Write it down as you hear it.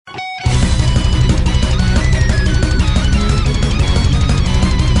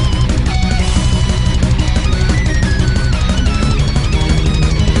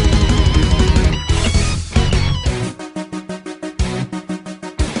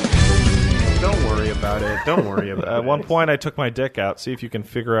about it. Don't worry about it. At one point, I took my dick out. See if you can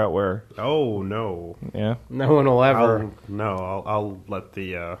figure out where. Oh, no. Yeah. No one will ever. I'll let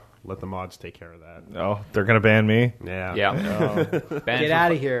the mods take care of that. Oh, they're going to ban me? Yeah. Yeah. Get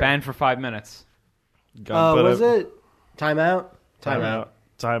out of here. Banned for 5 minutes. Was it? Timeout? Time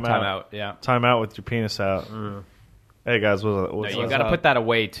out. Yeah. Time out with your penis out. Hey, guys. What's You got to put that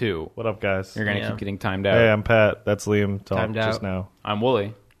away, too. What up, guys? You're going to keep getting timed out. Hey, I'm Pat. That's Liam Timed just out. now. I'm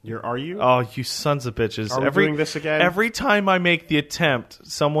Woolie. Are you? Oh, you sons of bitches. Are we doing this again? Every time I make the attempt,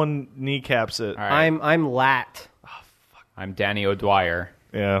 someone kneecaps it. All right. I'm Lat. I'm Danny O'Dwyer.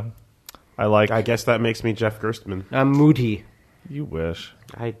 Yeah. I guess that makes me Jeff Gerstmann. I'm Moody. You wish.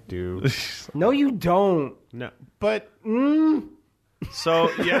 I do. No, you don't. No, but So,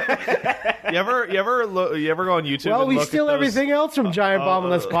 yeah, you ever go on YouTube? Well, and we look steal at those, everything else from Giant Bomb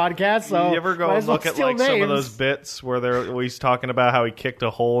on this podcast, so you ever go might and as well look at steal like some of names. those bits where he's talking about how he kicked a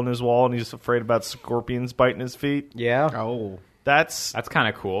hole in his wall and he's afraid about scorpions biting his feet? Yeah. oh, That's kind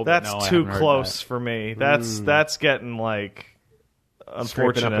of cool. But that's no, I too haven't heard close that. for me. That's getting like scraping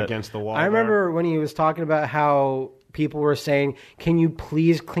unfortunate. up against the wall. I remember when he was talking about how people were saying, "Can you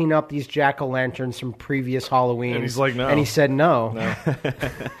please clean up these jack-o'-lanterns from previous Halloween?" And he's like, "No." And he said, "No."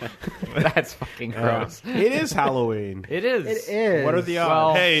 That's fucking gross. It is Halloween. It is. It is. What are the odds?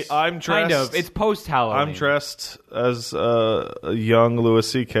 Well, Hey, I'm dressed. kind of. It's post-Halloween. I'm dressed as a young Louis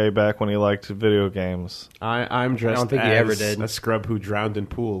C.K. back when he liked video games. I'm dressed I don't think as he ever did. a scrub who drowned in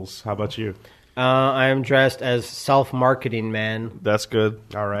pools. How about you? I am dressed as self-marketing man. That's good.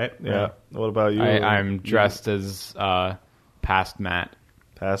 All right. Yeah. What about you? I'm dressed as past Matt,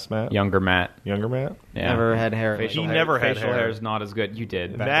 Past Matt? younger Matt. Younger Matt? Yeah. Never had hair. Facial He hair, never had facial hair. is not as good. You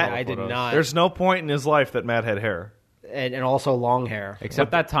did. Matt, I did not. There's no point in his life that Matt had hair. And also long hair.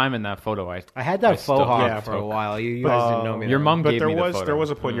 Except that time in that photo, I had that still- faux hawk yeah, for a while. You guys didn't know me. Your then. mom But gave there me the was photo.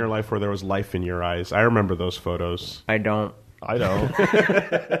 a point in your life where there was life in your eyes. I remember those photos. I don't. I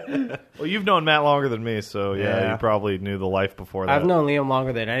don't. Well, you've known Matt longer than me, so yeah, you probably knew the life before that. I've known Liam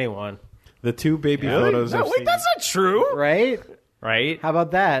longer than anyone. The two baby photos. I've seen. that's not true. Right? right? How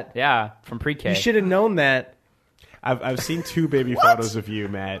about that? Yeah, from pre-K. You should have known that. I've seen two baby photos of you,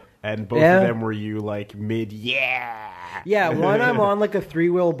 Matt, and both Yeah. of them were you like mid. Yeah. Yeah, one I'm on like a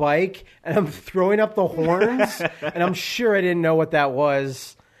 3-wheel bike, and I'm throwing up the horns, and I'm sure I didn't know what that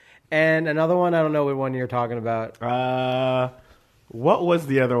was. And another one, I don't know what one you're talking about. What was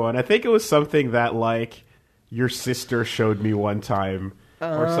the other one? I think it was something that like your sister showed me one time,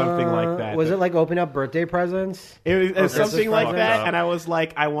 or something like that. Was it like open up birthday presents? It was something like presents? that, and I was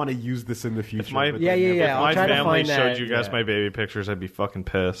like, I want to use this in the future. My, but Yeah, then yeah, never yeah. did. I'll my try to family find showed that. you guys Yeah. my baby pictures, I'd be fucking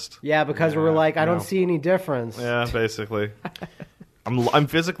pissed. Yeah, because we were like, I no. don't see any difference. Yeah, basically. I'm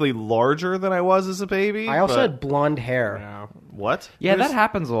physically larger than I was as a baby. I also but- had blonde hair. Yeah. what? Yeah, that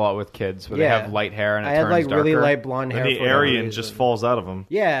happens a lot with kids where they have light hair and it I had turns like really darker. light blonde hair. And the for no Aryan reason. just falls out of them.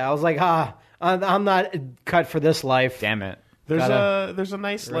 Yeah, I was like, I'm not cut for this life. Damn it. There's a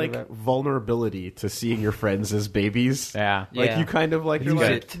nice like that. vulnerability to seeing your friends as babies. Yeah. Like Yeah. you kind of like you're Use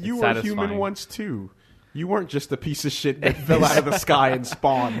like it. you It's were satisfying. human once too. You weren't just a piece of shit that fell out of the sky and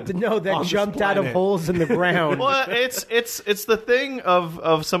spawned. No, that on this jumped out of planet. holes in the ground. Well, it's the thing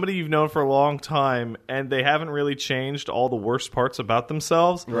of somebody you've known for a long time, and they haven't really changed all the worst parts about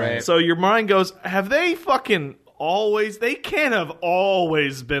themselves. Right. So your mind goes, have they fucking always? They can't have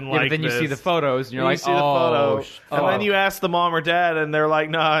always been Yeah, like but then you this. see the photos and you're You like, see the oh, photo, and then you ask the mom or dad, and they're like,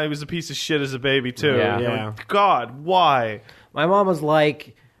 "Nah, he was a piece of shit as a baby too." Yeah. You're Yeah. like, God, why? My mom was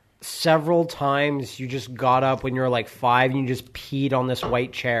like, several times you just got up when you were like 5 and you just peed on this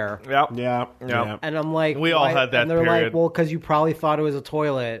white chair. Yep. Yeah, Yeah. And I'm like, We all why? had that And they're period. like, well, because you probably thought it was a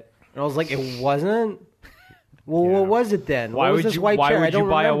toilet. And I was like, it wasn't? Well, what was it then? Why what was would this you- white why chair? would I don't you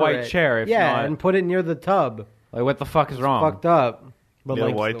buy a remember white it. chair if yeah, not- and put it near the tub. like, what the fuck is wrong? Fucked up. But You had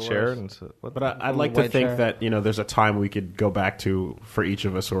like a white the chair. worst. And so, what But I'd like to white think chair. that there's a time we could go back to for each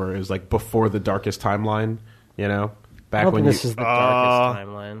of us, or it was like before the darkest timeline. I Back don't when think you this is the darkest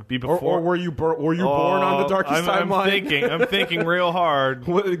timeline. be or, before. or were you born on the darkest I'm timeline? I'm thinking real hard.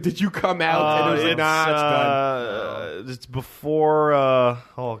 Did you come out and it was like, nah, it's done? It's before.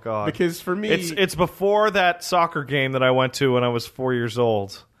 Oh God! Because for me, it's before that soccer game that I went to when I was 4 years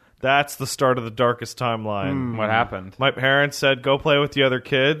old. That's the start of the darkest timeline. What happened? My parents said, "Go play with the other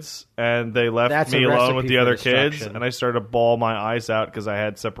kids," and they left That's me a alone with recipe the for other kids. destruction. And I started to bawl my eyes out because I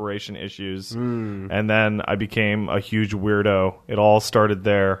had separation issues. And then I became a huge weirdo. It all started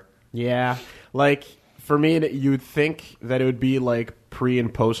there. yeah, like for me, you would think that it would be like pre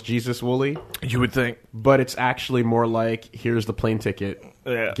and post Jesus Woolie, You would think. but it's actually more like, here's the plane ticket,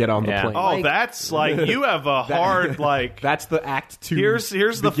 get on the plane. Oh, Like- that's like you have a hard like. That's the Act 2. Here's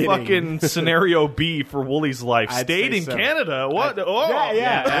the beginning. fucking scenario B for Woolie's life. I'd Stayed say in so. Canada. What?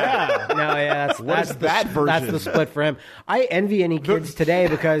 Yeah. No, yeah, that's is that's that the, that's version? the split for him. I envy any kids today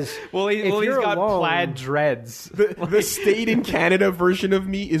because Willie's if you're got alone, plaid dreads. The stayed in Canada version of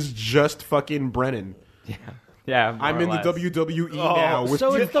me is just fucking Brennan. Yeah, I'm in the WWE now. With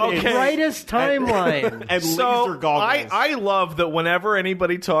so it's the Okay. brightest timeline. and So laser goggles. I love that whenever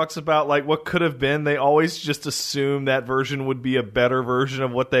anybody talks about like what could have been, they always just assume that version would be a better version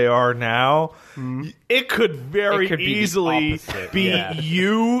of what they are now. It could very It could be the easily opposite, be yeah.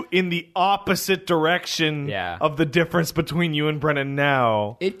 you in the opposite direction Yeah. of the difference between you and Brennan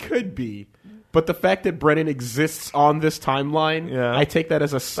now. It could be. But the fact that Brennan exists on this timeline, Yeah. I take that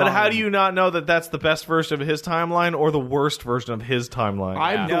as a sign. But how do you not know that that's the best version of his timeline or the worst version of his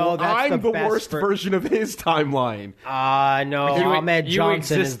timeline? No, that's I'm the the best worst version of his timeline. No, You- Ahmed you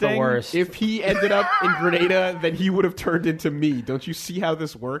Johnson is the existing? worst. If he ended up in Grenada, then he would have turned into me. Don't you see how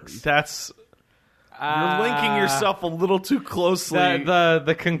this works? That's you're linking yourself a little too closely.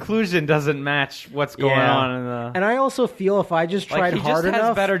 The conclusion doesn't match what's going Yeah. on in the. And I also feel if I just tried Like, he hard just has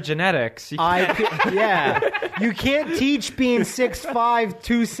enough, better genetics. You I can't- could, yeah. You can't teach being 6'5",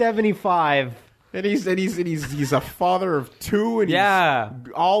 275. And he's a father of two, and Yeah.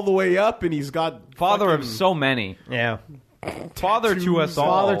 he's all the way up, and he's got father of fucking so many. Yeah. Father to us all.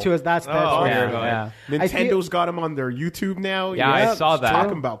 Father to us. That's Oh, where Yeah, you're going. yeah. Nintendo's got him on their YouTube now. Yeah, I saw that.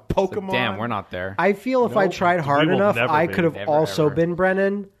 Talking about Pokemon. Damn, we're not there. I feel if I tried hard will enough, never I be. could have Never, also ever. been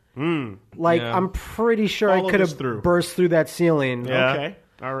Brennan. Like, Yeah. I'm pretty sure Follow I could this have through. burst through that ceiling. Yeah. Okay,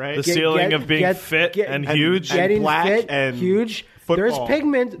 all right. The ceiling of being fit and huge. Getting black fit, and huge. football. There's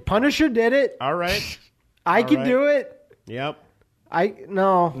pigment. Punisher did it. All right. I could right. do it. Yep.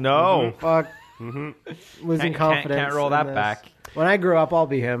 No. No. Fuck. Losing Can't- confidence. can't roll in that this. back. When I grow up, I'll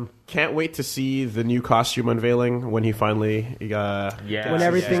be him. Can't wait to see the new costume unveiling when he finally Yeah. When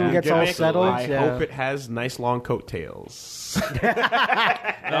everything gets all gimmick. settled. I yeah. hope it has nice long coattails. Oh,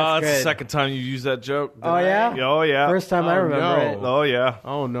 that's the good. second time you used that joke. Oh, yeah? Oh, yeah. First time I Oh, remember no. it. Oh, yeah.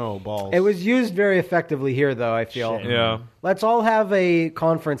 Oh no, balls! It was used very effectively here, though, I feel. Shit. Yeah. Let's all have a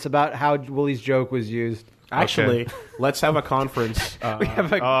conference about how Woolie's joke was used. Actually, let's have a conference. We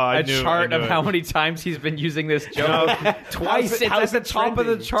have I a knew- chart I of knew how it. many times he's been using this joke. Twice. It's how's at the it top of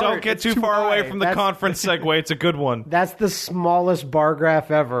the trending? chart. Don't get It's too far away high. from the That's- conference segue. It's a good one. That's the smallest bar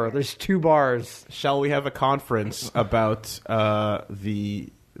graph ever. There's 2 bars. Shall we have a conference about the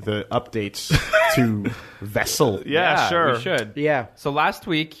updates to Vessel? Yeah, sure. We should. Yeah. So last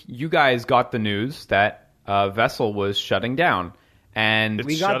week, you guys got the news that Vessel was shutting down. And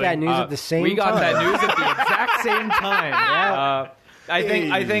We got that news at the same time. We got that news at the exact same time. Yeah. I think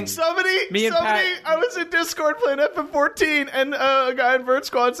Me and somebody, Pat- I was in Discord playing FF14, and a guy in Vert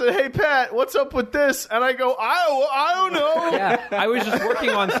Squad said, "Hey Pat, what's up with this?" And I go, "I don't know." yeah, I was just working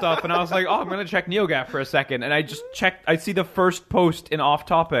on stuff, and I was like, "Oh, I'm gonna check NeoGAF for a second," and I just checked. I see the first post in Off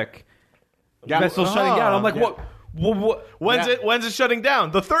Topic. Vessel shutting down. I'm like, yeah. what? What? When's it shutting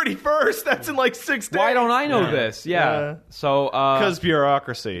down? The 31st. That's in like 6 days. Why don't I know this? Yeah. So Because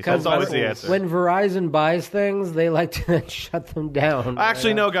bureaucry. That's always the answer. When Verizon buys things, they like to then shut them down.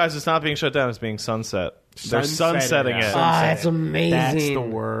 Actually, no, guys, it's not being shut down. It's being sunset. They're sunsetting it. That's amazing. That's the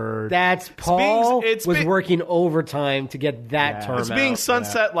word. That's Paul it's was being- working overtime to get that term It's being out.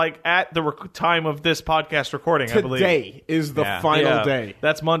 sunset like at the time of this podcast recording, I believe. Today is the final Yeah. day.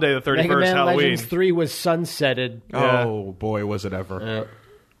 That's Monday the 31st, Mega Man Halloween. Legends 3 was sunsetted. Yeah. Oh boy, was it ever!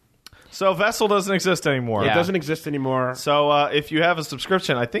 So Vessel doesn't exist anymore. It Yeah. doesn't exist anymore. So if you have a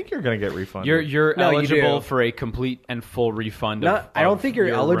subscription, I think you're going to get refunded. You're No, you eligible do. for a complete and full refund. I don't think you're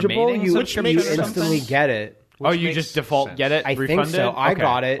your eligible. remaining You subscription or something? instantly get it. Oh, you makes just default sense. get it? I think refunded? so. I Okay.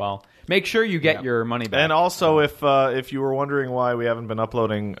 got it. Well, make sure you get your money back. And also, if you were wondering why we haven't been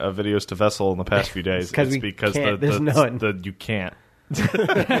uploading videos to Vessel in the past few days, 'Cause it's we because can't. There's none. you can't.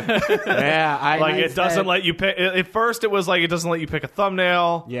 Yeah, Like it said- doesn't let you pick. At first, it was like it doesn't let you pick a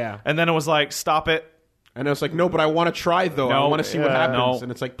thumbnail. Yeah. and then it was like stop it. and I was like, no, but I want to try though. I No, want to see what yeah, happens. no.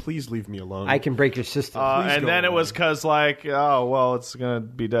 And it's like, please leave me alone. I can break your system. And go then it away. was because like, oh well, it's gonna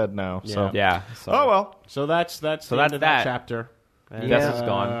be dead now. So yeah. So. oh well. so that's the that's end of that that. chapter. And, Vessel's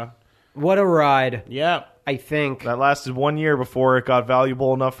gone. What a ride, Yeah. I think. That lasted 1 year before it got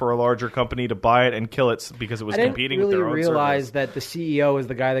valuable enough for a larger company to buy it and kill it because it was I didn't competing really with their own realize service. that the CEO is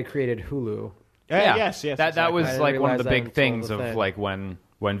the guy that created Hulu. Yes. That exactly. was I didn't like one of the realize big that things until of the like when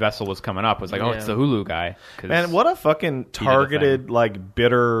when Vessel was coming up. It was like, oh, it's the Hulu guy. Man, what a fucking targeted, like,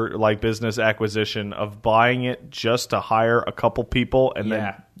 bitter, like, business acquisition of buying it just to hire a couple people and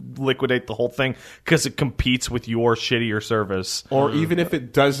then liquidate the whole thing because it competes with your shittier service. Or even if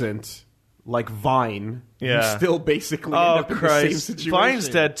it doesn't, like Vine, you still basically end up in the same situation. Vine's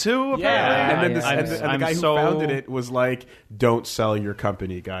dead too, apparently. Yeah, and then the guy who founded it was like, don't sell your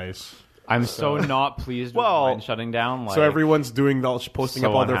company, guys. I'm so not pleased with Vine shutting down. Like, so everyone's posting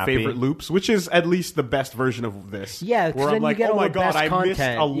up all their unhappy. favorite loops, which is at least the best version of this. Yeah, where then I'm like, you get oh all my the god, best I missed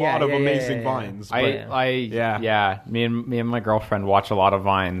content. a lot of amazing Vines. But Me and my girlfriend watch a lot of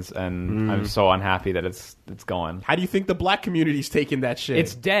Vines, and I'm so unhappy that it's going. How do you think the black community's taking that shit?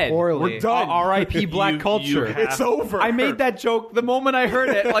 It's dead. Poorly. We're done. R.I.P. Black culture. It's over. I made that joke the moment I heard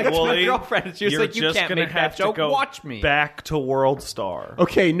it. Like, to my girlfriend, she was like, "You can't make that joke. Watch me." Back to World Star.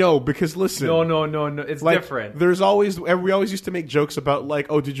 Okay, no, because listen. No. It's like, different. We always used to make jokes about like,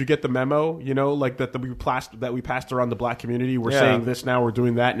 oh, did you get the memo? You know, like that we passed around the black community. We're saying this now. We're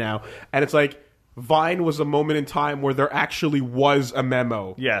doing that now, and it's like Vine was a moment in time where there actually was a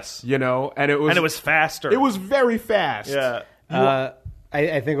memo. Yes, you know, and it was faster. It was very fast. Yeah.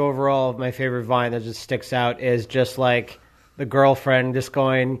 I think overall my favorite Vine that just sticks out is just like the girlfriend just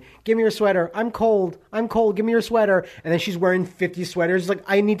going, "Give me your sweater. I'm cold. Give me your sweater." And then she's wearing 50 sweaters. Like,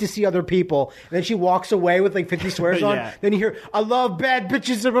 I need to see other people. And then she walks away with like 50 sweaters on. Then you hear, "I love bad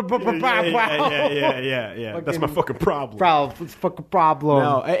bitches." Yeah. That's my fucking problem. It's fucking problem.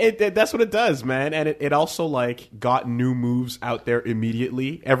 No, that's what it does, man. And it also like got new moves out there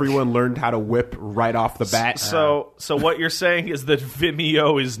immediately. Everyone learned how to whip right off the bat. So what you're saying is that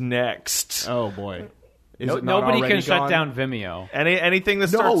Vimeo is next. Oh boy. Nobody can shut down Vimeo. Anything that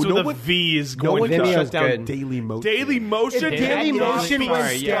starts with a V is going to shut down good. Daily Motion. Daily Motion. Daily Motion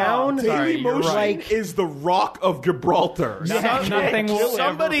went down. Daily Motion is the Rock of Gibraltar. Nothing will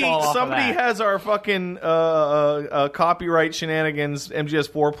Somebody has our fucking copyright shenanigans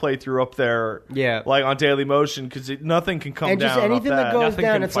MGS4 playthrough up there. Yeah, like on Daily Motion because nothing can come and down. just anything that goes Nothing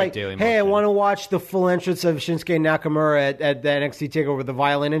down, it's like, hey, I want to watch the full entrance of Shinsuke Nakamura at the NXT Takeover with the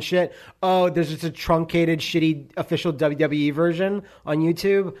violin and shit. Oh, there's just a truncated, shitty official WWE version on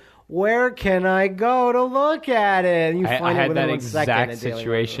YouTube. Where can I go to look at it? And you find I it had within that 1 second. exact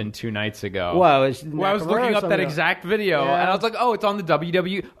situation 2 nights ago. Whoa, where I was looking up that exact video, and I was like, "Oh, it's on the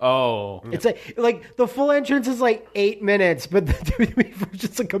WWE." Oh, it's like the full entrance is like 8 minutes, but the WWE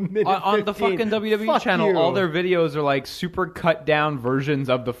version's like a minute. On the fucking WWE channel, all their videos are like super cut down versions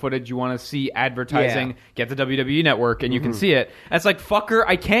of the footage you want to see. Advertising, get the WWE Network, and you can see it. And it's like, fucker,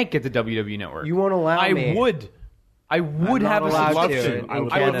 I can't get the WWE Network. You won't allow me. I would have a subscription. I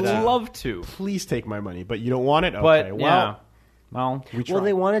would love to. Please take my money, but you don't want it? But, okay, well,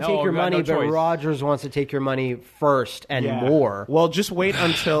 they want to take your money, but Rogers wants to take your money first and more. Well, just wait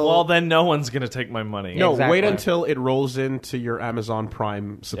until... well, then no one's going to take my money. No, wait until it rolls into your Amazon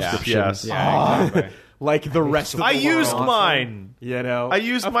Prime subscription. Yes. Yeah, exactly. Like the rest of the world. I used mine. You know? I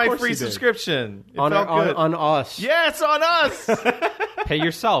used my free subscription. It on felt good. On us. Yeah, it's on us. Pay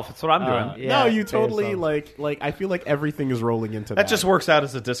yourself. That's what I'm doing. No, you totally like I feel like everything is rolling into that. That just works out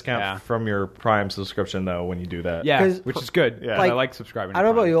as a discount from your Prime subscription, though, when you do that. Yeah, which is good. Yeah, like, I like subscribing. I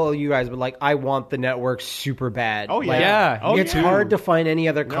don't know about you guys, but like I want the network super bad. Oh yeah, like, yeah. It's hard to find any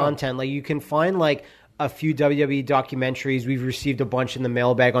other content. Like you can find like a few WWE documentaries. We've received a bunch in the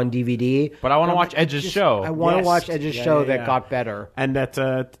mailbag on DVD. But I want to watch Edge's show. I want to watch Edge's show that got better. And that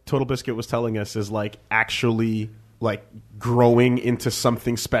Total Biscuit was telling us is like actually like growing into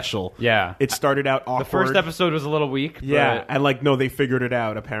something special. Yeah. It started out awkward. The first episode was a little weak. Yeah, and like no, they figured it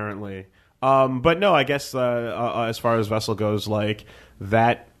out apparently. But no, I guess as far as Vessel goes, like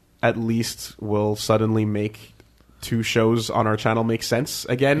that at least will suddenly make 2 shows on our channel make sense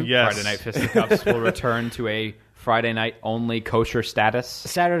again. Yes. Friday Night Fisticuffs will return to a Friday night only kosher status.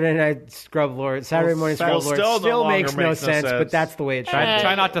 Saturday morning Scrub Lord still makes no sense, but that's the way it should.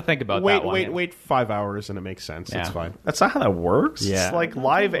 Try not to think about that one. Wait 5 hours and it makes sense. It's fine. That's not how that works. Yeah. It's like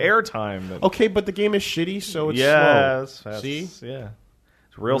live airtime. Okay, but the game is shitty, so it's slow. See? Yeah.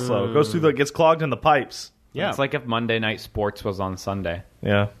 It's real slow. It goes through it gets clogged in the pipes. Yeah. It's like if Monday Night Sports was on Sunday.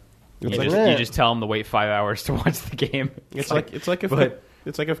 Yeah. You just tell them to wait 5 hours to watch the game. It's like if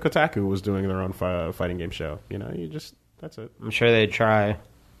Kotaku was doing their own fighting game show. You know, that's it. I'm sure they'd try.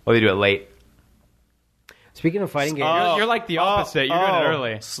 Well, they do it late. Speaking of fighting games, you're like the opposite. You're doing it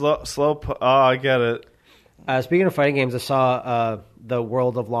early. Slow. I get it. Speaking of fighting games, I saw the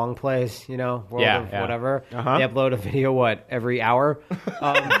World of Long Plays, World of whatever. They upload a video, every hour?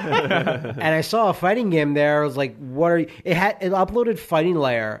 And I saw a fighting game there. I was like, what are you? It uploaded Fighting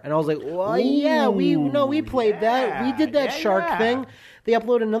Layer. And I was like, well, we played that. We did that shark thing. they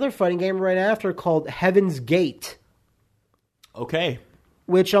upload another fighting game right after called Heaven's Gate. Okay.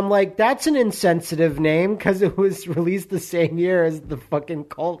 Which I'm like, that's an insensitive name because it was released the same year as the fucking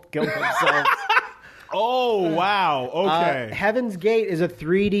cult killed themselves. Oh, wow. Okay. Heaven's Gate is a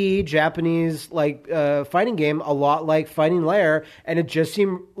 3D Japanese fighting game, a lot like Fighting Lair, and it just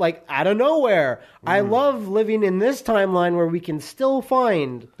seemed like out of nowhere. I love living in this timeline where we can still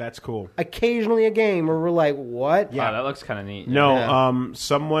find That's cool. occasionally a game where we're like, what? Yeah, that looks kind of neat. No,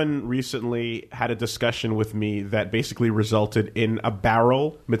 someone recently had a discussion with me that basically resulted in a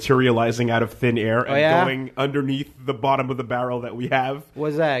barrel materializing out of thin air and going underneath the bottom of the barrel that we have.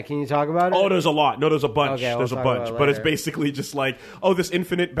 What's that? Can you talk about it? Oh, there's a lot. No, there's a bunch. Okay, there's a bunch. But it's basically just like, this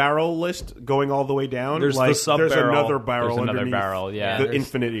infinite barrel list going all the way down. There's like, the sub-barrel. There's another barrel There's another underneath barrel, yeah. the There's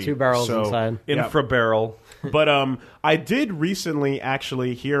infinity. 2 barrels inside. Infrabarrel. But I did recently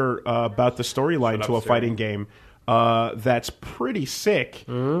actually hear about the storyline to a fighting game that's pretty sick.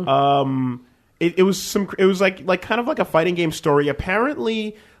 It was like kind of like a fighting game story.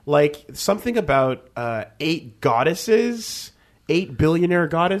 Apparently, like something about 8 goddesses, 8 billionaire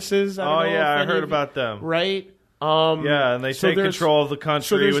goddesses. I heard about them. Right. And they take control of the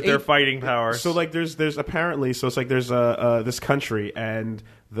country with their fighting powers. So like there's apparently it's like there's this country, and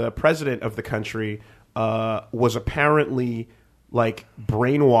the president of the country was apparently like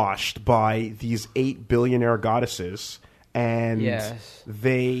brainwashed by these 8 billionaire goddesses. And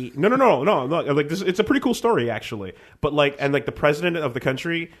they no like this, it's a pretty cool story actually, but the president of the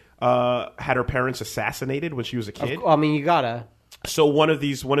country had her parents assassinated when she was a kid. I mean, you gotta. So one of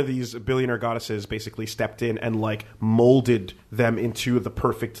these billionaire goddesses basically stepped in and like molded them into the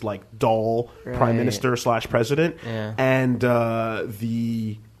perfect like doll prime minister / president. And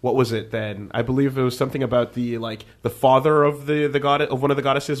what was it then? I believe it was something about the father of the goddess of one of the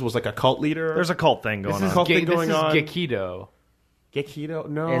goddesses was like a cult leader. There's a cult thing going on. Cult thing going on. This is Gekido. Gekido?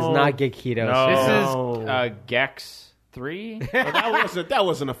 No, It's not Gekido. No. This is Gex 3. that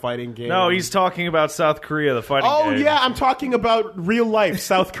wasn't a fighting game. No, he's talking about South Korea, the fighting game. Oh yeah, I'm talking about real life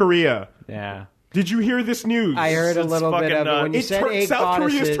South Korea. Yeah. Did you hear this news? I heard a It's little bit of it. fucking When you said 8 South Korea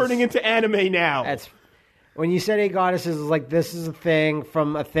goddesses, is turning into anime now. When you said 8 goddesses, it's like this is a thing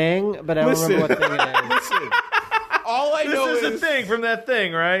from a thing, but I don't remember what thing it is. Listen, all I know This is a thing from that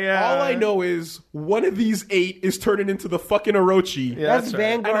thing, right? Yeah. All I know is one of these 8 is turning into the fucking Orochi. Yeah, That's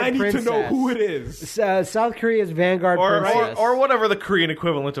Vanguard and I need Princess. to know who it is. South Korea's Vanguard Princess. Or whatever the Korean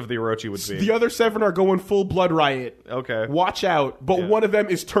equivalent of the Orochi would be. The other 7 are going full blood riot. Okay. Watch out. But one of them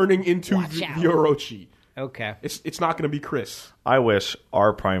is turning into the Orochi. Okay. It's not going to be Chris. I wish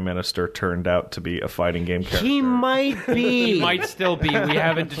our prime minister turned out to be a fighting game character. He might be. He might still be. We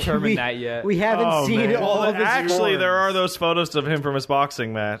haven't determined that yet. We haven't seen all of his Actually, forms. there are those photos of him from his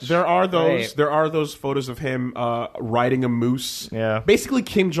boxing match. There are those. Right. There are those photos of him riding a moose. Yeah. Basically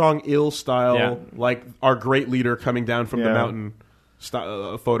Kim Jong-il style, Yeah. like our great leader coming down from the Yeah. mountain.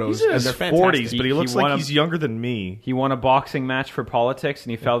 Photos. He's in and his they're fantastic. 40s, but he looks won like a- he's younger than me. He won a boxing match for politics,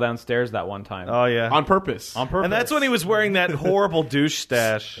 and he fell downstairs that one time. Oh, yeah. On purpose. On purpose. And that's when he was wearing that horrible douche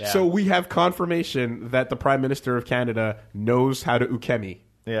stash. Yeah. So we have confirmation that the Prime Minister of Canada knows how to ukemi.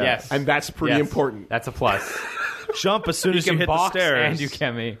 Yeah. Yes. And that's pretty Yes. important. That's a plus. Jump as soon You as you can hit the box stairs. and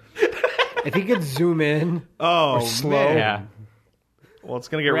Ukemi. If he could zoom in. Oh, slow. man. Yeah. Well, it's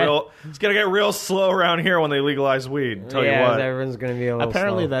gonna get real. It's gonna get real slow around here when they legalize weed. Tell you what. Everyone's going to be a little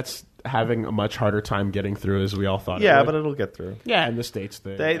Apparently slow. that's having a much harder time getting through as we all thought. Yeah, it would. but it'll get through. yeah, in the States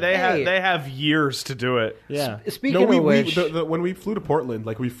They have years to do it. yeah. Speaking of which- when we flew to Portland,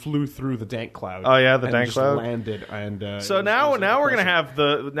 like we flew through the dank cloud. Oh, yeah, the and dank just cloud? landed. And So now we're gonna have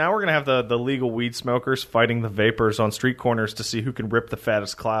the legal weed smokers fighting the vapors on street corners to see who can rip the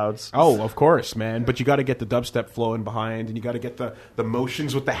fattest clouds. Oh, of course, man. But you got to get the dubstep flowing behind, and you got to get the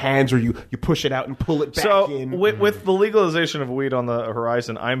motions with the hands, or you push it out and pull it back So in. with the legalization of weed on the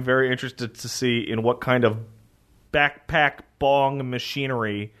horizon, I'm very interested to see in what kind of backpack bong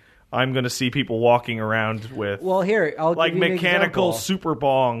machinery I'm going to see people walking around with. Well, here, I'll like give you an mechanical example. super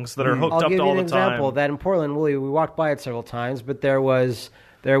bongs that are hooked I'll up give to you all an the time. example that in Portland, Woolie, we walked by it several times, but there was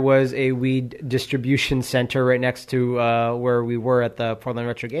a weed distribution center right next to where we were at the Portland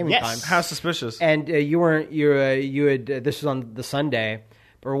Retro Gaming Yes. time. How suspicious. And you had this was on the Sunday,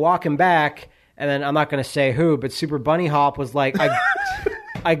 but we're walking back, and then I'm not going to say who, but Super Bunny Hop was like,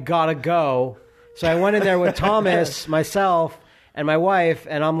 I gotta go. So I went in there with Thomas, myself, and my wife,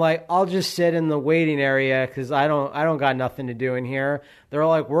 and I'm like, I'll just sit in the waiting area because I don't got nothing to do in here. They're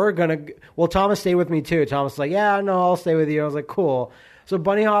all like, well, Thomas stay with me too. Thomas was like, yeah, no, I'll stay with you. I was like, cool. So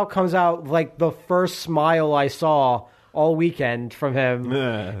Bunny Hop comes out, like the first smile I saw all weekend from him.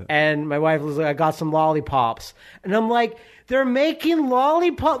 And my wife was like, I got some lollipops. And I'm like, they're making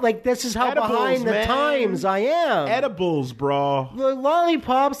lollipops. Like, this is how Edibles, behind the man. times I am. Edibles, bro. The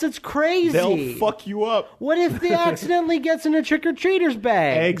lollipops, it's crazy. They'll fuck you up. What if they accidentally gets in a trick-or-treater's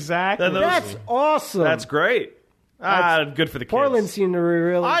bag? Exactly. That's awesome. That's great. Good for the kids. Portland seemed to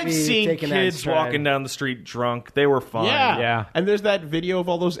really I've be seen taking that kids stride. walking down the street drunk. They were fine. Yeah. And there's that video of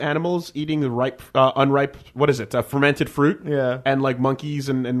all those animals eating the unripe, what is it, fermented fruit? Yeah. And like monkeys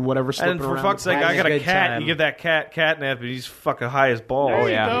and whatever slipping And for around. fuck's sake, I got a Good cat. time. You give that cat catnip, and he's fucking high as balls. There you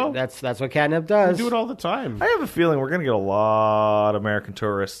yeah. go. That's what catnip does. Do it all the time. I have a feeling we're going to get a lot of American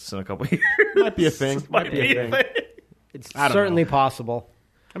tourists in a couple of years. Might be a thing. Might be a thing. It's I don't certainly know. possible.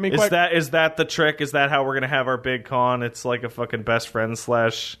 I mean, Is that the trick? Is that how we're going to have our big con? It's like a fucking best friend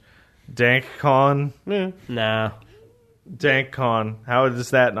 / dank con? Nah. Dank con. How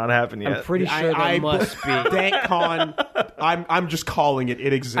does that not happen yet? I'm pretty sure there must be. DankCon. I'm just calling it.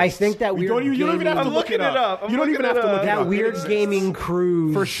 It exists. I think that you don't even have to I'm look it looking it up. up. You don't even have to look it up. That weird gaming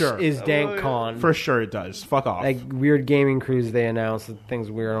cruise For sure. is DankCon. For sure, it does. Fuck off. Like weird gaming cruise they announced. The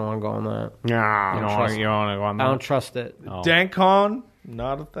thing's weird. I don't want to go on that. Nah. You don't want to go on I that. don't trust it. Dank con?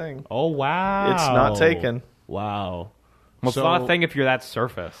 Not a thing. Oh wow. It's not taken. Wow. Well, it's not a thing if you're that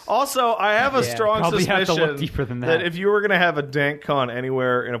surface. Also, I have a Yeah. strong Probably have suspicion to look deeper than that. if you were going to have a dank con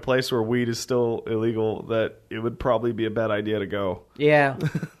anywhere in a place where weed is still illegal, that it would probably be a bad idea to go. Yeah.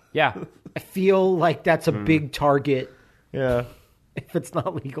 Yeah. I feel like that's a big target Yeah. if it's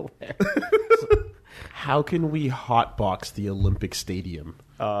not legal there. How can we hotbox the Olympic Stadium?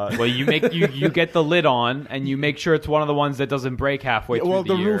 Well, you get the lid on, and you make sure it's one of the ones that doesn't break halfway through Well,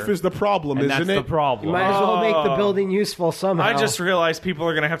 the the year. roof is the problem, and isn't that's it? the problem. Might as well make the building useful somehow. I just realized people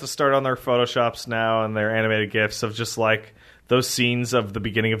are going to have to start on their Photoshops now and their animated GIFs of just like those scenes of the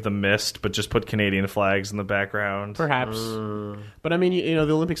beginning of The Mist, but just put Canadian flags in the background. Perhaps. But I mean, you know,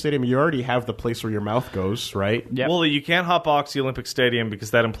 the Olympic Stadium, you already have the place where your mouth goes, right? Yep. Woolie, you can't hotbox the Olympic Stadium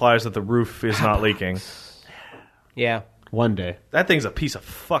because that implies that the roof is not leaking. Yeah. One day. That thing's a piece of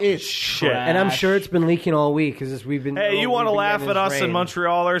fucking It's shit. trash. And I'm sure it's been leaking all week because we've been. Hey, you want to laugh at us and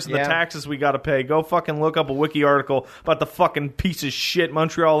Montrealers and Yeah. the taxes we got to pay? Go fucking look up a wiki article about the fucking piece of shit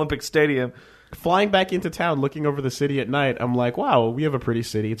Montreal Olympic Stadium. Flying back into town, looking over the city at night, I'm like, wow, we have a pretty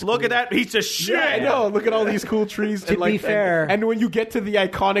city. It's Look cool. at that piece of shit. Yeah, I know. Look at all these cool trees. To be fair- and when you get to the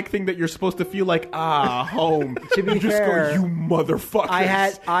iconic thing that you're supposed to feel like, home. To be you just fair, go, you motherfuckers.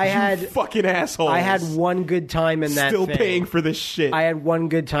 I had you fucking assholes. I had one good time in that Still thing. paying for this shit. I had one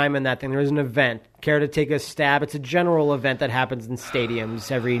good time in that thing. There was an event. Care to take a stab? It's a general event that happens in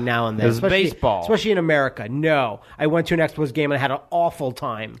stadiums every now and then. It was baseball. Especially in America. No. I went to an Expos game and I had an awful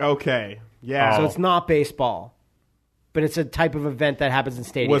time. Okay. Yeah. So it's not baseball. But it's a type of event that happens in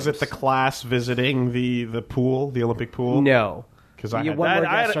stadiums. Was it the class visiting the pool, the Olympic pool? No. Because I You had want- that.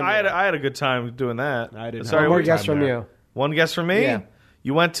 more guess from you. I had a good time doing that. I didn't Sorry, have One more what guess time from there? you. one guess from me? Yeah.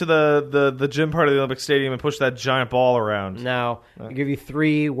 You went to the gym part of the Olympic Stadium and pushed that giant ball around. No. I'll give you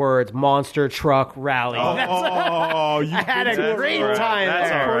 3 words. Monster Truck Rally. Oh, you I had a did. great all right. time That's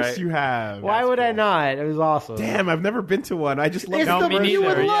there. Of all course right. you have. Why would I not? It was awesome. Damn, I've never been to one. I just love It's the the, you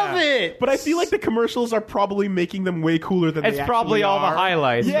would neither, love it. But I feel like the commercials are probably making them way cooler than It's they probably actually all are. the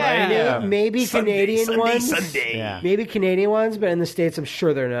highlights. Yeah. Right? Maybe Canadian ones. Yeah. Maybe Canadian ones, but in the States, I'm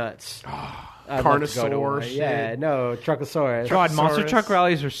sure they're nuts. I'd love to go to Carnosaur one. shit. Yeah, no, Truckosaurus. God, monster Truckosaurus. truck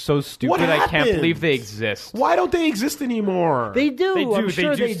rallies are so stupid. What I can't happened? believe they exist. Why don't they exist anymore? They do. They do. I'm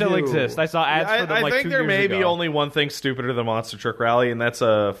sure they do still exist. I saw ads for them I like think 2 there years may ago. be only one thing stupider than Monster Truck Rally, and that's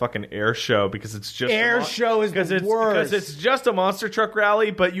a fucking air show because it's just Air show is the because worst. it's just a Monster Truck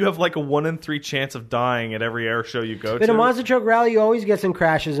Rally, but you have like a 1 in 3 chance of dying at every air show you go But to. a monster truck rally, you always get some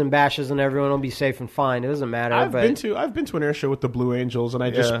crashes and bashes, and everyone will be safe and fine. It doesn't matter. I've but been to an air show with the Blue Angels, and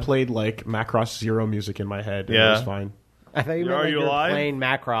I just Yeah. played like Macross Zero music in my head. And Yeah. it was fine. I thought you meant Are like you you were alive? playing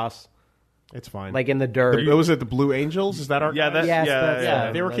Macross, It's fine. like in the dirt. was it the Blue Angels? Is that our? Yeah, that's Yes, yeah, that's-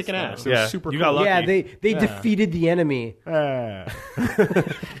 yeah. They were that's kicking fine. ass. It Yeah. was super You cool. got lucky. Yeah, they defeated the enemy.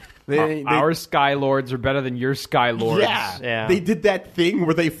 They- Our Skylords are better than your Skylords. yeah. Yeah. They did that thing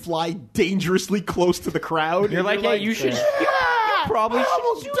where they fly dangerously close to the crowd. You're and like, hey, you should. yeah, probably I should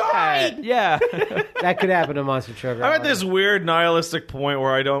almost do died. that. Yeah. That could happen to monster truck rally. I'm at this weird nihilistic point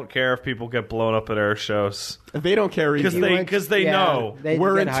where I don't care if people get blown up at air shows They don't care either. because they know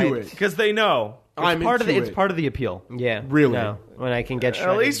We're get into hyped. it. because they know. I'm part of into it's it. part of the appeal. Yeah, Really? No, when I can get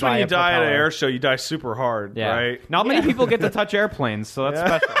At least when you die at an air show, you die super hard, Yeah. right? Not many people get to touch airplanes, so that's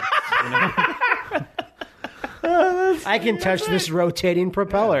special. I can touch this rotating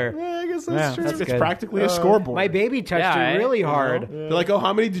propeller. Yeah, I guess is. That's true. It's practically a scoreboard. My baby touched it really hard. They're like, oh,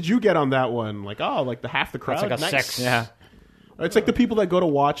 how many did you get on that one? Like, oh, like the half the crowd. That's like a 6. Yeah. It's like the people that go to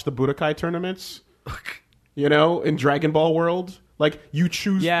watch the Budokai tournaments, in Dragon Ball World. Like, you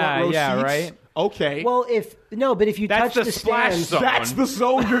choose front row seats. Right? Okay. Well, if you touch the the splash stands, zone. That's the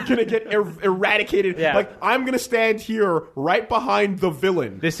zone you're going to get eradicated. Yeah. Like, I'm going to stand here right behind the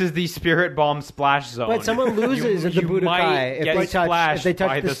villain. This is the Spirit Bomb splash zone. but someone loses at the you might Budokai get if splashed they by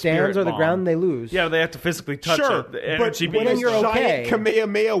touch the the stands Spirit or the Bomb. ground, they lose. Yeah, they have to physically touch Sure, it. The but energy when beams you're go- okay. giant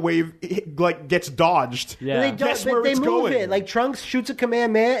Kamehameha wave gets dodged. Yeah. They don't. Guess But where they it's move going. it. Like Trunks shoots a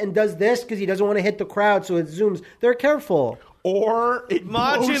Kamehameha and does this because he doesn't want to hit the crowd, so it zooms. They're careful. Or it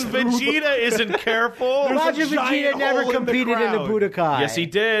Majin blows through Vegeta isn't careful. There's a Majin giant Vegeta never hole in the competed in the crowd. Budokai. Yes, he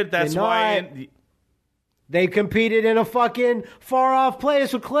did. That's Did why. not. They competed in a fucking far-off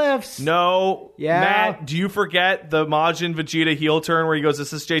place with cliffs. No. Yeah. Matt, do you forget the Majin Vegeta heel turn where he goes,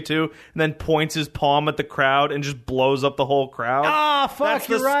 this is J2, and then points his palm at the crowd and just blows up the whole crowd? Ah, fuck, That's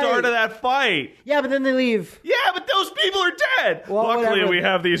the you're right. start of that fight. Yeah, but then they leave. Yeah, but those people are dead. Well, Luckily, whatever. we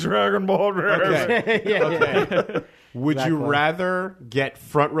have these Dragon Ball Okay. Yeah. Would you Exactly. rather get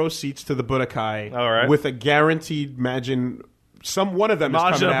front row seats to the Budokai All right. with a guaranteed Majin, one of them is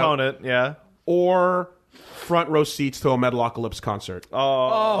Majin coming out, opponent, yeah. or front row seats to a Metalocalypse concert?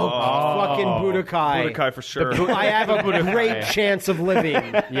 Fucking Budokai. Budokai for sure. I have a great chance of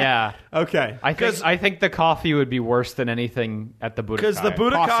living. Yeah. Okay. I think the coffee would be worse than anything at the Budokai. Because the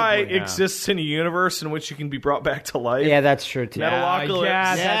Budokai Possibly, yeah. exists in a universe in which you can be brought back to life. Yeah, that's true too. Metalocalypse.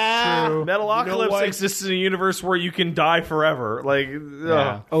 Yeah, that's true. Metalocalypse You know what? exists in a universe where you can die forever. Like,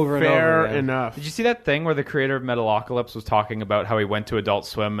 Yeah. Over and Fair over. Yeah. enough. Did you see that thing where the creator of Metalocalypse was talking about how he went to Adult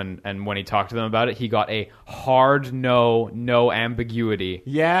Swim and when he talked to them about it, he got a hard no ambiguity.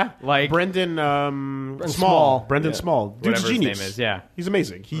 Yeah, Like- Brendan Small. Small. Brendan Small. Dude's Whatever a his genius. name is, yeah. He's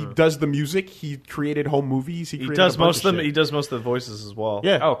amazing. He does the music. He created home movies. He he created does a bunch most of them. shit. He does most of the voices as well.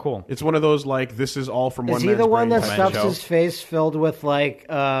 Yeah. Oh, cool. It's one of those like this is all from one Is he man's the one brain that type stuffs show. his face filled with like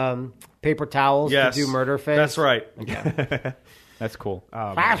paper towels Yes. to do murder face? That's right. That's cool.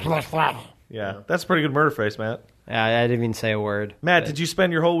 Yeah, that's a pretty good murder face, Matt. Yeah, I didn't even say a word. Matt, did you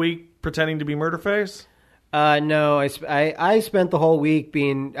spend your whole week pretending to be murder face? No, I spent the whole week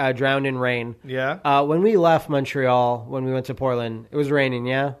being drowned in rain. Yeah. When we left Montreal, when we went to Portland, it was raining,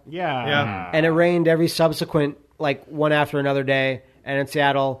 yeah? Yeah. Yeah. And it rained every subsequent, like, one after another day. And in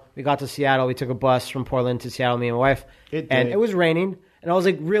Seattle, we got to Seattle. We took a bus from Portland to Seattle, me and my wife. It and did. it was raining. And I was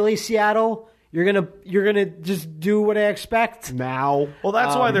like, really, Seattle? You're gonna just do what I expect? Now. Well,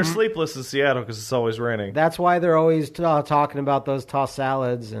 that's why they're sleepless in Seattle, because it's always raining. That's why they're always talking about those tossed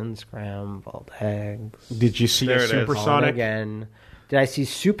salads and scrambled eggs. Did you see There a it is. supersonic? Again. Did I see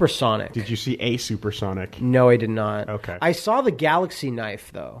Supersonic? Did you see a supersonic? No, I did not. Okay. I saw the Galaxy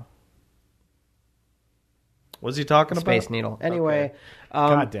Knife, though. What's he talking Space about? Needle. Anyway,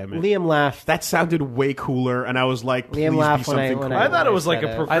 God damn it. Liam laughed. That sounded way cooler, and I was like, please Liam be laughed when something when cool. I thought it was like said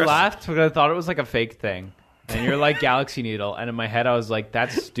a it. progressive. I laughed because I thought it was like a fake thing. And you're like Galaxy Needle. And in my head, I was like,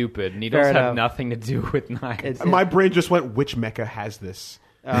 that's stupid. Needles Fair have enough. nothing to do with knives. It's- My brain just went, which mecha has this?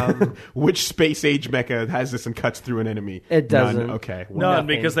 Which space age mecha has this and cuts through an enemy? It doesn't. None. Okay. well, None,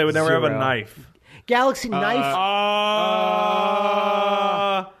 Nothing. because they would never have a Zero. knife. Galaxy Knife.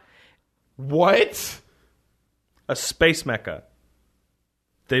 What? A space mecha.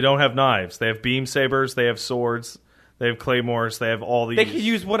 They don't have knives. They have beam sabers. They have swords. They have claymores. They have all these. They can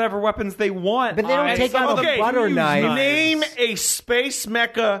use whatever weapons they want. But they don't And take some out of a them butter use knife. knives. Name a space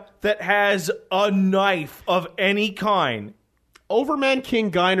mecha that has a knife of any kind. Overman King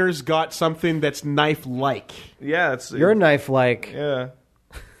Geiner's got something that's knife-like. Yeah, it's You're knife-like. yeah.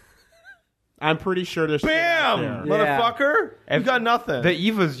 I'm pretty sure there's... Bam, Yeah. motherfucker! You got nothing. The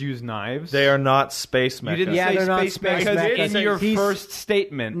Evas use knives. They are not space mechas. You didn't Yeah, say they're not space space because mechas. in your He's- first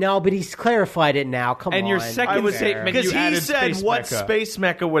statement. No, but he's clarified it now. Come on. And your I second was statement, because you he added said space what mecha. space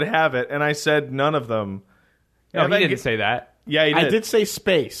mecha would have it, and I said none of them. No, And he then didn't say that. Yeah, he did. I did say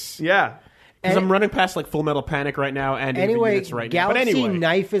space. Yeah. Because And- I'm running past like Full Metal Panic right now and Anyway, units right now. But Galaxy anyway,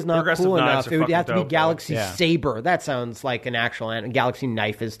 Knife is not Progressive cool knives enough. are It would fucking have to be dope, though. Galaxy Yeah. Saber. That sounds like an actual Galaxy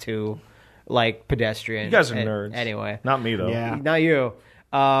Knife is too, like, pedestrian. You guys are And- nerds. Anyway. Not me, though. Yeah. Not you.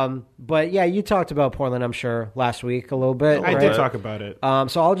 But yeah, you talked about Portland, I'm sure, last week a little bit. I right? did talk about it.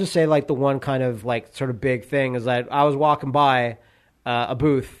 So I'll just say, like, the one kind of, like, sort of big thing is that I was walking by a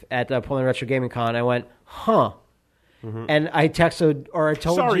booth at Portland Retro Gaming Con. I went, huh. And I texted, or I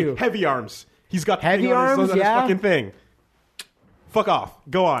told Sorry, you. heavy arms. He's got the Heavy thing on his, arms, on his yeah. fucking thing. Fuck off.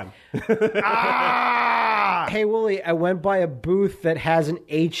 Go on. Hey, Woolie, I went by a booth that has an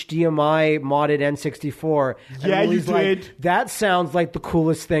HDMI modded N64. Yeah, you did. Like, that sounds like the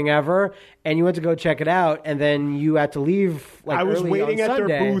coolest thing ever. And you went to go check it out, and then you had to leave. Like, I was waiting at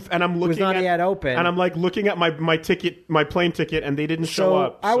Sunday. their booth, and I'm looking. It was not yet open, and I'm like looking at my ticket, my plane ticket, and they didn't show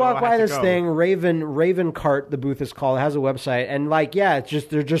up. I walk by this go. thing, Raven Cart. The booth is called. It has a website, and like, yeah, it's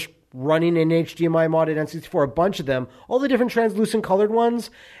just they're just running an HDMI modded N64, a bunch of them, all the different translucent colored ones,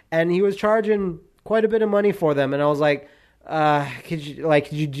 and he was charging quite a bit of money for them, and I was like. Could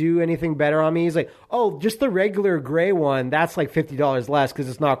you do anything better on me? He's like, oh, just the regular gray one. That's like $50 less because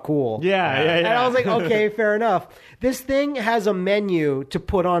it's not cool. Yeah. And I was like, okay, fair enough. This thing has a menu to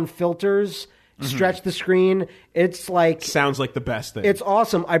put on filters, stretch the screen. It's like sounds like the best thing. It's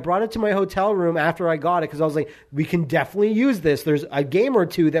awesome. I brought it to my hotel room after I got it because I was like, we can definitely use this. There's a game or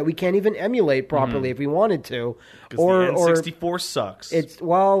two that we can't even emulate properly if we wanted to. Or the N64 sucks. It's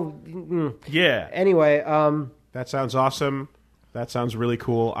yeah. Anyway, that sounds awesome. That sounds really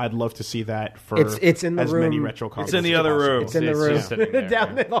cool. I'd love to see that for it's in the as room. many retro consoles. It's in the other room. It's in the room. There,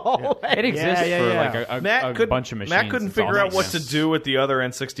 down in the hallway. It exists for like a bunch of machines. Matt couldn't figure out what to do with the other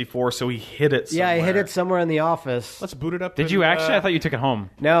N64, so he hid it somewhere. Yeah, I hid it somewhere in the office. Let's boot it up. Did you actually? I thought you took it home.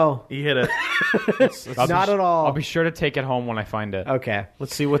 No. He hid it. Not at all. I'll be sure to take it home when I find it. Okay.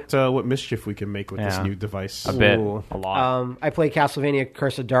 Let's see what mischief we can make with this new device. A bit. Ooh. A lot. I played Castlevania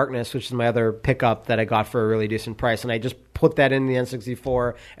Curse of Darkness, which is my other pickup that I got for a really decent price, and I just put that in the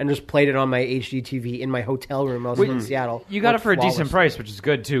N64 and just played it on my HD TV in my hotel room. I was in Seattle. You got it for a decent price, which is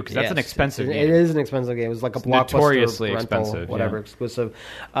good too, because that's an expensive game. It is an expensive game. It was like a blockbuster, notoriously rental, expensive, whatever exclusive.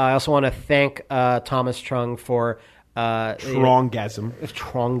 I also want to thank Thomas Trung for Trongasm,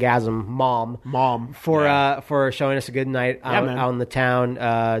 mom for showing us a good night out in the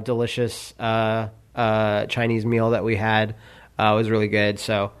town. Delicious Chinese meal that we had was really good.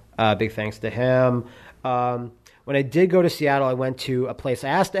 So big thanks to him. When I did go to Seattle, I went to a place. I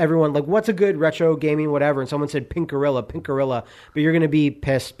asked everyone, like, what's a good retro gaming, whatever, and someone said Pink Gorilla. But you're going to be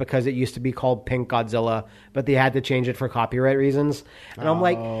pissed because it used to be called Pink Godzilla, but they had to change it for copyright reasons. And I'm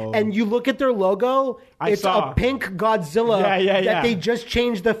like, and you look at their logo, it's a pink Godzilla that they just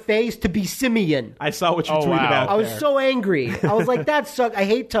changed the face to be simian. I saw what you tweeted out I was so angry. I was like, that sucks. I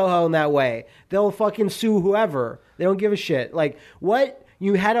hate Toho in that way. They'll fucking sue whoever. They don't give a shit. Like, what?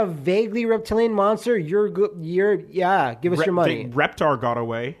 You had a vaguely reptilian monster. Give us your money. Reptar got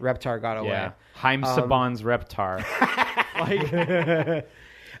away. Yeah. Haim Saban's Reptar.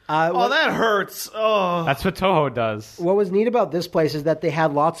 That hurts. Oh, that's what Toho does. What was neat about this place is that they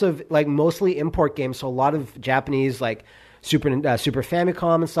had lots of mostly import games, so a lot of Japanese Super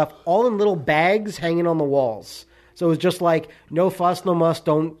Famicom and stuff, all in little bags hanging on the walls. So it was just like, no fuss, no muss,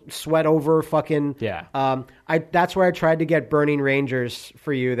 don't sweat over fucking... Yeah. That's where I tried to get Burning Rangers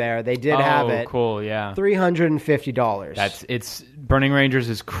for you there. They did have it. Oh, cool, yeah. $350. Burning Rangers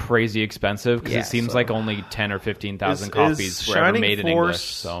is crazy expensive because it seems like only 10 or 15,000 copies were ever made in English.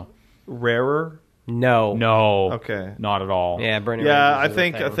 So rarer? No. Okay. Not at all. Yeah, Burning Rangers. Yeah, I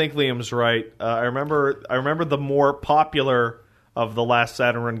think Liam's right. I remember the more popular of the last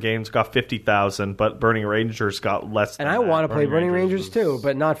Saturn Run games got 50,000, but Burning Rangers got less than that. And I want to play Burning Rangers too,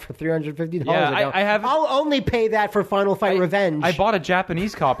 but not for $350. Yeah, I'll only pay that for Final Fight Revenge. I bought a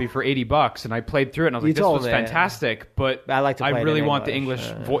Japanese copy for $80, and I played through it, and I was like, this was fantastic, but I really want the English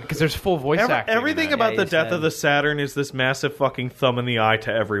because there's full voice acting. Everything about the death of the Saturn is this massive fucking thumb in the eye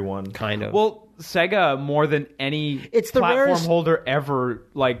to everyone. Kind of. Well, Sega, more than any platform holder ever,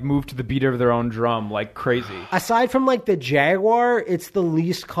 moved to the beat of their own drum like crazy. Aside from the Jaguar, it's the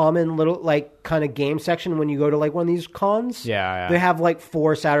least common little kind of game section when you go to one of these cons. Yeah. They have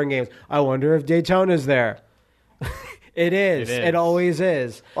 4 Saturn games. I wonder if Daytona's there. It is. It always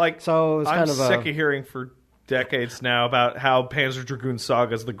is. So it's I'm kind of sick of hearing for decades now about how Panzer Dragoon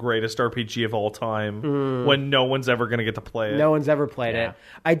Saga is the greatest RPG of all time when no one's ever going to get to play it. No one's ever played it.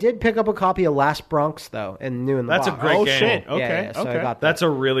 I did pick up a copy of Last Bronx though, and new in the box. That's a great game. Shit. Okay. Yeah, so I got that. That's a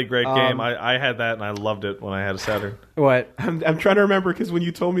really great game. I had that and I loved it when I had a Saturn. What? I'm trying to remember because when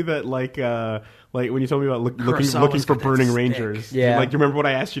you told me that when you told me about looking for Burning Rangers, you remember what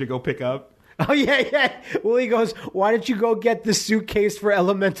I asked you to go pick up? Oh, yeah. Well, he goes, why don't you go get the suitcase for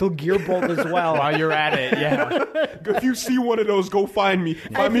Elemental Gearbolt as well? While you're at it, yeah. If you see one of those, go find me.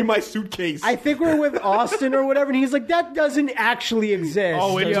 Find me my suitcase. I think we're with Austin or whatever, and he's like, that doesn't actually exist.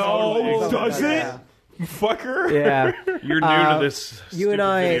 Oh, it does it? fucker. Yeah. You're new to this. You and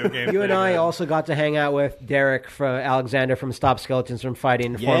I man. also got to hang out with Derek from Alexander from Stop Skeletons from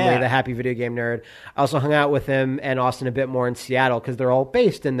Fighting, formerly the Happy Video Game Nerd. I also hung out with him and Austin a bit more in Seattle because they're all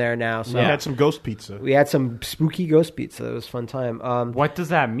based in there now. So we had some ghost pizza. We had some spooky ghost pizza. It was a fun time. What does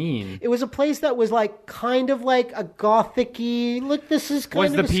that mean? It was a place that was like kind of like a gothic-y. Look, this is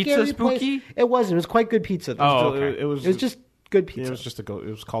kind of a scary pizza spooky? Place. It wasn't. It was quite good pizza. It was just good pizza. Yeah, it was just it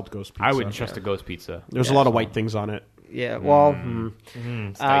was called ghost pizza. I wouldn't trust a ghost pizza. There was a lot of white things on it. Yeah, well,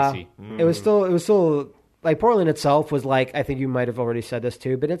 spicy. It was still like Portland itself was like, I think you might have already said this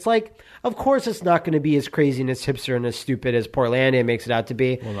too, but it's like, of course it's not going to be as crazy and as hipster and as stupid as Portlandia makes it out to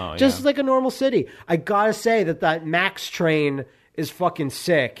be. Well, no, just like a normal city. I gotta say that Max train is fucking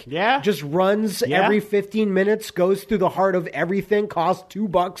sick. Yeah. Just runs every 15 minutes, goes through the heart of everything, costs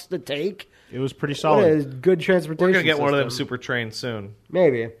 $2 to take. It was pretty What solid. a good transportation We're gonna get one of them system. super trains soon.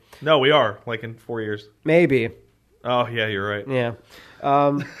 Maybe. No, we are. Like in 4 years. Maybe. Oh yeah, you're right. Yeah.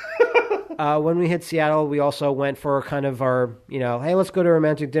 When we hit Seattle, we also went for kind of our, hey, let's go to a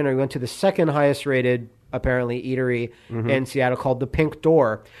romantic dinner. We went to the second highest rated, apparently, eatery in Seattle called the Pink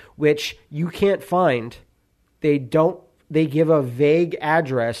Door, which you can't find. They give a vague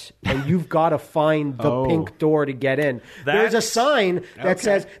address, and you've got to find the Pink Door to get in. There's a sign that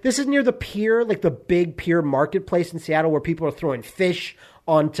says, this is near the pier, like the big pier marketplace in Seattle where people are throwing fish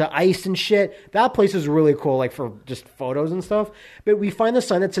onto ice and shit. That place is really cool, like for just photos and stuff. But we find the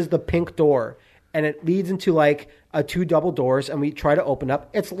sign that says the Pink Door, and it leads into like two double doors, and we try to open up.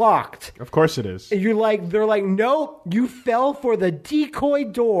 It's locked. Of course it is. And they're like, nope, you fell for the decoy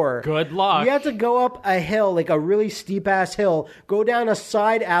door. Good luck. You have to go up a hill, like a really steep ass hill, go down a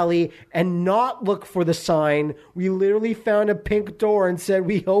side alley, and not look for the sign. We literally found a pink door and said,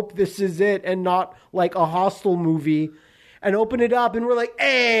 we hope this is it, and not like a Hostel movie. And open it up, and we're like,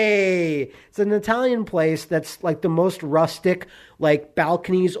 hey! It's an Italian place that's like the most rustic, like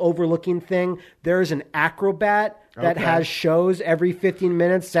balconies overlooking thing. There's an acrobat that has shows every 15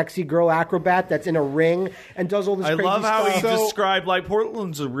 minutes, sexy girl acrobat that's in a ring and does all this crazy stuff. I love how he described, like,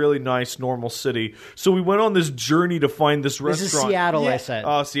 Portland's a really nice, normal city. So we went on this journey to find this restaurant. This is Seattle, I said.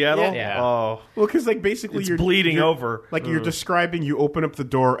 Oh, Seattle? Yeah. Oh. Well, because like basically It's bleeding over. Like you're describing, you open up the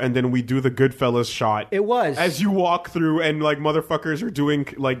door and then we do the Goodfellas shot. It was. As you walk through and like motherfuckers are doing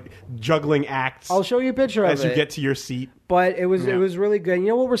like juggling acts. I'll show you a picture of it. As you get to your seat. But it was really good. You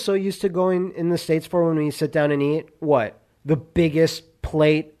know what we're so used to going in the States for when we sit down and eat? What? The biggest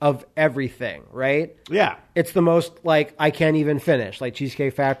plate of everything, right? Yeah. It's the most, like, I can't even finish. Like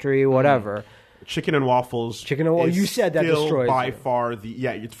Cheesecake Factory, whatever. Chicken and waffles. You said that still destroys by you. far it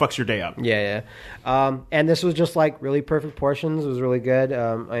fucks your day up. Yeah. And this was just like really perfect portions. It was really good.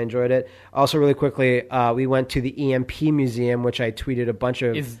 I enjoyed it. Also, really quickly, we went to the EMP Museum, which I tweeted a bunch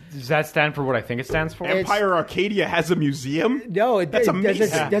of. Does that stand for what I think it stands for? Empire Arcadia has a museum? No, That's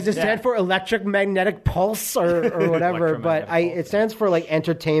amazing. Does it stand for electromagnetic pulse or whatever? But it stands for like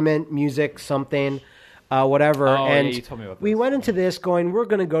entertainment, music, something. Whatever. Oh, and yeah, you told me about this. we went into this going, we're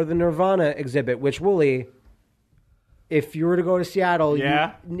going to go to the Nirvana exhibit, which, Woolie, if you were to go to Seattle,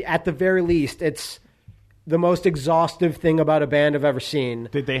 at the very least, it's the most exhaustive thing about a band I've ever seen.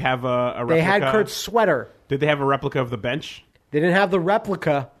 Did they have a replica? They had Kurt's sweater. Did they have a replica of the bench? They didn't have the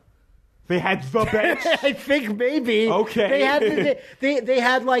replica. They had the bench? I think maybe. Okay. They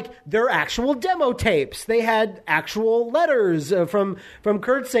had like their actual demo tapes. They had actual letters from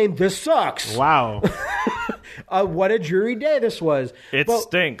Kurt saying this sucks. Wow. What a dreary day this was. It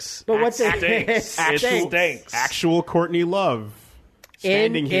stinks. But what stinks. It stinks. Actual Courtney Love.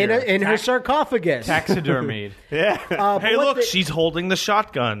 Standing here. In her sarcophagus. Taxidermied. Yeah. Hey, look, she's holding the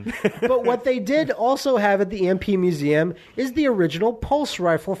shotgun. But what they did also have at the EMP Museum is the original pulse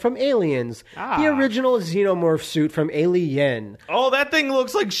rifle from Aliens. The original xenomorph suit from Alien. Oh, that thing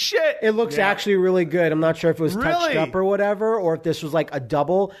looks like shit. It looks actually really good. I'm not sure if it was touched up or whatever, or if this was like a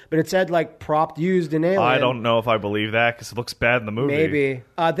double, but it said like prop used in Alien. I don't know if I believe that because it looks bad in the movie. Maybe.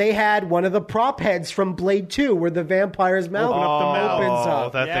 They had one of the prop heads from Blade 2 where the vampire's mouth opens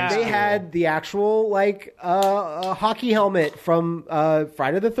up. That thing's They cool. had the actual like hockey helmet from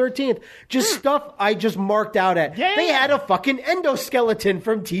Friday the 13th. Just stuff I just marked out at. Yeah. They had a fucking endoskeleton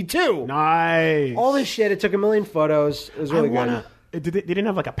from T2. Nice. All this shit. It took a million photos. It was really good. They didn't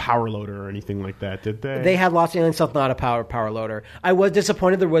have like a power loader or anything like that, did they? They had lots of alien stuff, not a power loader. I was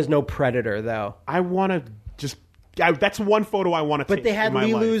disappointed there was no Predator though. I want to just... that's one photo I want to take. But they had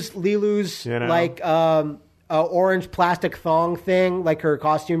Lilu's You know? like orange plastic thong thing, like her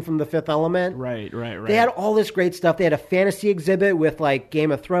costume from The Fifth Element. Right. They had all this great stuff. They had a fantasy exhibit with like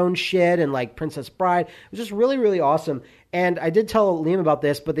Game of Thrones shit and like Princess Bride. It was just really, really awesome. And I did tell Liam about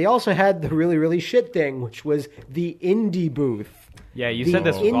this, but they also had the really, really shit thing, which was the indie booth. Yeah, you said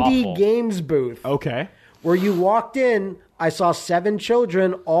this was indie awful. games booth. Okay. Where you walked in, I saw 7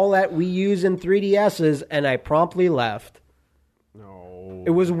 children, all at Wii U's and 3DS's, and I promptly left. No. It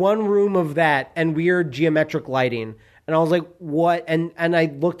was one room of that and weird geometric lighting. And I was like, what? And I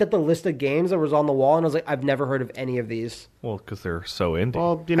looked at the list of games that was on the wall, and I was like, I've never heard of any of these. Well, because they're so indie.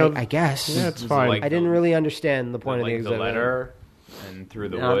 Well, you know, I guess. Yeah, it's fine. Like I didn't really understand the point of the like exhibit. the letter and through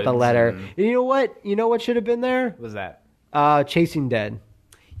the Not woods. the letter. And... And you know what? You know what should have been there? What was that? Chasing Dead.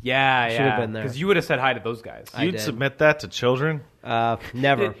 Yeah. Should have been there. Because you would have said hi to those guys. You'd did. submit that to children?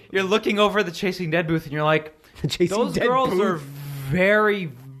 Never. You're looking over the Chasing Dead booth, and you're like, Chasing those Dead girls booth. are very,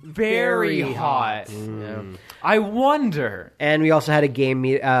 very hot. Yeah. I wonder. And we also had a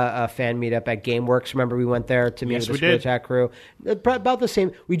fan meetup at GameWorks. Remember, we went there to meet Yes, with we the Screw did. Attack crew. About the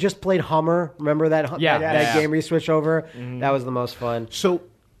same. We just played Hummer. Remember that? Yeah. that game where you switch over. That was the most fun. So,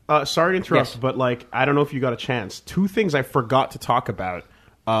 sorry to interrupt, Yes. but like, I don't know if you got a chance. 2 things I forgot to talk about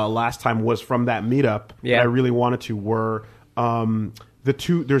last time was from that meetup that I really wanted to were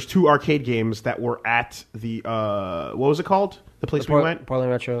there's 2 arcade games that were at the what was it called? The place we went? Portland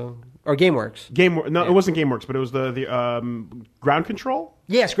Metro or GameWorks. It wasn't GameWorks, but it was the Ground Control.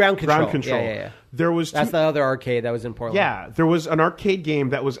 Yes, Ground Control. Ground Control. Yeah. There was That's the other arcade that was in Portland. Yeah, there was an arcade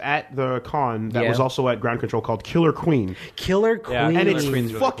game that was at the con that Yeah. was also at Ground Control called Killer Queen, Killer Queen. Yeah, and Killer it's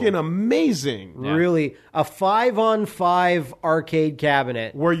Queen's really fucking cool. amazing. Really a 5-on-5 arcade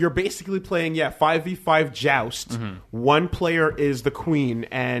cabinet. Where you're basically playing 5v5 joust. One player is the queen,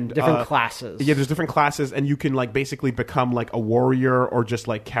 and Different classes. Yeah, there's different classes, and you can like basically become like a warrior or just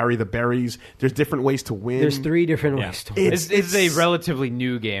like carry the berries. There's different ways to win. There's 3 different ways to win. It's a relatively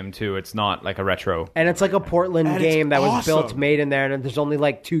new game, too. It's not like a retro. And it's like a Portland And game it's that was awesome. built, made in there, and there's only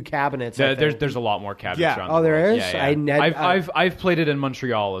like 2 cabinets. I think. There's a lot more cabinets Yeah. around Oh, the there world. is? Yeah, yeah. I've played it in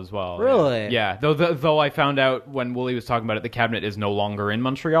Montreal as well. Really? Yeah. Though I found out when Woolie was talking about it, the cabinet is no longer in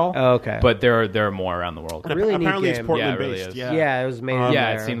Montreal. Oh, okay. But there are more around the world. Really neat Apparently, it's game. Portland Yeah, it really based. is. Yeah, it was made in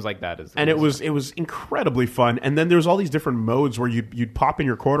Yeah, there. it seems like that is. And it was incredibly fun. And then there's all these different modes where you'd pop in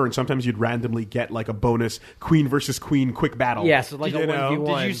your quarter, and sometimes you'd randomly get like a bonus queen versus queen quick battle. Yeah, so like a You know?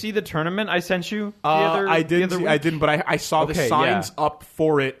 1v1. Did you see the tournament I sent you? I didn't, week? I didn't, but I saw the Okay, signs yeah. up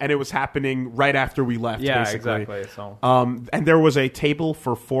for it, and it was happening right after we left. Yeah, basically. exactly. So. And there was a table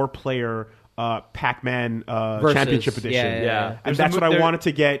for 4-player Pac-Man Championship Edition. Yeah. And that's what I wanted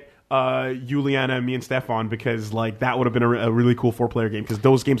to get Juliana, me, and Stefan, because like that would have been a really cool 4-player game, because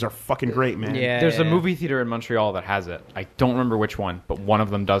those games are fucking great, man. Yeah. There's a movie theater in Montreal that has it. I don't remember which one, but one of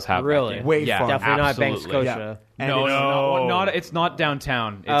them does have Really? that game. Way yeah, fun. Definitely not Bank absolutely. Scotia. And No, it's- not. It's not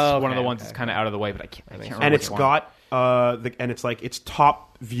downtown. It's Oh, one of the okay, ones okay. that's kind of out of the way, but I can't remember. And which it's one. got and it's like it's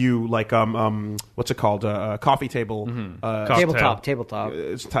top view, like what's it called, coffee table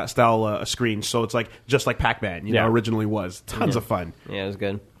Tabletop. style screen. So it's like just like Pac-Man, you know, originally was. Tons of fun. Yeah, it was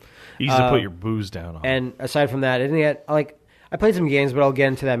good. Easy to put your booze down on. And aside from that, I didn't get I played some games, but I'll get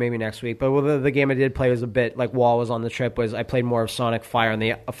into that maybe next week. But the game I did play was a bit like while I was on the trip was I played more of Sonic Fire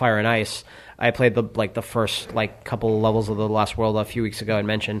and Ice. I played the first couple of levels of the Lost World a few weeks ago and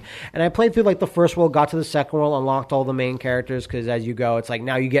mentioned, and I played through the first world, got to the second world, unlocked all the main characters because as you go, it's like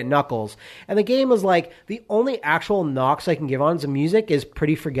now you get Knuckles, and the game is like the only actual knocks I can give on the music is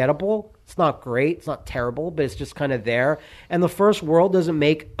pretty forgettable. It's not great, it's not terrible, but it's just kind of there. And the first world doesn't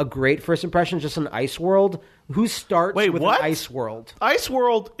make a great first impression, just an ice world. Who starts with what? an ice world? Ice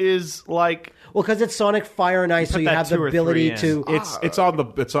World is like... Well, because it's Sonic Fire and Ice, so you that have 2 the or 3 ability in. to.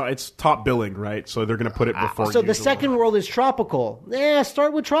 It's top billing, right? So they're going to put it before. So the second world is tropical.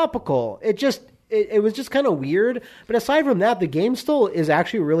 Start with tropical. It was just kind of weird, but aside from that, the game still is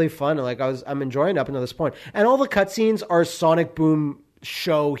actually really fun. I'm enjoying it up until this point, and all the cutscenes are Sonic Boom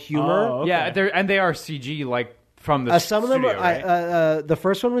show humor. Oh, okay. Yeah, they are CG from the Some of them, studio, right? the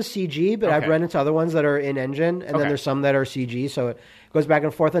first one was CG, but I've Okay. run into other ones that are in engine, and then Okay. there's some that are CG. So it goes back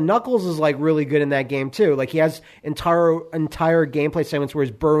and forth. And Knuckles is really good in that game too. He has entire gameplay segments where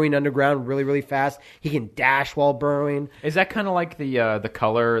he's burrowing underground really, really fast. He can dash while burrowing. Is that kind of like the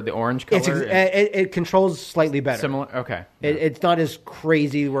color, the orange color? It controls slightly better. Similar. Okay. It's not as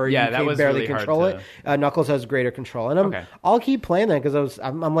crazy where you that can was barely really hard control it. Knuckles has greater control, and I'll keep playing that because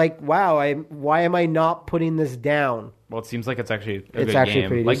I'm like, wow, why am I not putting this down? Well, it seems like it's actually a It's good actually game.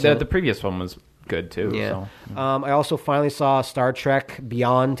 pretty Like decent. the previous one was good too. Yeah. So. I also finally saw Star Trek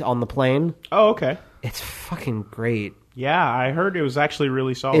Beyond on the plane. Oh, okay. It's fucking great. Yeah, I heard it was actually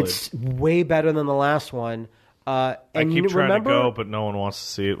really solid. It's way better than the last one. I keep trying to go, but no one wants to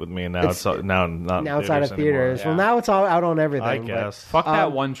see it with me, and now it's not now it's out of theaters. Yeah. Well, now it's all out on everything. I guess. Fuck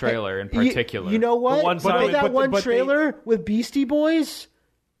that one trailer in particular. You know what? That one trailer with Beastie Boys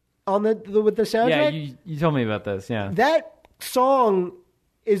on with the soundtrack. Yeah, you told me about this. Yeah, that song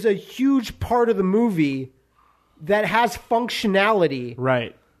is a huge part of the movie that has functionality.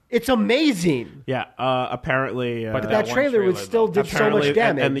 Right. It's amazing. Yeah, apparently, but that trailer would still did so much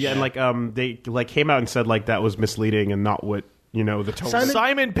damage. And they came out and said that was misleading and not what the tone.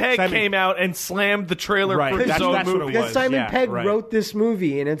 Simon Pegg came out and slammed the trailer for his own movie. Because Simon Pegg wrote this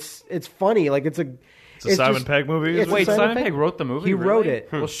movie, and it's funny. It's a Simon Pegg movie. Wait, Simon Pegg wrote the movie? He wrote it.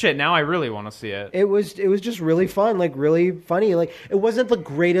 Well, shit. Now I really want to see it. It was just really fun, really funny. It wasn't the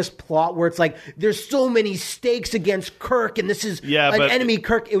greatest plot where it's there's so many stakes against Kirk, and this is an enemy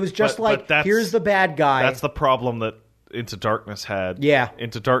Kirk. It was just here's the bad guy. That's the problem that Into Darkness had. Yeah,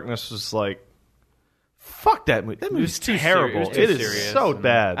 Into Darkness was fuck that movie. That movie's terrible. It is so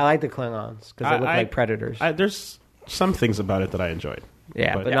bad. I like the Klingons because they look like predators. There's some things about it that I enjoyed.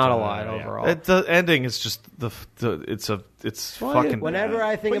 Yeah, but not a lot overall. The ending is just it's fucking. Whenever bad.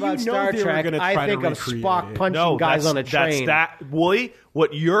 I think about Star Trek, I think of Spock punching guys on a train. Woolie.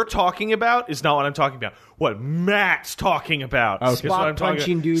 What you're talking about is not what I'm talking about. What Matt's talking about. Okay. Spock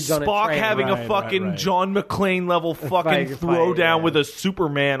punching dudes on a train. Spock having a fucking John McClane level fucking throwdown with a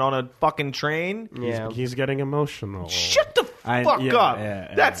Superman on a fucking train. Yeah, he's getting emotional. Shut the fuck up.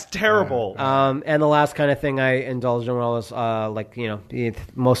 Yeah. That's terrible. And the last kind of thing I indulged in was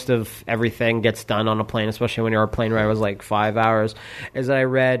most of everything gets done on a plane, especially when your plane ride was 5 hours. Is that I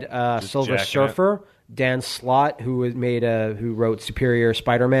read Silver Surfer. Dan Slott, who wrote Superior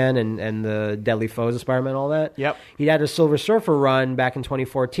Spider-Man and the Deadly Foes of Spider-Man and all that. Yep. He had a Silver Surfer run back in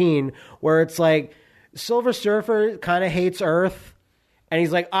 2014 where it's Silver Surfer kind of hates Earth. And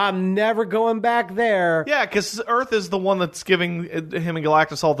he's I'm never going back there. Yeah, because Earth is the one that's giving him and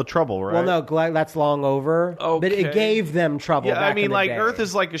Galactus all the trouble, right? Well, no, that's long over. Okay. But it gave them trouble. Yeah, back in the day. Earth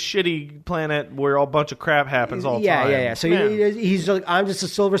is a shitty planet where a bunch of crap happens all the time. Yeah. So he's I'm just a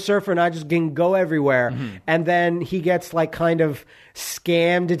Silver Surfer, and I just can go everywhere. Mm-hmm. And then he gets kind of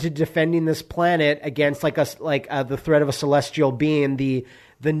scammed into defending this planet against the threat of a celestial being, the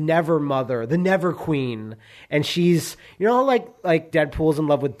Never Mother, the Never Queen, and she's like Deadpool's in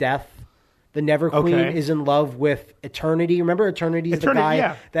love with death. The Never Queen is in love with Eternity. Remember, Eternity is the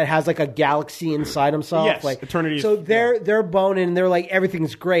guy that has a galaxy inside himself. Yes, Eternity. So they're boning, and they're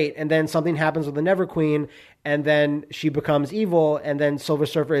everything's great, and then something happens with the Never Queen, and then she becomes evil, and then Silver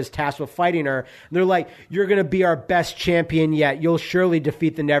Surfer is tasked with fighting her. And they're "You're going to be our best champion yet. You'll surely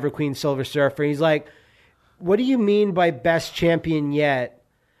defeat the Never Queen, Silver Surfer." And he's "What do you mean by best champion yet?"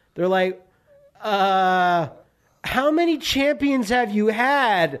 They're how many champions have you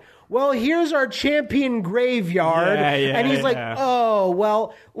had? Well, here's our champion graveyard. And he's oh,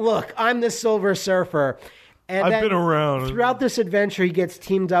 well, look, I'm the Silver Surfer. And I've been around. Throughout this adventure, he gets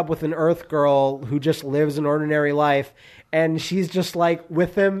teamed up with an Earth girl who just lives an ordinary life. And she's just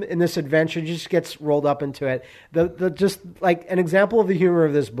with him in this adventure, just gets rolled up into it. Just an example of the humor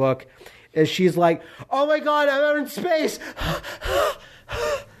of this book is she's oh my God, I'm out in space.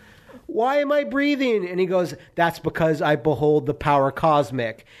 Why am I breathing? And he goes, that's because I behold the power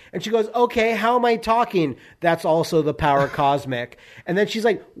cosmic. And she goes, okay, how am I talking? That's also the power cosmic. And then she's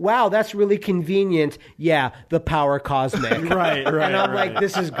wow, that's really convenient. Yeah, the power cosmic. Right. And I'm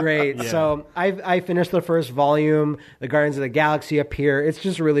this is great. Yeah. So I finished the first volume. The Guardians of the Galaxy appear. It's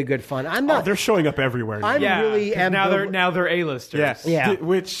just really good fun. They're showing up everywhere. Now they're A-listers. Yes. Yeah.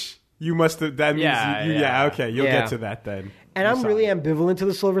 Which you must have, that means okay, you'll get to that then. And I'm really ambivalent to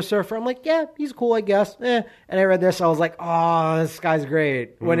the Silver Surfer. I'm yeah, he's cool, I guess. And I read this, I was oh, this guy's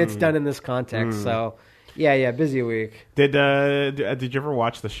great when it's done in this context. So, yeah, busy week. Did you ever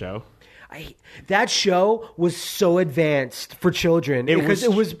watch the show? That show was so advanced for children because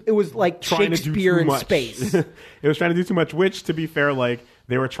it was like Shakespeare in space. It was trying to do too much, which, to be fair,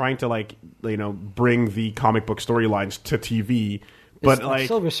 they were trying to bring the comic book storylines to TV. But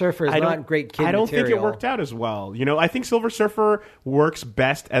Silver Surfer is not great kid I don't material. think it worked out as well. I think Silver Surfer works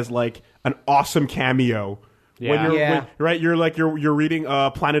best as an awesome cameo. Yeah. When you're reading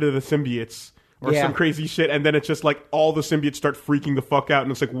Planet of the Symbiotes or some crazy shit, and then it's just all the symbiotes start freaking the fuck out,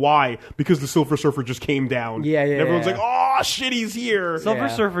 and it's why? Because the Silver Surfer just came down. Yeah. And everyone's oh shit, he's here. Silver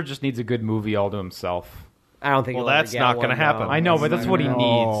Surfer just needs a good movie all to himself. I don't think. Well, that's not going to happen. I know, but that's what he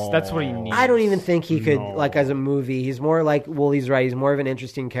needs. That's what he needs. I don't even think he could as a movie. He's more Woolie's right. He's more of an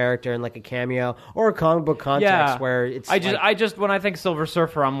interesting character in a cameo or a comic book context where it's. I just when I think Silver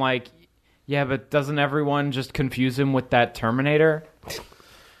Surfer, I'm yeah, but doesn't everyone just confuse him with that Terminator?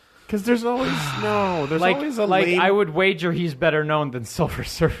 Because there's always always a lame. I would wager he's better known than Silver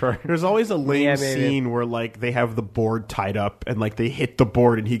Surfer. There's always a lame scene where like they have the board tied up and like they hit the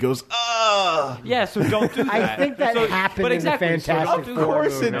board and he goes, "Ugh." Yeah, so don't do that. I think that happened in the Fantastic Four. Of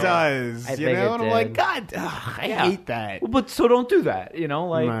course movie. it does. I You think know, it and I'm did. like, God, I hate that. But so don't do that. You know,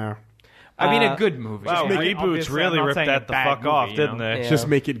 like Nah. I mean, a good movie. Wow, Obviously, reboots I'm really not ripped saying that a the bad fuck movie, off, you didn't know? they? Yeah. Just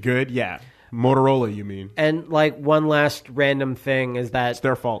make it good. Yeah. Motorola, you mean? And like one last random thing is that It's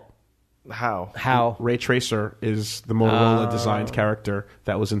their fault. How? Ray Tracer is the Motorola designed character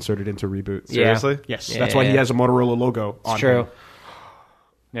that was inserted into Reboot. Seriously? Yes, Yeah, that's why he yeah. has a Motorola logo on it's true. him.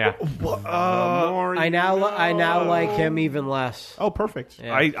 Yeah. I now like him even less. Oh, perfect.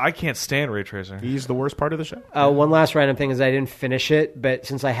 Yeah. I can't stand Ray Tracer. He's the worst part of the show. One last random thing is I didn't finish it, but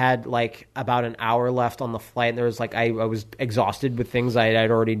since I had like about an hour left on the flight, and there was like I was exhausted with things I'd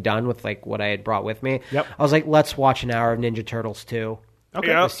already done with like what I had brought with me. Yep. I was like, let's watch an hour of Ninja Turtles 2. Okay.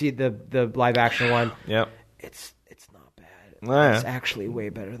 Yep. To see the live action one. Yep. It's not bad. Yeah. It's actually way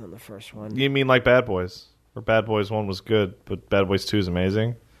better than the first one. You mean like Bad Boys? Or Bad Boys 1 was good, but Bad Boys 2 is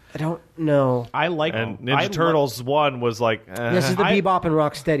amazing? I don't know. I like And Ninja Turtles 1 was like... This is the Bebop and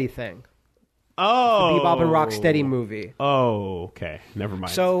Rocksteady thing. Oh, The Bebop and Rocksteady movie. Oh, okay. Never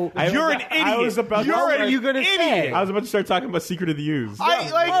mind. So You're an idiot. I was about What to are you going to say? I was about to start talking about Secret of the Ooze.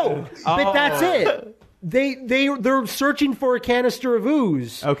 But that's it. They're searching for a canister of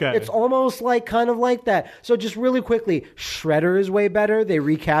ooze. Okay. It's almost like kind of like that. So just really quickly, Shredder is way better. They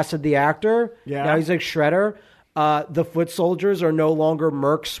recasted the actor. Yeah. Now he's like Shredder. The foot soldiers are no longer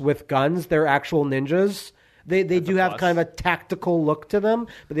mercs with guns. They're actual ninjas. They do have kind of a tactical look to them,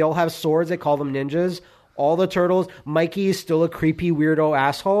 but they all have swords. They call them ninjas. All the turtles. Mikey is still a creepy weirdo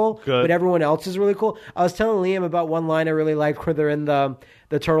asshole, Good. but everyone else is really cool. I was telling Liam about one line I really liked where they're in the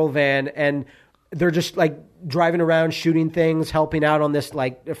turtle van and they're just like driving around shooting things, helping out on this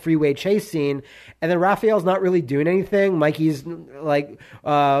like freeway chase scene. And then Raphael's not really doing anything. Mikey's like,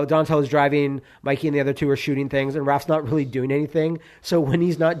 Donatello's driving, Mikey and the other two are shooting things, and Raph's not really doing anything. So when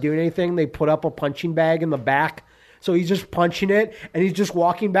he's not doing anything, they put up a punching bag in the back. So he's just punching it, and he's just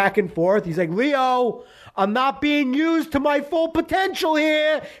walking back and forth. He's like, Leo, I'm not being used to my full potential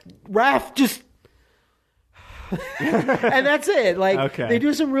here. Raph just... and that's it. Like Okay. they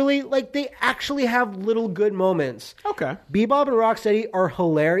do some really like they actually have little good moments. Okay. Bebop and Rocksteady are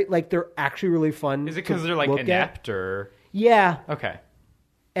hilarious. Like they're actually really fun. Is it because they're like look at. inept or Yeah, okay?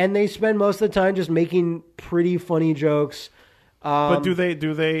 and they spend most of the time just making pretty funny jokes. But do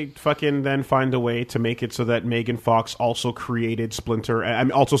they fucking then find a way to make it so that Megan Fox also created Splinter? I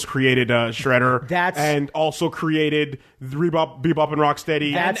mean, also created Shredder. And also created Bebop and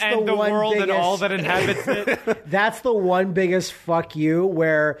Rocksteady. That's and the the one world and biggest- all that inhabits it. That's the one biggest fuck you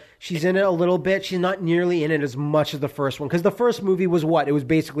where she's in it a little bit. She's not nearly in it as much as the first one because the first movie was what? It was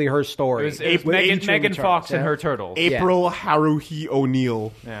basically her story. It was Megan Fox and her turtles. April Haruhi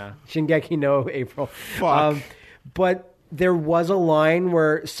O'Neil. Yeah. Shingeki no April. Fuck. But there was a line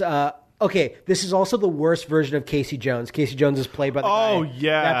where, okay, this is also the worst version of Casey Jones. Casey Jones is played by the guy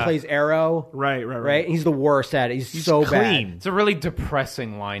that plays Arrow. Right. He's the worst at it. He's so clean. bad. It's a really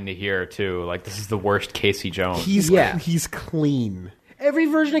depressing line to hear too. Like this is the worst Casey Jones. He's clean. Every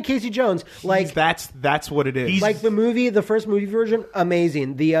version of Casey Jones, like That's what it is. like the first movie version,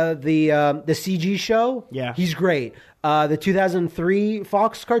 amazing. The CG show, Yeah. he's great. The 2003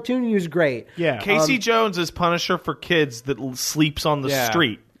 Fox cartoon, he was great. Yeah. Casey Jones is Punisher for kids that sleeps on the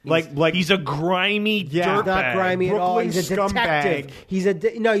street. Like He's a grimy He's not dirtbag. grimy at all. Brooklyn He's a detective. scumbag.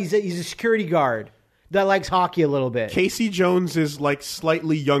 He's a security guard that likes hockey a little bit. Casey Jones is like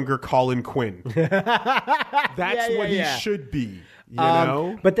slightly younger Colin Quinn. That's what he should be. You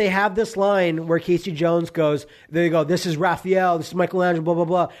know? But they have this line where Casey Jones goes, there you go, this is Raphael, this is Michelangelo, blah, blah,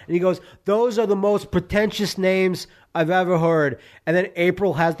 blah. And he goes, those are the most pretentious names I've ever heard. And then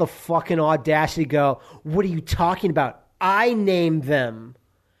April has the fucking audacity to go, what are you talking about? I named them.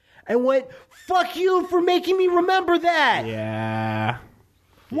 And went, fuck you for making me remember that. Yeah.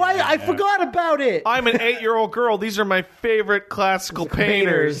 Why? I forgot about it. I'm an 8-year-old girl. These are my favorite classical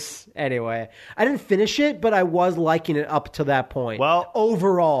painters. Anyway, I didn't finish it, but I was liking it up to that point. Well,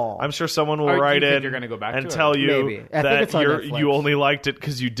 overall, I'm sure someone will Or you write think in you're gonna go back and to it? tell you Maybe. I think that it's on Netflix. you only liked it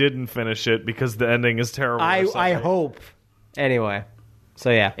because you didn't finish it because the ending is terrible. or I something. hope. Anyway,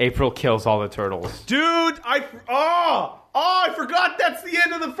 so yeah. April kills all the turtles. Dude, I forgot that's the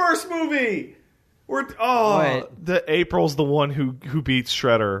end of the first movie. What? The April's the one who beats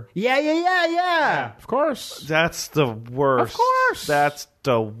Shredder. Yeah. Of course. That's the worst. Of course. That's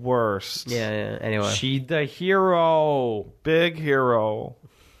the worst. Yeah. Anyway, She the hero. Big hero.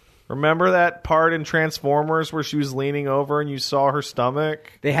 Remember that part in Transformers where she was leaning over and you saw her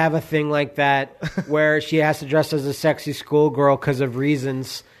stomach? They have a thing like that where she has to dress as a sexy schoolgirl because of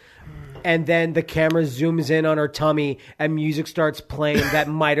reasons. And then the camera zooms in on her tummy and music starts playing that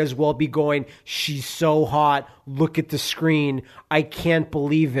might as well be going, she's so hot, look at the screen, I can't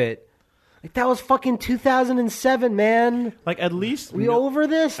believe it. Like, that was fucking 2007, man. Like, at least... We over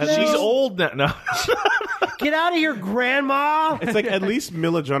this now? She's old now. No. Get out of here, Grandma! It's like, at least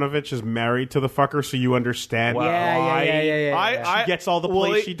Mila Jovovich is married to the fucker, so you understand why Yeah. she gets all the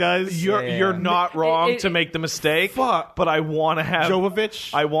play she does. You're not wrong to make the mistake, but I want to have...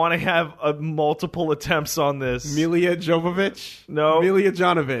 Jovovich? I want to have multiple attempts on this. Milia Jovovich? No. Milia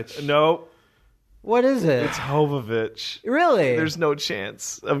Jovovich? No. What is it? It's Jovovich. Really? There's no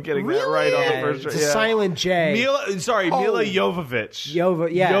chance of getting that right on the first try. It's a silent J. Mila Jovovich.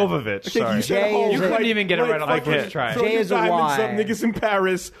 Jovovich. Okay, sorry. J You couldn't even get it right on the first try. J is a diamonds Y. up, niggas in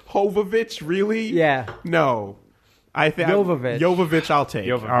Paris. Jovovich, really? Yeah. No. I think Jovovich, I'll take.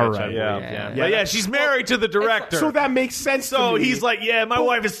 Jovovich, all right. Yeah. But yeah, she's married to the director. So that makes sense. So to me. he's like, yeah, my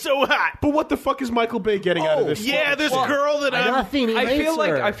wife is so hot. But what the fuck is Michael Bay getting out of this? Yeah, this girl that Nothing. He hates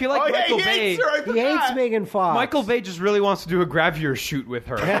her. I feel like Michael Bay. He hates Megan Fox. Michael Bay just really wants to do a Gravure shoot with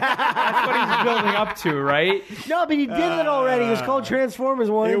her. That's what he's building up to, right? No, but he did it already. It was called Transformers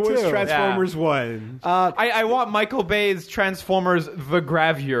 1 It and 2. was Transformers 1. I want Michael Bay's Transformers The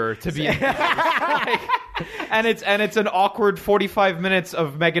Gravure to be and it's an awkward 45 minutes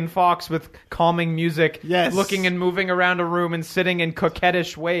of Megan Fox with calming music, looking and moving around a room and sitting in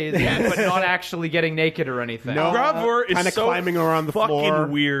coquettish ways, but not actually getting naked or anything. No, Gravure is kind of so climbing around the fucking floor.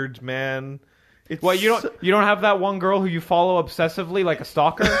 weird, man. Well, you don't have that one girl who you follow obsessively like a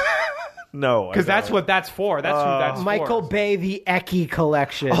stalker? No, Because that's what that's for. That's who that's Michael for. Bay, the Eki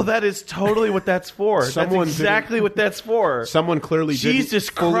collection. Oh, that is totally what that's for. Someone that's exactly what that's for. Someone clearly Jesus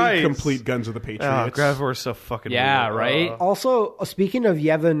didn't fully Christ. complete Guns of the Oh, Patriots. Gravure is so fucking weird. Right? Also, speaking of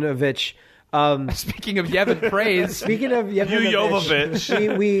Yevanovich, Speaking of Yevon praise, speaking of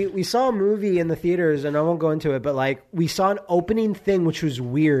Jovovich. we saw a movie in the theaters, and I won't go into it, but like we saw an opening thing which was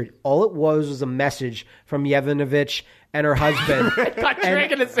weird. All it was a message from Yevanovich and her husband. you're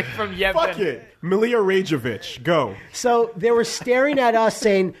gonna sing from Yevon. Fuck it. Milia Rajovich, go. So they were staring at us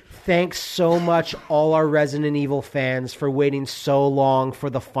saying, thanks so much, all our Resident Evil fans, for waiting so long for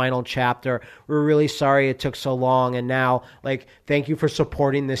the final chapter. We're really sorry it took so long. And now, like, thank you for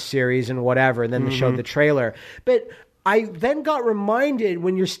supporting this series and whatever. And then they showed the trailer. But I then got reminded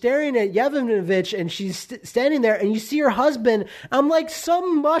when you're staring at Yevanovich and she's standing there and you see her husband, I'm like,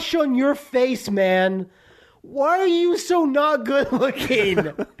 some mush on your face, man. Why are you so not good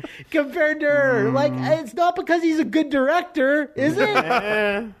looking compared to her? Like, it's not because he's a good director, is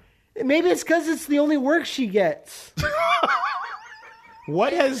it? Maybe it's because it's the only work she gets.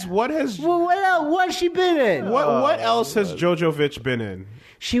 What has Well, what's she been in? what else has Jovovich been in?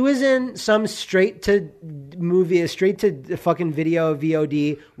 She was in some straight to fucking video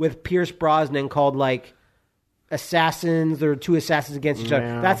VOD with Pierce Brosnan called like Assassins. There were two assassins against each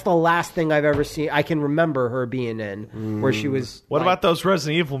other. That's the last thing I've ever seen. I can remember her being in where she was. What about those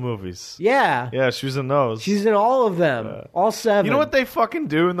Resident Evil movies? Yeah. Yeah, she was in those. She's in all of them. All 7. You know what they fucking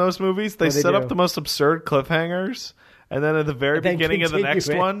do in those movies? They set up the most absurd cliffhangers, and then at the very beginning of the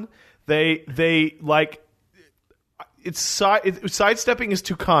next one, they like sidestepping is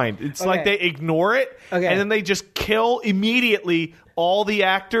too kind. It's like they ignore it, and then they just kill immediately all the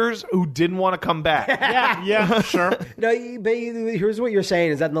actors who didn't want to come back. Yeah, sure. No, but here's what you're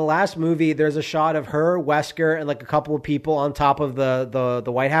saying is that in the last movie, there's a shot of her, Wesker, and like a couple of people on top of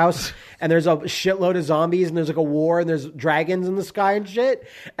the White House, and there's a shitload of zombies, and there's like a war, and there's dragons in the sky and shit,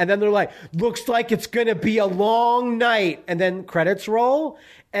 and then they're like, looks like it's gonna be a long night, and then credits roll.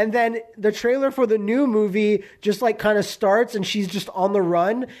 And then the trailer for the new movie just like kind of starts and she's just on the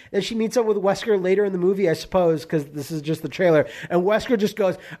run. And she meets up with Wesker later in the movie, I suppose, because this is just the trailer. And Wesker just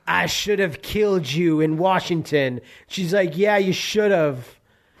goes, I should have killed you in Washington. She's like, yeah, you should have.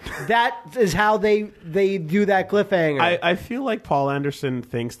 That is how they do that cliffhanger. I feel like Paul Anderson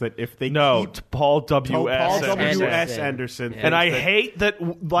thinks that if they keep Paul W.S. Anderson, and I hate that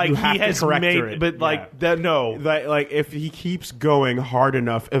like he has made, but like that like if he keeps going hard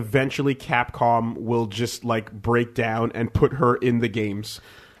enough, eventually Capcom will just like break down and put her in the games.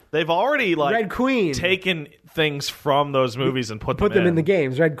 They've already like Red Queen taken things from those movies and put them in the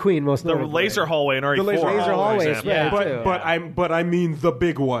games. Red Queen, most the laser hallway in RE4. The laser hallway, but I mean the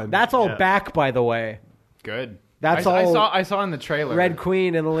big one. That's all back, by the way. Good. That's I saw in the trailer. Red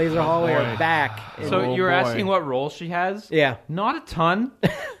Queen and the laser hallway are back. So you were asking what role she has? Yeah. Not a ton.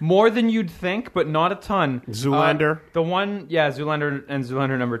 More than you'd think, but not a ton. Zoolander. Zoolander and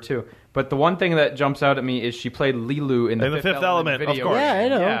Zoolander number 2. But the one thing that jumps out at me is she played Lilu in the Fifth Element video. Of course. Yeah, I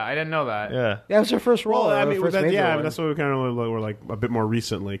know. Yeah, I didn't know that. Yeah. That was her first role. Well, I mean, first major one. that's what we kind of were like a bit more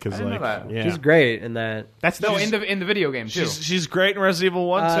recently because I didn't like know that. yeah. She's great in that. In the video game too. She's great in Resident Evil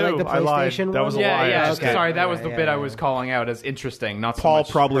 1 too. Like the I lied. PlayStation That was a one? lie. Yeah. Okay. Sorry, that was the Yeah, bit yeah, I was calling out as interesting. Not so Paul much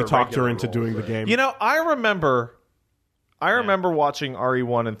probably her talked her regular into role, doing the but- game. You know, I remember watching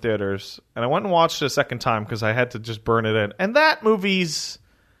RE1 in theaters, and I went and watched it a second time because I had to just burn it in. And that movie's,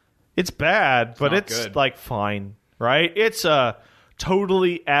 it's bad, but not it's good. like fine, right? It's a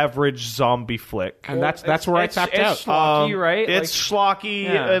totally average zombie flick. and that's where I tapped out. It's schlocky, right? It's schlocky,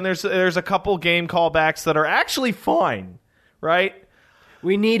 Yeah. and there's a couple game callbacks that are actually fine, right?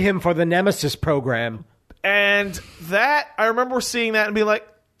 We need him for the Nemesis program. And that, I remember seeing that and being like,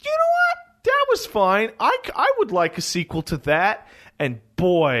 you know what? That was fine. I would like a sequel to that. And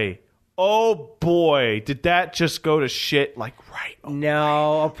boy, oh boy, did that just go to shit like right away.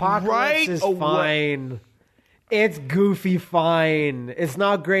 No, Apocalypse Right is away. fine. It's goofy fine. It's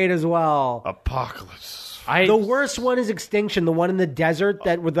not great as well. Apocalypse. The worst one is Extinction, the one in the desert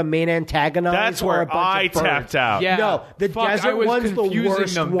that with the main antagonist. That's a where bunch I of birds. tapped out. Yeah. No, the Fuck, desert I was one's the confusing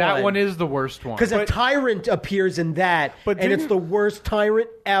worst them. one. That one is the worst one. Because a tyrant appears in that, But and it's didn't- the worst tyrant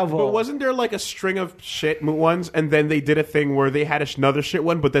ever. But wasn't there like a string of shit ones, and then they did a thing where they had another shit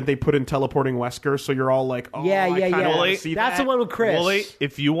one, but then they put in teleporting Wesker, so you're all like, oh, Yeah, I yeah, kinda yeah. wanna see That's that. the one with Chris. Woolie,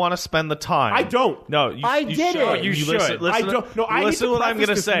 if you want to spend the time, I don't. No, I did should. it. You You listen, should. listen, I don't. No, I need listen to to what I'm preface going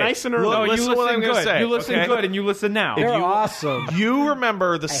to this say. nice and early. Look, No, listen to what I'm going to good. say. You listen okay? good, and you listen now. They're awesome. You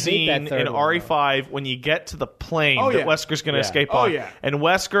remember the hate scene that third in one, RE5 when you get to the plane Oh, that yeah. Wesker's going to Yeah. escape Oh, on, yeah. and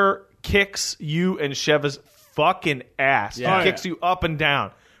Wesker kicks you and Sheva's fucking ass. Yeah. He kicks you up and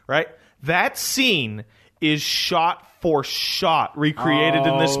down, right? That scene is shot for shot recreated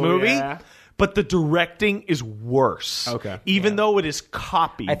in this Oh, movie. yeah. But the directing is worse. Okay. Even though it is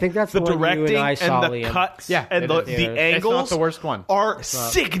copied. I think that's the the one you and directing I saw, and the Liam. cuts Yeah, and it the, is. the It's not angles the worst one. are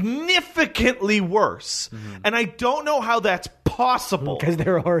significantly worse. And I don't know how that's possible. Because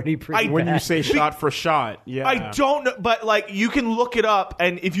they're already pretty When you bad. say shot for shot, yeah. I don't know, but like you can look it up,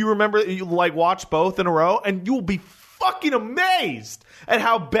 and if you remember, you like watch both in a row, and you'll be fucking amazed at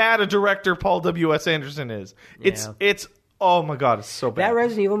how bad a director Paul W.S. Anderson is. It's oh my god, it's so bad. That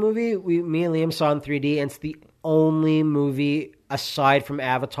Resident Evil movie, me and Liam saw in 3D, and it's the only movie aside from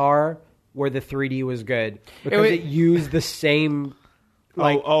Avatar where the 3D was good because it used the same.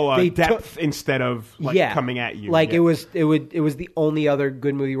 Like, they depth instead of like coming at you. Like yeah. it was the only other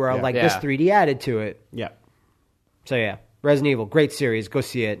good movie where I was like this 3D added to it. Yeah. So yeah, Resident Evil, great series. Go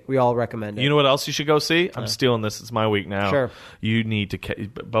see it. We all recommend it. You know what else you should go see? I'm stealing this. It's my week now. Sure. You need to,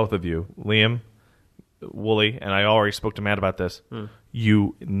 both of you, Liam, Woolie, and I already spoke to Matt about this.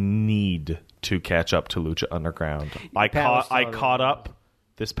 You need to catch up to Lucha Underground. I caught up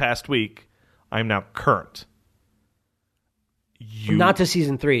this past week. I'm now current. Not to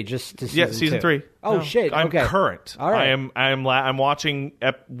season 3, just to season 2. 3. Oh shit! I'm Okay. current. All right. I'm watching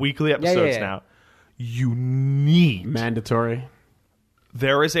weekly episodes yeah. now. You need Mandatory.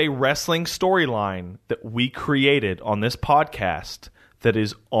 There is a wrestling storyline that we created on this podcast that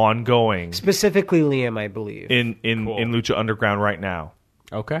is ongoing Specifically, Liam, I believe. in Lucha Underground right now.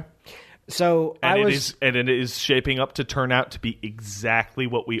 Okay. So And it is shaping up to turn out to be exactly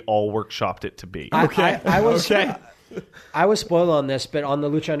what we all workshopped it to be. I was Okay. I was spoiled on this, but on the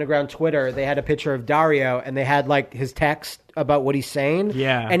Lucha Underground Twitter, they had a picture of Dario, and they had like his text about what he's saying.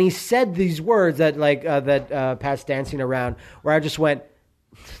 Yeah. and he said these words that Pat's dancing around, where I just went,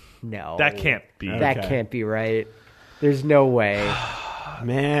 no, That can't be. that Okay. can't be right. There's no way.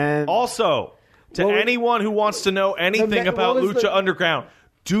 Man. Also, to Well, anyone who wants to know anything about what was Lucha the- Underground,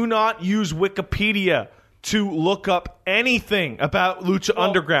 do not use Wikipedia to look up anything about Lucha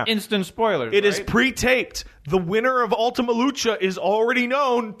Underground. Instant spoilers. It is right? pre-taped. The winner of Ultima Lucha is already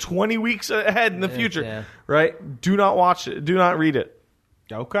known 20 weeks ahead in the future. yeah. Right? Do not watch it. Do not read it.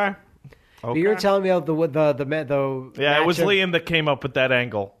 Okay. But you were telling me about the Yeah, it was match of- Liam that came up with that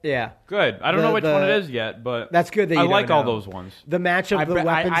angle. Yeah, Good. I don't The- know which the- one it is yet, but that's good that I you like don't all know. those ones. the match of I the bet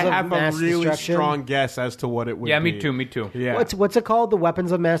weapons I of have mass a really destruction. strong guess as to what it would Yeah, be. me too. Me too. Yeah. What's it called? The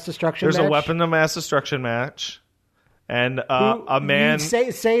weapons of mass destruction. There's match? a weapon of mass destruction match. And a man,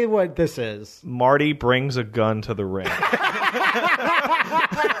 Say what this is. Marty, brings a gun to the ring.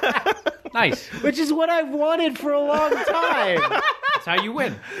 Nice. Which is what I've wanted for a long time. That's how you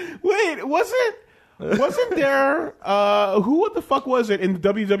win. Wait, wasn't there who the fuck was it in the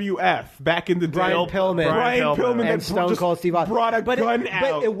WWF back in the day? Brian Pillman. Brian Pillman And that Stone just Cold Steve Austin. brought a gun But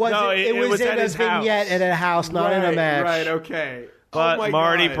out. it wasn't. No, it was at in a his house. vignette at a house, not in a match. Right, okay. But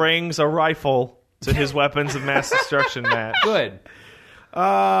Marty brings a rifle to his weapons of mass destruction match. Good.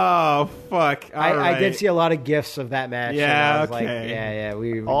 Oh, fuck. I did see a lot of gifs of that match. Yeah, and I was okay.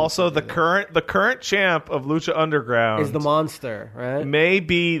 We Also, the current champ of Lucha Underground is the Monster, right? may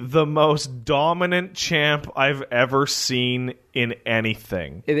be the most dominant champ I've ever seen in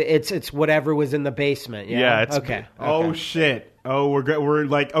anything. It's whatever was in the basement. Yeah. Yeah, it's okay. Oh, shit. Oh, we're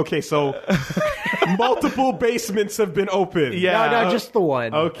like, okay, so multiple basements have been opened. Yeah. No, just the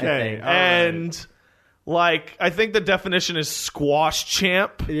one. Okay. And like, I think the definition is squash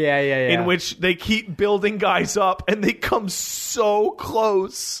champ. Yeah. In which they keep building guys up and they come so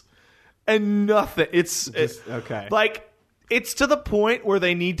close and nothing. Okay. Like, it's to the point where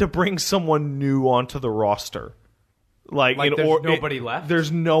they need to bring someone new onto the roster. Like there's nobody left?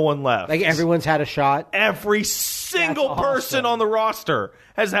 There's no one left. Like everyone's had a shot. Every single That's person awesome. on the roster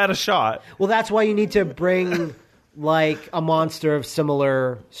has had a shot. Well, that's why you need to bring like a monster of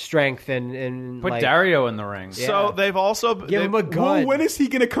similar strength and Put like, Dario in the ring. Yeah. So they've also give him a gun. Well, when is he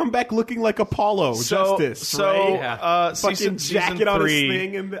going to come back looking like Apollo Justice? Right? Yeah. Season jacket on his 3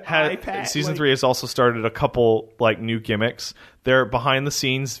 thing and the eye patch, season like- 3 has also started a couple like new gimmicks. Their behind the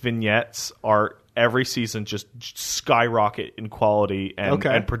scenes vignettes are every season just skyrocket in quality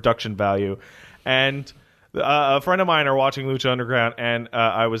and production value. And a friend of mine are watching Lucha Underground, and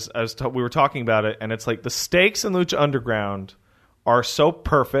we were talking about it, and it's like the stakes in Lucha Underground are so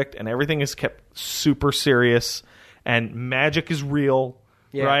perfect, and everything is kept super serious, and magic is real,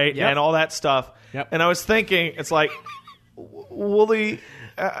 right? Yep. And all that stuff. Yep. And I was thinking, it's like, Woolie,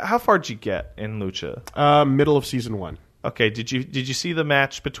 how far did you get in Lucha? Middle of season 1. Okay, did you see the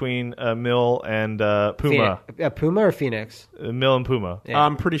match between Mill and Puma? Puma or Phoenix? Mill and Puma. Yeah.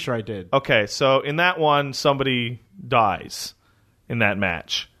 I'm pretty sure I did. Okay, so in that one, somebody dies in that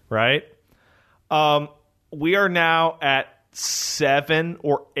match, right? We are now at 7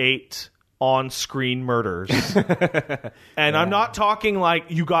 or 8 on-screen murders. And I'm not talking like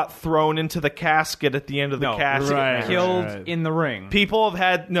you got thrown into the casket at the end of the casket. right. Killed in the ring. People have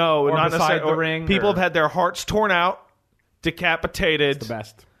had, not beside necessarily, the ring, people or- have had their hearts torn out, decapitated. The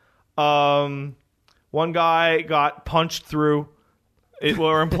best. One guy got punched through,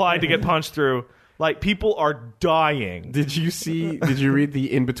 or implied to get punched through. Like, people are dying. Did you read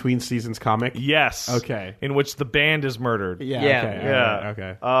the In Between Seasons comic? Yes. Okay. In which the band is murdered. Yeah. Okay. Yeah.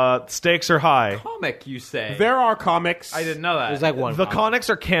 Okay. Stakes are high. Comic, you say? There are comics. I didn't know that. There's like one. The comics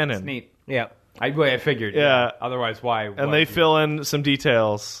are canon. Neat. Yeah. I figured. Yeah. Otherwise, why? And they fill in some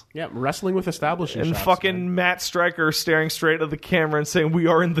details. Yeah, wrestling with establishing And shots, fucking man. Matt Stryker staring straight at the camera and saying, "We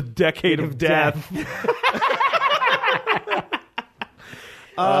are in the decade of death."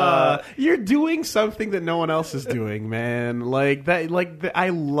 You're doing something that no one else is doing, man. Like that. I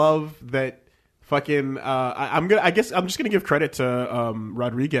love that. Fucking. I'm just gonna give credit to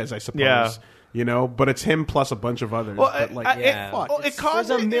Rodriguez, I suppose. Yeah. You know, but it's him plus a bunch of others. Well, but like, it causes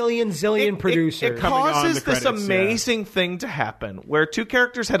There's a million zillion producers. It Coming on causes the credits, this amazing thing to happen where two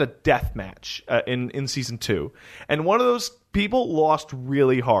characters had a death match in season 2, and one of those people lost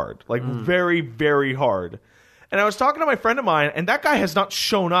really hard, like very, very hard. And I was talking to my friend of mine, and that guy has not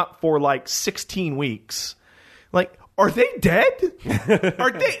shown up for like 16 weeks. Like, are they dead?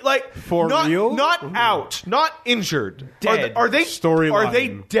 Are they like For not, real? Not out, not injured. Dead. Are they Storyline. Are they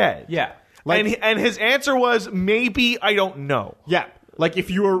dead? Yeah. Like- and his answer was maybe, I don't know. Yeah. Like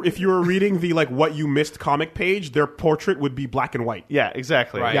if you were reading the like what you missed comic page, their portrait would be black and white. Yeah,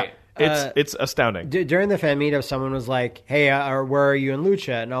 exactly. Right. Yeah. It's astounding. During the fan meetup, someone was like, "Hey, where are you in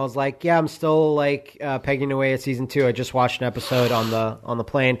Lucha?" And I was like, "Yeah, I'm still like pegging away at season 2. I just watched an episode on the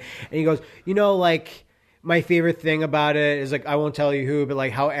plane." And he goes, "You know, like my favorite thing about it is like I won't tell you who, but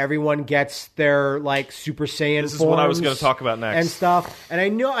like how everyone gets their like Super Saiyan This is what I was forms going to talk about next. and stuff." And I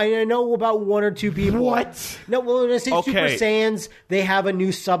know about one or two people. What? No, well, when I say Super Okay. Saiyans, they have a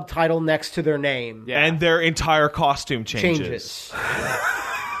new subtitle next to their name. Yeah. And their entire costume Changes.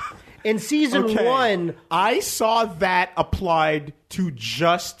 In season Okay. 1, I saw that applied to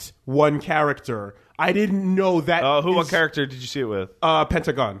just one character. I didn't know that. What is- character did you see it with?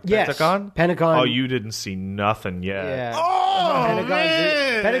 Pentagon. yes, Pentagon? Pentagon. Oh, you didn't see nothing yet. Yeah. Oh,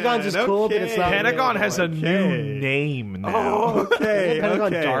 Pentagon's is cool, but it's not. Pentagon has a new Okay. name now. Oh, okay.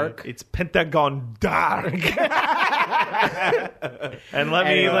 Pentagon okay. Dark. It's Pentagon Dark. And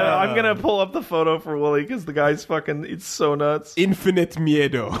Anyway. I'm going to pull up the photo for Woolie because the guy's fucking, it's so nuts. Infinite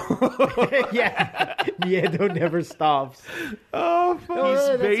miedo. Yeah, Miedo never stops. Oh, fuck.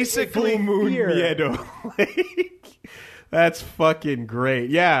 That's basically full moon Moon miedo. Like, that's fucking great.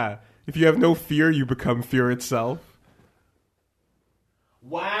 Yeah. If you have no fear, you become fear itself.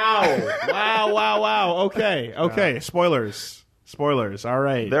 Wow. Wow. Okay. Spoilers. Spoilers. All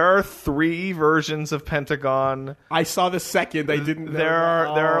right. There are 3 versions of Pentagon. I saw the second. I didn't. There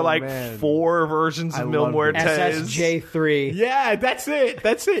are like 4 versions of Mil Muertes. SSJ3. Yeah, that's it.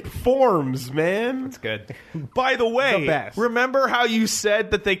 That's it. Forms, man. That's good. By the way, The best. remember how you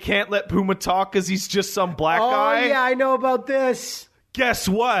said that they can't let Puma talk because he's just some black guy? Oh, yeah, I know about this. Guess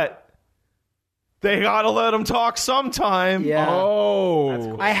what? They gotta let him talk sometime. Yeah.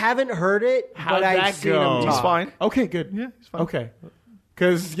 Oh. I haven't heard it, How'd but I've that seen go? him He's talk. fine. Okay, good. Yeah, he's fine. Okay.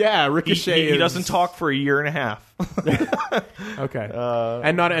 Because, yeah, Ricochet He doesn't talk for a year and a half. Okay.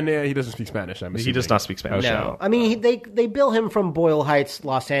 And he doesn't speak Spanish, I'm assuming. He does not speak Spanish. No. I mean, they bill him from Boyle Heights,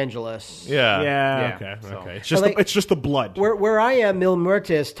 Los Angeles. Yeah. Yeah, Yeah, okay. so- Okay. It's just the blood. Where I am, Mil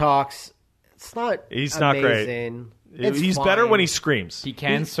Muertes talks. It's not He's not great. amazing. It's He's fine. better when he screams. He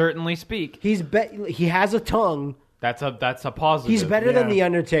can certainly speak. He has a tongue. That's a positive. He's better than the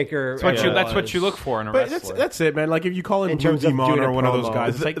Undertaker. That's what you look for in a But wrestler. that's it, man. Like, if you call him In terms Blue of Demon doing a or one of those promo.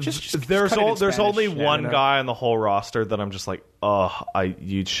 guys, it's like, just there's cut it in there's Spanish. only Yeah, one you know? guy on the whole roster that I'm just like,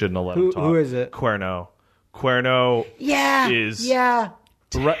 you shouldn't have let him talk. Who is it? Cuerno. Cuerno is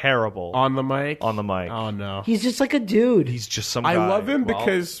terrible On the mic? on the mic. Oh, no. He's just like a dude. He's just some I guy. love him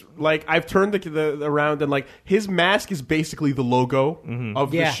because, like, I've turned the around and, like, his mask is basically the logo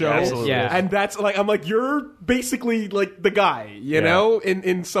of the Yeah, show. absolutely. Yeah. And that's, like, I'm like, you're basically, like, the guy, you know,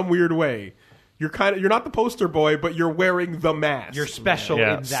 in some weird way. You're not the poster boy, but you're wearing the mask. You're special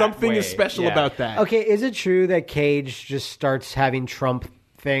Yeah. in that Something way. is special Yeah. about that. Okay, is it true that Cage just starts having Trump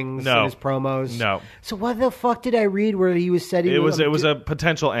things No. in his promos? No. So what the fuck did I read where he was said he It was a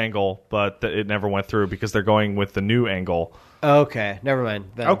potential angle, but it never went through because they're going with the new angle. Okay, never mind.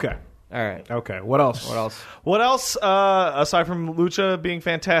 Then. Okay. All right. Okay. What else? What else? What else, aside from Lucha being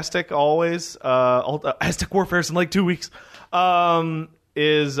fantastic always, Aztec Warfare's in like 2 weeks,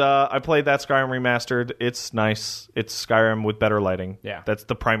 is I played that Skyrim remastered. It's nice. It's Skyrim with better lighting. Yeah. That's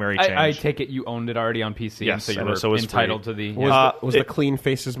the primary change. I take it you owned it already on PC, Yes, and so and you were so it's entitled free. to the. Was the Clean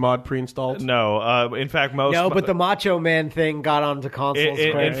Faces mod pre-installed? No, in fact, most... No, but the Macho Man thing got onto consoles.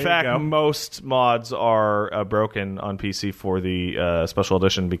 In quick. fact, go. most mods are broken on PC for the special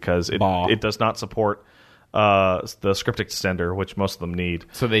edition because it does not support the script extender, which most of them need.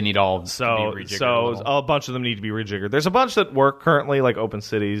 So they need all So to be rejiggered a little. a bunch of them need to be rejiggered. There's a bunch that work currently, like Open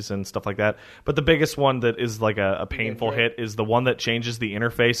Cities and stuff like that. But the biggest one that is like a painful hit is the one that changes the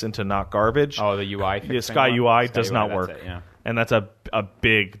interface into not garbage. Oh, the UI. The fixing Sky one? UI Sky does UI, not that's work, it, yeah. and that's a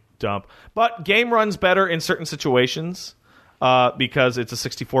big dump. But game runs better in certain situations because it's a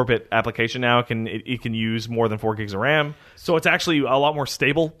 64-bit application now. It can use more than 4 gigs of RAM, so it's actually a lot more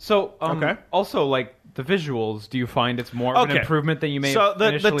stable. So, Okay. also, like, the visuals, do you find it's more of an improvement than you may have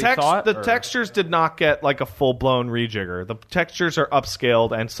initially thought? The textures did not get like a full-blown rejigger. The textures are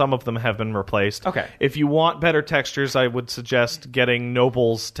upscaled, and some of them have been replaced. Okay. If you want better textures, I would suggest getting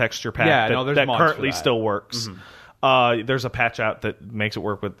Noble's texture pack Yeah, no, there's that mods for currently that. still works. There's a patch out that makes it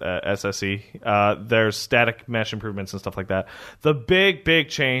work with SSE. There's static mesh improvements and stuff like that. The big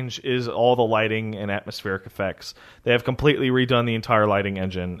change is all the lighting and atmospheric effects. They have completely redone the entire lighting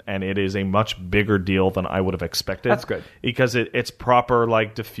engine, and it is a much bigger deal than I would have expected. That's good. Because it's proper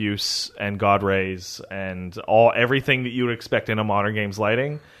like diffuse and god rays and everything that you would expect in a modern game's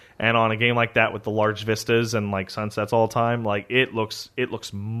lighting. And on a game like that with the large vistas and like sunsets all the time, like it looks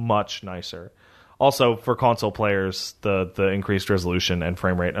much nicer. Also, for console players, the increased resolution and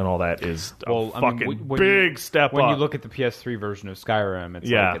frame rate and all that is a fucking big step up. When you look at the PS3 version of Skyrim, it's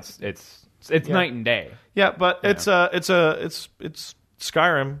Yeah. like it's night and day. Yeah, but it's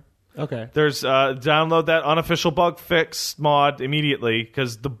Skyrim. Okay. There's download that unofficial bug fix mod immediately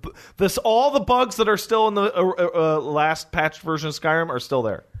because all the bugs that are still in the last patched version of Skyrim are still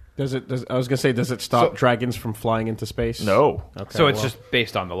there. I was gonna say, does it stop dragons from flying into space? No. Okay. So it's just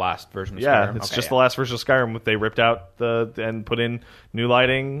based on the last version of Yeah, Skyrim. it's Okay, just yeah. the last version of Skyrim. They ripped out and put in new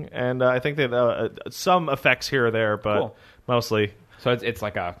lighting, and I think that some effects here or there, but Cool. mostly. So it's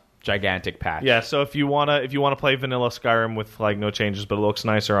like a gigantic patch. Yeah, so if you wanna play vanilla Skyrim with like no changes, but it looks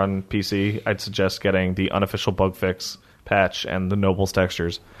nicer on PC, I'd suggest getting the unofficial bug fix patch and the Nobles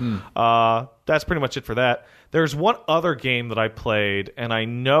textures. That's pretty much it for that. There's one other game that I played, and I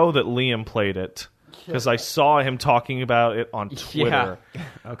know that Liam played it because I saw him talking about it on Twitter.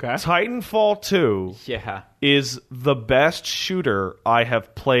 Okay. Titanfall 2 Yeah. is the best shooter I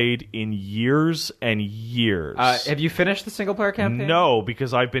have played in years and years. Have you finished the single player campaign? No,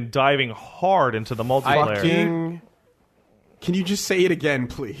 because I've been diving hard into the multiplayer. Can you just say it again,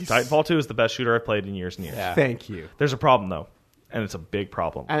 please? Titanfall 2 is the best shooter I've played in years and years. Yeah. Thank you. There's a problem, though, and it's a big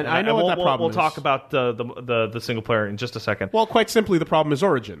problem. And I know what that problem We'll is. talk about the single player in just a second. Well, quite simply, the problem is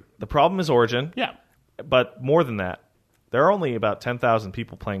Origin. The problem is Origin, Yeah. but more than that, There are only about 10,000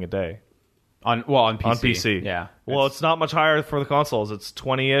 people playing a day. On PC. On PC. Yeah. Well, it's not much higher for the consoles. It's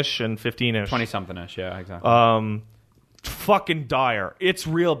 20-ish and 15-ish. 20-something-ish, yeah, exactly. Fucking dire. It's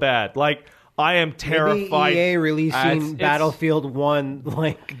real bad. Like, I am terrified. Maybe EA releasing Battlefield 1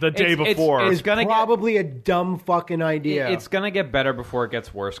 like the day before is probably a dumb fucking idea. It's gonna get better before it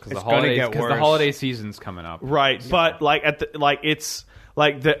gets worse because the holiday season's coming up. Right, but like it's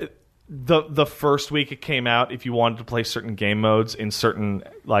like the first week it came out. If you wanted to play certain game modes in certain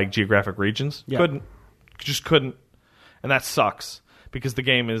like geographic regions, couldn't, and that sucks because the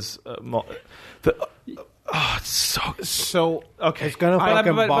game is it's so okay. It's gonna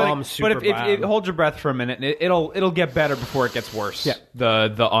fucking bomb super But if hold your breath for a minute, it'll get better before it gets worse. Yeah.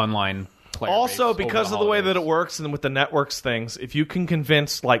 The online player also base because of the way that it works and with the networks things, if you can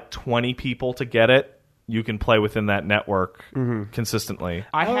convince like 20 people to get it, you can play within that network consistently.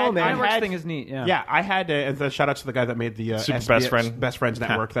 Networks thing is neat. Yeah, I had the shout out to the guy that made the Best Friends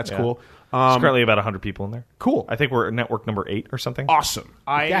network. That's cool. There's currently about 100 people in there. Cool. I think we're at network number 8 or something. Awesome.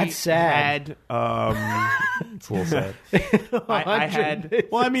 That's sad. It's a little sad. I had.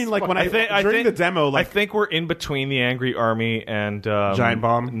 Well, I mean, like when during the demo, like I think we're in between the Angry Army and Giant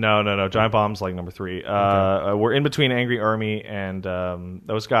Bomb. No. Giant Bomb's like number 3. We're in between Angry Army and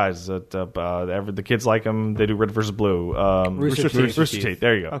those guys that the kids like them. They do Red vs. Blue. Rooster Teeth.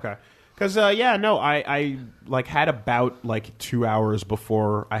 There you go. Okay. Because I like had about like 2 hours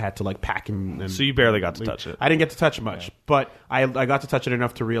before I had to like pack and so you barely got to touch it. I didn't get to touch much, but I got to touch it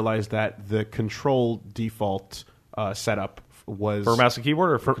enough to realize that the control default setup was for mouse and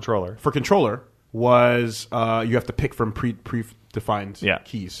keyboard or for controller. For controller was you have to pick from predefined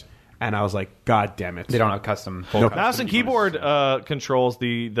keys. And I was like, God damn it. They don't have custom. Mouse and keyboard controls,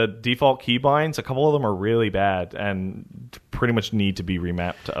 the default keybinds, a couple of them are really bad and pretty much need to be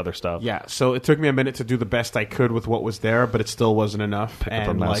remapped to other stuff. Yeah, so it took me a minute to do the best I could with what was there, but it still wasn't enough.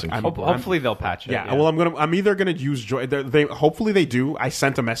 Hopefully they'll patch it. Yeah, well, I'm either going to use Joy. Hopefully they do. I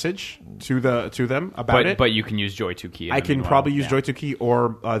sent a message to them about it. But you can use Joy 2 key. I can probably use Joy 2 key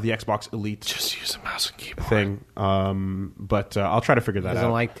or the Xbox Elite. Just use a mouse and keyboard thing. But I'll try to figure that out.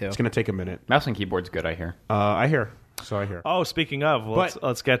 Doesn't like to. It's going to take a minute. Mouse and keyboard's good, I hear. I hear. Oh, speaking of,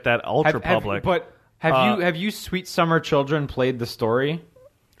 let's get that ultra public. Have you Sweet Summer Children played the story?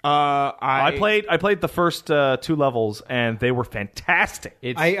 I played the first 2 levels and they were fantastic.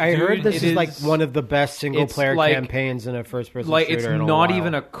 I heard this is like one of the best single player campaigns in a first person shooter. It's not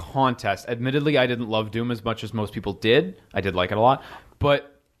even a contest. Admittedly, I didn't love Doom as much as most people did. I did like it a lot, but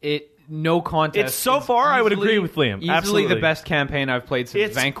no contest. It's so far, I would agree with Liam. Easily Absolutely. the best campaign I've played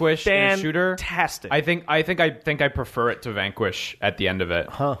since Vanquish in a shooter. Fantastic. I think I prefer it to Vanquish at the end of it.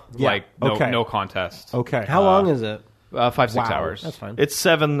 Huh. Yeah. No contest. Okay. How long is it? 5-6 hours. That's fine. It's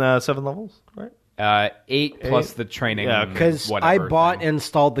 7 levels, right? 8 plus the training. Yeah, because I bought and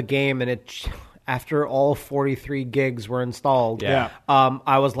installed the game, and it after all 43 gigs were installed.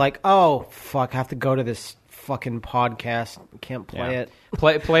 I was like, oh fuck, I have to go to this fucking podcast. Can't play it.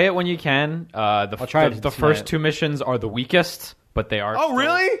 Play it when you can. The first 2 missions are the weakest, but they are. Oh,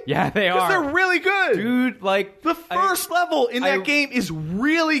 really? Yeah, they are. Because they're really good, dude. Like the first level in that game is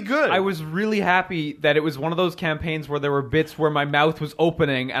really good. I was really happy that it was one of those campaigns where there were bits where my mouth was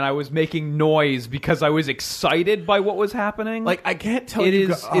opening and I was making noise because I was excited by what was happening. Like I can't tell it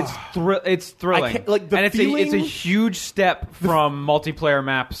you. It's thrilling. It's a huge step from multiplayer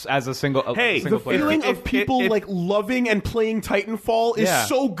maps as a single. The feeling of people like loving and playing Titanfall is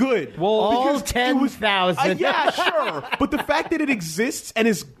so good. Well, all 10,000. Yeah, sure. But the fact that it exists and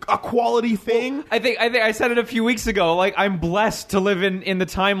is a quality thing. Well, I think I said it a few weeks ago. Like I'm blessed to live in the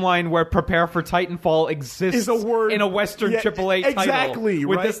timeline where Prepare for Titanfall exists is a word in a Western AAA title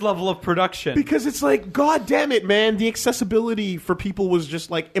with this level of production. Because it's like, God damn it, man! The accessibility for people was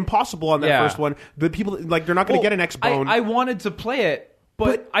just like impossible on that first one. The people like they're not going to get an Xbone. I wanted to play it.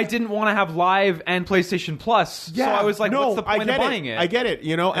 But I didn't want to have Live and PlayStation Plus, so I was like, "What's the point of buying it?" I get it,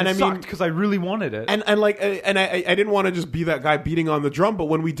 and I mean, because I really wanted it, and I didn't want to just be that guy beating on the drum. But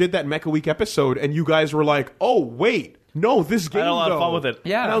when we did that Mecha Week episode, and you guys were like, "Oh wait, no, this game," I had a lot of fun with it.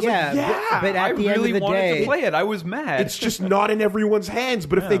 Yeah, and I was like, but at the end of the wanted day, to play it. I was mad. It's just not in everyone's hands.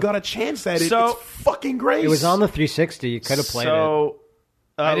 But if they got a chance at it, it's fucking great. It was on the 360. You could have played it.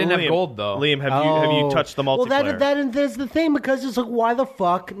 I didn't have gold though. Liam, have you touched the multiplayer? Well, that's the thing, because it's like, why the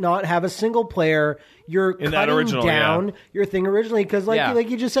fuck not have a single player? You're in cutting down your thing originally, because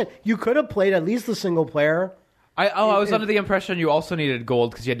like you just said, you could have played at least the single player. I was under the impression you also needed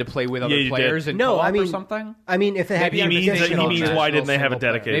gold because you had to play with other players in co-op or something. I mean, if they had he means why didn't they have a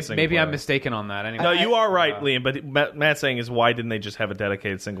dedicated single maybe player? I'm mistaken on that. Anyway. No, you are right, Liam. But Matt's saying is why didn't they just have a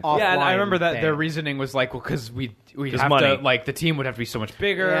dedicated single player? Yeah, and I remember that their reasoning was like, well, because we have money. to, like, the team would have to be so much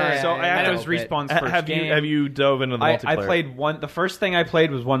bigger. Yeah, it was Respawn's first game. Have you dove into the multiplayer? I played one. The first thing I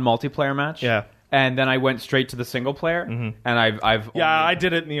played was one multiplayer match. Yeah. And then I went straight to the single player, and I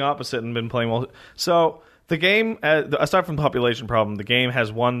did it in the opposite and been playing So the game, aside from the population problem, the game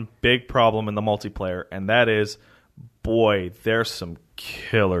has one big problem in the multiplayer, and that is, boy, there's some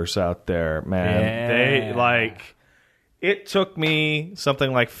killers out there, man. Yeah. It took me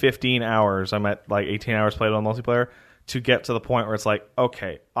something like 15 hours. I'm at like 18 hours played on multiplayer to get to the point where it's like,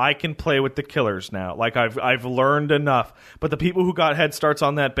 okay, I can play with the killers now. Like I've learned enough. But the people who got head starts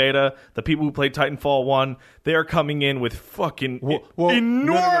on that beta, the people who played Titanfall 1, they are coming in with fucking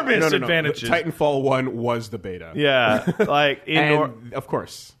enormous advantages. Titanfall 1 was the beta. Yeah, like and of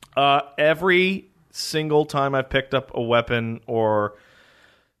course, every single time I've picked up a weapon or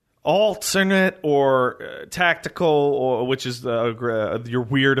alternate or tactical, or which is your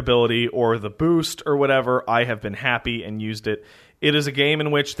weird ability, or the boost or whatever, I have been happy and used it. It is a game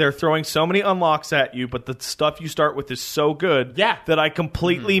in which they're throwing so many unlocks at you, but the stuff you start with is so good that I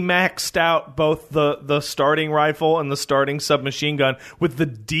completely maxed out both the starting rifle and the starting submachine gun with the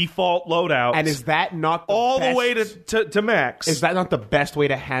default loadout. And is that not the way to max? Is that not the best way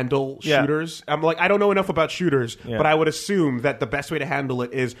to handle shooters? I'm like, I don't know enough about shooters, but I would assume that the best way to handle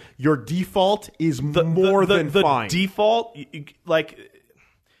it is your default is more than fine. The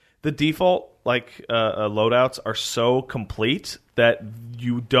default loadouts are so complete that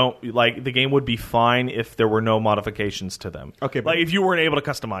you don't like the game would be fine if there were no modifications to them. Okay, like if you weren't able to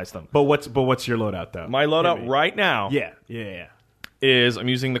customize them. But what's your loadout though? My loadout right now, is I'm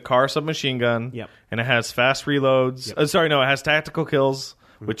using the car submachine gun. Yep. And it has fast reloads. Yep. It has tactical kills,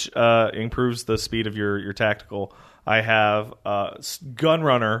 which improves the speed of your tactical. I have gun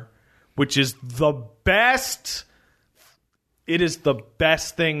runner, which is the best. It is the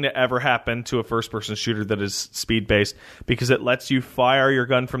best thing to ever happen to a first-person shooter that is speed-based because it lets you fire your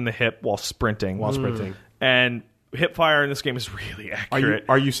gun from the hip while sprinting. And hip fire in this game is really accurate.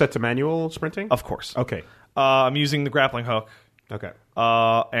 Are you set to manual sprinting? Of course. Okay. I'm using the grappling hook. Okay.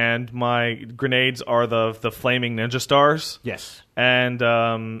 And my grenades are the flaming ninja stars. Yes. And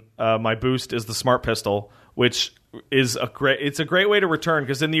my boost is the smart pistol, which is a great way to return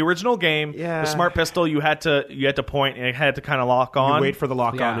because in the original game, the smart pistol you had to point and it had to kind of lock on. You wait for the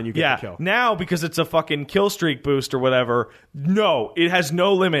lock on and you get the kill. Now because it's a fucking kill streak boost or whatever, no, it has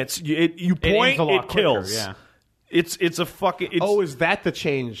no limits. You point, it kills. Quicker, yeah. It's a fucking. Is that the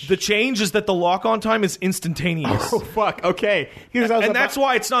change? The change is that the lock on time is instantaneous. Oh fuck! Okay, that's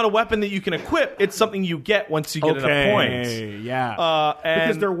why it's not a weapon that you can equip. It's something you get once you get enough points. Yeah,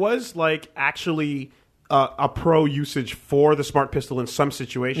 because there was actually a pro usage for the smart pistol in some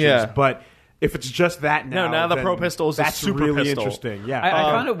situations, but if it's just that now, the pro pistol is that's a super really pistol. Interesting. Yeah,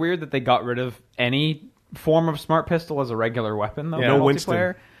 I found it weird that they got rid of any form of smart pistol as a regular weapon though. No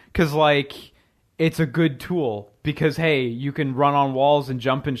multiplayer, because it's a good tool because hey, you can run on walls and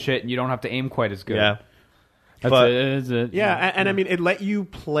jump and shit, and you don't have to aim quite as good. Yeah, that's it. Yeah, and I mean, it let you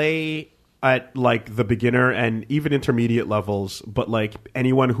play at the beginner and even intermediate levels, but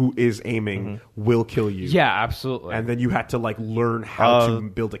anyone who is aiming will kill you. Yeah, absolutely. And then you had to learn how to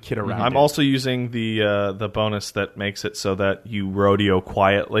build a kit around it. I'm also using the bonus that makes it so that you rodeo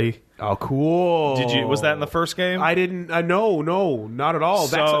quietly. Oh, cool! Was that in the first game? I didn't. No, not at all.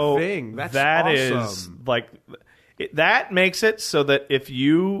 That's a thing. That's awesome. That makes it so that if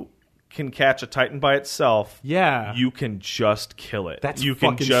you can catch a Titan by itself, you can just kill it.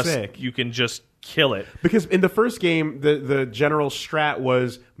 Sick. You can just kill it. Because in the first game, the general strat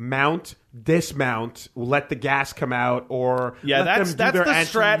was mount, dismount, let the gas come out, or that's the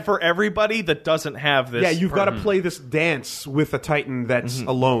strat for everybody that doesn't have this. Yeah, you've got to play this dance with a Titan that's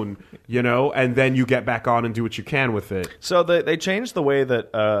alone, and then you get back on and do what you can with it. So they changed the way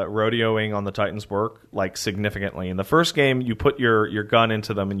that rodeoing on the Titans work significantly. In the first game, you put your gun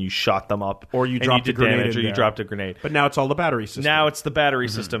into them and you shot them up, or you dropped a grenade damage, or you dropped a grenade. But now it's all the battery system. Now it's the battery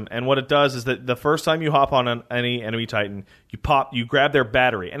system, and what it does is that the first time you hop on any enemy Titan, you grab their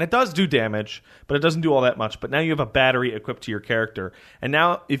battery, and it does do damage, but it doesn't do all that much. But now you have a battery equipped to your character, and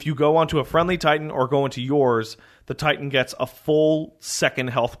now if you go onto a friendly Titan or go into yours, the Titan gets a full second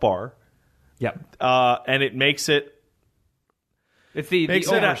health bar. Yep. And it makes it It's the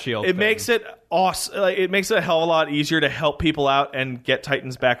overshield. It makes it awesome. Like, it makes it a hell of a lot easier to help people out and get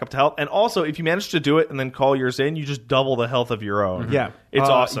Titans back up to health. And also, if you manage to do it and then call yours in, you just double the health of your own. Yeah, it's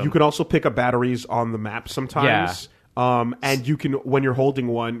awesome. You can also pick up batteries on the map sometimes. And you can, when you're holding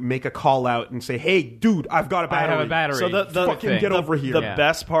one, make a call out and say, "Hey, dude, I've got a battery. I have a battery. So the fucking get over here." The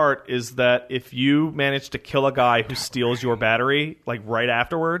best part is that if you manage to kill a guy who steals your battery, like right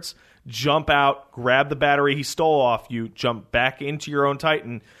afterwards, jump out, grab the battery he stole off you, jump back into your own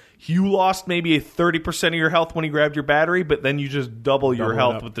Titan. You lost maybe 30% of your health when he grabbed your battery, but then you just double your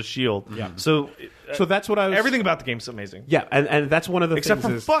health with the shield. Yeah. So that's what I was... Everything about the game's amazing. Yeah, and that's one of the except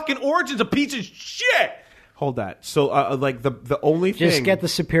things for fucking Origin's a piece of shit! Hold that. So, like, the only thing... Just get the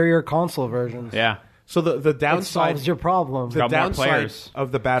superior console versions. Yeah. So the downside... It solves your problem. The downside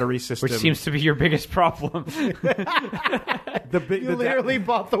of the battery system... Which seems to be your biggest problem. You literally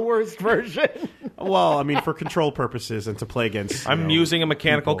bought the worst version. Well, I mean, for control purposes and to play against... I'm using a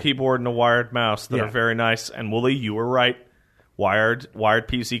mechanical keyboard and a wired mouse that are very nice. And Woolie, you were right. Wired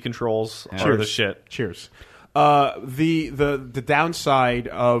PC controls are the shit. Cheers. The downside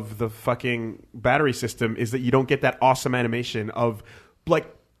of the fucking battery system is that you don't get that awesome animation of,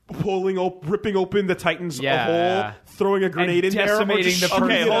 like, ripping open the Titans a hole, throwing a grenade in there, or just shooting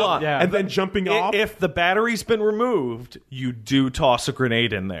it up, and then jumping off. If the battery's been removed, you do toss a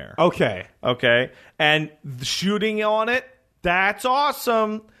grenade in there. Okay. And shooting on it, that's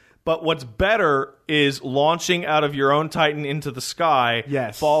awesome. But what's better is launching out of your own Titan into the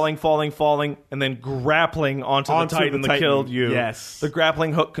sky, falling, and then grappling onto the Titan that killed you. Yes. The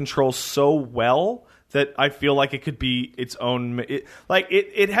grappling hook controls so well that I feel like it could be its own...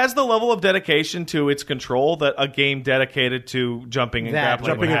 It has the level of dedication to its control that a game dedicated to jumping and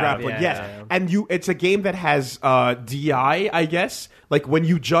grappling would have. Yes. And it's a game that has DI, I guess. Like, when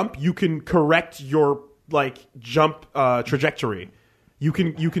you jump, you can correct your, like, jump trajectory. You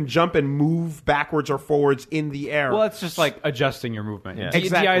can jump and move backwards or forwards in the air. Well, it's just like adjusting your movement. Yeah.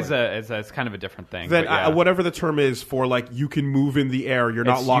 Exactly. DI is kind of a different thing. Then whatever the term is for, like, you can move in the air, you're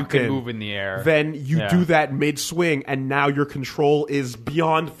not locked in. You can move in the air. Then you do that mid-swing, and now your control is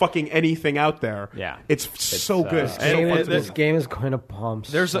beyond fucking anything out there. Yeah. It's so good. This game is going to pump.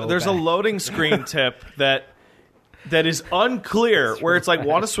 There's a loading screen tip that is unclear, where it's like,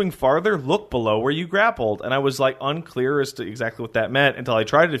 want to swing farther? Look below where you grappled. And I was like unclear as to exactly what that meant until I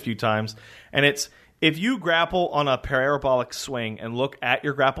tried it a few times. And it's, if you grapple on a parabolic swing and look at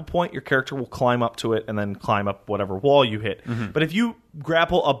your grapple point, your character will climb up to it and then climb up whatever wall you hit. Mm-hmm. But if you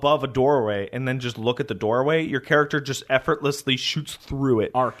grapple above a doorway and then just look at the doorway, your character just effortlessly shoots through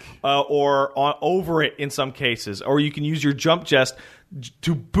it. Or over it in some cases. Or you can use your jump jest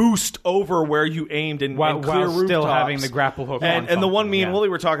to boost over where you aimed and clear rooftops. Still having the grapple hook and the one me and Woolie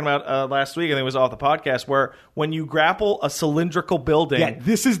were talking about last week, I think it was off the podcast, where when you grapple a cylindrical building,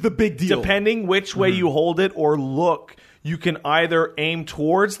 this is the big deal. Depending which way you hold it or look, you can either aim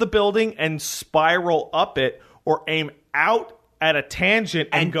towards the building and spiral up it, or aim out at a tangent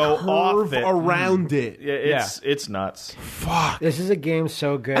and go off it around it. It's nuts. Fuck. This is a game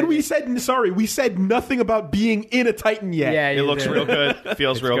so good. And we said nothing about being in a Titan yet. Yeah, it looks real good. It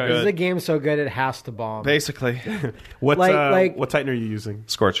feels real good. This is a game so good it has to bomb. Basically. What Titan are you using?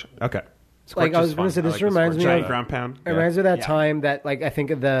 Scorch. Okay. Like, I was going to say, this reminds me of ground pound. It reminds me of that time that, like, I think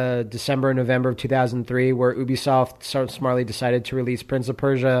of the December and November of 2003, where Ubisoft smartly decided to release Prince of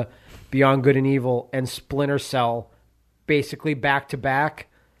Persia, Beyond Good and Evil, and Splinter Cell basically back to back.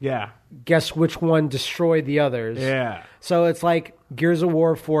 Yeah. Guess which one destroyed the others? Yeah. So it's like Gears of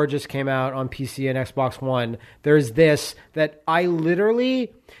War 4 just came out on PC and Xbox One. There's this that I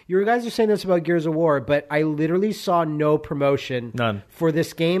literally... You guys are saying this about Gears of War, but I literally saw no promotion for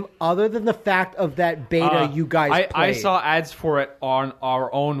this game other than the fact of that beta you guys played. I saw ads for it on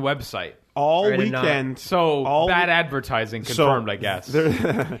our own website. All weekend. Bad advertising confirmed, I guess.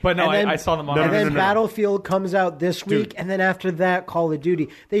 But no, I saw them on And then Battlefield comes out this week, and then after that, Call of Duty.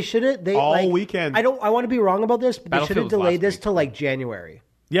 They shouldn't... weekend. I want to be wrong about this, but they should have delayed this till, like, January.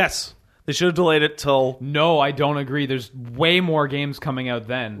 Yes. They should have delayed it till... No, I don't agree. There's way more games coming out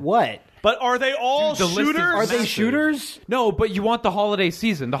then. What? But are they all shooters? Are they shooters? No, but you want the holiday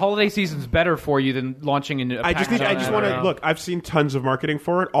season. The holiday season's better for you than launching in a package. I just want to look. I've seen tons of marketing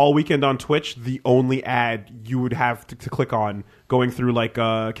for it all weekend on Twitch. The only ad you would have to click on going through like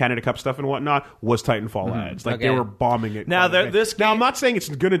Canada Cup stuff and whatnot was Titanfall ads. Like they were bombing it. Now now I'm not saying it's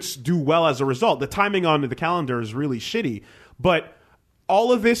going to do well as a result. The timing on the calendar is really shitty, but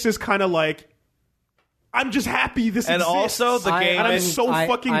all of this is kind of like I'm just happy this and exists. also the game, and I'm so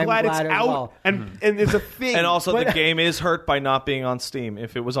fucking glad it's out, well. and there's a thing. And also the game is hurt by not being on Steam.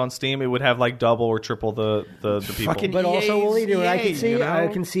 If it was on Steam, it would have like double or triple the people. Fucking But also, EA's Woolie, I can EA, see, you know? I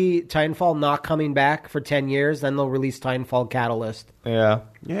can see Titanfall not coming back for 10 years. Then they'll release Titanfall Catalyst,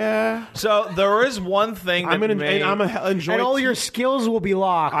 Yeah. So there is one thing that I'm gonna may... enjoy. and all your skills will be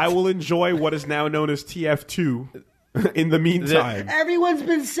locked. I will enjoy what is now known as TF2. In the meantime, Everyone's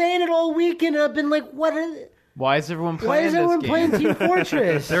been saying it all week, and I've been like, "What? Why is everyone playing Why is everyone this playing game? Team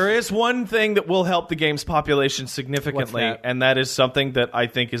Fortress?" There is one thing that will help the game's population significantly, What's that? and that is something that I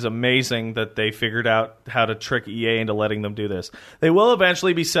think is amazing that they figured out how to trick EA into letting them do this. They will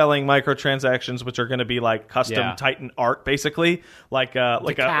eventually be selling microtransactions, which are going to be like custom Titan art, basically, like a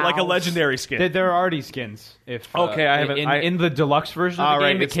legendary skin. There are already skins. Okay, I haven't- in the deluxe version of the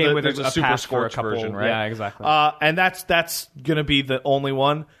game. It came with there's a Super pass for a Scorch couple, version, right? Yeah, exactly. And that's going to be the only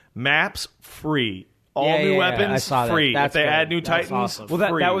one. Maps free. All Yeah, new yeah, weapons I saw that. free. That's if they good. add new That's Titans, awesome. Well,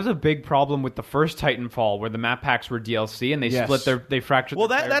 free. that was a big problem with the first Titanfall, where the map packs were DLC and they fractured. Well,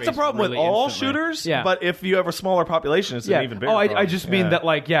 their player that's a base problem really with all instantly. shooters. Yeah, But if you have a smaller population, it's an even bigger. Oh, I problem. just mean that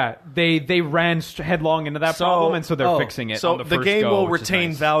they ran headlong into that problem, and so they're fixing it. So on the first game go, will which is retain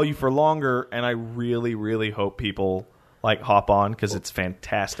nice. value for longer, and I really, really hope people hop on because it's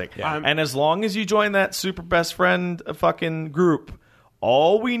fantastic. Yeah. And as long as you join that super best friend fucking group.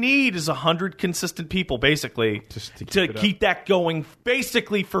 All we need is 100 consistent people, basically, to keep that going,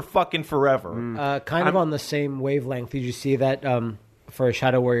 basically for fucking forever. Kind of on the same wavelength. Did you see that for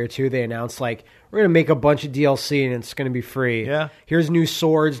Shadow Warrior 2, they announced, we're going to make a bunch of DLC and it's going to be free. Yeah. Here's new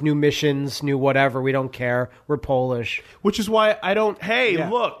swords, new missions, new whatever. We don't care. We're Polish. which is why I don't. Hey,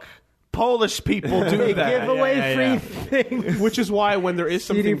 look, Polish people do They that. give away free things. Which is why when there is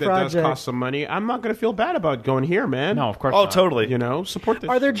something CD that does Projekt. cost some money, I'm not going to feel bad about going here, man. No, of course. Oh, not. totally. You know, support this.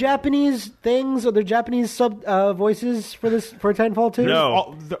 Are there Japanese things? Are there Japanese sub voices for Titanfall 2?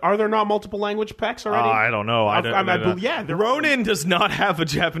 No. Are there not multiple language packs already? I don't know. I don't. Yeah, there Ronin does not have a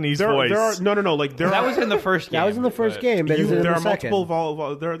Japanese voice. There are no. That was in the first game. That was in the first game, but is it in there the are second?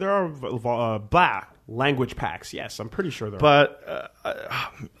 multiple. There are language packs. Yes, I'm pretty sure there are.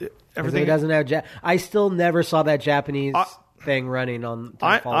 But Everything doesn't have. I still never saw that Japanese thing running on.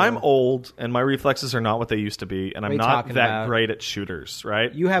 I'm old, and my reflexes are not what they used to be, and I'm you not talking that about? great at shooters.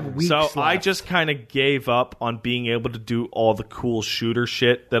 Right? You have weeks So left. I just kind of gave up on being able to do all the cool shooter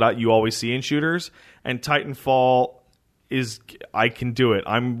shit that you always see in shooters, and Titanfall I can do it.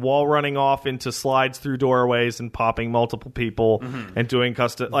 I'm wall running off into slides through doorways and popping multiple people and doing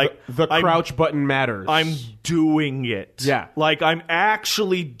custom. the crouch button matters. I'm doing it. Yeah. I'm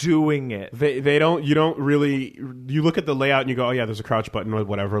actually doing it. They don't. You don't really. You look at the layout and you go, oh yeah, there's a crouch button or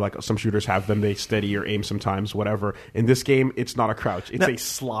whatever. Like some shooters have them. They steady your aim sometimes. Whatever. In this game, it's not a crouch. It's a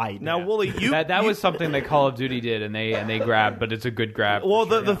slide. Now, Woolie, that was something that Call of Duty did, and they grabbed, but it's a good grab. Well,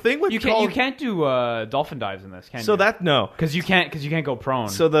 the thing with you can't do dolphin dives in this, can you? So that no. because you can't go prone.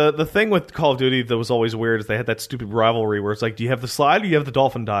 So the thing with Call of Duty that was always weird is they had that stupid rivalry where it's like, do you have the slide or do you have the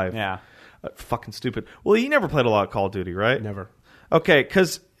dolphin dive? yeah. Fucking stupid. Well, you never played a lot of Call of Duty, right? Never. Okay,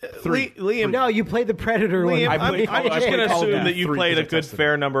 because Liam. No, you played the Predator one. Liam, I I'm played Call just of going to Duty assume that you 3 played a because I good, tested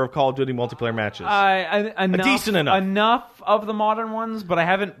fair number of Call of Duty multiplayer matches. Decent enough. Enough of the modern ones, but I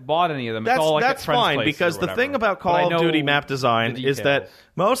haven't bought any of them. It's all That's at friends' fine, places because or the whatever. thing about But I Call of know Duty map design the is that details.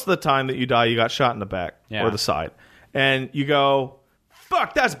 most of the time that you die, you got shot in the back Yeah. or the side. And you go,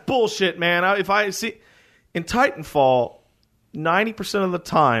 fuck, that's bullshit, man. If I see... In Titanfall, 90% of the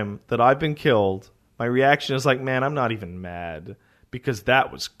time that I've been killed, my reaction is like, man, I'm not even mad. Because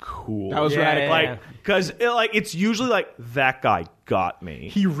that was cool. That was radical. Because it's usually like, that guy got me.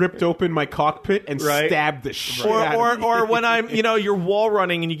 He ripped open my cockpit and stabbed the shit out of me. Or when I'm, you're wall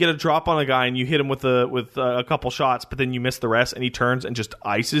running and you get a drop on a guy and you hit him with a couple shots, but then you miss the rest and he turns and just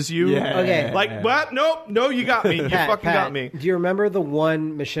ices you. Yeah. Okay. What? No, you got me. You fucking got me. Do you remember the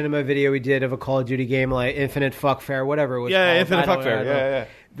one Machinima video we did of a Call of Duty game, like Infinite Fuckfair, whatever it was Yeah, called? Infinite I don't Fuckfair. know. Yeah.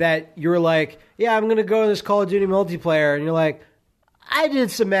 That you were like, yeah, I'm going to go in this Call of Duty multiplayer. And you're like, I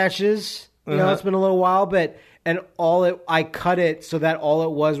did some matches. You know, it's been a little while, but... And I cut it so that all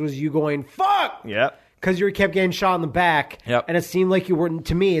it was you going, fuck! Yeah. Because you kept getting shot in the back. Yep. And it seemed like you were,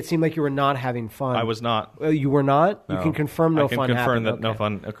 to me, it seemed like you were not having fun. I was not. You were not? No. You can confirm no fun I can confirm happened. that no Okay.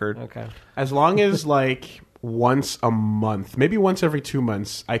 fun occurred. Okay. As long as once a month, maybe once every 2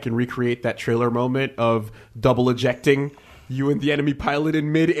 months, I can recreate that trailer moment of double ejecting you and the enemy pilot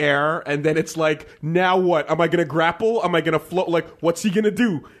in midair, and then it's like, now what? Am I going to grapple? Am I going to float? What's he going to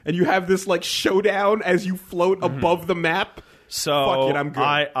do? And you have this showdown as you float above the map. So Fuck it, I'm good.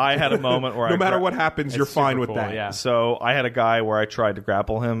 I had a moment where No matter what happens, you're fine with cool, that. yeah. So I had a guy where I tried to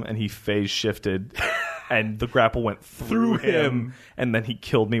grapple him and he phase shifted and the grapple went through him, and then he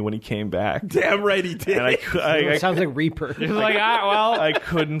killed me when he came back. Damn right he did. And It sounds like Reaper. He's like, I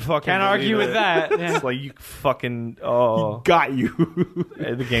couldn't fucking can't argue with that. Yeah. It's like you fucking got you.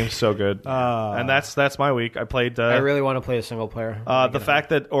 the game's so good, and that's my week. I played. I really want to play a single player. The fact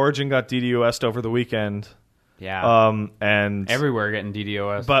that Origin got DDoS'd over the weekend. Yeah. And everywhere getting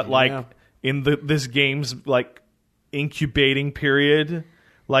DDoS. But in this game's incubating period,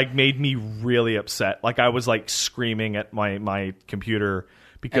 made me really upset. I was screaming at my computer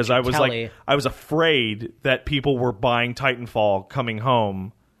because I was afraid that people were buying Titanfall, coming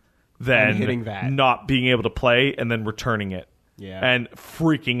home, then hitting that, not being able to play, and then returning it. Yeah. And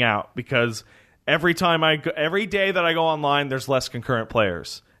freaking out because every day that I go online, there's less concurrent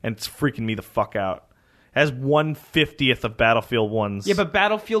players, and it's freaking me the fuck out. Has 1/50th of Battlefield 1's. Yeah, but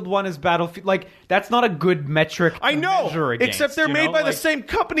Battlefield 1 is Battlefield. That's not a good metric to measure against, except they're made by the same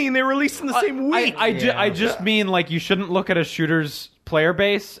company and they released in the same week. I just mean, you shouldn't look at a shooter's player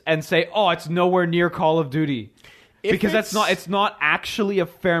base and say, oh, it's nowhere near Call of Duty. Because it's not actually a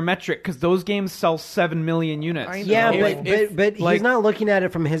fair metric, because those games sell 7 million units. Yeah, but he's not looking at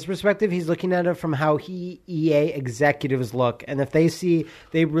it from his perspective. He's looking at it from how EA executives look. And if they see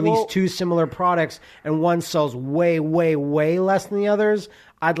they release two similar products and one sells way, way, way less than the others,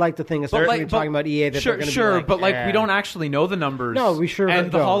 I'd like to think, especially talking about EA, that they're going to be we don't actually know the numbers. No, we sure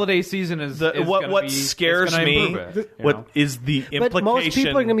and don't. The holiday season is what scares me. What is the implication? But most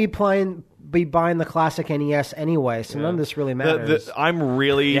people are going to be buying the classic NES anyway, so none of this really matters. I'm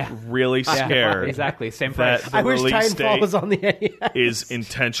really, really scared. Exactly, same price. I wish Titanfall was on the NES. Is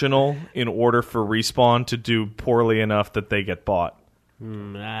intentional in order for Respawn to do poorly enough that they get bought.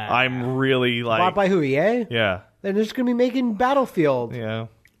 I'm really bought by who? EA? Yeah. They're just going to be making Battlefield. Yeah.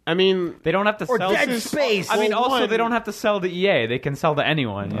 I mean, they don't have to sell Dead Space. I mean, also they don't have to sell to EA. They can sell to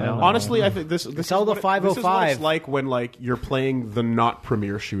anyone. You know. Honestly, I think this sell the 505. This is what it's like when you're playing the not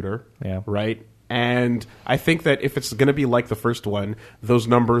premier shooter. Yeah. Right. And I think that if it's going to be like the first one, those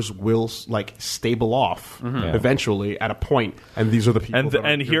numbers will stable off eventually at a point. And these are the people.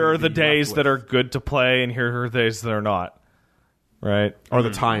 And here are the days that are good to play, and here are the days that are not. Right. Or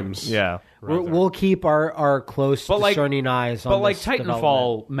the times. Yeah. We'll keep our close, discerning eyes on this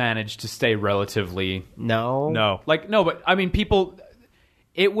Titanfall managed to stay relatively... No. But I mean, people...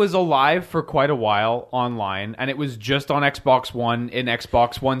 It was alive for quite a while online, and it was just on Xbox One in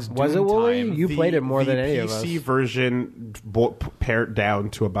Xbox One's Doom Was it, Woolie? time. You played it more than any of us. The PC version pared down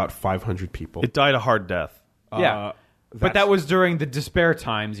to about 500 people. It died a hard death. Yeah. But that was during the despair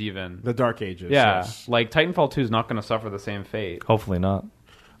times, even. The Dark Ages. Yeah. Yes. Titanfall 2 is not going to suffer the same fate. Hopefully not.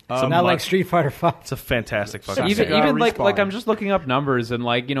 Not like Street Fighter 5. It's a fantastic fucking even Respawn. I'm just looking up numbers, and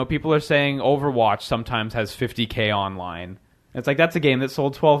people are saying Overwatch sometimes has 50K online. It's that's a game that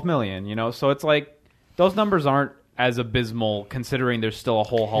sold 12 million, so it's those numbers aren't as abysmal considering there's still a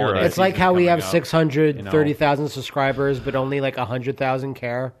whole holiday. It's like how we have 630,000 subscribers, but only 100,000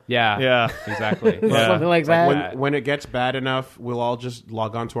 care. Yeah, exactly. Something like that. When it gets bad enough, we'll all just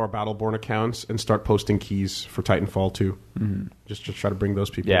log on to our Battleborn accounts and start posting keys for Titanfall 2. Mm-hmm. Just to try to bring those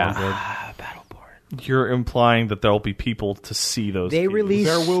people on board. You're implying that there'll be people to see those. They keys.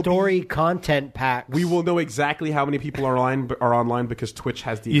 release story content packs. We will know exactly how many people are online because Twitch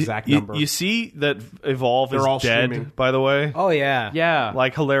has the exact number. You see that Evolve is all dead, streaming. by the way? Oh, yeah. Yeah.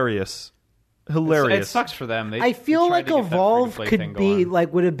 Hilarious. It sucks for them. I feel like Evolve could be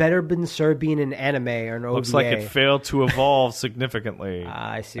would have better been served being an anime or an OVA. Looks like it failed to evolve significantly.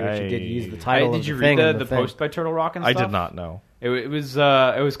 I see what you did. Use the title. Did you read the post by Turtle Rock and stuff? I did not know. It was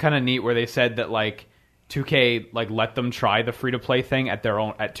kind of neat where they said that 2K let them try the free to play thing at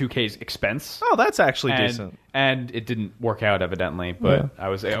 2K's expense. Oh, that's actually decent. And it didn't work out evidently, but I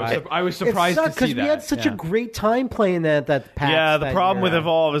was surprised to see that because we had such a great time playing that patch. Yeah, the problem with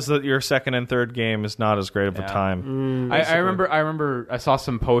Evolve is that your second and third game is not as great of a time. I remember I saw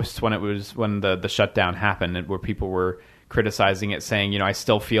some posts when the shutdown happened where people were criticizing it, saying, I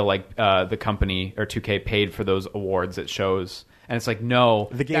still feel like the company or 2K paid for those awards at shows. And it's no,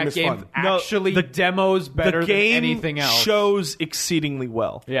 the game is fun. Actually, the demos better than anything else. Shows exceedingly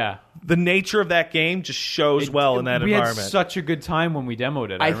well. Yeah, the nature of that game just shows in that environment. We had such a good time when we demoed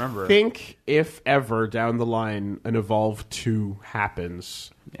it. I remember. I think if ever down the line an Evolve 2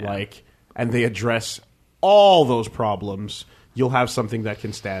 happens, and they address all those problems, you'll have something that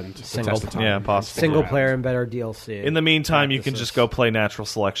can stand the test of time. Yeah, possibly. Single player and better DLC. In the meantime, you can just go play Natural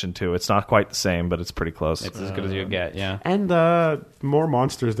Selection 2. It's not quite the same, but it's pretty close. It's as good as you get, yeah. And more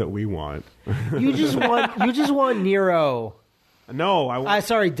monsters that we want. You just want Nero. No, I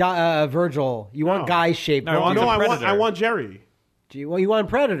want. Virgil. You want guy shaped. I want Jerry. You want a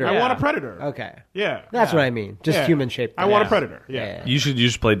predator? I want a predator. Okay. Yeah. That's what I mean. Just human shaped. I want a predator. Yeah. You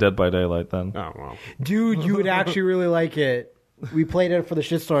should play Dead by Daylight then. Oh, well. Dude, you would actually really like it. We played it for the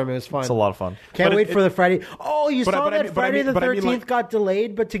shitstorm. It was fun. It's a lot of fun. Can't wait for the Friday. Oh, you saw but I that mean- Friday the but I mean, 13th like- got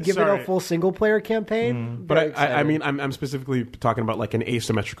delayed, but to give it Sorry. a full single player campaign. But I mean, I'm specifically talking about like an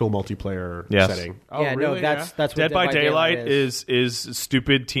asymmetrical multiplayer setting. Oh, yeah, really? no, that's what Dead by Daylight is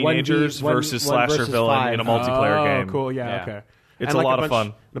stupid teenagers versus slasher versus villain 5. in a multiplayer game. Cool. Yeah. Okay. It's And a lot of bunch-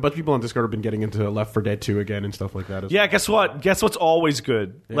 fun. A bunch of people on Discord have been getting into Left 4 Dead 2 again and stuff like that. Yeah, guess what? Guess what's always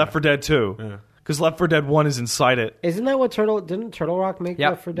good? Left 4 Dead 2. Because Left 4 Dead 1 is inside it. Isn't that what didn't Turtle Rock make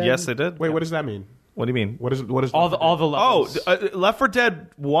Left 4 Dead? Yes, they did. Wait, what does that mean? What do you mean? What is all the levels. Left 4 Dead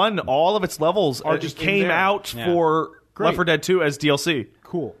 1, all of its levels just in came there. out for Left 4 Dead 2 as DLC.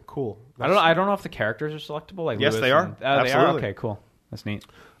 Cool. I don't know if the characters are selectable. Like Yes, Lewis they are. and- oh, they are. Absolutely. Okay, cool. That's neat.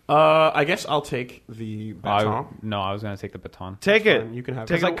 I guess I'll take the baton. No, I was going to take the baton. Take it. Fine, you can have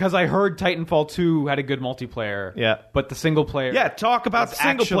Take it. it. Because I heard Titanfall 2 had a good multiplayer. Yeah. But the single player. Yeah, talk about was the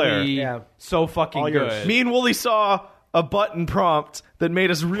single player. actually Yeah. so fucking All yours. good. Me and Woolie saw a button prompt that made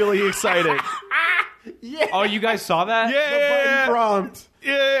us really excited. Oh, you guys saw that? Yeah. Prompt.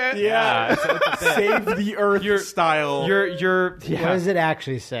 Yeah. Yeah. Save the Earth style. You're What yeah. does it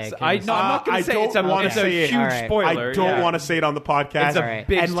actually say? I'm not going I to say don't it's a, wanna it's a say it. huge All right. spoiler. I don't want to say it on the podcast. It's a Alright.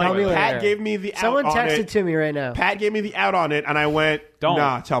 big and like Tell me spoiler. later. Pat gave me the Someone out on texted it. to me right now. Pat gave me the out on it, and I went, Don't.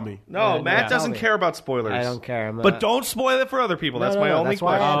 Nah, tell me. No, Yeah, Matt tell doesn't me. care about spoilers. I don't care. But don't spoil it for other people. That's my only that's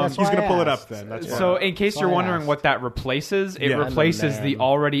why question. that's He's why going to I pull it up asked. then. That's why. So, in case That's you're why I wondering asked. what that replaces, it Yeah. replaces the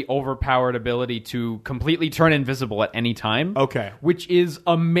already overpowered ability to completely turn invisible at any time. Okay. Which is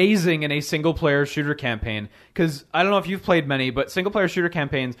amazing in a single player shooter campaign. Because I don't know if you've played many, but single player shooter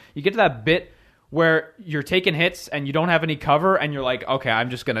campaigns, you get to that bit where you're taking hits and you don't have any cover and you're like, okay, I'm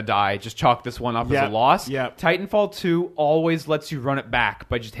just going to die. Just chalk this one up as a loss. Yep. Titanfall 2 always lets you run it back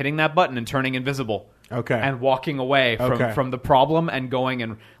by just hitting that button and turning invisible. Okay. And walking away from the problem and going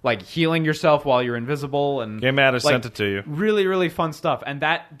and like healing yourself while you're invisible and Game Matter like, sent it to you. Really, really fun stuff. And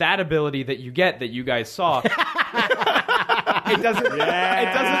that ability that you get that you guys saw, it doesn't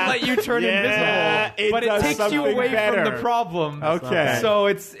let you turn invisible, but it does takes you something away better. from the problem. Okay. So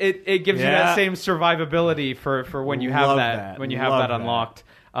it gives you Yeah. that same survivability for when you have Love that, that. when you have Love that that. unlocked.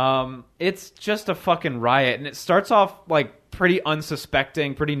 It's just a fucking riot, and it starts off like pretty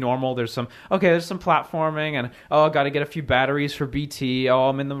unsuspecting, pretty normal. There's some platforming, and I got to get a few batteries for BT. Oh,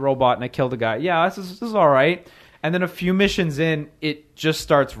 I'm in the robot and I killed a guy. Yeah, this is all right. And then a few missions in, it just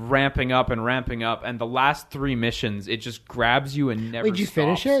starts ramping up, and the last 3 missions, it just grabs you and never. Wait, did you stops.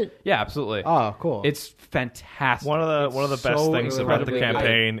 finish it? Yeah, absolutely. Oh, cool. It's fantastic. One of the best so things about the incredibly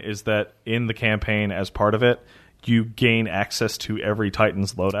campaign is that in the campaign, as part of it, you gain access to every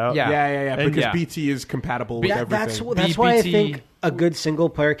Titan's loadout. Yeah. Yeah. And Because yeah. BT is compatible with everything. That's why I BT think a good single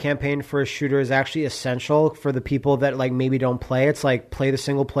player campaign for a shooter is actually essential for the people that like maybe don't play. It's like play the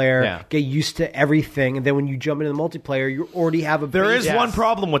single player, Yeah. get used to everything, and then when you jump into the multiplayer, you already have a. There base. is one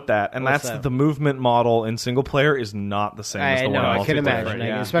problem with that, and What's that's that? the movement model in single player is not the same as the I know, one in I can multiplayer. imagine.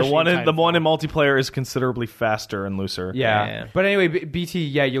 Yeah. Especially The one in multiplayer is considerably faster and looser. Yeah. But anyway, BT,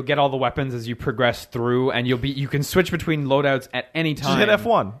 you'll get all the weapons as you progress through, and you can switch between loadouts at any time. Just hit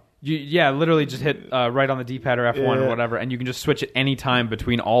F1. Literally just hit right on the D-pad or F1 or whatever, and you can just switch at any time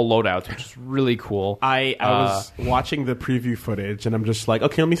between all loadouts, which is really cool. I was watching the preview footage, and I'm just like,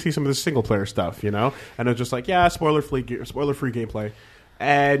 okay, let me see some of the single player stuff, you know? And it's just like, yeah, spoiler free gameplay.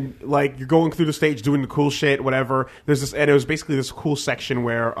 And like you're going through the stage doing the cool shit, whatever. There's this, and it was basically this cool section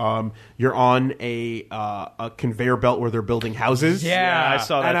where you're on a conveyor belt where they're building houses. Yeah, I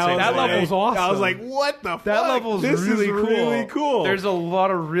saw that. And I same was That like- level's awesome. I was like, what the fuck? That level's this really is cool. really cool. There's a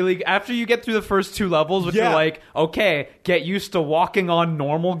lot of really... After you get through the first 2 levels, which Yeah. are like, okay, get used to walking on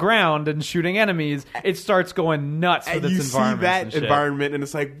normal ground and shooting enemies, it starts going nuts with and its you see environment. that environment, and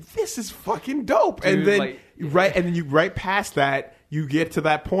it's like, this is fucking dope. Dude, and then like- right past that, you get to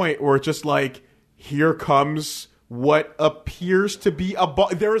that point where it's just like, here comes what appears to be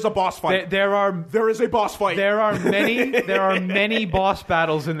there is a boss fight. There is a boss fight. There are many boss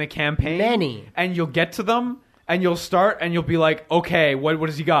battles in the campaign. Many. And you'll get to them, and you'll start, and you'll be like, okay, what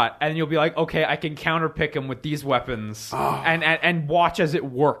does he got? And you'll be like, okay, I can counterpick him with these weapons, and watch as it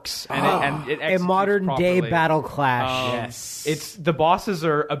works. And it a executes modern day properly. battle clash. Yes. It's the bosses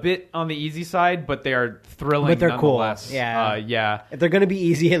are a bit on the easy side, but they are thrilling. But they're cool. Nonetheless. Yeah. Yeah. If they're going to be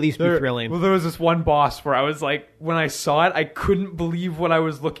easy, at least be thrilling. Well, there was this one boss where I was like, when I saw it, I couldn't believe what I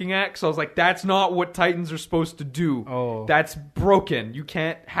was looking at. So I was like, that's not what Titans are supposed to do. Oh. That's broken. You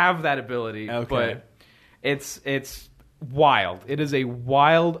can't have that ability. Okay. But it's wild. It is a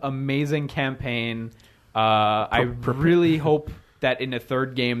wild, amazing campaign. I really hope that in a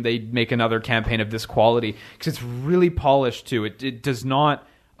third game they make another campaign of this quality, because it's really polished too. It does not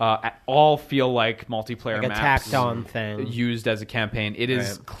at all feel like multiplayer like maps a tacked on thing used as a campaign. It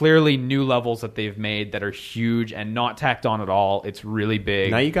is clearly new levels that they've made that are huge and not tacked on at all. It's really big.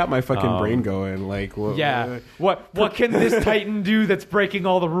 Now you got my fucking brain going. Like, what can this Titan do that's breaking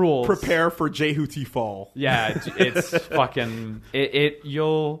all the rules? Prepare for Jehuti Fall. Yeah, it's fucking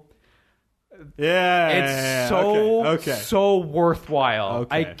you'll. Yeah, it's so worthwhile.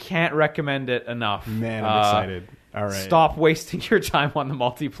 Okay. I can't recommend it enough. Man, I'm excited. All right. Stop wasting your time on the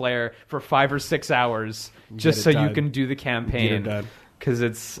multiplayer for 5 or 6 hours just so you can do the campaign. Because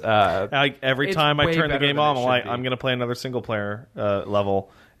it's every time I turn the game on, I'm like, I'm going to play another single player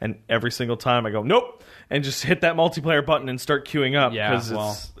level, and every single time I go, nope, and just hit that multiplayer button and start queuing up. Yeah,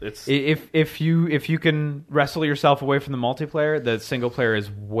 it's if you can wrestle yourself away from the multiplayer, the single player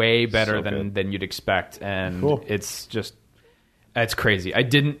is way better than you'd expect, and it's crazy. I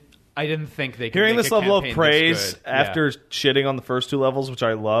didn't think they could hearing make this a level of campaign praise this good. after shitting on the first 2 levels, which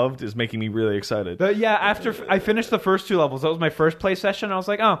I loved, is making me really excited. But yeah, after I finished the first 2 levels, that was my first play session. I was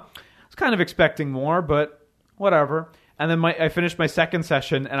like, I was kind of expecting more, but whatever. And then I finished my second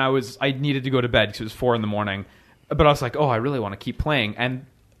session, and I needed to go to bed because it was 4 a.m. But I was like, I really want to keep playing. And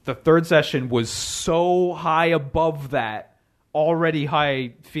the third session was so high above that. Already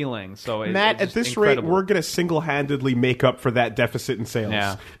high feeling. So Matt, at this rate, we're going to single-handedly make up for that deficit in sales.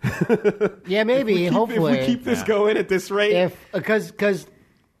 Yeah, yeah, maybe. Hopefully, if we keep this going at this rate, because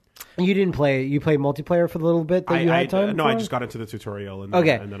you didn't play, you played multiplayer for the little bit that you had time. No, for? I just got into the tutorial. And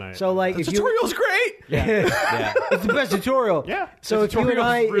okay, and then so like, the tutorial's great. Yeah, it's the best tutorial. Yeah. So if you and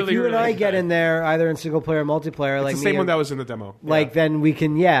I get in there, either in single player or multiplayer, it's like the same one that was in the demo. Like then we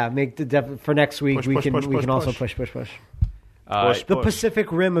can make the for next week. We can also push. The Pacific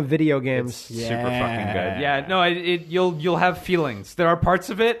Rim of video games. Super fucking good. Yeah, no, you'll have feelings. There are parts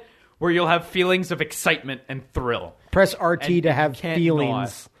of it where you'll have feelings of excitement and thrill. Press RT to have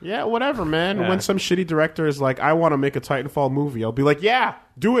feelings. Yeah, whatever, man. Yeah. When some shitty director is like, I want to make a Titanfall movie, I'll be like, yeah,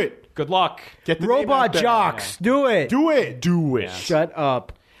 do it. Good luck. Get the Robot Jocks, do it. Do it. Yeah. Shut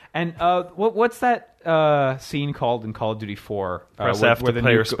up. And what's that scene called in Call of Duty 4? Press F to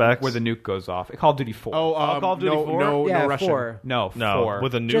pay respects. Where the nuke goes off. Call of Duty 4. Call of Duty 4? No, yeah, Russian. 4. No, 4.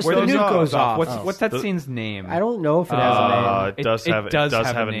 With the nuke, just where the nuke goes off. What's that scene's name? I don't know if it has a name. It does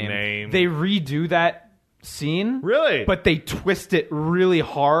have a name. They redo that scene. Really? But they twist it really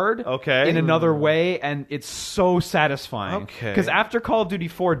hard in another way, and it's so satisfying. Because after Call of Duty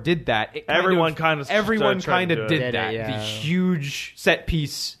 4 did that, everyone kind of did that. Yeah. The huge set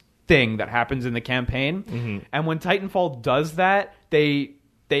piece thing that happens in the campaign. And when Titanfall does that, they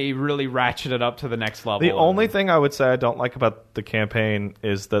really ratchet it up to the next level. The only thing I would say I don't like about the campaign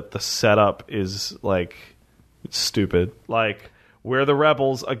is that the setup is like stupid. Like, we're the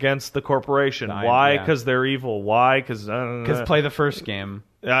rebels against the corporation. Why? Because they're evil. Why? Because play the first game.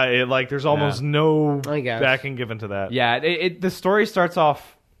 There's almost no backing given to that. Yeah, the story starts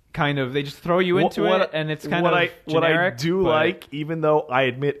off kind of, they just throw you into it, and it's kind of generic. What I do like, even though I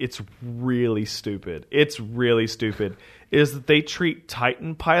admit it's really stupid, is that they treat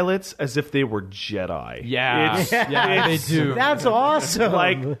Titan pilots as if they were Jedi. Yeah, they do. That's awesome.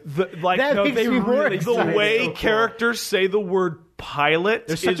 The way characters say the word pilot,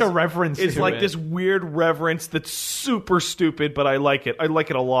 there's such a reverence. It's like this weird reverence that's super stupid, but I like it. I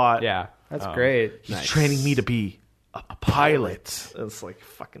like it a lot. Yeah, that's great. He's training me to be a pilot. It's like,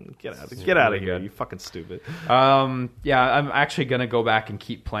 fucking get out of here, you fucking stupid. I'm actually gonna go back and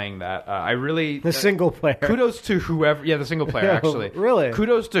keep playing that. The single player. Kudos to whoever. Yeah, the single player actually. Really.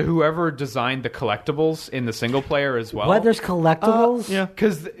 Kudos to whoever designed the collectibles in the single player as well. What? There's collectibles? Yeah,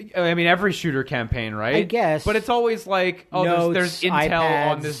 because every shooter campaign, right? I guess. But it's always like, Notes, there's intel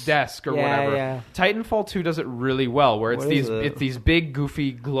iPads. on this desk or whatever. Yeah. Titanfall 2 does it really well, where it's these big,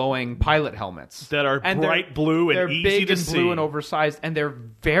 goofy, glowing pilot helmets that are bright blue and they're easy big to and see. blue and oversized, and they're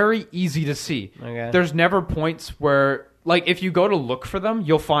very easy to see. Okay. There's never points where, like, if you go to look for them,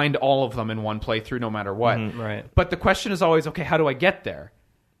 you'll find all of them in one playthrough, no matter what. Right. But the question is always, okay, how do I get there?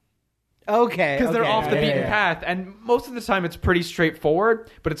 Okay. Because they're off the beaten path, and most of the time it's pretty straightforward,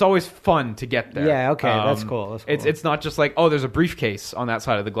 but it's always fun to get there. Yeah, okay, that's cool. It's not just like, there's a briefcase on that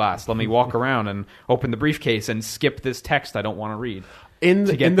side of the glass. Let me walk around and open the briefcase and skip this text I don't want to read. In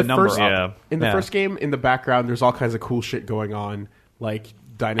the first game, in the background, there's all kinds of cool shit going on, like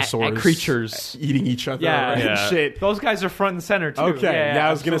dinosaurs, and creatures eating each other, and shit. Those guys are front and center too. Okay,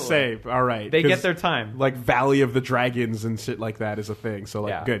 I was gonna say, all right, they get their time. Like Valley of the Dragons and shit like that is a thing. So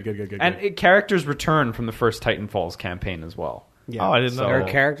good. And characters return from the first Titanfall's campaign as well. Yeah. I didn't know. There are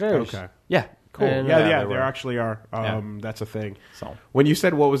characters. Okay. Yeah. Cool. And, Yeah, there actually are. That's a thing. So when you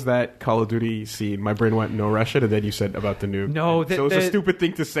said what was that Call of Duty scene, my brain went no Russian, and then you said about the nuke. No, so it's a stupid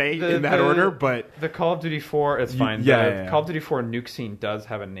thing to say in that order, but the Call of Duty 4, it's fine. Yeah. Call of Duty 4 nuke scene does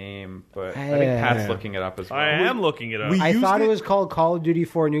have a name, but I think Pat's looking it up as well. I am looking it up. I thought it was called Call of Duty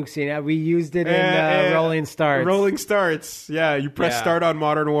 4 Nuke Scene. We used it in Rolling Starts. Rolling Starts. Yeah, you press start on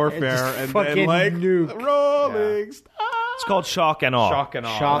Modern Warfare, and then like nuke. Rolling Starts. It's called Shock and Awe. Shock and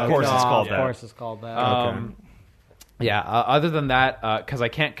Awe. Shock Of course and it's Awe. called Of that. course it's called that. Other than that, because I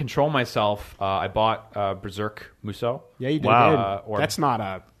can't control myself, I bought Berserk Musou. Yeah, you did. Wow. That's not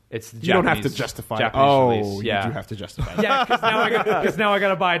a. It's the You don't have to Japanese- justify it. Japanese Oh, release. Yeah. you do have to justify it. Yeah, because now I got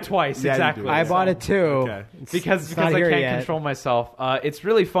to buy it twice. Yeah, you exactly. do. I bought it too. Okay. Because not I here can't yet. control myself. It's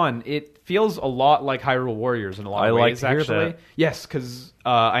really fun. It feels a lot like Hyrule Warriors in a lot of I like ways, to hear actually. that. Yes, because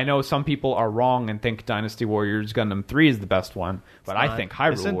I know some people are wrong and think Dynasty Warriors Gundam 3 is the best one, but I think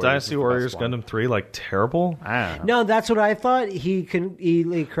Hyrule Isn't Warriors Dynasty is the Warriors best one. Gundam 3 like terrible? I don't know. No, that's what I thought. He corrected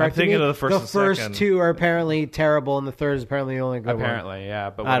thinking me. of the first and second. two are apparently terrible, and the third is apparently the only good one. Apparently, yeah,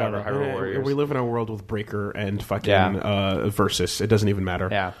 but I don't whatever, know. Hyrule Warriors. We live in a world with Breaker and fucking Versus. It doesn't even matter.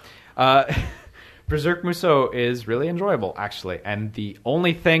 Yeah. Berserk Musou is really enjoyable, actually. And the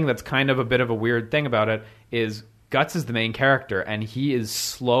only thing that's kind of a bit of a weird thing about it is Guts is the main character, and he is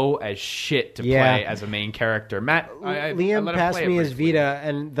slow as shit to play as a main character. Matt, I Liam let him passed play it me his briefly. Vita,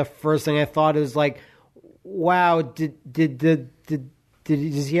 and the first thing I thought is like, wow, does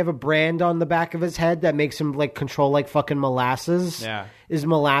he have a brand on the back of his head that makes him like control like fucking molasses? Yeah. Is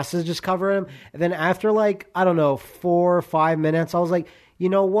molasses just covering him? And then after like, I don't know, 4 or 5 minutes, I was like, you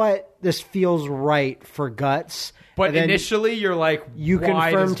know what? This feels right for Guts. But And then initially, you're like, you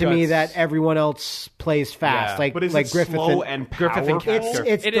why confirmed does to me Guts- that everyone else plays fast. Yeah. Like, But is like it Griffith slow and and Griffith and powerful? Capture.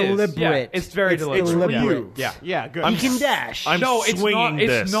 It's It is. deliberate. Yeah, it's very deliberate. It's Ryu. Yeah. Yeah, good. He can dash. I'm No, it's swinging not.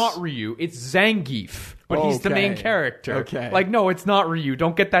 this. It's not Ryu. It's Zangief, but he's the main Okay. character. Okay. Like, no, it's not Ryu.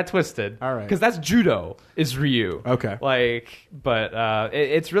 Don't get that twisted. All right. Because that's judo. Is Ryu. Okay. But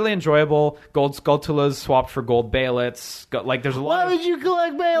it's really enjoyable. Gold Skulltulas swapped for gold Baelits. Like, there's a lot. Why would you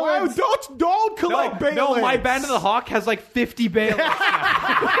collect Wow, Baelins? don't collect Baelins. No, my Band of the Hawk has like 50 Baelits.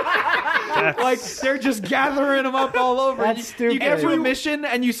 Like, they're just gathering them up all over. That's You stupid. get to a mission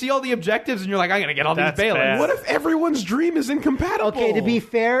and you see all the objectives and you're like, I'm gonna get all That's these Baelins. bad. What if everyone's dream is incompatible? Okay, to be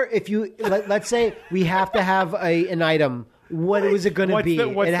fair, if you let's say we have to have an item, what is it going to be?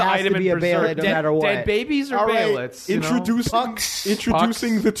 What's it the has item to be in a Baelit Berserk? no matter what. Dead babies or All right, Baelits? you know? introducing Pucks.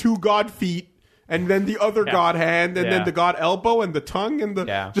 the 2 god feet. And then the other god hand, and Yeah. then the god elbow, and the tongue, and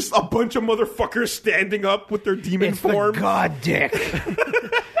just a bunch of motherfuckers standing up with their demon It's form. the God Dick.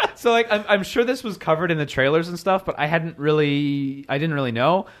 So like I'm sure this was covered in the trailers and stuff, but I didn't really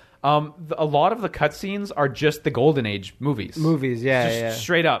know. A lot of the cutscenes are just the Golden Age movies. Just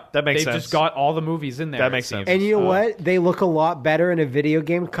straight up. That makes They've sense. just got all the movies in there. That it makes seems. sense. And you know what? They look a lot better in a video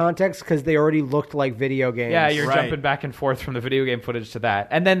game context because they already looked like video games. Yeah, you're Right. jumping back and forth from the video game footage to that.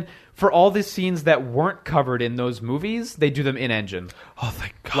 And then for all the scenes that weren't covered in those movies, they do them in engine. Oh,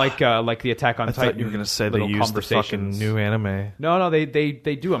 thank God. Like the Attack on I Titan. thought you were going to say they little used the fucking conversations. new anime. No, they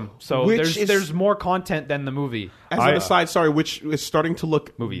do them. So Which is- there's more content than the movie. As an aside, sorry, which is starting to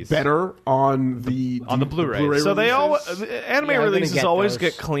look Movies. better on the Blu-ray. So they all releases. anime Yeah, I'm gonna releases get always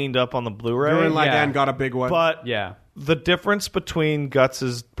those. get cleaned up on the Blu-ray. Gurren Lagann Yeah. got a big one. But Yeah. the difference between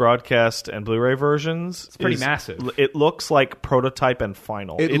Guts' broadcast and Blu-ray versions is pretty massive. It looks like prototype and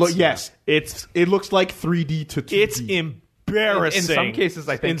final. it looks like 3D to 2D. It's embarrassing. In some cases,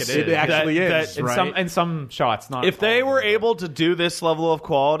 I think it is. It actually is. In right? some shots, not If they all. were able to do this level of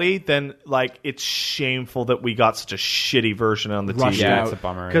quality, then like it's shameful that we got such a shitty version on the Rushed TV. out. Yeah, it's a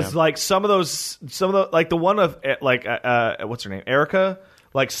bummer. Because like some of the like the one of like what's her name, Erica,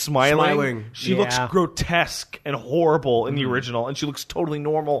 like smiling. She looks Yeah. grotesque and horrible in the original, and she looks totally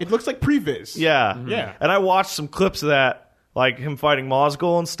normal. It looks like previs. Yeah, Yeah. And I watched some clips of that, like him fighting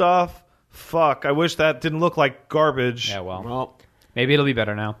Mozgul and stuff. Fuck, I wish that didn't look like garbage. Yeah, well, Well, maybe it'll be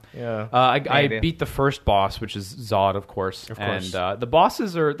better now. Yeah. I Maybe. beat the first boss, which is Zod, of course. And the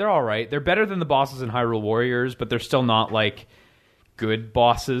bosses they're all right. They're better than the bosses in Hyrule Warriors, but they're still not like good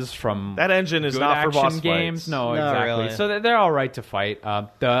bosses from That engine is good not for action boss games. fights. No, Not exactly. really. So they're all right to fight.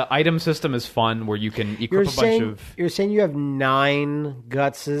 The item system is fun, where you can equip a bunch of. You're saying you have 9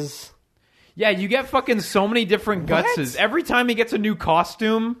 Gutses? Yeah, you get fucking so many different Gutses. Every time he gets a new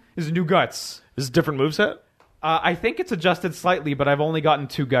costume, is a new Guts. Is it a different moveset? I think it's adjusted slightly, but I've only gotten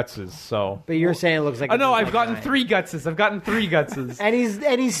 2 Gutses. So. But you're saying it looks like Oh no, it's I've gotten nine. 3 Gutses. I've gotten 3 Gutses. And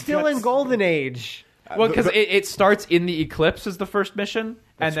he's still in Golden Age. Well, because it starts in the Eclipse as the first mission,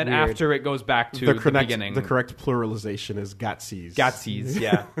 and then weird. after it goes back to the beginning. The correct pluralization is Gatsies. Gatsies,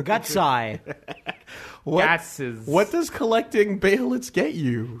 yeah. Gutsai. Gatses. What does collecting Baelits get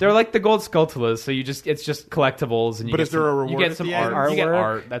you? They're like the gold Skulltulas, so it's just collectibles, and you But get is there some, a reward you get at some the art. end? You get Artwork?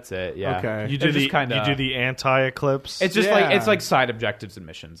 art. That's it. Yeah. Okay. You They're do just the anti-eclipse. It's just Yeah. it's like side objectives and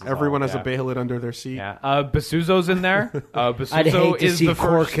missions. is Everyone all, has a yeah. Baelit under their seat. Yeah. Basuzo's in there. Basuzo I'd hate to is see the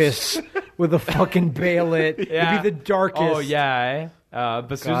first. Corcus with a fucking Baelit. Yeah. It'd be the darkest. Oh yeah.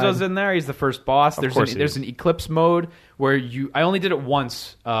 Basuzo's God. in there. He's the first boss. There's course he there's is. an eclipse mode where I only did it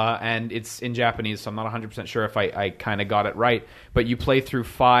once, and it's in Japanese, so I'm not 100% sure if I kind of got it right. But you play through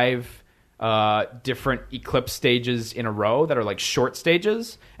 5 different eclipse stages in a row that are like short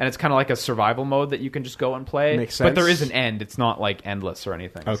stages, and it's kind of like a survival mode that you can just go and play. Makes But there sense. is an end. It's not like endless or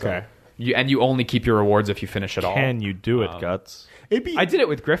anything. Okay. So you only keep your rewards if you finish it all. Can you do it, Guts? It'd be, I did it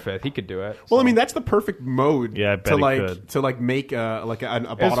with Griffith. He could do it. well, so. I mean, that's the perfect mode Yeah, I bet to he like could. to like make a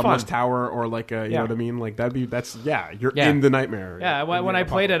bottomless fun. tower or like a you Yeah. know what I mean. Like you're Yeah. in the nightmare. Yeah, when I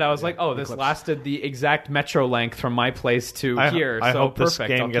played it, I was like, "Oh, this lasted the exact metro length from my place to here." I so hope perfect. this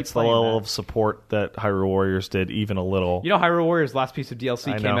game I'll keep gets the playing level that. of support that Hyrule Warriors did, even a little. You know, Hyrule Warriors' last piece of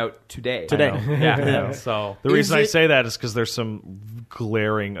DLC I came know. out today. Today. I know. Yeah. So The reason I it- say that is because there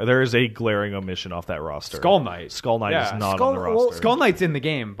is a glaring omission off that roster. Skull Knight. Skull Knight Yeah. is not Skull- on the well, roster. Skull Knight's in the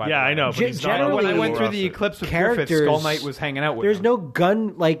game. By the Yeah, way. I know, but he's not on Generally, the When I went through roster. the eclipse with Griffith, Characters- Skull Knight was hanging out with There's him. no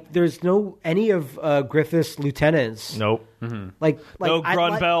gun, like, there's no any of Griffith's lieutenants. Nope. Like No I-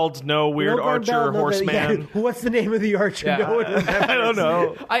 Grunbeld, no weird no archer Grunbeld, no horseman. yeah, what's the name of the archer? Yeah. No one remembers. I don't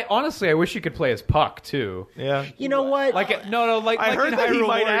know. I honestly wish you could play as Puck too. Yeah. You know what? Like like I like heard in that he Hyrule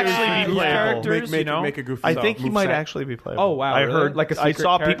might Warriors, actually be these playable. characters, make you know? make a goofy. I think he might moveset. actually be playable. Oh, wow, I really? heard. Like a I secret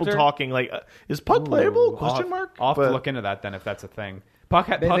saw people character? talking like, "Is Puck playable?" Question mark. I'll have to But- look into that then if that's a thing. Puck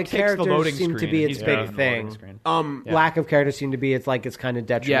the takes the characters loading seem to screen. be and its he's big better than the loading thing. screen. Lack of characters seem to be it's kind of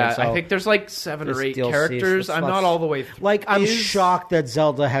detriment. Yeah, so I think there's like 7 or this 8 DLC characters. I'm not all the way through. Like I'm Is- shocked that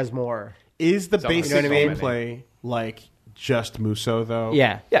Zelda has more. Is the Something. basic You know what I mean? gameplay like just Muso though?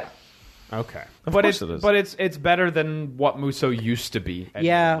 Yeah. Yeah. Okay. But course it is. it's better than what Muso used to be.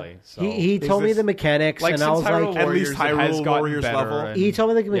 Yeah, admittedly. So. he told me this- the mechanics, like and since I was Hyrule like, At least Warriors, it has Hyrule gotten Warriors better level. and- he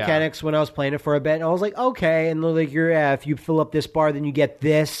told me the mechanics when I was playing it for a bit, and I was like, okay. And they're like, if you fill up this bar, then you get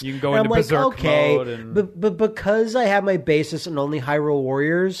this. You can go and into I'm like, Berserk okay, mode and- but because I have my basis in only Hyrule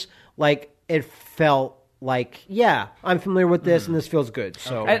Warriors, like it felt like, yeah, I'm familiar with this, and this feels good.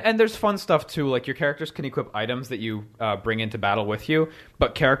 So And there's fun stuff too. Like your characters can equip items that you bring into battle with you,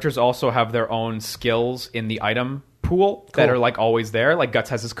 but characters also have their own skills in the item pool that are like always there. Like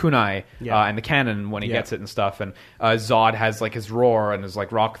Guts has his kunai and the cannon when he gets it and stuff, and Zod has like his roar and his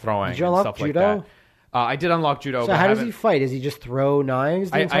like rock throwing Did you and unlock stuff judo? like that. I did unlock judo. So but how I does haven't- he fight? Does he just throw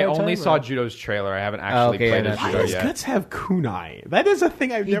knives? The I entire only time, saw or? judo's trailer. I haven't actually okay, played yeah, as that's Why judo does yet. Guts have kunai? That is a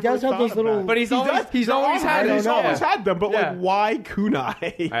thing I've He never does have thought those little- about. But he's always always had He's it. always Yeah. had them, but Yeah. like, why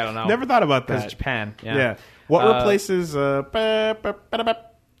kunai? I don't know. Never thought about Because that. Japan. Yeah. What replaces?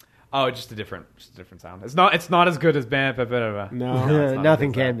 Oh, just a different sound. It's not as good as bam. No,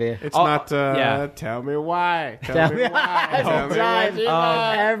 Nothing can be. it's Oh, not. yeah. Tell me why. Tell me why. Tell me Every why.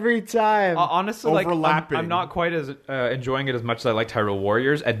 time. Every time. Honestly, like Overlapping. I'm not quite as enjoying it as much as I liked Hyrule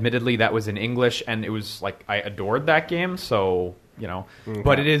Warriors. Admittedly, that was in English, and it was like I adored that game. So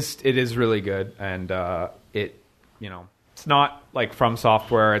but it is really good, and it's not like From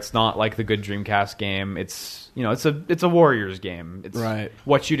Software. It's not like the good Dreamcast game. It's it's a Warriors game. It's Right.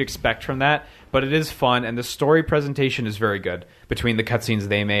 what you'd expect from that, but it is fun, and the story presentation is very good between the cutscenes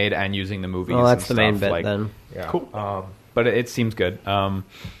they made and using the movies. Well, that's and the main stuff. bit then. Yeah. Cool. But it seems good.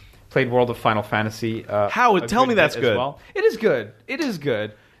 Played World of Final Fantasy. How? a Tell good me that's bit as good. well. It is good. It is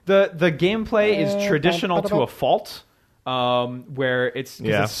good. The gameplay is traditional to a fault, where it's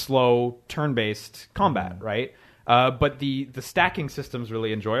slow turn-based combat, right? But the stacking system's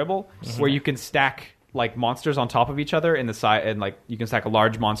really enjoyable, where you can stack like monsters on top of each other in the side, and like you can stack a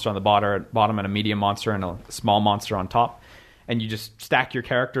large monster on the bottom and a medium monster and a small monster on top, and you just stack your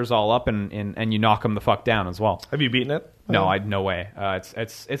characters all up and you knock them the fuck down as well. Have you beaten it? No, no way.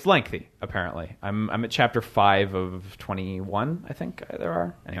 It's lengthy. Apparently, I'm at chapter 5 of 21. I think there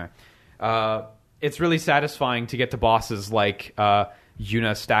are. Anyway, it's really satisfying to get to bosses like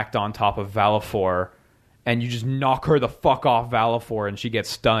Yuna stacked on top of Valifor, and you just knock her the fuck off Valifor, and she gets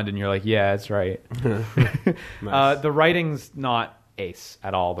stunned, and you're like, yeah, that's right. The writing's not ace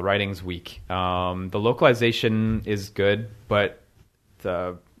at all. The writing's weak. The localization is good, but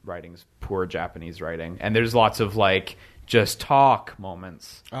the writing's poor Japanese writing, and there's lots of like just talk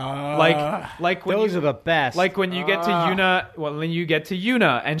moments. Like when Those are the best. Like when you get to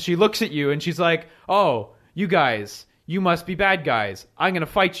Yuna, and she looks at you and she's like, "Oh, you guys, you must be bad guys. I'm going to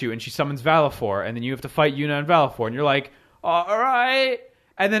fight you. And she summons Valifor, and then you have to fight Yuna and Valifor. And you're like, all right.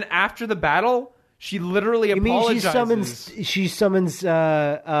 And then after the battle, she literally apologizes. She summons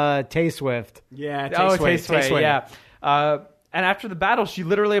Tay-Swift. Yeah, Tay-Swift, yeah. And after the battle, she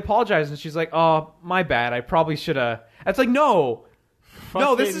literally apologizes, and she's like, oh, my bad. I probably should have... It's like, no,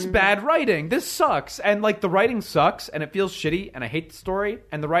 this is bad writing. This sucks. And, like, the writing sucks, and it feels shitty, and I hate the story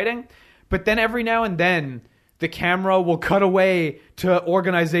and the writing. But then every now and then, the camera will cut away to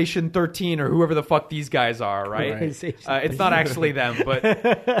Organization 13 or whoever the fuck these guys are, right? It's not actually them, but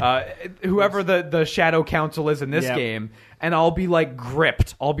whoever the Shadow Council is in this game. And I'll be like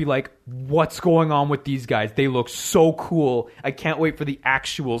gripped. I'll be like, what's going on with these guys? They look so cool. I can't wait for the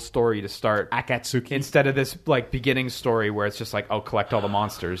actual story to start. Akatsuki. Instead of this like beginning story where it's just like, oh, collect all the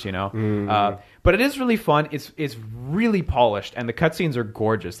monsters, you know? But it is really fun. It's really polished, and the cutscenes are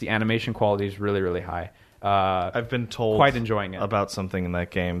gorgeous. The animation quality is really, really high. I've been told quite enjoying it about something in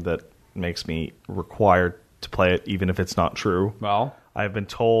that game that makes me required to play it, even if it's not true. Well, I've been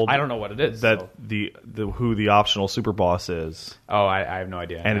told I don't know what it is. That who the optional super boss is. Oh, I have no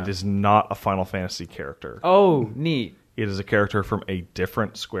idea. And it is not a Final Fantasy character. Oh, neat. It is a character from a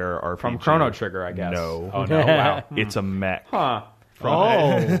different Square RPG. From Chrono Trigger, I guess. No. Oh no! Wow. It's a mech. Huh.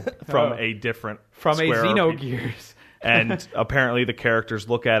 From a different from Square a Xenogears. And apparently the characters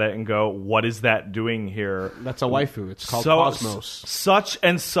look at it and go, what is that doing here? That's a waifu. It's called Cosmos. Such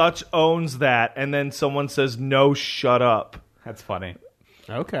and such owns that, and then someone says, no, shut up. That's funny.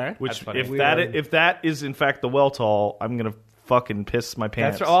 Okay. Which, if that is in fact the Weltall, I'm going to fucking piss my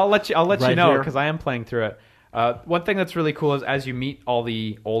pants. That's right. I'll let you know, here. because I am playing through it. One thing that's really cool is as you meet all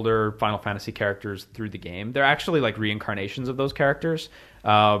the older Final Fantasy characters through the game, they're actually like reincarnations of those characters.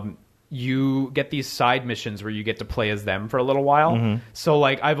 You get these side missions where you get to play as them for a little while. So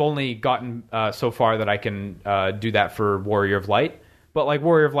like I've only gotten so far that I can do that for Warrior of Light. But like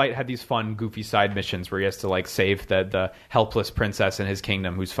Warrior of Light had these fun, goofy side missions where he has to like save the helpless princess in his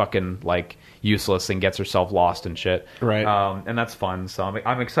kingdom who's fucking like useless and gets herself lost and shit. Right. And that's fun. So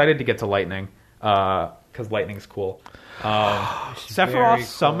I'm excited to get to Lightning because Lightning's cool. Sephiroth's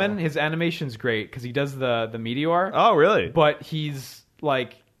summon, his animation's great because he does the meteor. Oh, really? But he's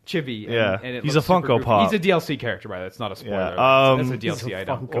like chibi. And he's a Funko Pop. He's a DLC character, by the way. That's not a spoiler. That's a DLC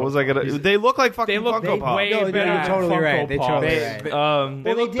item. What was I gonna? They look like fucking Funko Pop. Way No, better you're totally than right. Funko They Pops. totally right.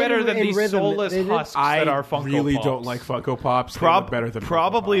 They look better than these soulless husks that are Funko Pops. I really don't like Funko Pops. They look better than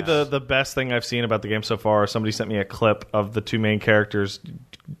probably Funko Pops. the best thing I've seen about the game so far. Somebody sent me a clip of the two main characters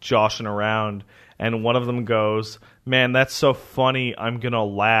joshing around, and one of them goes, "Man, that's so funny. I'm gonna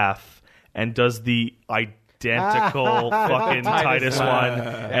laugh," and does the identical fucking Titus one,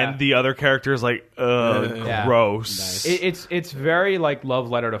 and the other character is like, gross. Nice. It's very like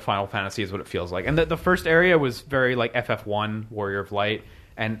love letter to Final Fantasy is what it feels like. And the first area was very like FF1, Warrior of Light.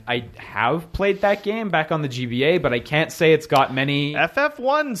 And I have played that game back on the GBA, but I can't say it's got many...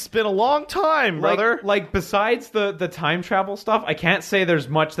 FF1's been a long time, brother. Like besides the time travel stuff, I can't say there's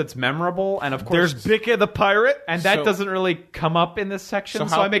much that's memorable. And of course... There's Bika the Pirate. And that doesn't really come up in this section.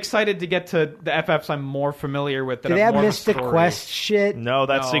 So I'm excited to get to the FFs I'm more familiar with. Do they have Mystic Quest shit? No,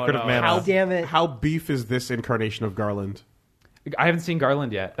 that's Secret of Mana. How damn it. How beef is this incarnation of Garland? I haven't seen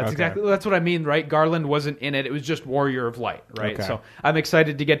Garland yet. That's what I mean, right? Garland wasn't in it. It was just Warrior of Light, right? Okay. So I'm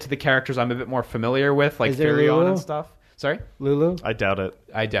excited to get to the characters I'm a bit more familiar with, like Firion and stuff. Sorry? Lulu? I doubt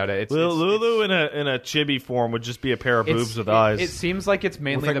it. Lulu in a chibi form would just be a pair of boobs with eyes. It seems like it's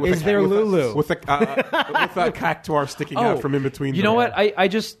mainly Is there Lulu? With a cactuar sticking out from in between. You know what? I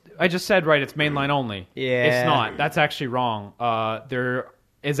just said, right, it's mainline only. Yeah. It's not. That's actually wrong. There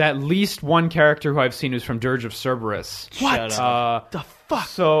is at least one character who I've seen who's from Dirge of Cerberus. What? The fuck?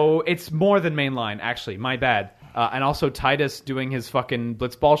 So it's more than mainline, actually. My bad. And also Titus doing his fucking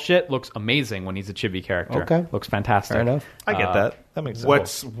blitzball shit looks amazing when he's a chibi character. Okay. Looks fantastic. Fair enough. I get that. That makes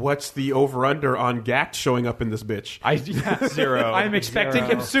sense. What's the over-under on Gat showing up in this bitch? 0. I'm expecting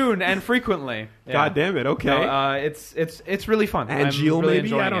him soon and frequently. Yeah. God damn it, okay. No, it's really fun. Angeal, I'm really maybe?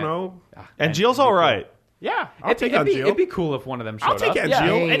 enjoying I don't it. know. Angeal's all right. Yeah. I'll take it'd Angeal. be cool if one of them showed I'll take up.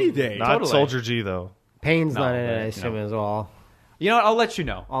 Angeal Yeah. any day. Not Totally. Soldier G, though. Payne's No, not in it, I no. assume, as well. You know what? I'll let you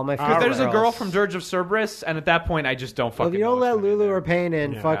know. All my Because there's a girls. girl from Dirge of Cerberus, and at that point, I just don't Well, fucking if you don't know let what's going Lulu on or Payne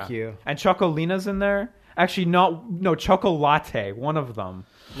in, Yeah. fuck you. And Chocolina's in there. Actually, no, Chocolate, one of them.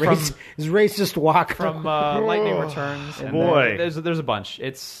 His racist walk From Lightning Returns. And Boy. there's a bunch.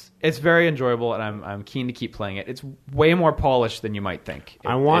 It's very enjoyable, and I'm keen to keep playing it. It's way more polished than you might think.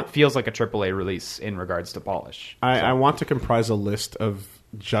 It feels like a AAA release in regards to polish. I want to comprise a list of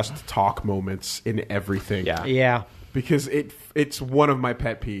just talk moments in everything. Yeah. Yeah. because it's one of my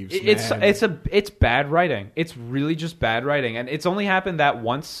pet peeves. It's bad writing. It's really just bad writing, and it's only happened that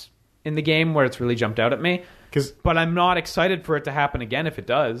once in the game where it's really jumped out at me. But I'm not excited for it to happen again if it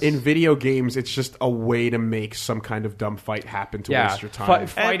does. In video games, it's just a way to make some kind kind of dumb fight happen to waste your time.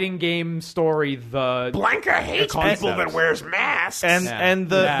 Fighting game story. The Blanca hates people that wears masks. And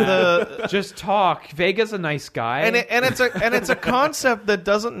the just talk. Vega's a nice guy, and it's a concept that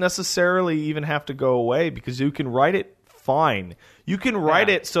doesn't necessarily even have to go away because you can write it fine. You can write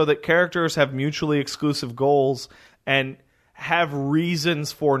it so that characters have mutually exclusive goals and have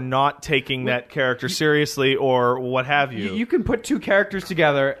reasons for not taking that character seriously or what have you. You can put two characters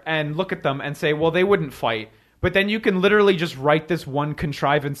together and look at them and say, well, they wouldn't fight. But then you can literally just write this one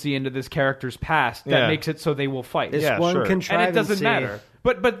contrivancy into this character's past that makes it so they will fight. This one contrivancy. And it doesn't matter.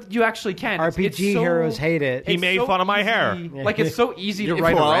 But you actually can. RPG heroes hate it. He made fun of my hair. Like, it's so easy to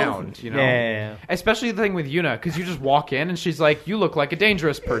write around, you know? Yeah. Especially the thing with Yuna, because you just walk in and she's like, you look like a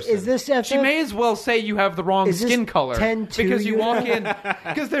dangerous person. Is this She may as well say you have the wrong skin color. Because you walk in...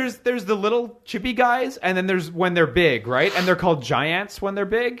 Because there's the little chippy guys, and then there's when they're big, right? And they're called giants when they're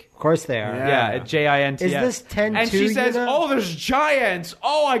big. Of course they are. Yeah, Gints. Is this 10-2, And she says, Yuna? oh, there's giants.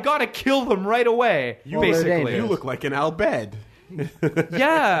 Oh, I gotta kill them right away. Basically. You look like an Albed.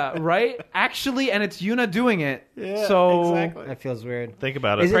 Yeah, right? Actually, and it's Yuna doing it. Yeah, so exactly. That feels weird. Think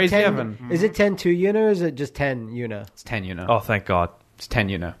about it. Is Crazy it 10, Evan. Is it 10-2 Yuna or is it just 10 Yuna? It's 10 Yuna. Oh, thank God. It's 10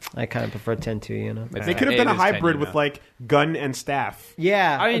 Yuna. I kind of prefer 10-2 Yuna. They could have done a hybrid with like gun and staff.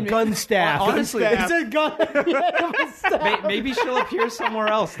 Yeah, I mean, a gun staff. honestly, it's a gun. Maybe she'll appear somewhere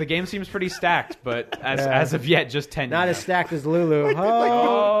else. The game seems pretty stacked, but as of yet, just 10 Not Yuna. as stacked as Lulu.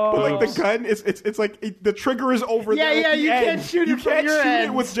 But like the gun is it's like the trigger is over there. Yeah, at the you end. can't shoot it You from can't your shoot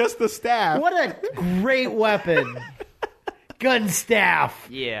end. it with just the staff. What a great weapon. Gun staff.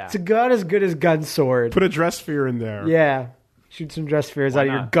 Yeah. It's about as good as gun sword. Put a dress sphere in there. Yeah. Shoot some dress spheres out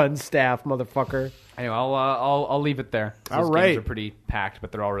of your not? gun staff, motherfucker. Anyway, I'll leave it there. All Those right. games are pretty packed,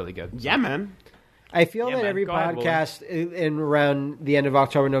 but they're all really good. Yeah, man. I feel that man. every Go ahead, podcast in around the end of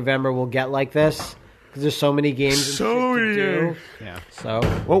October, November will get like this because there's so many games and So shit to do. many. Yeah.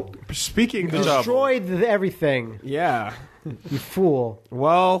 So Well, speaking of destroyed everything, yeah, you fool.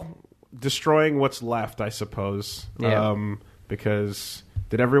 well, destroying what's left, I suppose. Yeah. Because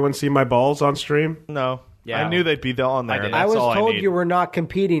did everyone see my balls on stream? No. Yeah. I knew they'd be on there. I did. That's I was all told need. you were not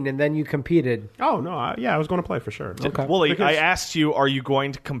competing, and then you competed. Oh no, I was going to play for sure. Okay. Woolie, Because- I asked you, are you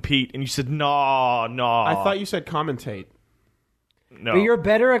going to compete? And you said, no. I thought you said commentate. No. But you're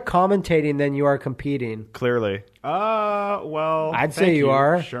better at commentating than you are competing. Clearly. Well, I'd say thank you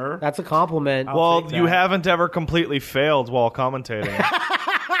are. Sure. That's a compliment. Well, take you that. haven't ever completely failed while commentating.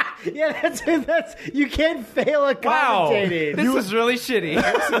 Yeah, that's you can't fail at Wow. commentating. This is really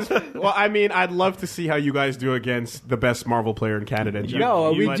shitty. Well, I mean, I'd love to see how you guys do against the best Marvel player in Canada.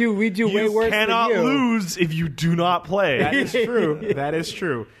 No, we do way You worse cannot than you. lose if you do not play. That is true. That is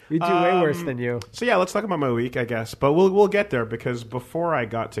true. We do way worse than you. So yeah, let's talk about my week, I guess. But we'll get there because before I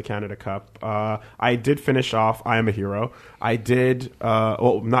got to Canada Cup, I did finish off I Am a Hero. I did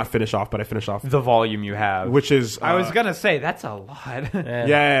not finish off, but I finished off The volume you have. which is I was going to say, that's a lot.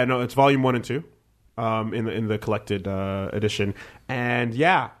 yeah, no, it's volume 1 and 2 in the collected edition. And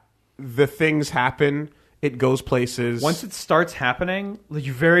yeah, the things happen. It goes places. Once it starts happening,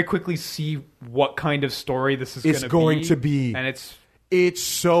 you very quickly see what kind of story this is It's going to be. And It's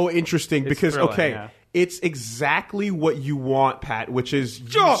so interesting because, thrilling, okay, yeah. it's exactly what you want, Pat, which is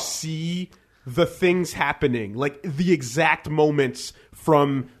you see the things happening, like the exact moments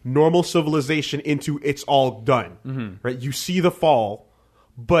from normal civilization into it's all done, right? You see the fall,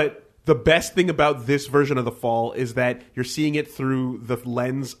 but the best thing about this version of the fall is that you're seeing it through the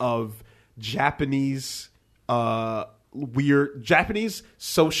lens of Japanese, Japanese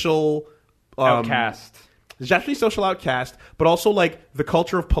social outcast. Japanese social outcast, but also like the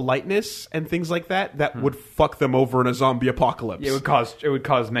culture of politeness and things like that would fuck them over in a zombie apocalypse. It would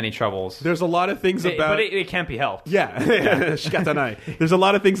cause many troubles. There's a lot of things about But it can't be helped. yeah, shigatanai. There's a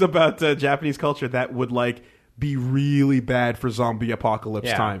lot of things about Japanese culture that would like be really bad for zombie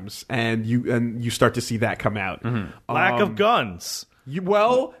apocalypse times, and you start to see that come out. Lack of guns.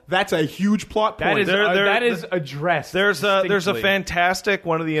 Well, that's a huge plot point. That is addressed. There's a distinctly. fantastic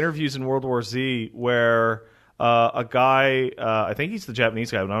one of the interviews in World War Z where a guy, I think he's the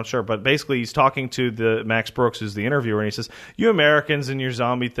Japanese guy, but I'm not sure, but basically he's talking to the Max Brooks, who's the interviewer, and he says, you Americans and your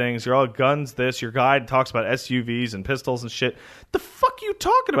zombie things, you're all guns this, your guide talks about SUVs and pistols and shit. The fuck you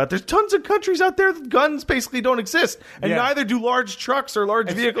talking about? There's tons of countries out there that guns basically don't exist, and Yeah. neither do large trucks or large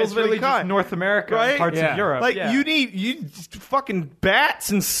vehicles It's of any really just kind. North America Right? and parts Yeah. of Europe. Like, you fucking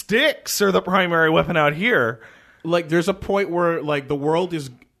bats and sticks are the primary weapon out here. like there's a point where like the world is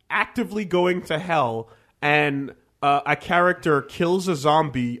actively going to hell, and a character kills a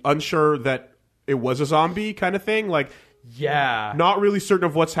zombie, unsure that it was a zombie, kind of thing. Like, yeah, not really certain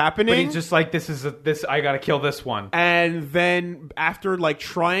of what's happening. But he's just like, this. I gotta kill this one. And then after like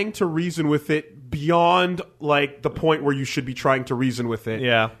trying to reason with it beyond like the point where you should be trying to reason with it,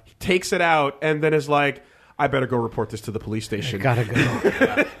 he takes it out and then is like, I better go report this to the police station. I gotta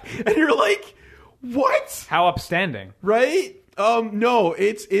go. And you're like, what? How upstanding, right? No,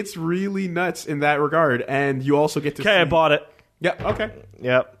 it's really nuts in that regard, and you also get to see... Okay, I bought it. Yeah, okay.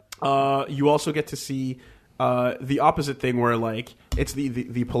 Yep. You also get to see the opposite thing where, like, it's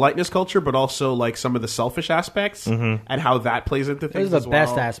the politeness culture, but also, like, some of the selfish aspects and how that plays into things. Those are the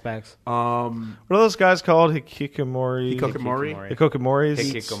best aspects. What are those guys called? Hikikomoris?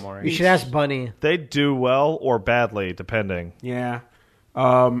 You should ask Bunny. They do well or badly, depending. Yeah.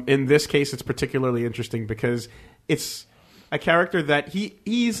 In this case, it's particularly interesting because it's a character that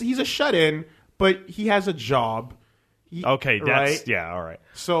he's a shut-in, but he has a job. Okay, that's right? Yeah, all right.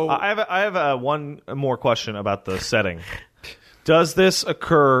 So I have one more question about the setting. Does this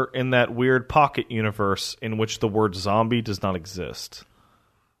occur in that weird pocket universe in which the word zombie does not exist?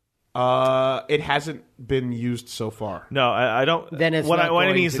 It hasn't been used so far. No, I don't. Then it's what not I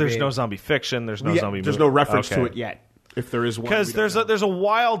going mean is to there's be. no zombie fiction. There's no zombie. There's movie. no reference to Okay. it yet. If there is one, Because there's a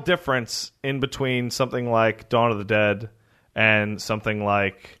wild difference in between something like Dawn of the Dead and something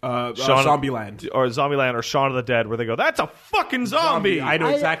like Zombieland or Zombieland or Shaun of the Dead, where they go, "That's a fucking zombie." I know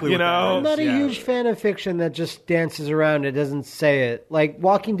exactly. I'm not a huge fan of fiction that just dances around. It doesn't say it. Like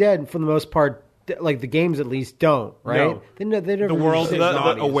Walking Dead, for the most part, like the games at least don't. Right? No. They never The world say is not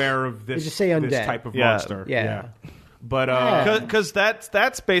zombies. aware of this. They just say undead. This type of Yeah. monster. Yeah. But Because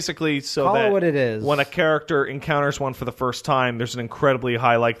that's basically so Call it that what it is. when a character encounters one for the first time, there's an incredibly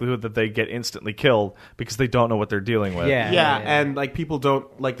high likelihood that they get instantly killed because they don't know what they're dealing with. yeah, and like people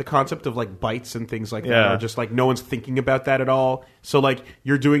don't like the concept of like bites and things like that. Yeah. Are just like no one's thinking about that at all. So like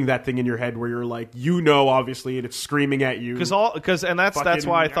you're doing that thing in your head where you're like, obviously, and it's screaming at you. That's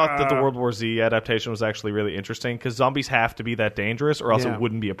why I thought that the World War Z adaptation was actually really interesting, because zombies have to be that dangerous or else it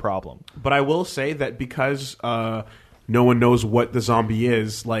wouldn't be a problem. But I will say that because no one knows what the zombie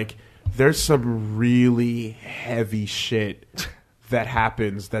is, like there's some really heavy shit that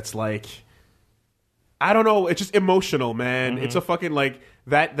happens that's like, I don't know, it's just emotional, man. It's a fucking like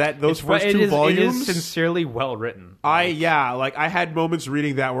those first two volumes. It is sincerely well written. I had moments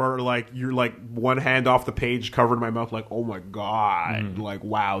reading that where like you're like one hand off the page covering my mouth like, oh my god, like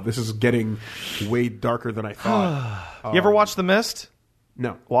wow, this is getting way darker than I thought. You ever watch The Mist?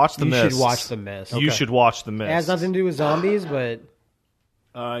 No. Watch The Mist. You should watch The Mist. You should watch The Mist. It has nothing to do with zombies, but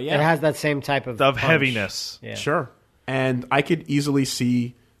it has that same type of punch. heaviness. Yeah. Sure. And I could easily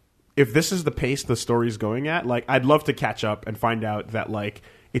see if this is the pace the story's going at, like I'd love to catch up and find out that like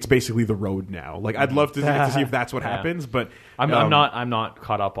it's basically The Road now. Like I'd love to see if that's what happens, but I'm not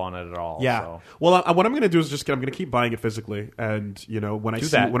caught up on it at all. Yeah. So. Well, what I'm going to do is I'm going to keep buying it physically, and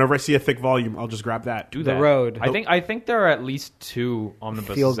whenever I see a thick volume, I'll just grab that. Do that. The Road. I think there are at least 2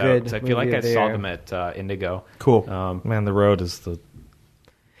 omnibuses Feel out. good I feel like movie I of the saw year. them at Indigo. Cool. Man, The Road is the...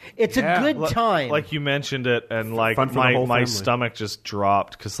 It's a good time. Like you mentioned it, and like Fun for the whole my family. stomach just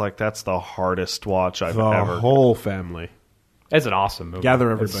dropped because like that's the hardest watch I've The ever. whole family. It's an awesome movie. Gather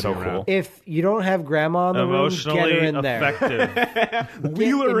everybody It's so around. cool. If you don't have grandma in the room, Emotionally get her in there. effective.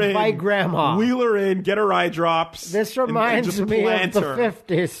 Wheeler in. Invite grandma. Wheeler in. Get her eye drops. This and reminds just me of plant the her.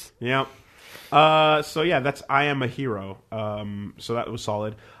 50s. Yeah. So yeah, that's I Am a Hero. So that was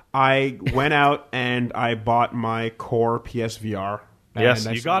solid. I went out and I bought my Core PSVR. Yes,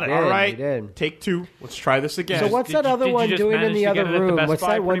 And I you got it. All You right, did. take 2. Let's try this again. So what's Did that you- other did you one just doing in manage the to other get it at the room? Best What's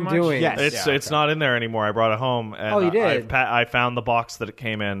Buy that one pretty much? doing? Yes. It's not in there anymore. I brought it home. And Oh, you did? I found the box that it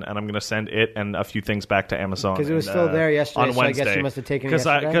came in, and I'm going to send it and a few things back to Amazon 'Cause it was and, still there yesterday, on so I Wednesday. guess you must have taken it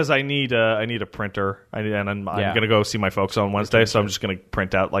yesterday? Because I need a printer, and I'm Yeah. going to go see my folks on Wednesday, so I'm just going to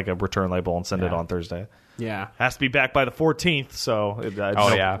print out like a return label and send it on Thursday. Yeah. Has to be back by the 14th, so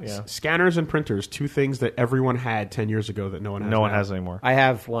yeah. Scanners and printers, 2 things that everyone had 10 years ago that no one has. No one now. has anymore. I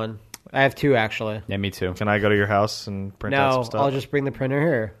have one. I have 2, actually. Yeah, me too. Can I go to your house and print out some No, stuff? I'll just bring the printer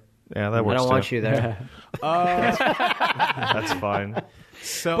here. Yeah, that I works. don't want too. you there. That's fine.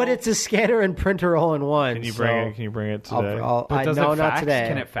 So, But it's a scanner and printer all in one. Can you bring it today? no, Does not it fax? today.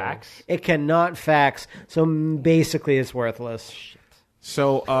 Can it fax? It cannot fax, so basically it's worthless.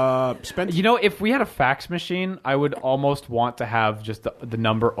 So, spend. You know, if we had a fax machine, I would almost want to have just the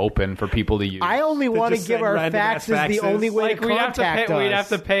number open for people to use. I only want to just give send our random ass faxes the faxes. only way to we'd have contact to pay, us. we'd have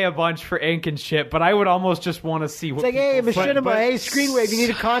to pay a bunch for ink and shit, but I would almost just want to see what It's like, hey, people say. Machinima, hey, Screenwave, you need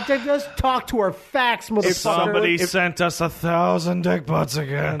to contact us? Talk to our fax, motherfucker. Somebody sent us 1,000 dick butts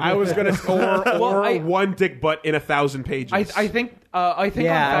again. I was gonna or Well, one dick butt in 1,000 pages. I think Yeah, on fax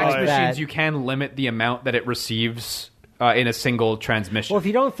like machines that. you can limit the amount that it receives in a single transmission. Well, if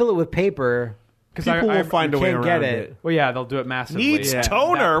you don't fill it with paper, Because people will find a way can't around get it. it. Well, yeah, they'll do it massively. Needs Yeah.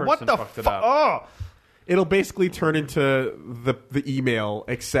 toner. That What person the fucked it fuck? up. Oh. It'll basically turn into the email,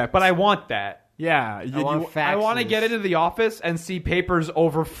 except. But I want that. yeah, I want I want to faxes. get into the office and see papers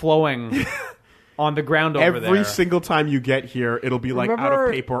overflowing on the ground over there. every single time you get here, it'll be like out Remember-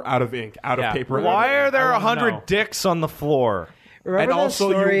 of paper, out of ink, out Yeah. of paper. Why are there I wanna 100 know. dicks on the floor? Remember And that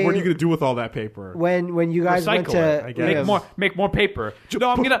also, story what are you going to do with all that paper? when you guys went Recycle to it. I guess. Make more paper. No,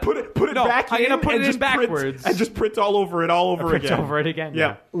 I'm gonna put it no, back I'm in. gonna put and it in just print- backwards and just print all over print again. over it again.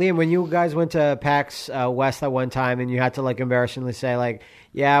 Yeah. Liam, when you guys went to PAX West that one time and you had to like embarrassingly say like,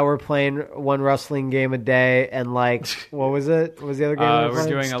 yeah, we're playing one wrestling game a day and like, what was it? What was the other game? we were We're playing?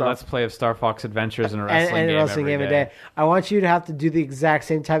 doing a Let's Play of Star Fox Adventures and a wrestling and game a wrestling every game a day. day. I want you to have to do the exact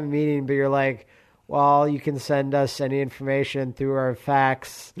same type of meeting, but you're like, well, you can send us any information through our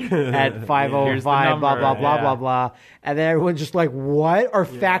fax at 505, Here's the blah, blah, number, blah, yeah. blah, blah. And then everyone's just like, what? Our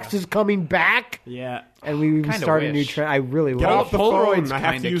fax is coming back? Yeah. And we Kinda start a new wish. trend. I really Get wish. off the Polaroids phone. I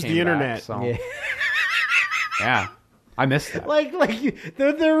have to kinda use the came internet. back, so- Yeah. Yeah, I missed that. Like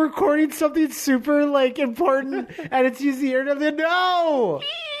they're recording something super like important, and it's using the internet. They're, no.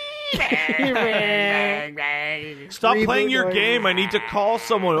 Stop Reboot playing your noise. game. I need to call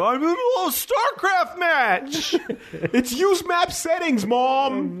someone. I'm in a little StarCraft match. It's use map settings,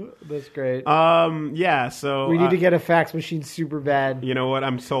 Mom. That's great. Yeah, so. we need to get a fax machine super bad. You know what?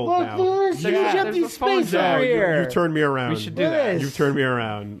 I'm sold Look, now. there's Yeah, empty there's a phone space jack. over You here. turned me around. We should do Look at that. this. You've turned me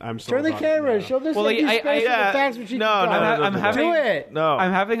around. I'm sold Turn the on it camera. now. Show this Well, empty space with yeah. the fax machine. No, Go. no, I'm no, having Do it. No.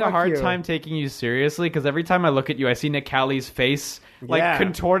 I'm having a Fuck hard you. time taking you seriously because every time I look at you, I see Nick Callie's face like Yeah.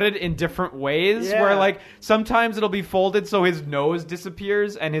 contorted in different ways. Yeah. Where like sometimes it'll be folded so his nose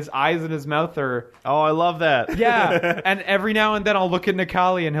disappears and his eyes and his mouth are Oh, I love that. yeah. And every now and then I'll look at Nick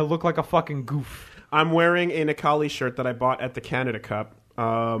Callie and he'll look like a fucking goof. I'm wearing a Nikali shirt that I bought at the Canada Cup,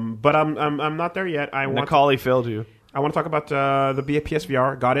 but I'm not there yet. I want Macaulay failed you. I want to talk about the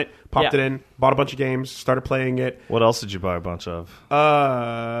PSVR. Got it, popped Yeah. it in, bought a bunch of games, started playing it. What else did you buy a bunch of?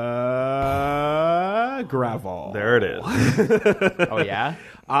 Gravel. There it is. Oh yeah?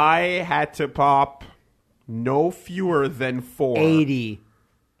 I had to pop no fewer than 4 80.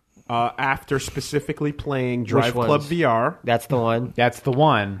 after specifically playing Drive Club ones? VR, That's the one. That's the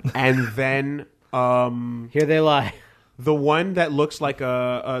one. and then Here they lie. the one that looks like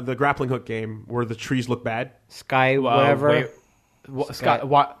the grappling hook game where the trees look bad. Sky, whatever.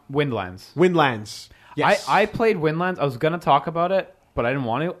 Windlands. Windlands. Yes, I played Windlands. I was gonna talk about it, but I didn't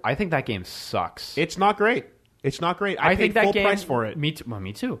want to. I think that game sucks. It's not great. It's not great. I paid think that full game, price for it. Me too. Well,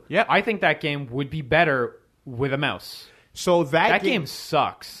 me too. Yeah. I think that game would be better with a mouse. So That game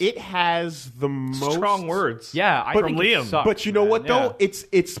sucks. It has the most Strong words. Yeah, I But- think From it Liam. sucks, But you know man. what though? Yeah.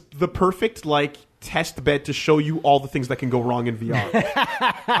 It's the perfect like test bed to show you all the things that can go wrong in VR.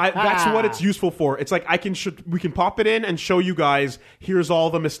 That's what it's useful for. It's like we can pop it in and show you guys. Here's all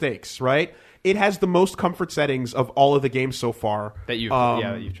the mistakes. Right? It has the most comfort settings of all of the games so far That you've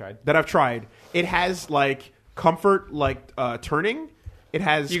tried. That I've tried. It has like comfort like turning. It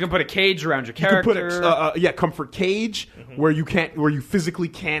has You can put a cage around your you can character. put a comfort cage where you physically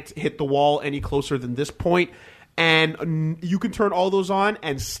can't hit the wall any closer than this point, and you can turn all those on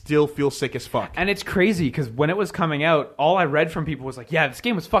and still feel sick as fuck. And it's crazy because when it was coming out, all I read from people was like, "Yeah, this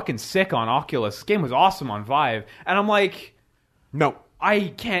game was fucking sick on Oculus. This game was awesome on Vive." And I'm like, No,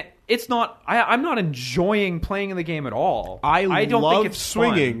 I can't. It's not. I'm not enjoying playing the game at all. I don't love think it's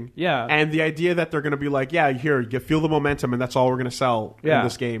swinging. fun. Yeah, and the idea that they're going to be like, "Yeah, here, you feel the momentum, and that's all we're going to sell in Yeah.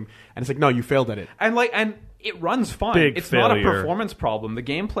 this game." And it's like, no, you failed at it. and it runs fine. Big It's not a failure. performance problem. The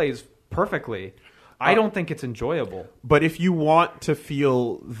game plays perfectly. I don't think it's enjoyable. But if you want to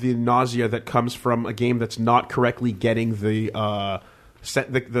feel the nausea that comes from a game that's not correctly getting the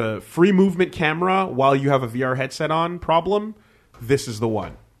the free movement camera while you have a VR headset on problem, this is the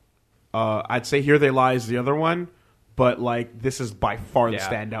one. I'd say Here They Lie is the other one, but like this is by far the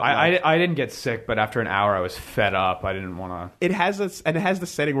standout. I didn't get sick, but after an hour, I was fed up. I didn't want to. It has the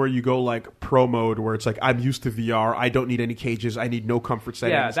setting where you go like pro mode, where it's like I'm used to VR. I don't need any cages. I need no comfort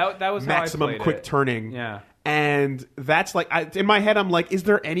settings. Yeah, that was how I maximum played quick it. turning. Yeah. And that's like, in my head, I'm like, is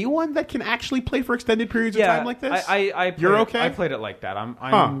there anyone that can actually play for extended periods of time like this? You're okay? I played it like that.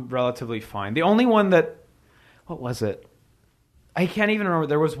 I'm relatively fine. The only one that, what was it? I can't even remember.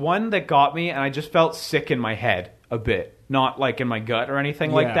 There was one that got me, and I just felt sick in my head a bit. Not like in my gut or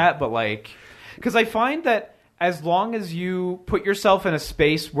anything like that, but like, because I find that as long as you put yourself in a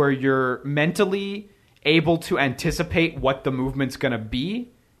space where you're mentally able to anticipate what the movement's going to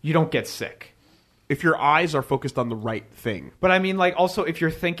be, you don't get sick. If your eyes are focused on the right thing. But I mean, like, also if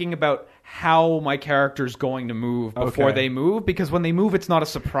you're thinking about how my character's going to move before they move, because when they move, it's not a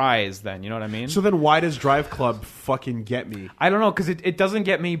surprise then, you know what I mean? So then why does Drive Club fucking get me? I don't know, because it doesn't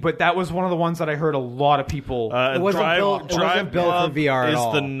get me, but that was one of the ones that I heard a lot of people... it wasn't built for VR at all.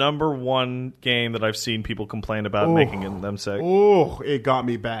 Is the number one game that I've seen people complain about making them sick. Oh, it got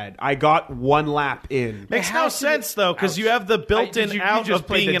me bad. I got one lap in. Makes no sense, though, because you have the built-in out of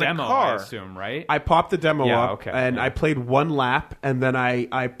being in a car. I assume, right? I popped the demo up, and I played one lap, and then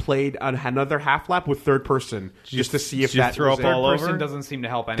I played another half lap with third person just to see if that throw up all over. Third person doesn't seem to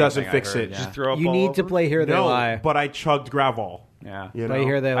help anything. Doesn't fix it. Just throw up you all need over? to play Here They Lie. But I chugged Gravel. Yeah, you know? Play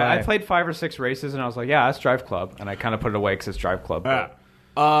Here They Lie. I played 5 or 6 races, and I was like, yeah, that's Drive Club, and I kind of put it away because it's Drive Club.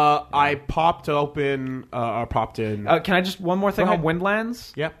 I popped in. Can I just one more thing on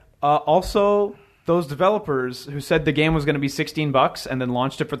Windlands? Yep. Also, those developers who said the game was going to be $16 and then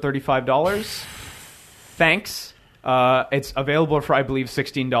launched it for $35. Thanks. It's available for, I believe,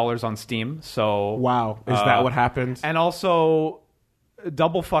 $16 on Steam. So wow, is that what happened? And also,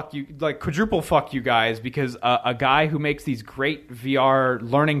 double fuck you, like quadruple fuck you guys, because a guy who makes these great VR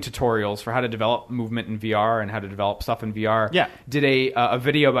learning tutorials for how to develop movement in VR and how to develop stuff in VR, did a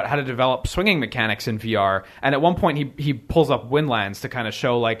video about how to develop swinging mechanics in VR. And at one point, he pulls up Windlands to kind of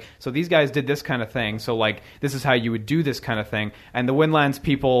show, like, so these guys did this kind of thing. So, like, this is how you would do this kind of thing. And the Windlands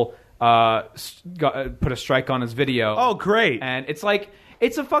people put a strike on his video. Oh, great. And it's like,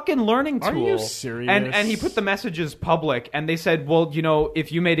 it's a fucking learning tool. Are you serious? And he put the messages public, and they said, well, you know,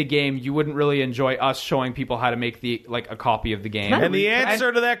 if you made a game, you wouldn't really enjoy us showing people how to make a copy of the game. And the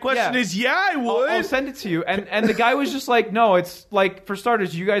answer to that question is, yeah, I would. I'll send it to you. And the guy was just like, no, it's like, for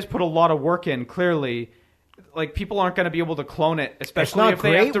starters, you guys put a lot of work in, clearly. Like, people aren't going to be able to clone it, especially if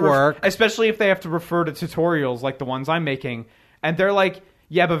they have to especially if they have to refer to tutorials like the ones I'm making. And they're like,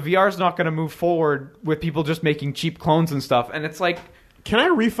 yeah, but VR's not going to move forward with people just making cheap clones and stuff. And it's like, can I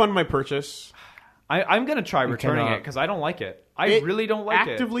refund my purchase? I'm going to try returning it because I don't like it. I really don't like it.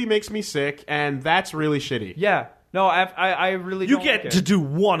 It actively makes me sick, and that's really shitty. Yeah. No, I really don't like it. You get to do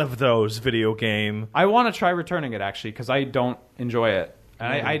one of those video game. I want to try returning it, actually, because I don't enjoy it.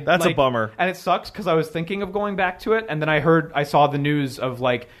 And that's a bummer. And it sucks because I was thinking of going back to it, and then I saw the news of,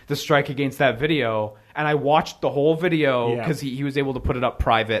 like, the strike against that video, and I watched the whole video because he was able to put it up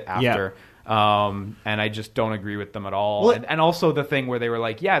private after. And I just don't agree with them at all. Well, and also the thing where they were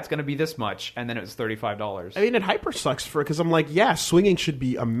like, yeah, it's going to be this much, and then it was $35. I mean, it hyper sucks because I'm like, yeah, swinging should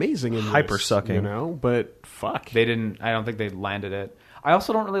be amazing in hyper sucking, you know, but fuck. They didn't. I don't think they landed it. I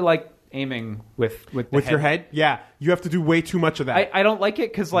also don't really like aiming with your head. Yeah, you have to do way too much of that. I don't like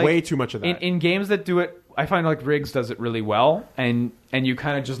it because, like, way too much of that. In games that do it, I find like Riggs does it really well, and you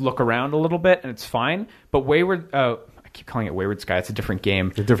kind of just look around a little bit and it's fine. But Wayward, I keep calling it Wayward Sky. It's a different game.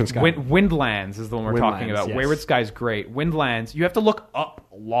 It's a different Sky. Windlands is the one we're talking about. Yes. Wayward Sky's great. Windlands, you have to look up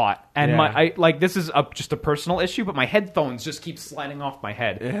a lot, and this is just a personal issue, but my headphones just keep sliding off my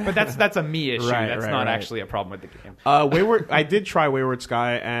head. But that's a me issue. That's not actually a problem with the game. Wayward, I did try Wayward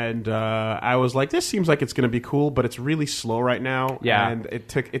Sky, and I was like, this seems like it's going to be cool, but it's really slow right now. Yeah, and it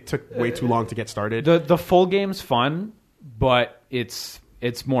took way too long to get started. The full game's fun, but it's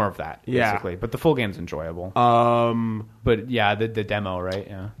more of that, basically. But the full game's enjoyable. But yeah, the demo, right?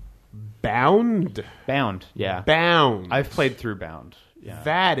 Yeah. Bound, yeah. Bound. I've played through Bound. Yeah.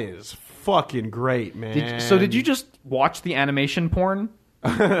 That is fucking great, man. Did you just watch the animation porn?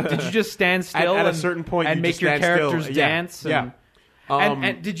 Did you just stand still at a certain point and make your characters dance? Yeah.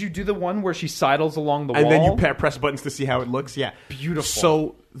 And did you do the one where she sidles along the wall? And then you press buttons to see how it looks? Yeah. Beautiful.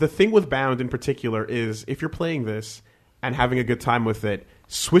 So the thing with Bound in particular is if you're playing this and having a good time with it,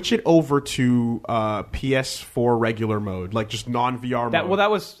 switch it over to PS4 regular mode, like just non-VR mode. Well, that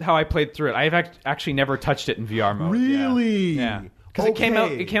was how I played through it. I've actually never touched it in VR mode. Really? Yeah. Because it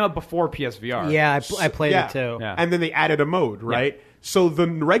came out before PSVR. Yeah, I played it too. Yeah. And then they added a mode, right? Yeah. So the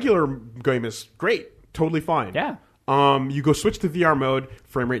regular game is great, totally fine. Yeah. You go switch to VR mode,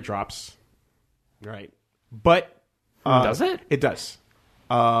 frame rate drops. Right. But does it? It does.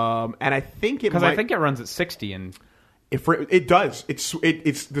 And I think it I think it runs at 60 and it does.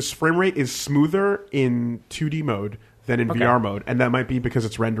 It's this frame rate is smoother in 2D mode than in VR mode, and that might be because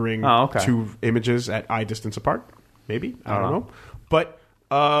it's rendering two images at eye distance apart. Maybe I don't know. But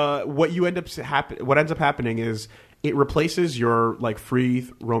what ends up happening is it replaces your like free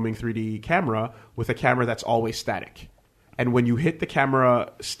roaming 3D camera with a camera that's always static, and when you hit the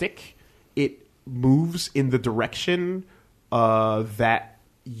camera stick, it moves in the direction that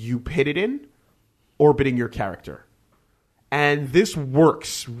you hit it in, orbiting your character. And this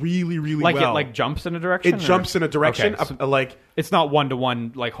works really, really well. Like it like jumps in a direction? It jumps in a direction. Okay, so like it's not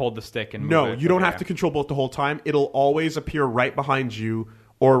one-to-one, like hold the stick and move no, it. you don't have to control both the whole time. It'll always appear right behind you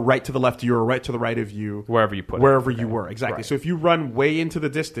or right to the left of you or right to the right of you. Wherever you put it. Wherever you were, exactly. Right. So if you run way into the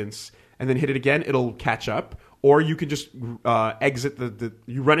distance and then hit it again, it'll catch up. Or you can just exit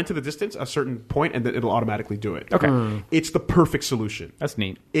you run into the distance a certain point and then it'll automatically do it. Okay. It's the perfect solution. That's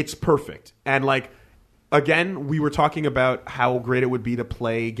neat. It's perfect. And like, again, we were talking about how great it would be to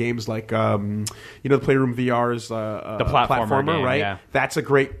play games like, the Playroom VR's the platformer game, right? Yeah. That's a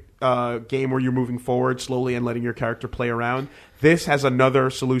great game where you're moving forward slowly and letting your character play around. This has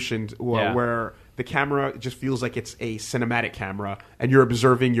another solution where the camera just feels like it's a cinematic camera, and you're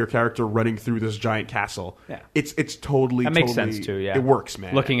observing your character running through this giant castle. Yeah. It's totally That makes sense too. Yeah, it works,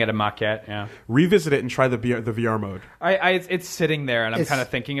 man. Looking at a maquette, yeah. Revisit it and try the VR mode. It's sitting there, and I'm kind of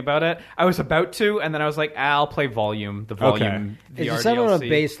thinking about it. I was about to, and then I was like, I'll play Volume. The Volume VR It's just on a DLC.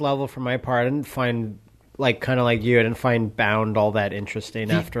 base level for my part. I didn't find, kind of like you, I didn't find Bound all that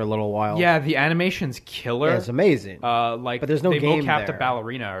interesting after a little while. Yeah, the animation's killer. Yeah, it's amazing. But there's no they game mocapped there. a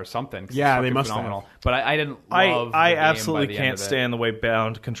ballerina or something. Yeah, they must phenomenal. have. But I didn't love I the game absolutely by the end can't of it. stand the way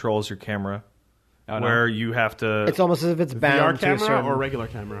Bound controls your camera. Oh, no? Where you have to... It's almost as if it's bound VR to a camera certain... or regular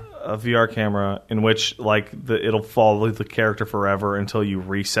camera? A VR camera in which it'll follow the character forever until you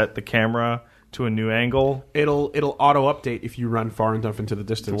reset the camera to a new angle. It'll auto update if you run far enough into the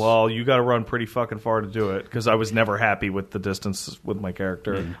distance. Well, you got to run pretty fucking far to do it because I was never happy with the distance with my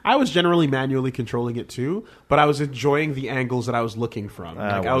character. I was generally manually controlling it too, but I was enjoying the angles that I was looking from.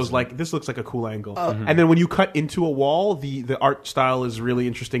 I was like, this looks like a cool angle. And then when you cut into a wall, the art style is really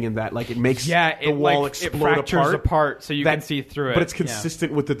interesting in that it makes the wall explode it fractures apart so you can see through it. But it's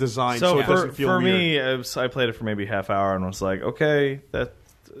consistent with the design, so it doesn't feel for weird. me, I played it for maybe half hour and was like, okay,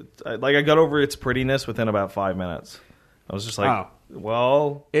 I got over its prettiness within about 5 minutes. I was just like,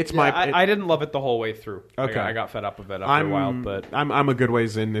 well, it's I didn't love it the whole way through. Okay, I got fed up with it after a while, but I'm a good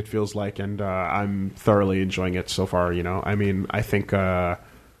ways in. It feels like, and I'm thoroughly enjoying it so far. I mean, I think the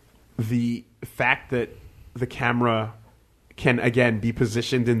fact that the camera can again be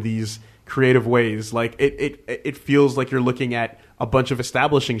positioned in these creative ways, like it feels like you're looking at a bunch of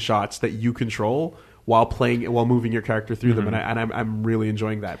establishing shots that you control while moving your character through them, and I'm really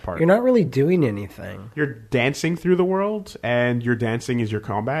enjoying that part. You're not really doing anything. You're dancing through the world, and your dancing is your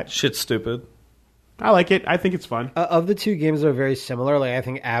combat. Shit's stupid. I like it. I think it's fun. Of the two games that are very similar, I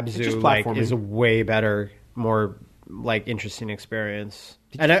think Abzu is a way better, more interesting experience.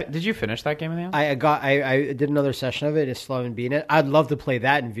 Did you finish that game in the end? I did another session of it. I still haven't beaten it. I'd love to play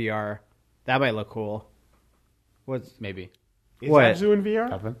that in VR. That might look cool. Maybe. Is Abzu in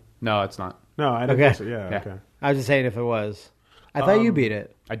VR? No, it's not. No, I don't think so. Yeah, okay. I was just saying if it was. I thought you beat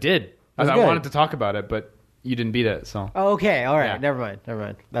it. I did. I good. wanted to talk about it, but you didn't beat it, so. Oh, okay. All right. Yeah. Never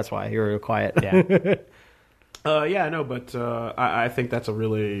mind. That's why you were quiet. Yeah. But I think that's that's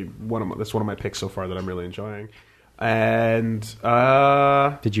one of my picks so far that I'm really enjoying. And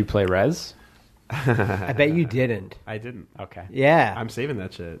Did you play Rez? I bet you didn't. I didn't. Okay. Yeah. I'm saving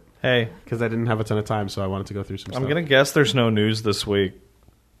that shit. Hey, because I didn't have a ton of time, so I wanted to go through some stuff. I'm gonna guess there's no news this week.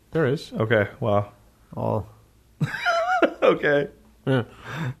 There is. Okay. Well. Oh. Okay. Yeah.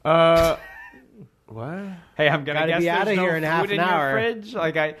 What? Hey, I'm gonna Gotta guess be there's outta no here in food half an in hour. your fridge.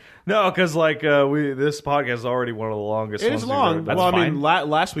 No, because this podcast is already one of the longest. It ones is we've long. ever done. Well, I fine. mean,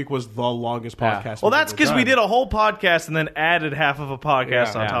 last week was the longest Yeah. podcast. Well, we've that's ever because we done. did a whole podcast and then added half of a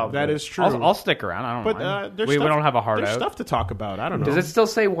podcast on top of it. That is true. I'll stick around. I don't But mind. there's we stuff, don't have a hard There's out. stuff to talk about. I don't know. Does it still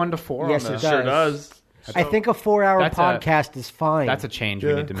say 1 to 4? Yes, on it the... does. Sure does. I think a 4-hour That's podcast is fine. That's a change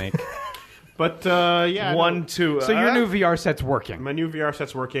we need to make. But yeah, 1, 2. So your new VR set's working. My new VR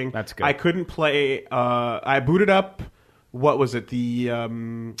set's working. That's good. I couldn't play. I booted up. What was it?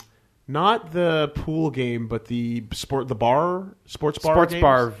 The not the pool game, but the sports bar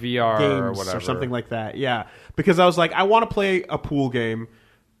VR games or whatever, something like that. Yeah, because I was like, I want to play a pool game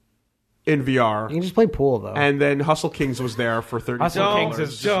in VR. You can just play pool though. And then Hustle Kings was there for $30. Hustle Kings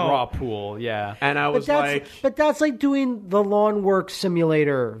is just raw pool. Yeah, and I was like, but that's like doing the lawn work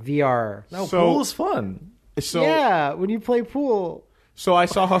simulator VR. No, So- pool is fun. so Yeah, when you play pool. So I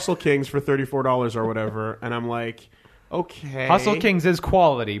saw Hustle Kings for $34 or whatever, and I'm like, okay. Hustle Kings is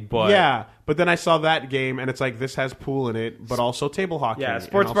quality, but yeah. But then I saw that game, and it's like, this has pool in it, but also table hockey. yeah, and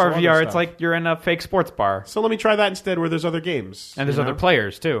sports also bar other VR. stuff. It's like you're in a fake sports bar, So let me try that instead, where there's other games. and there's you other know?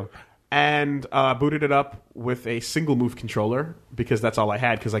 players too. And booted it up with a single move controller, because that's all I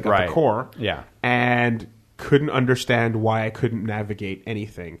had, because I got Right. the core. Yeah. And couldn't understand why I couldn't navigate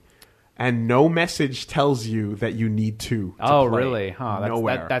anything. And no message tells you that you need to Oh, play. really? Huh?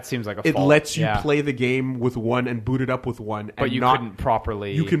 Nowhere. That seems like a It fault. lets you Yeah. play the game with one and boot it up with one. But and you not, couldn't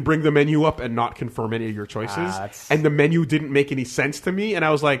properly. You can bring the menu up and not confirm any of your choices. that's- And the menu didn't make any sense to me. And I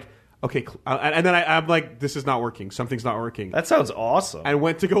was like, okay. And then I'm like, this is not working. Something's not working. That sounds awesome. And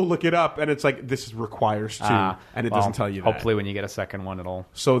went to go look it up, and it's like, this requires two, and it doesn't tell you that. Hopefully, when you get a second one, it'll.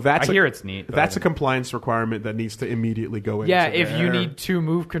 So that's I hear it's neat, but That's I a compliance requirement that needs to immediately go into Yeah, if there. you need two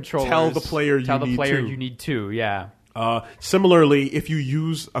move controllers, Tell the player you need two. you need two. Yeah. Similarly, if you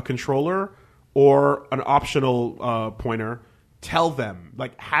use a controller or an optional pointer, tell them.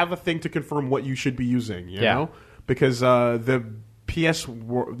 Like, have a thing to confirm what you should be using, you know? Because the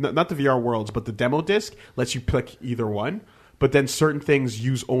not the VR Worlds, but the demo disc lets you pick either one. But then certain things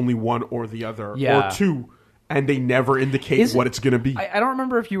use only one or the other, Yeah. or two, and they never indicate what it's going to be. I don't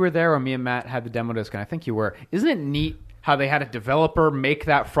remember if you were there when me and Matt had the demo disc, and I think you were. Isn't it neat how they had a developer make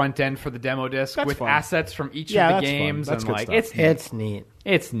that front end for the demo disc That's with fun. assets from each Yeah, of the that's fun. games? That's and good like stuff. It's neat.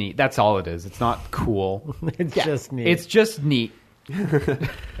 it's neat. That's all it is. It's not cool. It's just neat. It's just neat.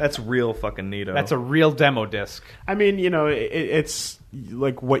 That's real fucking neato. That's a real demo disc. I mean, it's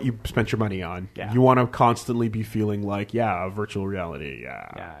like what you spent your money on. Yeah. You want to constantly be feeling like, virtual reality.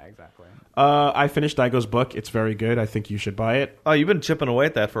 Yeah, exactly. I finished Daigo's book. It's very good. I think you should buy it. Oh, you've been chipping away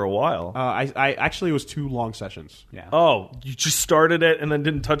at that for a while. I actually, it was 2 long sessions. Yeah. Oh, you just started it and then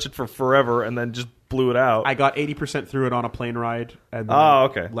didn't touch it for forever and then just blew it out. I got 80% through it on a plane ride, and then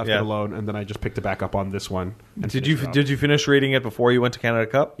okay. left Yeah. it alone, and then I just picked it back up on this one. and Did you finished it off. did you finish reading it before you went to Canada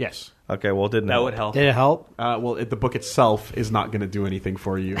Cup? Yes. Okay, well, it didn't That help. would help. Did it help? Well, the book itself is not going to do anything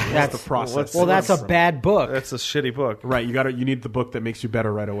for you. That's the process. Well, that's a bad book. That's a shitty book. Right. You need the book that makes you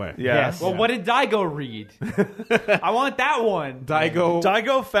better right away. Yeah. Yes. Well, what did Daigo read? I want that one.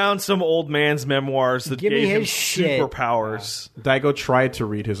 Daigo found some old man's memoirs that Give me gave him his shit. superpowers. Daigo tried to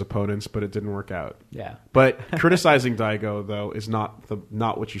read his opponents, but it didn't work out. Yeah. But criticizing Daigo, though, is not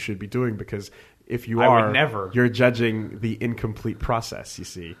what you should be doing, because if you I would are, never. you're judging the incomplete process. You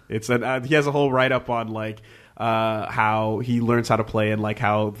see, it's he has a whole write up on like how he learns how to play, and like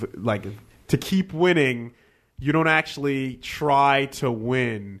how to keep winning, you don't actually try to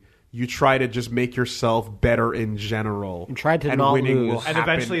win. You try to just make yourself better in general. And try to and not winning lose. will And happen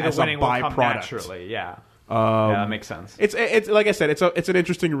eventually the as winning a will come byproduct. naturally. Yeah. Yeah, that makes sense. It's like I said, it's an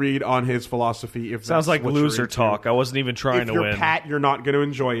interesting read on his philosophy. If Sounds that's like what you're loser into. talk. I wasn't even trying If to you're win. Pat, you're not going to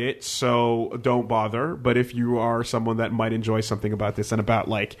enjoy it, so don't bother. But if you are someone that might enjoy something about this and about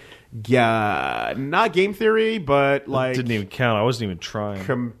like, not game theory, but like Didn't even count. I wasn't even trying.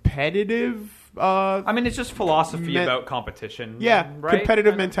 competitive. I mean, it's just philosophy Me- about competition. Yeah, right?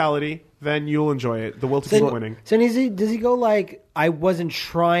 competitive mentality. Then you'll enjoy it. The will to keep winning. So does he go like, I wasn't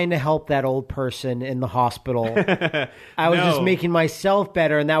trying to help that old person in the hospital. I was just No. making myself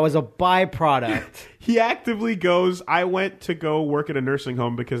better, and that was a byproduct. He actively goes, I went to go work at a nursing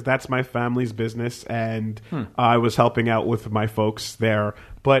home because that's my family's business, and I was helping out with my folks there.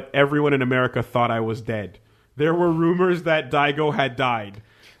 But everyone in America thought I was dead. There were rumors that Daigo had died.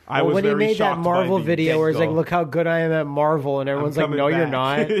 I was when he very made that shocked by Marvel the video where he's like, get-go. look how good I am at Marvel, and I'm everyone's like, coming no, you're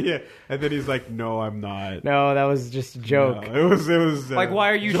back. not. Yeah, and then he's like, no, I'm not. No, that was just a joke. No, it was Like,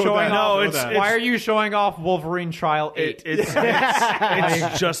 why are you Joe showing Dad- off? Joe Dad. Why are you showing off Wolverine Trial 8?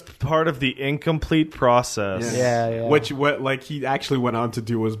 It's just part of the incomplete process. Yeah. What like he actually went on to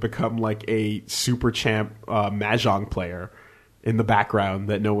do was become like a super champ mahjong player in the background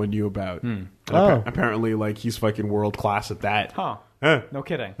that no one knew about. And apparently, like he's fucking world class at that. Huh. Eh. No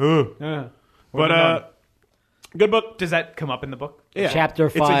kidding. But good book. Does that come up in the book? Yeah. Chapter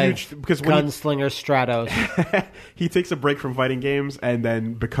It's a 5, huge, because when Gunslinger Stratos. he takes a break from fighting games and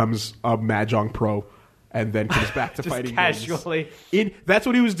then becomes a mahjong pro, and then comes back to Just fighting casually. games. That's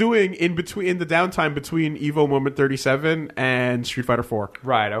what he was doing in the downtime between Evo Moment 37 and Street Fighter 4.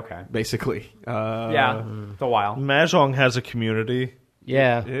 Right, okay. Basically. Yeah, it's a while. Mahjong has a community.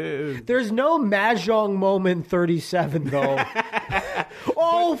 Yeah. There's no Mahjong moment 37 though.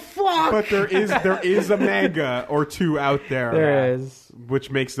 Oh fuck! But there is a manga or two out there. There is.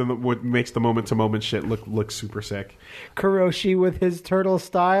 Which makes the moment to moment shit look super sick. Kuroshi with his turtle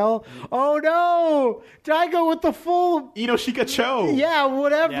style. Oh no! Daigo with the full. Inoshika Cho. Yeah,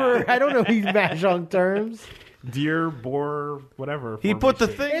 whatever. I don't know these Mahjong terms. Deer, boar, whatever. He put the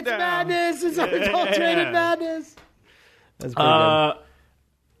formation. thing It's down. madness. It's unadulterated madness. That's pretty good.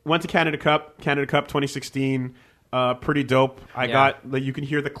 Went to Canada Cup 2016. Pretty dope. I got you can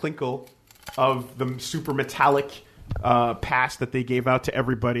hear the clinkle of the super metallic pass that they gave out to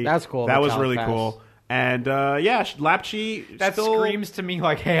everybody. That's cool. That was metallic really pass. cool. And Lapchi. That still, screams to me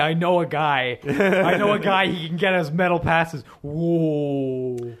like, hey, I know a guy. I know a guy. He can get us metal passes.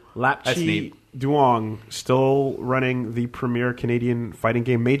 Whoa. That's Lapchi neat. Duong still running the premier Canadian fighting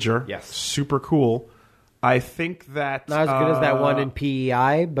game major. Yes. Super cool. I think that Not as good as that one in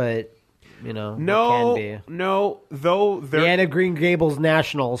PEI, but it can be. No, though The Anna Green Gables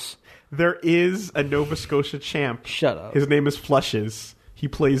Nationals. there is a Nova Scotia champ. Shut up. His name is Flushes. He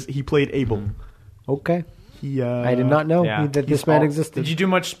played Abel. Okay. He I did not know that this man existed. Did you do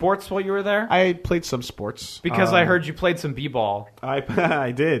much sports while you were there? I played some sports Because I heard you played some b-ball.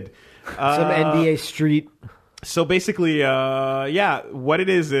 I did. Some NBA Street. So basically, what it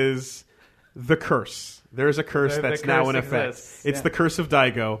is the curse. There's a curse The that's curse now in effect. exists, It's the curse of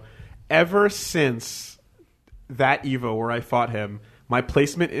Daigo. Ever since that Evo where I fought him, my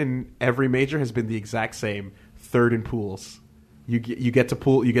placement in every major has been the exact same. Third in pools. You get to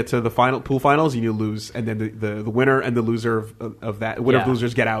the pool finals and you lose, and then the winner and the loser of that winner of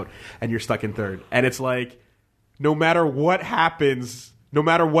losers get out, and you're stuck in third. And it's like, no matter what happens, no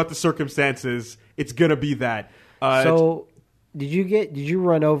matter what the circumstances, it's gonna be that. So, did you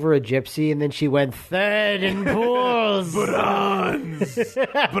run over a gypsy and then she went third in pools?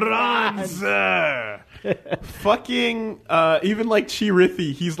 Bronze. Fucking even like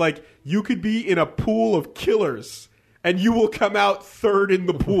Chirithi, he's like, you could be in a pool of killers and you will come out third in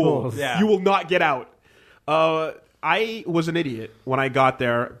the pool. Yeah. You will not get out. I was an idiot when I got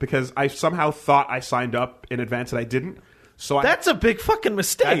there because I somehow thought I signed up in advance and I didn't. So That's a big fucking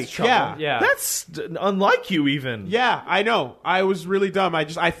mistake. That's trouble. Yeah. That's unlike you even. Yeah, I know. I was really dumb. I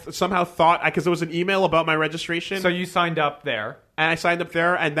somehow thought, because there was an email about my registration. So you signed up there. And I signed up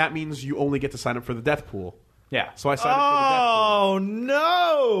there, and that means you only get to sign up for the death pool. Yeah. So I signed up for the death pool. Oh,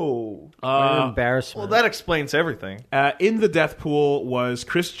 no. What an embarrassment. Well, that explains everything. In the death pool was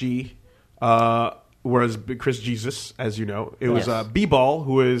Chris G, whereas Chris Jesus, as you know. It was B-Ball,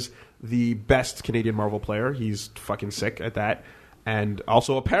 who is the best Canadian Marvel player. He's fucking sick at that. And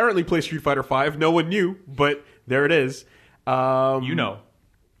also apparently plays Street Fighter V. No one knew, but there it is. You know.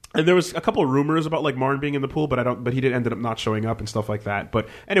 And there was a couple of rumors about like Marn being in the pool, but he ended up not showing up and stuff like that. But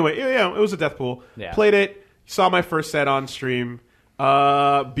anyway, it was a death pool. Yeah. Played it, saw my first set on stream.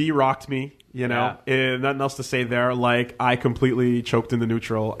 B rocked me, nothing else to say there. Like, I completely choked in the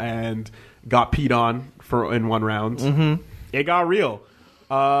neutral and got peed on in one round. Mm-hmm. It got real.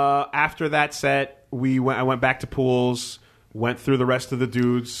 After that set, I went back to pools, went through the rest of the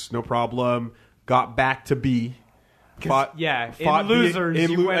dudes, no problem. Got back to B. Fought in losers,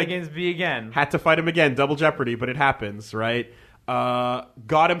 you went against B again. Had to fight him again, double jeopardy, but it happens, right?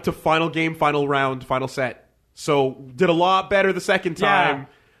 Got him to final game, final round, final set. So did a lot better the second time,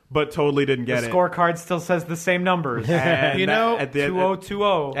 but totally didn't get the it. Scorecard still says the same numbers. And at the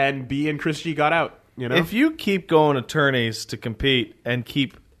 2-0-2-0. And B and Chris G got out. If you keep going to tourneys to compete and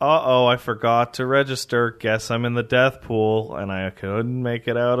keep, I forgot to register, guess I'm in the death pool, and I couldn't make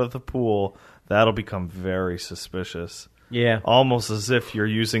it out of the pool, that'll become very suspicious. Yeah. Almost as if you're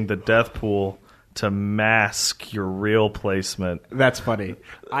using the death pool to mask your real placement. That's funny.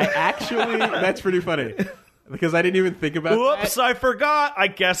 That's pretty funny. Because I didn't even think about Whoops, that. I forgot. I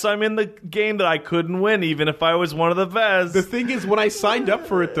guess I'm in the game that I couldn't win, even if I was one of the vets. The thing is, when I signed up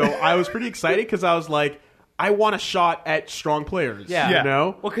for it, though, I was pretty excited because I was like, I want a shot at strong players. Yeah. You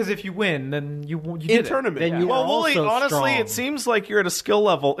know? Well, because if you win, then you did In it. tournament. Then you Well, are Woolie, also honestly, strong. it seems like you're at a skill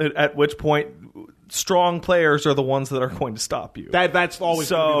level at which point strong players are the ones that are going to stop you. That's always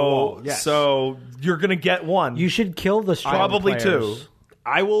going to be the wall. Yes. So you're going to get one. You should kill the strong Probably players two.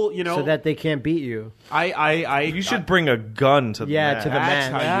 I will, so that they can't beat you. You should bring a gun to the match. to the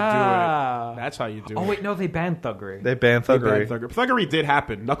That's match. how you do it. That's how you do it. Oh, wait, no, they banned Thuggery. They banned Thuggery. Thuggery did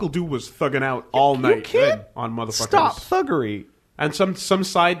happen. Knuckle Dew was thugging out all night can't on motherfuckers. Stop Thuggery. And some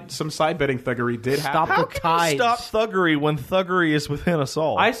side betting Thuggery did Stop happen. the How can tides. you stop Thuggery when Thuggery is within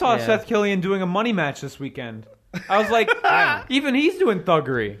assault? I saw Yeah. Seth Killian doing a money match this weekend. I was like, even he's doing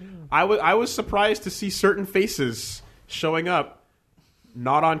Thuggery. I was surprised to see certain faces showing up,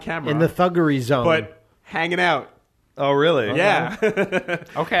 not on camera, In the thuggery zone. but hanging out. Oh, really? Yeah.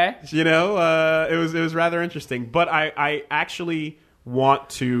 Okay. It was rather interesting. But I actually want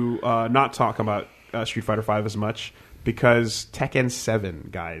to not talk about Street Fighter V as much because Tekken 7,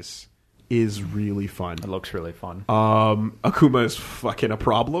 guys, is really fun. It looks really fun. Akuma is fucking a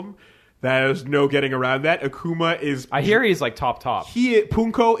problem. There's no getting around that. Akuma is... I hear he's like top.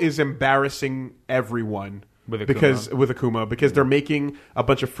 Punko is embarrassing everyone with Akuma. because they're making a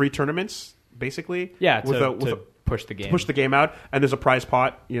bunch of free tournaments basically. To push the game out, and there's a prize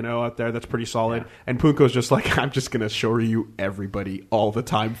pot, out there that's pretty solid. And Punko's just like, I'm just gonna show you everybody all the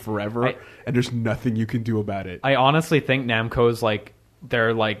time forever, and there's nothing you can do about it. I honestly think Namco's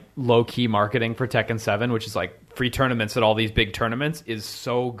their low key marketing for Tekken 7, which is free tournaments at all these big tournaments, is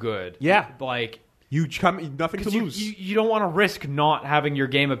so good. Yeah, you come nothing to lose. You don't want to risk not having your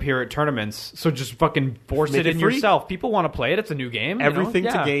game appear at tournaments, so just fucking force it in yourself. People want to play it. It's a new game. Everything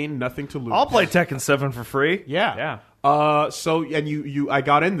to gain, nothing to lose. I'll play Tekken 7 for free. Yeah. I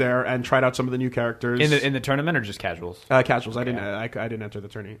got in there and tried out some of the new characters in the tournament, or just casuals. Casuals. I didn't enter the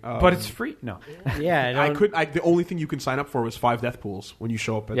tourney. But it's free. No. Yeah, the only thing you can sign up for was 5 death pools when you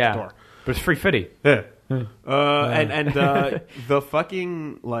show up at the door. But it's free fitty. Yeah. And the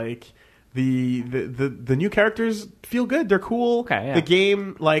fucking the new characters feel good. They're cool. Okay, yeah. The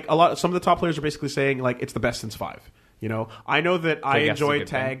game, some of the top players are basically saying it's the best since 5. I know that I enjoyed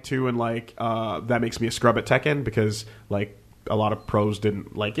Tag too, and that makes me a scrub at Tekken because a lot of pros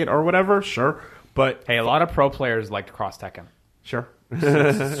didn't like it or whatever. Sure, but hey, a lot of pro players liked Cross Tekken. Sure.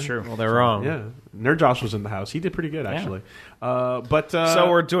 It's true. Well, they're wrong. Yeah, Nerd Josh was in the house. He did pretty good actually. So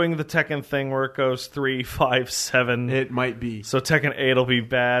we're doing the Tekken thing where it goes 3, 5, 7. It might be. So Tekken 8 will be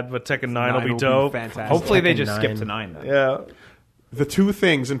bad, but Tekken 9 will be dope. Fantastic. Hopefully they Tekken just 9. skip to 9 then. Yeah. The two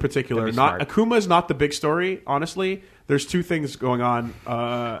things in particular, Akuma's not the big story. Honestly, there's two things going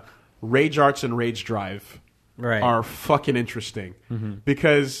on. Rage Arts and Rage Drive. Right. Are fucking interesting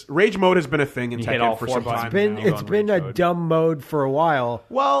because Rage Mode has been a thing in Tekken for some time. It's been a dumb mode for a while.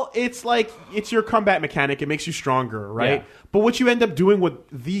 Well, it's it's your combat mechanic. It makes you stronger, right? Yeah. But what you end up doing with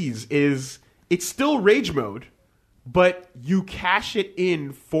these is it's still Rage Mode, but you cash it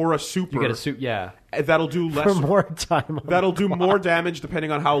in for a super. You get a suit, yeah. That'll do less for more time. That'll do more damage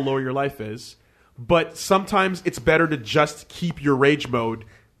depending on how low your life is. But sometimes it's better to just keep your Rage Mode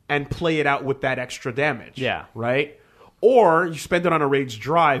and play it out with that extra damage. Yeah. Right? Or you spend it on a Rage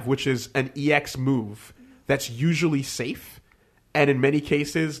Drive, which is an EX move that's usually safe, and in many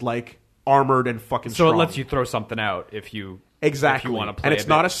cases, armored and fucking strong. So it lets you throw something out if you want to play. And it's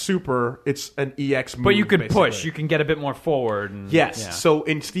not a super, it's an EX move. But you could basically push. You can get a bit more forward. And, yes. Yeah. So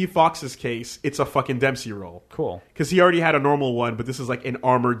in Steve Fox's case, it's a fucking Dempsey roll. Cool. Because he already had a normal one, but this is an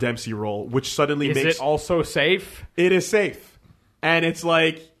armored Dempsey roll, which suddenly makes... Is it also safe? It is safe. And it's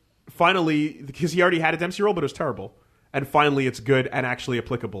finally, because he already had a Dempsey roll, but it was terrible. And finally, it's good and actually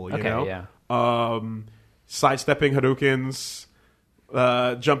applicable, you know? Yeah. Sidestepping Hadoukens,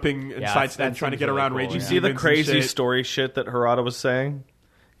 jumping and sidestepping, trying to get around really raging. You see the crazy story shit that Harada was saying?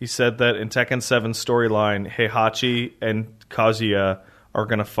 He said that in Tekken 7 storyline, Heihachi and Kazuya are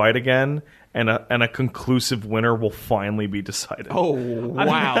going to fight again, and a conclusive winner will finally be decided. Oh,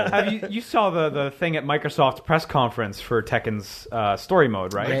 wow. You saw the thing at Microsoft's press conference for Tekken's story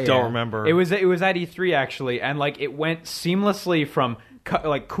mode, right? I don't remember. It was at E3 actually, and it went seamlessly from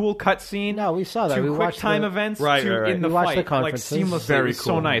cool cutscene. No, we saw that. To We quick watched time the- events Right, to right, right. in the We watched fight, the conferences. seamlessly. Very It was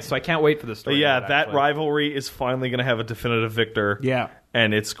so cool. nice. So I can't wait for the story. But yeah, mode, that actually. rivalry is finally going to have a definitive victor. Yeah.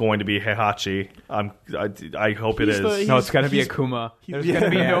 And it's going to be Heihachi. I hope it He's is. the- No, it's going to be he's- Akuma. There's yeah.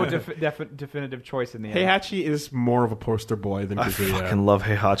 going to be no definitive choice in the end. Heihachi is more of a poster boy than I Kazuya. fucking love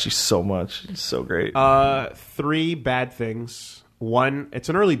Heihachi so much. It's so great. 3 bad things. 1, it's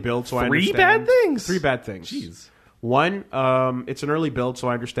an early build, so I Three understand. bad things? 3 bad things. Jeez. 1, it's an early build, so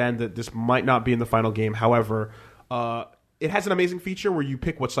I understand that this might not be in the final game. However, it has an amazing feature where you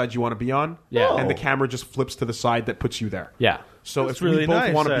pick what side you want to be on, Yeah. and the camera just flips to the side that puts you there. Yeah. So That's if we really both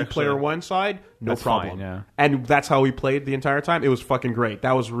nice, want to be actually. player one side, no That's problem. fine, yeah. And that's how we played the entire time. It was fucking great.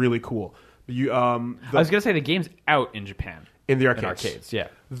 That was really cool. You, I was going to say the game's out in Japan. in the arcades. Yeah.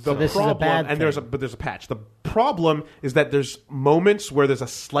 The this is a problem, bad and thing. there's a patch. The problem is that there's moments where there's a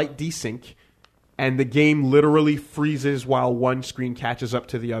slight desync, and the game literally freezes while one screen catches up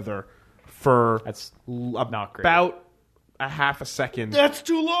to the other for That's about great. a half a second. That's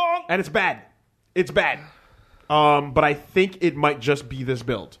too long. And it's bad. It's bad. But I think it might just be this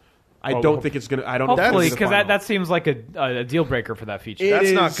build. I don't think it's gonna. I don't. know if Hopefully, it's the because final. that seems like a deal breaker for that feature. It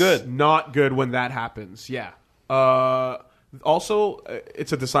That's not is good. Not good when that happens. Yeah. Also,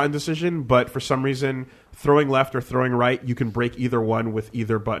 it's a design decision, but for some reason, throwing left or throwing right, you can break either one with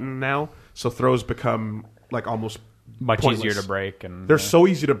either button now. So throws become almost Much pointless. easier to break, and They're so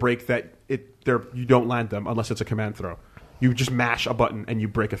easy to break that you don't land them unless it's a command throw. You just mash a button and you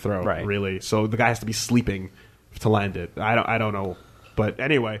break a throw. Right. Really. So the guy has to be sleeping to land it. I don't know, but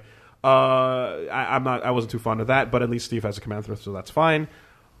anyway, I wasn't too fond of that. But at least Steve has a command throw, so that's fine.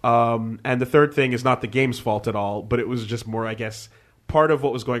 And the third thing is not the game's fault at all, but it was just more, I guess, part of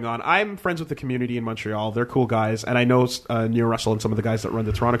what was going on. I'm friends with the community in Montreal. They're cool guys, and I know Neil Russell and some of the guys that run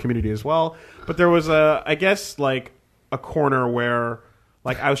the Toronto community as well. But there was I guess like a corner where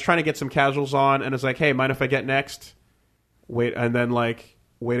like I was trying to get some casuals on, and it's like, hey, mind if I get next? Wait, and then like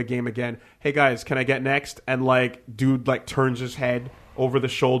wait a game again. Hey guys, can I get next? And like dude like turns his head over the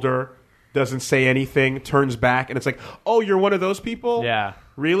shoulder, doesn't say anything, turns back, and it's like, oh, you're one of those people? Yeah.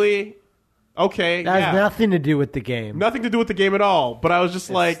 Really? Okay. That has nothing to do with the game. Nothing to do with the game at all. But I was just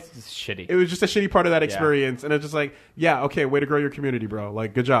It's shitty. It was just a shitty part of that experience, and it's just like, yeah, okay, way to grow your community, bro.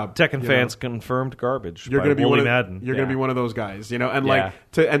 Like, good job. Tekken fans confirmed garbage. You're going to be Woolie one of, Madden. You're going to be one of those guys, you know. And like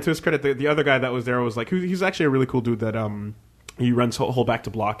to his credit, the other guy that was there was like, he's actually a really cool dude that he runs whole back to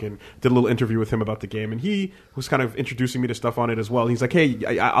block, and did a little interview with him about the game, and he was kind of introducing me to stuff on it as well. He's like, hey,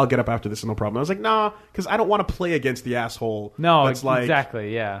 I'll get up after this, no problem. I was like, nah, because I don't want to play against the asshole. No, that's like,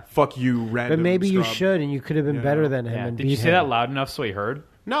 exactly, yeah. Fuck you, random. But maybe you scrub. should, and you could have been better than him. Yeah. And Did you say that loud enough so he heard?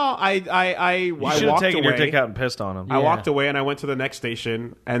 No, I You should have taken your dick out and pissed on him. I walked away and I went to the next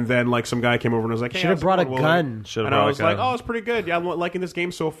station, and then like some guy came over and was like, hey, should have brought a gun. And I was like, oh, it's pretty good. Yeah, I'm liking this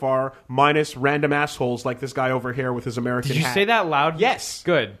game so far, minus random assholes like this guy over here with his American hat. Did you say that loud? Yes.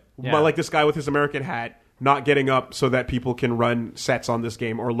 Good. Yeah. Like this guy with his American hat not getting up so that people can run sets on this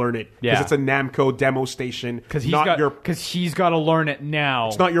game or learn it. Because it's a Namco demo station. Because he's got to learn it now.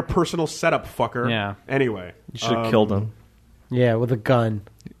 It's not your personal setup, fucker. Yeah. Anyway. You should have killed him. Yeah, with a gun.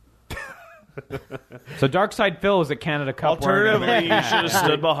 So Darkside Phil is a Canada Cup. Alternatively, you should have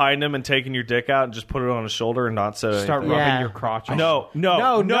stood behind him and taken your dick out and just put it on his shoulder and not said Start anything. rubbing your crotch. No,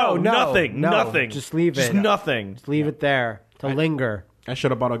 nothing. Just leave it. Just nothing. Just leave it there to linger. I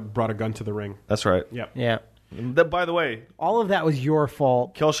should have brought a gun to the ring. That's right. Yep. Yeah. By the way, all of that was your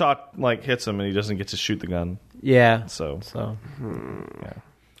fault. Killshot like hits him and he doesn't get to shoot the gun. Yeah. So. Yeah.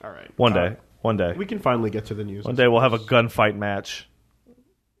 All right. One day. We can finally get to the news. One day we'll have a gunfight match.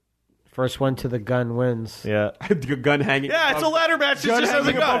 First one to the gun wins. Yeah. Gun hanging. Yeah, it's a ladder match. It's just as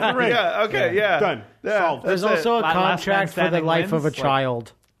a gun. Above the ring. Yeah, okay, yeah. Done. Yeah. Solved. There's also a contract for the life of a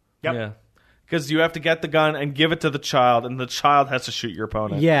child. Yep. Yeah. Because you have to get the gun and give it to the child, and the child has to shoot your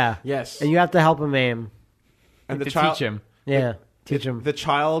opponent. Yeah. Yes. And you have to help him aim. And the to child teach him. Yeah. Teach him. The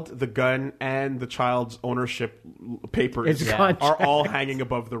child, the gun, and the child's ownership papers It's are all hanging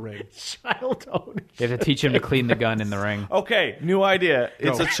above the ring. Child ownership. You have to teach him to clean the gun in the ring. Okay, new idea.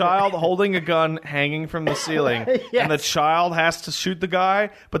 It's a child holding a gun hanging from the ceiling, Yes. and the child has to shoot the guy,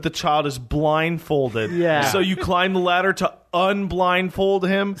 but the child is blindfolded. Yeah. So you climb the ladder to unblindfold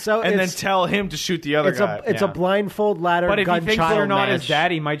him, and then tell him to shoot the other guy. It's a blindfold ladder But if gun he thinks child they're not match. his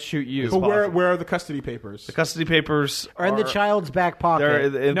dad, he might shoot you. But where are the custody papers? The custody papers Or in the child's back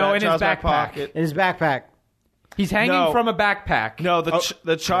pocket. They're in No, that in his child's back backpack. pocket. In his backpack. He's hanging from a backpack. No,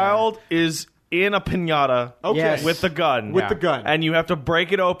 the child is in a piñata Okay. with the gun. With the gun. And you have to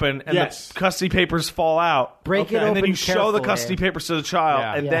break it open, and Yes. the custody papers fall out. Break it And then open you show the carefully. custody papers to the child,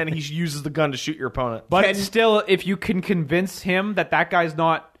 Yeah. and Yeah. then he uses the gun to shoot your opponent. But still, if you can convince him that guy's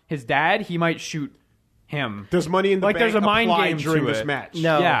not his dad, he might shoot him. Does money in the bank there's a mind apply game during to this it. match?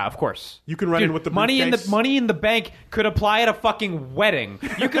 No. Yeah, of course. You can run in with the money briefcase. money in the bank could apply at a fucking wedding.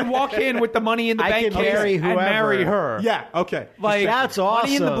 You can walk in with the money in the I bank can marry and whoever. marry her. Yeah, okay. Like That's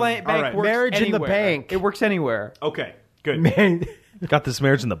money in the awesome. bank All right. works Marriage in the anywhere. bank. It works anywhere. Okay, good. Man. Got this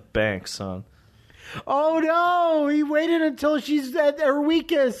marriage in the bank, son. Oh no! He waited until she's at her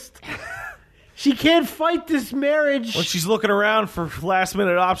weakest. She can't fight this marriage. When she's looking around for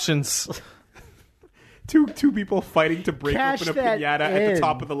last-minute options. Two people fighting to break Cash open a that piñata at the in.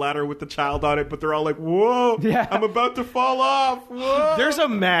 top of the ladder with the child on it, but they're all like, whoa, Yeah. I'm about to fall off. Whoa. There's a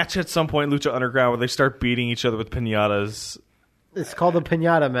match at some point in Lucha Underground where they start beating each other with piñatas. It's called a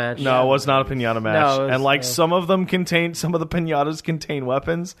piñata match. No, it was not a piñata match. No, it was, and like some of the piñatas contain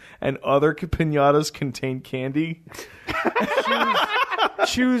weapons, and other piñatas contain candy.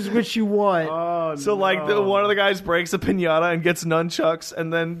 Choose which you want. So like one of the guys breaks a piñata and gets nunchucks,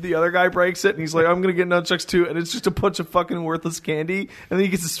 and then the other guy breaks it and he's like, I'm gonna get nunchucks too, and it's just a bunch of fucking worthless candy, and then he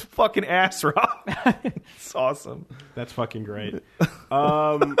gets his fucking ass rocked. It's awesome. That's fucking great.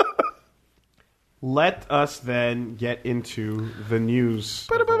 Let us then get into the news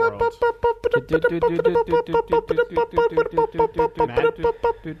of the world.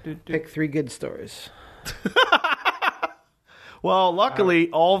 Pick 3 good stories. Well, luckily,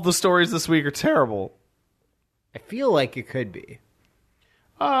 all of the stories this week are terrible. I feel like it could be.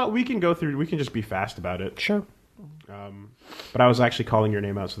 We can go through. We can just be fast about it. Sure. But I was actually calling your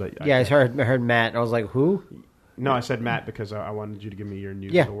name out so that Yeah, I heard Matt, and I was like, who? No, I said Matt because I wanted you to give me your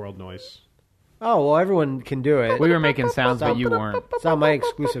news Yeah. of the world noise. Oh, well, everyone can do it. We were making sounds, but you weren't. It's not my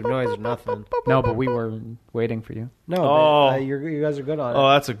exclusive noise or nothing. No, but we were waiting for you. No, but, you guys are good on it. Oh,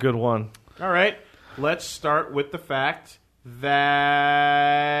 that's a good one. All right. Let's start with the fact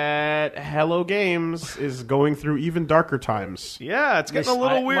that Hello Games is going through even darker times. Yeah, it's getting a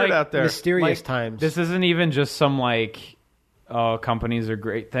little weird out there. Mysterious times. This isn't even just some companies are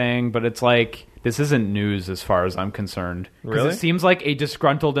great thing, but it's like this isn't news as far as I'm concerned. Because it seems like a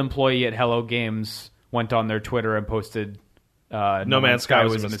disgruntled employee at Hello Games went on their Twitter and posted No Man's Sky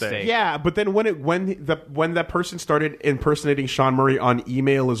was a mistake. Yeah, but then when that person started impersonating Sean Murray on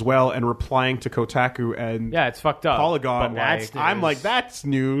email as well and replying to Kotaku and it's fucked up. Polygon, I'm like, that's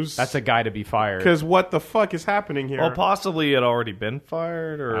news. That's a guy to be fired. Because what the fuck is happening here? Well, possibly it already been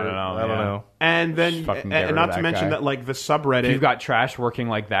fired, or I don't know. And then, and not to mention that, like, the subreddit. If you've got trash working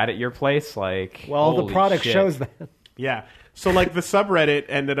like that at your place, like, well, the product shows that. Yeah. So, like, the subreddit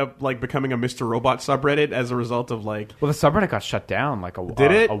ended up, like, becoming a Mr. Robot subreddit as a result of, like... Well, the subreddit got shut down, like, a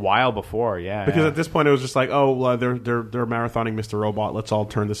while before, yeah. Because at this point, it was just like, they're marathoning Mr. Robot. Let's all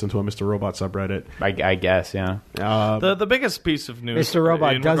turn this into a Mr. Robot subreddit. I guess, yeah. The biggest piece of news Mr.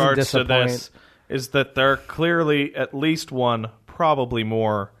 Robot in doesn't regards to disappoint. this is that there are clearly at least one, probably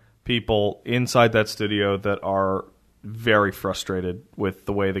more, people inside that studio that are very frustrated with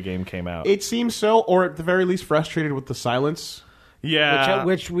the way the game came out. It seems so, or at the very least frustrated with the silence. Yeah.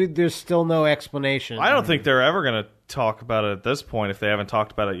 There's still no explanation. I don't think they're ever going to talk about it at this point if they haven't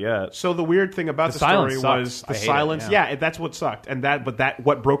talked about it yet. So the weird thing about the story was the silence. Yeah, that's what sucked. And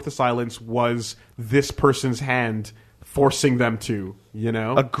what broke the silence was this person's hand forcing them to,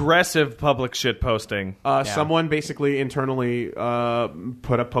 aggressive public shit posting. Someone basically internally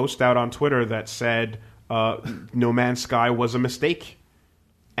put a post out on Twitter that said No Man's Sky was a mistake.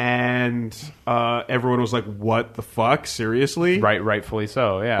 And everyone was like, what the fuck? Seriously? Rightfully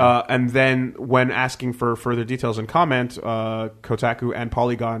so, yeah. And then when asking for further details and comment, Kotaku and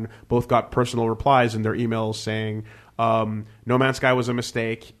Polygon both got personal replies in their emails saying No Man's Sky was a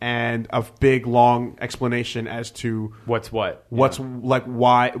mistake, and a big, long explanation as to... What's like,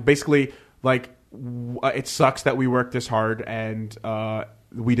 why... Basically, like, it sucks that we worked this hard, and...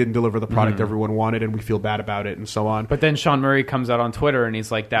 we didn't deliver the product everyone wanted, and we feel bad about it, and so on. But then Sean Murray comes out on Twitter, and he's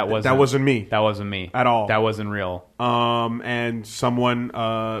like, that wasn't me. That wasn't me. At all. That wasn't real. And someone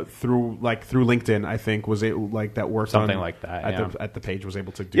through LinkedIn, I think, was able, like, that worked something on, like that at the page was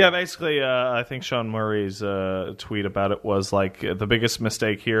able to do. Yeah, basically, I think Sean Murray's tweet about it was like the biggest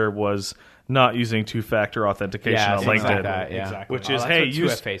mistake here was not using two-factor authentication on LinkedIn. Like exactly. Which is, hey,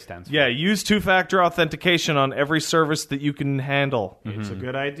 use 2FA stands for. Use two-factor authentication on every service that you can handle. It's a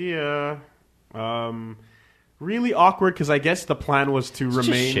good idea. Really awkward because I guess the plan was to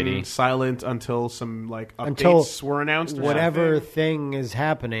remain silent until some updates were announced. Or whatever something. thing is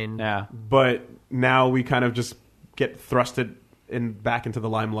happening. Yeah. But now we kind of just get thrusted back into the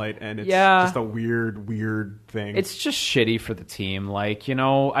limelight, and it's just a weird thing. It's just shitty for the team. Like,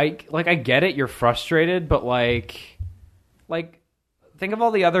 I get it. You're frustrated, but like think of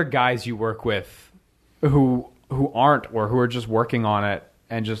all the other guys you work with who aren't, or who are just working on it.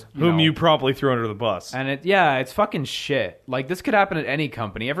 And just whom you promptly threw under the bus. And it's fucking shit. Like, this could happen at any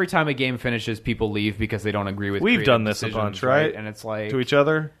company. Every time a game finishes, people leave because they don't agree with. We've done this a bunch, right? And it's like to each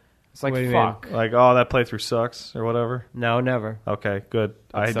other. It's like fuck. Like, oh, that playthrough sucks or whatever. No, never. Okay, good.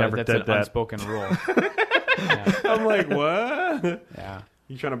 I never did that. That's an unspoken rule. I'm like, what? Yeah.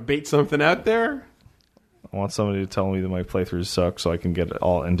 You trying to bait something out there? I want somebody to tell me that my playthroughs suck so I can get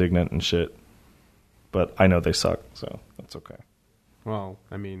all indignant and shit. But I know they suck, so that's okay. Well,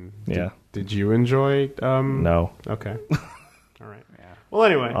 I mean, yeah. Did you enjoy? No. Okay. All right. Yeah. Well,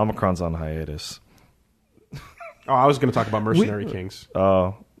 anyway, Omicron's on hiatus. I was going to talk about Mercenary Kings.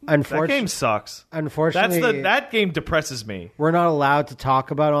 Oh, that game sucks. Unfortunately, that game depresses me. We're not allowed to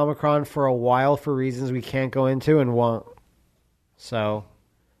talk about Omicron for a while for reasons we can't go into and won't. So,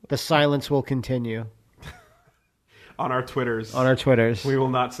 the silence will continue. On our Twitters. We will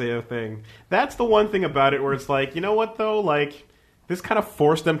not say a thing. That's the one thing about it where it's like, you know what, though? Like, this kind of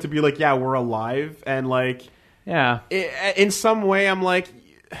forced them to be like, yeah, we're alive. And, like, in some way, I'm like,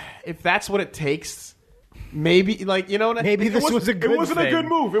 if that's what it takes, maybe, like, you know, maybe this was a good thing. It wasn't a good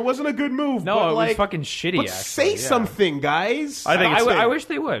move. It wasn't a good move. No, but, it like, was fucking shitty, but actually. Say something, guys. I wish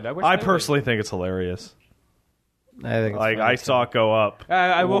they would. I personally think it's hilarious. I think it's I saw it go up.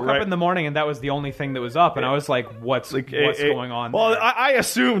 I woke up in the morning and that was the only thing that was up, and I was like, "What's going on?" Well, I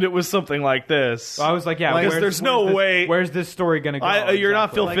assumed it was something like this. I was like, "Yeah," because there's no way. Where's this story going to go? You're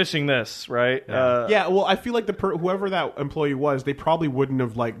not Phil fishing this, right? Yeah. Well, I feel like whoever that employee was, they probably wouldn't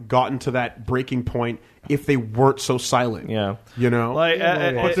have like gotten to that breaking point if they weren't so silent. Yeah. You know? Like,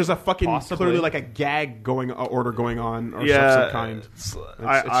 but there's a fucking possibly. clearly like a gag order going on or of some kind. It's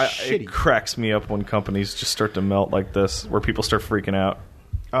shitty. It cracks me up when companies just start to melt like this, where people start freaking out.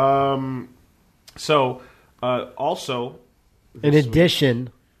 Also, In addition,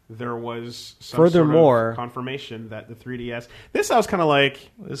 there was some furthermore sort of confirmation that the 3DS. This I was kind of like,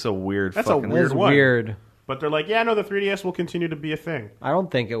 This is a weird. That's a fucking weird that's one. weird. But they're like, yeah, no, the 3DS will continue to be a thing. I don't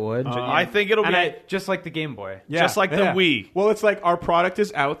think it would. I think it'll be just like the Game Boy. just like the Wii. Well, it's like our product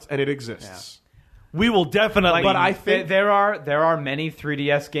is out and it exists. We will definitely. But I think there are many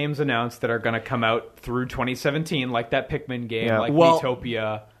 3DS games announced that are going to come out through 2017, like that Pikmin game, like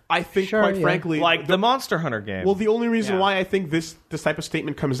Miitopia. I think, Sure, quite yeah. frankly, like the Monster Hunter game. well, the only reason why I think this type of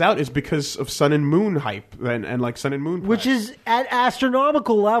statement comes out is because of Sun and Moon hype and like Sun and Moon, Which is at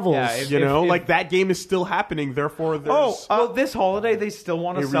astronomical levels. Yeah, if- like that game is still happening. Therefore, there's well, this holiday they still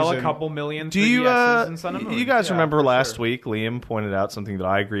want to sell a reason. couple million 3DSs Do you in Sun and Moon. you guys Yeah, remember for last sure. week Liam pointed out something that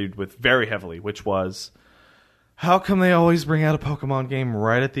I agreed with very heavily, which was, how come they always bring out a Pokemon game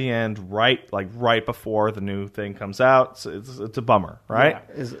right at the end, right before the new thing comes out? It's a bummer, right?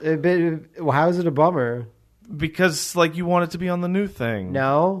 How is it a bummer? Because like you want it to be on the new thing.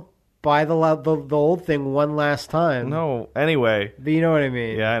 No. Buy the old thing one last time. No. Anyway. But you know what I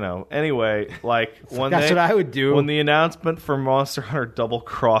mean. Yeah, I know. Anyway, like when That's what I would do. When the announcement for Monster Hunter Double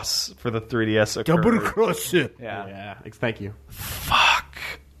Cross for the 3DS occurred. cross it. Yeah. Thank you. Fuck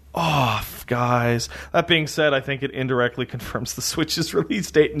off, guys. That being said, I think it indirectly confirms the Switch's release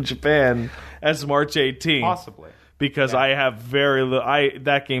date in Japan as March 18th. Possibly. Because I have very little...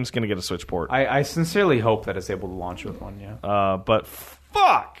 that game's going to get a Switch port. I sincerely hope that it's able to launch with one, yeah. But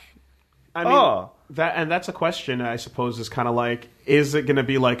fuck! I mean, that's a question, I suppose, is kind of like, is it going to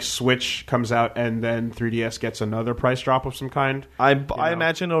be like Switch comes out and then 3DS gets another price drop of some kind? I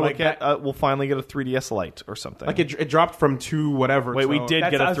imagine it'll like we'll finally get a 3DS Lite or something. Like it dropped from 2 whatever. Wait, we so- did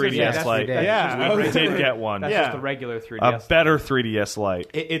get a 3DS Lite. Yeah. We did get one. That's Yeah. just the regular 3DS. A better 3DS Lite.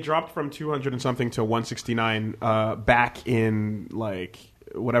 It dropped from 200 and something to 169 back in like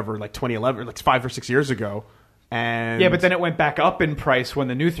whatever, like 2011, like 5 or 6 years ago. And Yeah, but then it went back up in price when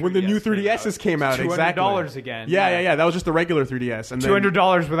the new 3DS came out. Exactly. $200 again. Yeah. That was just the regular 3DS. And then,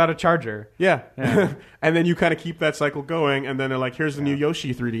 $200 without a charger. Yeah. And then you kind of keep that cycle going, and then they're like, here's the new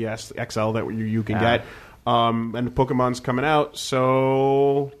Yoshi 3DS XL that you can get. And Pokemon's coming out,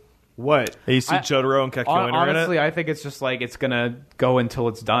 so what? Hey, you see Jotaro and Kakyoin in Honestly, it? I think it's just like it's gonna go until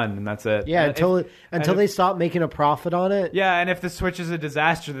it's done, and that's it. Yeah, And until they stop making a profit on it. Yeah, and if the Switch is a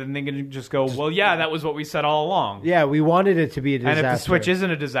disaster, then they can just go, well, yeah, that was what we said all along. Yeah, we wanted it to be a disaster. And if the Switch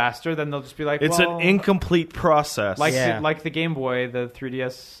isn't a disaster, then they'll just be like, It's well, an incomplete process. like Yeah. like the Game Boy, the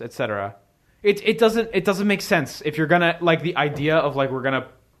 3DS, etc. It doesn't make sense if you're gonna like the idea of like we're gonna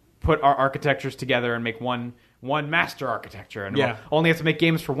put our architectures together and make one master architecture, and we'll only have to make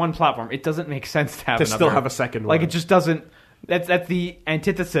games for one platform. It doesn't make sense to have To another, still have a second Like one. it just doesn't. That's the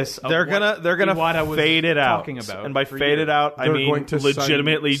antithesis. Of they're what gonna Iwata was fade it out, talking about, and by for fade years. it out, I They're mean going to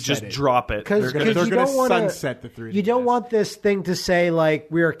legitimately sunset just it. drop it. Because They're you gonna don't want sunset the 3DS. You don't want this thing to say like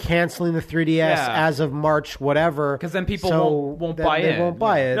we are canceling the 3DS Yeah. as of March, whatever. 'Cause then people so won't then buy they in. won't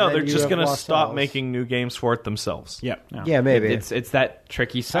buy it. No, Then they're you just have going to lost stop sales. making new games for it themselves. Yeah. Yeah, maybe. It's that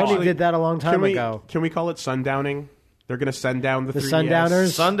tricky Sony spot. did that a long time ago. Can we call it sundowning? They're going to sundown the 3DS.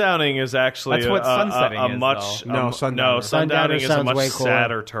 Sundowners? Sundowning is actually That's what sunsetting a is, much though. No, sundowner. no, sundowning is a sounds much way cooler.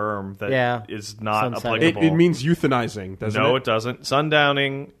 sadder term that is not Sunsetting. applicable. It means euthanizing, doesn't it? No, it doesn't.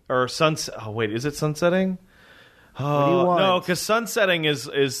 Sundowning or sunset. Oh wait, is it sunsetting? What do you want? No, because sunsetting is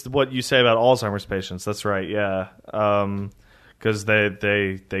what you say about Alzheimer's patients. That's right. Yeah, because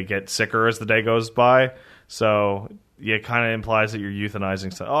they get sicker as the day goes by. So it kind of implies that you're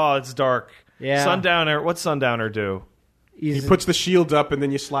euthanizing. Oh, it's dark. Yeah. Sundowner. What's Sundowner do? He puts the shield up and then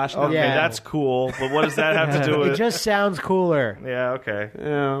you slash them. Okay, Yeah. that's cool. But what does that have to do with It just sounds cooler. Yeah, okay.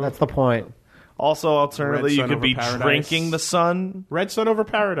 Yeah. That's the point. Also, alternatively, Red you Sun could over be Paradise. drinking the sun. Red Sun over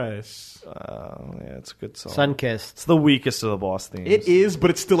Paradise. Yeah, it's a good song. Sunkissed. It's the weakest of the boss themes. It is,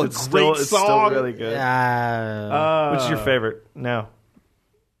 but it's still a great Still, it's still song. really good. Which is your favorite? No.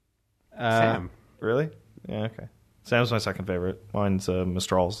 Sam. Really? Yeah, okay. Sam's my second favorite. Mine's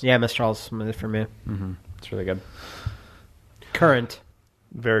Mistral's. Yeah, Mistral's for me. It's really good. Current.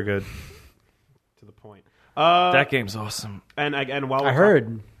 Very good. To the point. That game's awesome. And while I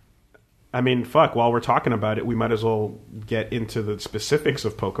heard. while we're talking about it, we might as well get into the specifics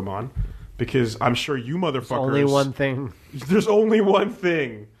of Pokemon, because I'm sure you motherfuckers. Only one thing. There's only one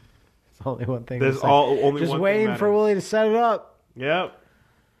thing. It's only one thing. There's to say. only Just one waiting thing for matters. Woolie to set it up. Yep.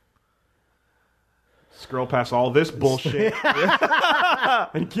 Scroll past all this bullshit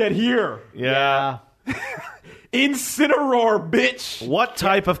and get here. Yeah. Incineroar, bitch. What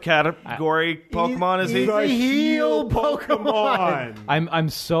type of category Pokemon is he? He's a heal Pokemon. I'm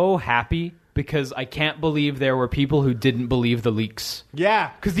so happy because I can't believe there were people who didn't believe the leaks.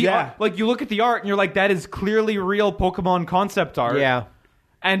 Yeah, Because the art, like you look at the art and you're like, that is clearly real Pokemon concept art. Yeah.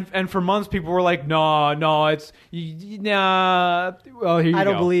 And for months people were like, no, it's nah. Well, here you go. I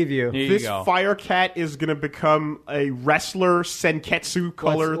don't believe you. Here this you go. Fire Cat is gonna become a wrestler Senketsu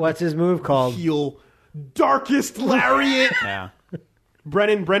colored. What's his move called? Heel Darkest Lariat. Yeah.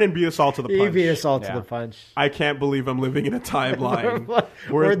 Brennan beat us all to the punch. He beat us all to Yeah. the punch. I can't believe I'm living in a timeline Where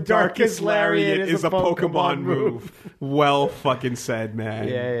where Darkest Darkest Lariat is a Pokemon Pokemon move. Well fucking said, man.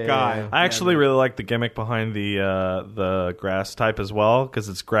 Yeah, God. yeah. I actually really like the gimmick behind the grass type as well, because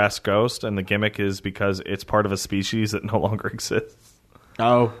it's grass ghost, and the gimmick is because it's part of a species that no longer exists.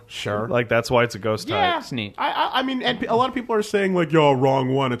 Oh, sure. Like, that's why it's a ghost Yeah, type. It's neat. I mean, and a lot of people are saying like, "Yo,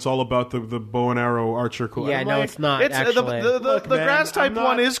 wrong one." It's all about the bow and arrow archer. Yeah, I'm no, like, it's not. It's actually. the Look, man, grass type I'm not-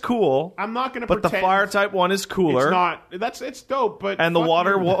 one is cool, I'm not going to. but the fire type one is cooler. It's not. It's dope, but And the fuck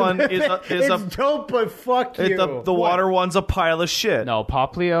water you. one is it's dope, but fuck you. the water one's a pile of shit. No,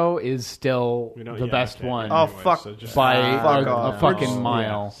 Poplio is still We don't- the yeah, best okay, one. anyway, Oh, fuck. so just- by Fuck a off. fucking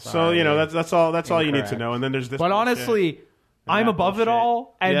mile. So you know that's all you need to Incorrect. know. And then there's this. But bullshit. honestly, I'm that above it bullshit.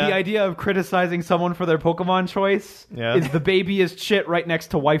 all, and Yeah. the idea of criticizing someone for their Pokemon choice Yeah. is the babyest shit right next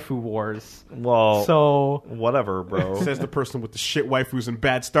to Waifu Wars. Well, So whatever, bro. says the person with the shit waifus and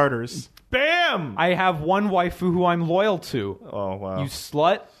bad starters. Bam! I have one waifu who I'm loyal to. Oh, wow. You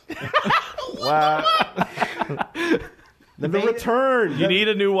slut. Wow. The return. You need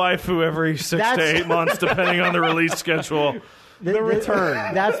a new waifu every 6 to That's- 8 months, depending on the release schedule. The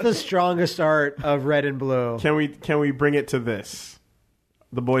return. That's the strongest art of red and blue. Can we bring it to this?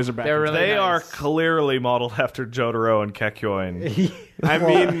 The boys are back. They're in really They nice. are clearly modeled after Jotaro and Kekyoin.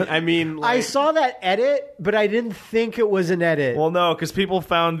 I mean, like, I saw that edit, but I didn't think it was an edit. Well, no, because people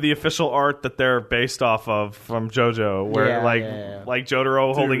found the official art that they're based off of from JoJo, where Yeah, like yeah. like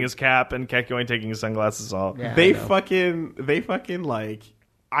Jotaro holding his cap and Kekyoin taking his sunglasses off. Yeah, they I know. fucking like.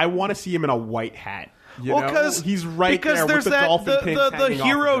 I want to see him in a white hat. You know? Because he's right because there there's with the that dolphin pins the hanging off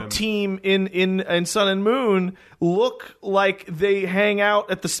hero of him. team in Sun and Moon look like they hang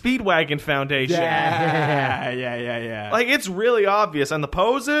out at the Speedwagon Foundation. Yeah. Like, it's really obvious, and the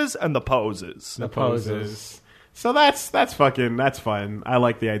poses. The poses. So that's fun. I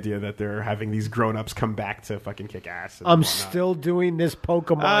like the idea that they're having these grown-ups come back to fucking kick ass. And I'm whatnot. still doing this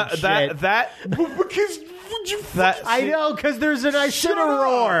Pokemon shit. because I know, because there's an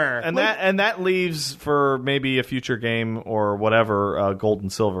Incineroar. and that leaves for maybe a future game or whatever, Gold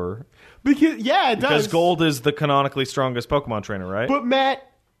and Silver, because it does. because Gold is the canonically strongest Pokemon trainer, right? But Matt,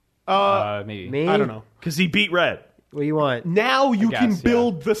 Maybe. Me? I don't know. Because he beat Red. What do you want? Now you can guess,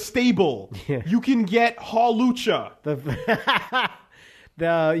 build the stable. Yeah. You can get Hawlucha.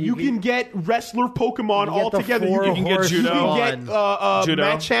 You You can get wrestler Pokemon you get all the together. four You can get horse You can Pokemon. get Judo.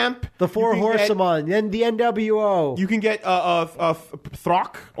 Machamp. the four You can get- Horsemon, then the NWO. You can get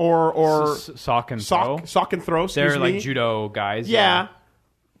Throck or Sock and throw. Sock and Throw. They're excuse like me. judo guys. Yeah.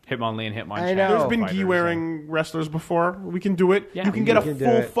 Hitmonlee and Hitmonchan. I know. There's been Fighters, gi-wearing wrestlers before. We can do it. Yeah. You can get a You can do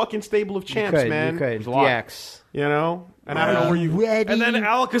full it. fucking stable of champs, man. You could. a lot. DX. You know? And I don't know where you... Ready? And then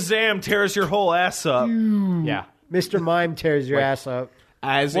Alakazam tears your whole ass up. Yeah. Mr. Mime tears your ass up.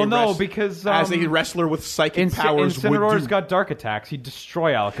 As Well, a no, wrest- because as a wrestler with psychic powers Incineroar's would do. got dark attacks. He'd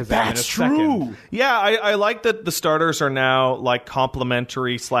destroy Alakazam in a That's second. true. Yeah, I like that the starters are now like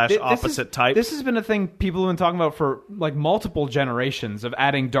complementary / opposite type. This has been a thing people have been talking about for like multiple generations of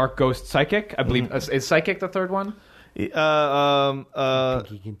adding Dark Ghost Psychic. I believe is Psychic the third one. You can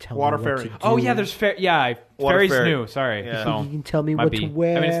tell Water me what Fairy. to do. Oh yeah, there's Water Fairy's Fairy. new. Sorry, Yeah. so You can tell me might what be. to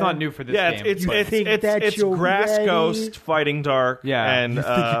wear. I mean, it's not new for this yeah, game. it's but- it's think it's, that it's you're Grass ready? Ghost fighting Dark Yeah. and You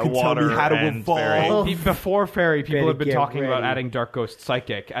think you can tell Water me how to and evolve? Fairy. Oh. Before Fairy, people Better have been get talking about ready. adding Dark Ghost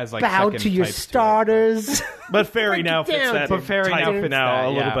Psychic as like Bow second to your types it. starters. But Fairy now fits down. that. But Fairy type now fits that, a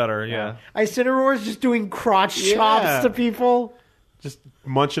little yeah. better. Yeah. Incineroar's just doing crotch chops to people. Just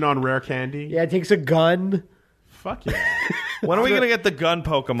munching on rare candy. Yeah, it takes a gun. Fuck yeah. When are we gonna get the gun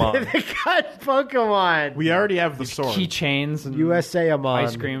Pokemon? The gun Pokemon. We already have the sword. Keychains and USA Amon.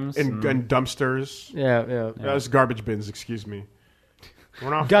 ice creams And dumpsters. Yeah. That was garbage bins, excuse me. We're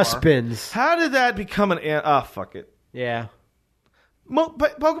not far. Dustbins. How did that become an? Fuck it. Yeah.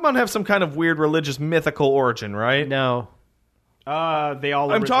 Pokemon have some kind of weird religious mythical origin, right? No. They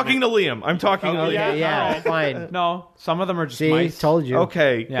all. I'm talking to Liam. I'm talking. to Okay, yeah, fine. No, some of them are just See, mice. told you.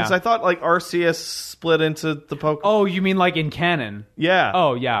 Okay, because Yeah. I thought like Arceus split into the Pokemon. Oh, you mean like in canon? Yeah.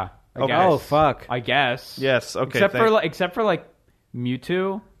 Oh yeah. I Okay. guess. Oh, fuck. I guess. Yes. Okay. Except for like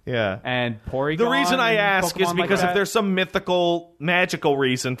Mewtwo. Yeah. And Porygon. The reason I ask is Pokemon because like if there's some mythical, magical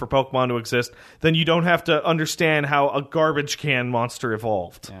reason for Pokemon to exist, then you don't have to understand how a garbage can monster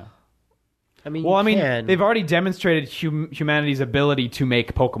evolved. Yeah. I mean, Well, I mean, can. they've already demonstrated humanity's ability to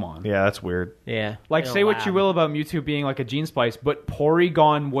make Pokemon. Yeah, that's weird. Yeah. Like, In a say what lab. you will about Mewtwo being like a gene splice, but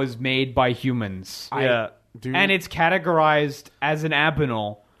Porygon was made by humans. Yeah. Dude, And it's categorized as an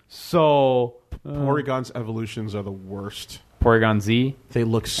Abinal, so... Porygon's evolutions are the worst. Porygon Z. They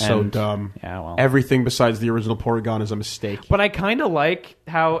look so And- dumb. Yeah, well. Everything besides the original Porygon is a mistake. But I kind of like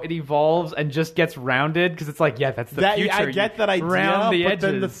how it evolves and just gets rounded, because it's like, yeah, that's the future. I get that idea, round the but edges.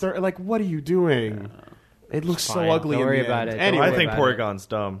 then the third, like, what are you doing? It looks so fine. ugly. Don't in worry the about end. it. Don't Anyway, I worry think about it. Porygon's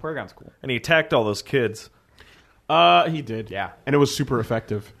dumb. Porygon's cool. And he attacked all those kids. he did. Yeah. And it was super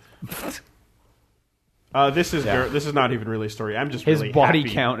effective. This is not even really a story. I'm just His really body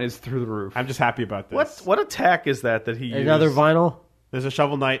happy. count is through the roof. I'm just happy about this. What attack is that he used? Another vinyl? There's a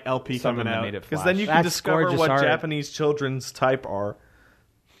Shovel Knight LP Something coming that out. made it Because flash. then you can That's discover gorgeous what art. Japanese children's type are.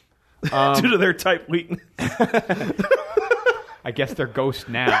 Due to their type weakness. I guess they're ghost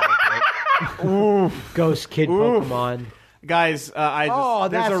now. Ghost Kid Pokemon. Guys,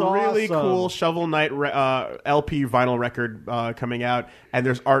 there's that's a really awesome. cool Shovel Knight LP vinyl record coming out, and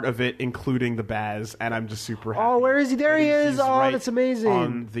there's art of it, including the Baz, and I'm just super happy. Oh, where is he? There he He's is. Oh, right that's amazing.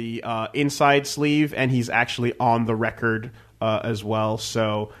 On the inside sleeve, and he's actually on the record as well,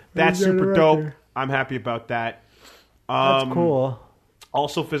 so that's He's on the super dope. record. I'm happy about that. That's cool.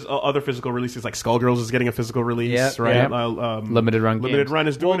 Also, other physical releases, like Skullgirls is getting a physical release, Yep, right? yep. Limited run Limited games. Run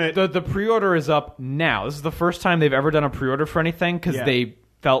is doing it. The pre-order is up now. This is the first time they've ever done a pre-order for anything, because Yeah. they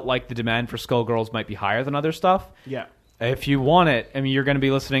felt like the demand for Skullgirls might be higher than other stuff. Yeah. If you want it, I mean, you're going to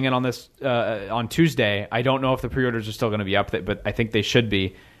be listening in on this on Tuesday. I don't know if the pre-orders are still going to be up, but I think they should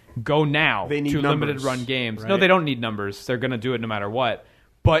be. Go now They need to numbers, limited run games. No, right? they don't need numbers. They're going to do it no matter what.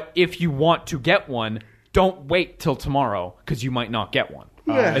 But if you want to get one, don't wait till tomorrow, because you might not get one.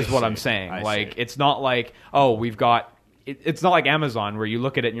 Is what I'm saying. I see. It's not like, oh, we've got... It's not like Amazon, where you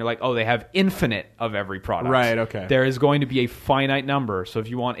look at it and you're like, oh, they have infinite of every product. Right, okay. There is going to be a finite number. So if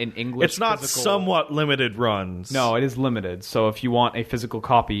you want an English It's not physical- somewhat limited runs. No, it is limited. So if you want a physical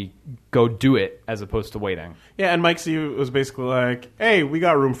copy, go do it as opposed to waiting. Yeah, and Mike C was basically like, hey, we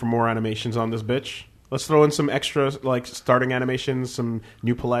got room for more animations on this bitch. Let's throw in some extra, like, starting animations, some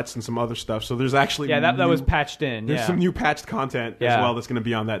new palettes, and some other stuff. So there's actually That was patched in. There's yeah. some new patched content as Yeah. well that's going to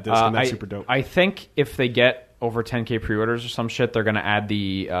be on that disc, and that's super dope. I think if they get over 10K pre-orders or some shit, they're going to add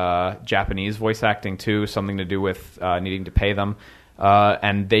the Japanese voice acting too, something to do with needing to pay them.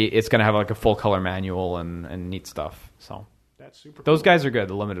 And it's going to have like a full color manual and neat stuff. So That's super those guys are good,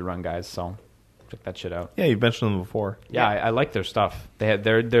 the limited run guys. So check that shit out. Yeah, you've mentioned them before. Yeah, I like their stuff. They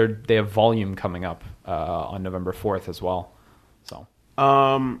have volume coming up on November 4th as well. So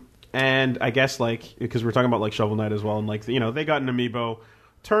And I guess, like, because we're talking about, like, Shovel Knight as well, and, like, you know, they got an amiibo.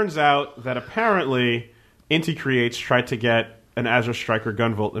 Turns out that apparently Inti Creates tried to get an Azure Striker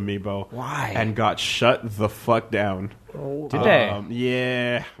Gunvolt amiibo. Why? And got shut the fuck down. did they?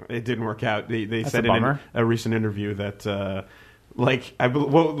 Yeah, it didn't work out. They said a in bummer. a recent interview that, like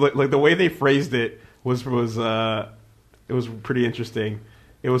the way they phrased it was it was pretty interesting.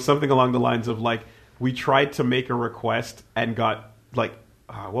 It was something along the lines of, like, we tried to make a request and got, like,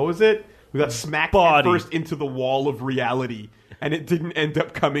 what was it? We got smacked first into the wall of reality, and it didn't end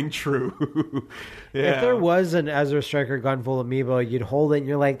up coming true. Yeah. If there was an Azure Striker Gunvolt amiibo, you'd hold it and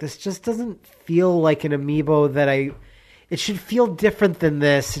you're like, this just doesn't feel like an amiibo that it should feel different than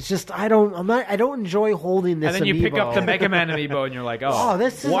this. It's just I don't enjoy holding this. And then you pick up the amiibo. Mega Man amiibo and you're like, Oh,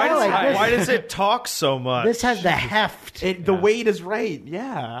 this is Why this. why does it talk so much? This has the heft. The weight is right.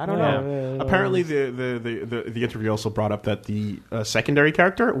 Yeah, I don't know. Apparently, the interview also brought up that the secondary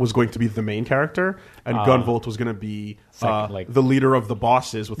character was going to be the main character, and Gunvolt was going to be the leader of the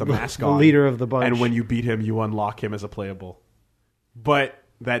bosses with a mask the on. leader of the bunch. And when you beat him, you unlock him as a playable. But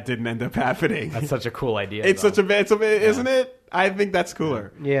that didn't end up happening. that's such a cool idea. It's though. isn't it? I think that's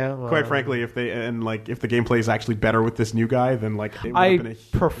cooler. Yeah, well, Quite frankly, if the gameplay is actually better with this new guy, then, like, it would I have been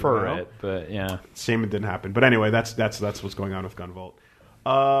prefer you know? it, but yeah. Shame it didn't happen. But anyway, that's what's going on with Gunvolt.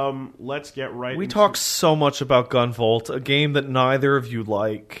 Let's get right. We into- talk so much about Gunvolt, a game that neither of you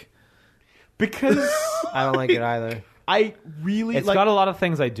like. because I don't like it either. I really It's like. got a lot of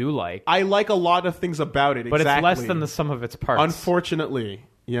things I do like, I like a lot of things about it, but exactly. it's less than the sum of its parts. Unfortunately,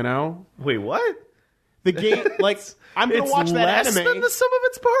 you know, Wait, what? the game. Like, I'm gonna It's watch that less anime. than the sum of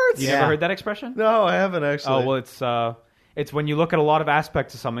its parts? You Yeah. never heard that expression? No, I haven't actually. Oh, well, it's when you look at a lot of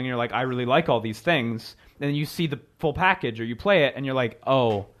aspects of something and you're like, I really like all these things, and then you see the full package or you play it and you're like,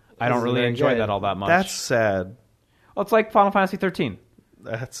 oh, I don't Isn't really very enjoy good. that all that much. That's sad. Well, it's like Final Fantasy 13.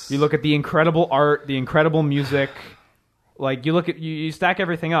 That's You look at the incredible art, the incredible music. Like you stack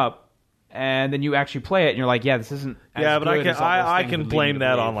everything up, and then you actually play it, and you're like, yeah, this isn't. As but good as all those I things can would lead blame me to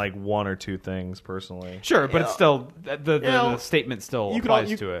that believe. on like one or two things personally. Sure, but it's still the statement still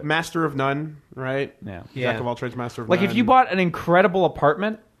applies to it. Master of none, right? Yeah. Jack of all trades, master of Like none. if you bought an incredible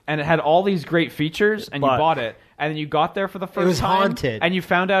apartment and it had all these great features, and you bought it, and then you got there for the first was time, haunted. and you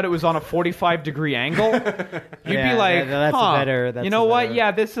found out it was on a 45-degree angle, you'd be like, that's huh, better. That's you know a what? better-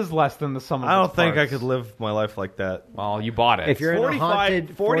 Yeah, this is less than the sum of I don't its think I parts. could live my life like that. Well, you bought it. If you're in a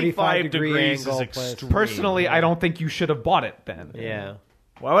haunted 45 degree degrees angle is place. extreme. Personally, I don't think you should have bought it then. Yeah.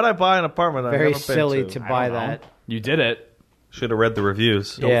 Why would I buy an apartment? I've Very never been silly to to buy don't know. that. You did it. Should have read the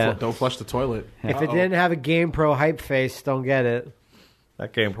reviews. Yeah. Don't flush the toilet. If it didn't have a Game Pro hype face, don't get it.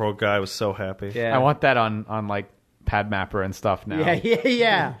 That Game Pro guy was so happy. Yeah. I want that on like Pad Mapper and stuff now.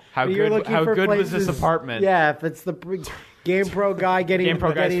 Yeah. How But you're good- looking how for good was this places- apartment? Yeah, if it's the Game Pro guy getting Game Pro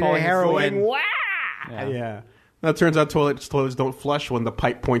guy's getting a falling heroin. Going, wow! Yeah. Now, it turns out toilets don't flush when the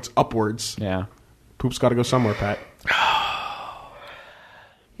pipe points upwards. Yeah. Poop's got to go somewhere, Pat.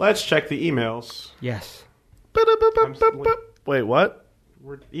 Let's check the emails. Yes. Wait, what?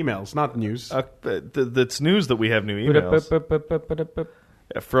 Emails, not news. It's news that we have new emails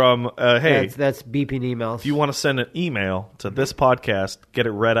from. Hey, That's beeping emails. if you want to send an email to this podcast, get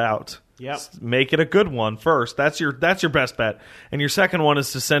it read out. Yep. Make it a good one first. That's your best bet. And your second one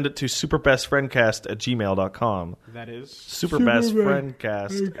is to send it to superbestfriendcast@gmail.com. That is.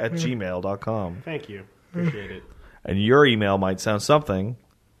 Superbestfriendcast@gmail.com. Thank you. Appreciate it. And your email might sound something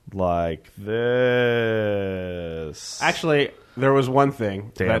like this. Actually, there was one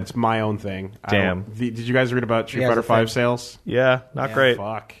thing Damn. that's my own thing. Damn. Did you guys read about Street Yeah, Fighter it's a thing. V sales? Yeah, not great.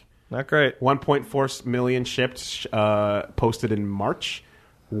 Fuck. Not great. 1.4 million shipped, posted in March.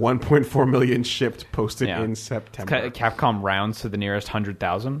 1.4 million shipped, posted Yeah. in September. Capcom rounds to the nearest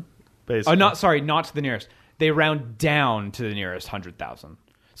 100,000. Basically. Oh, not to the nearest. They round down to the nearest 100,000.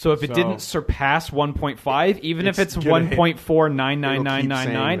 So if it didn't surpass 1.5, even if it's It's gonna hit-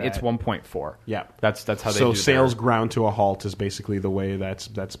 1.49999, it'll keep it's saying 1.4. Yeah, That's how they so do sales their- ground to a halt is basically the way that's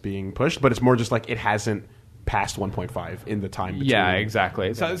being pushed, but it's more just like it hasn't passed 1.5 in the time between. Yeah,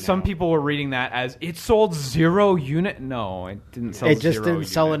 exactly. So, then some now. people were reading that as it sold 0 unit. No, it didn't sell. It just 0 didn't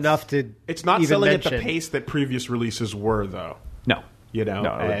sell units. enough to. It's not even selling mention. at the pace that previous releases were, though. No, You know,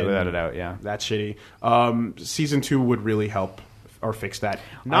 no, and without a doubt, yeah. that's shitty. Season 2 would really help or fix that.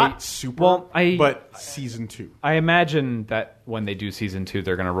 Not super, but season 2. I imagine that when they do season 2,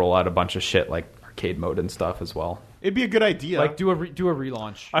 they're going to roll out a bunch of shit like arcade mode and stuff as well. It'd be a good idea. Like do a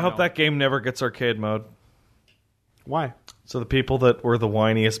relaunch. I hope that game never gets arcade mode. Why? So the people that were the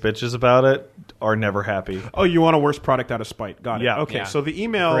whiniest bitches about it are never happy. Oh, you want a worse product out of spite? Got it. Yeah. Okay. Yeah. So the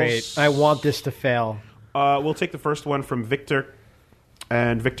emails. Great. I want this to fail. We'll take the first one from Victor,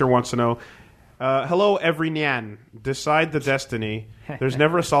 and Victor wants to know. Hello, every Nyan. Decide the destiny. There's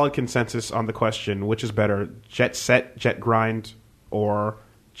never a solid consensus on the question, which is better, Jet Set, Jet Grind, or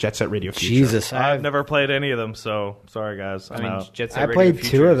Jet Set Radio Future? Jesus, I've never played any of them, so sorry guys. I mean, Jet Set I Radio played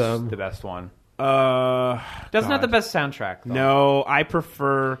Future 2 of is them. The best one. God. Doesn't have the best soundtrack, though. No, I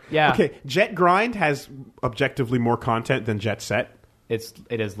prefer... Yeah. Okay, Jet Grind has objectively more content than Jet Set, It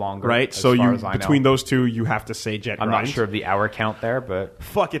is longer, right? as So far you as I know. between those two, you have to say Jet I'm Grind. not sure of the hour count there, but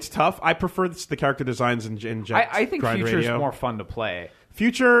Fuck, it's tough. I prefer the character designs in Jet I think Grind Future is Radio. more fun to play.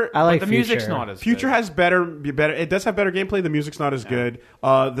 Future... I like But the music's Future. not as Future good. has better. It does have better gameplay. The music's not as good.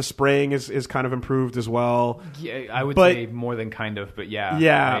 The spraying is kind of improved as well. Yeah, I would But- say more than kind of, but yeah,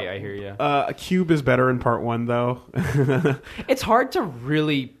 Yeah, I hear you. A Cube is better in part 1, though. It's hard to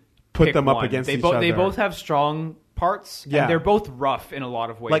really Put pick them up one. against they each They other. both have strong parts, Yeah. and they're both rough in a lot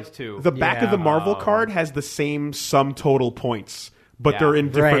of ways Like too. the back of the Yeah. Marvel card has the same sum total points, but Yeah. they're in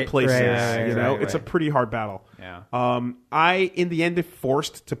different Right, places. right, you right, know, right, it's a right. pretty hard battle. Yeah. I in the end, if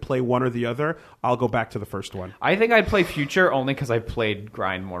forced to play one or the other, I'll go back to the first one. I think I'd play Future only because I played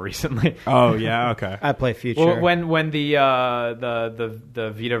Grind more recently. Oh yeah, okay. I play Future. Well, when the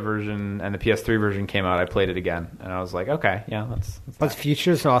Vita version and the PS3 version came out, I played it again, and I was like, okay, yeah, that's But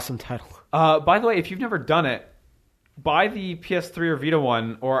Future's an awesome title. By the way, if you've never done it, buy the PS3 or Vita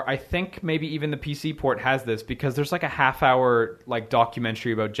one, or I think maybe even the PC port has this, because there's like a half-hour like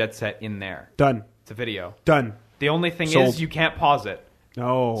documentary about Jet Set in there. Done. It's a video. Done. The only thing Sold. is you can't pause it.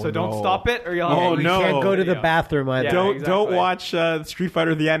 No. So don't no. stop it, or you'll Oh, You no. can't go to the Yeah. bathroom either. Yeah. Don't exactly. watch Street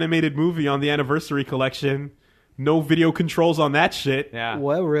Fighter the animated movie on the anniversary collection. no video controls on that shit. Yeah.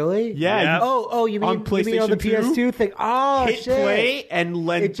 What, really? Yeah. You mean on on PlayStation the 2? PS2 thing? Oh, Hit shit. play and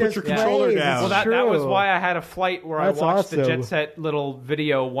put just your controller plays. down. Well, that was True. why I had a flight where That's I watched the awesome. Jet Set little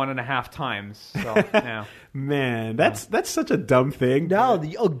video 1.5 times. So, yeah. Man, that's such a dumb thing. No,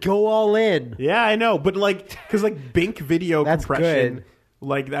 go all in. Yeah, I know, but because Bink video That's compression. good.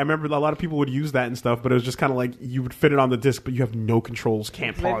 Like, I remember a lot of people would use that and stuff, but it was just kind of like you would fit it on the disc, but you have no controls,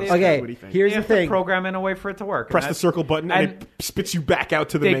 can't pause. they- can't Okay, do anything. here's You the have to thing. program in a way for it to work. Press the circle button and and it spits you back out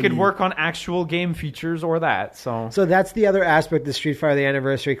to the They menu. could work on actual game features or that. So that's the other aspect of Street Fighter: The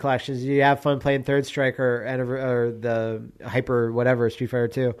Anniversary Collection. Is you have fun playing Third Strike or the Hyper whatever Street Fighter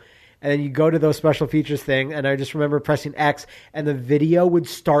 2. And then you go to those special features thing, and I just remember pressing X, and the video would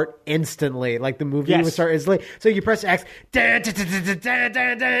start instantly. Like, the movie Yes. would start instantly. So you press X,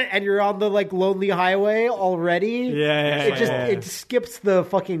 and you're on the, lonely highway already. Yeah. It skips the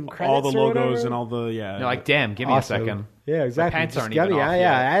fucking credits all the or logos whatever. and all the you're like, damn, give me Awesome. a second. Yeah, exactly. My pants Just aren't get even me. off Yeah,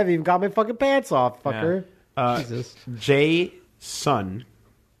 yet. I haven't even got my fucking pants off, fucker. Jesus. Jay Sun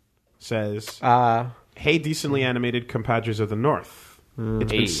says, "Hey, decently animated compadres of the North.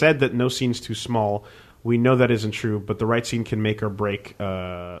 It's been said that no scene's too small. We know that isn't true, but the right scene can make or break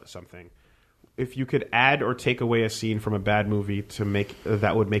something. If you could add or take away a scene from a bad movie to make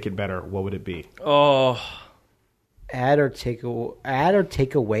that would make it better, what would it be?" Oh, Add or take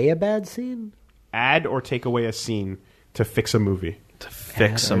away a bad scene? Add or take away a scene to fix a movie.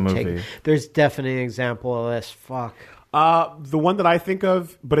 fix a Add or movie. There's definitely an example of this. Fuck. The one that I think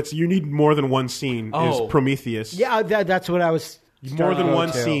of, but you need more than one scene, is Prometheus. Yeah, that's what I was. More than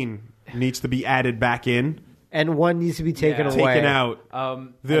one to. scene needs to be added back in. And one needs to be taken away. Taken out. I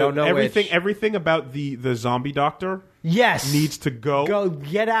don't know everything about the zombie doctor Yes. needs to go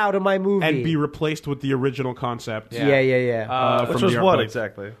get out of my movie. and be replaced with the original concept. Yeah. Which from was the art what book.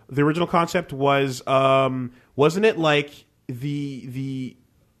 exactly? The original concept was wasn't it like the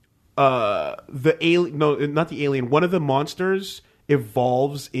alien? No, not the alien. One of the monsters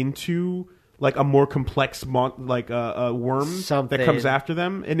evolves into like a more complex a worm Something. that comes after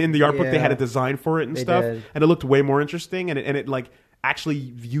them. And in the art book, they had a design for it and They stuff, did. and it looked way more interesting. And it like actually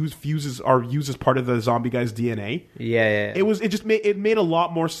uses part of the zombie guy's DNA. Yeah. It made a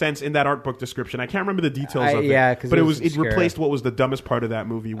lot more sense in that art book description. I can't remember the details of it. Yeah, 'cause but it was it obscure. replaced what was the dumbest part of that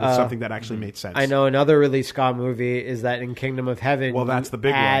movie with something that actually made sense. I know another really ska movie is that in Kingdom of Heaven. Well, that's you the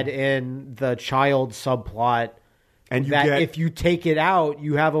big add one. in the child subplot. And you that get if you take it out,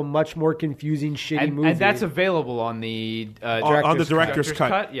 you have a much more confusing, shitty movie. And that's available on the on the director's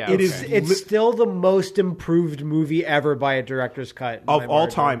cut. Yeah, It okay. is It's still the most improved movie ever by a director's cut in of my all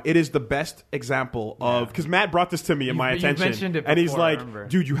margin. time. It is the best example of because Matt brought this to me in my You've attention, mentioned it and he's before, I like, remember.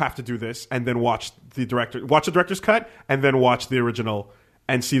 "Dude, you have to do this, and then watch the director's cut, and then watch the original."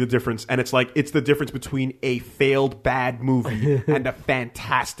 And see the difference, and it's the difference between a failed bad movie and a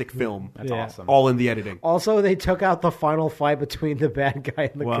fantastic film. That's awesome. All in the editing. Also, they took out the final fight between the bad guy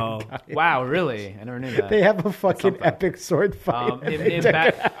and the Well, good guy. Wow, really? I never knew that. They have a fucking epic sword fight. and they took it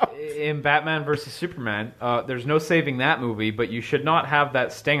out. In Batman versus Superman, there's no saving that movie, but you should not have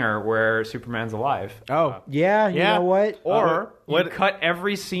that stinger where Superman's alive. Oh, Yeah, you know what? Or you cut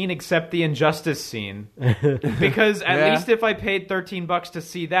every scene except the Injustice scene. Because at least if I paid $13 to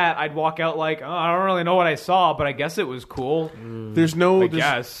see that, I'd walk out like, oh, I don't really know what I saw, but I guess it was cool. there's no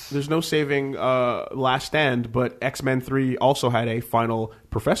guess. there's no saving Last Stand, but X-Men 3 also had a final.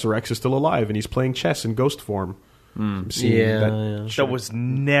 Professor X is still alive, and he's playing chess in ghost form. That was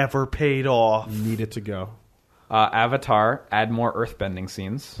never paid off. Needed to go. Avatar, add more earthbending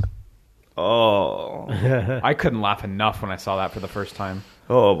scenes. Oh, I couldn't laugh enough when I saw that for the first time.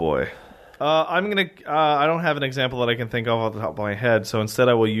 oh boy. I'm gonna. I don't have an example that I can think of off the top of my head, so instead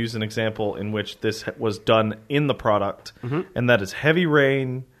I will use an example in which this was done in the product, and that is Heavy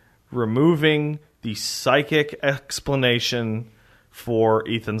Rain removing the psychic explanation for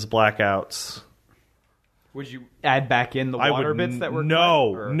Ethan's blackouts. Would you add back in the water bits that were cut,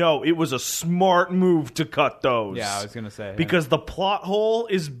 or- No, it was a smart move to cut those. Yeah, I was gonna say because the plot hole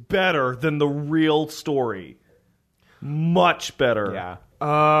is better than the real story. Much better. yeah.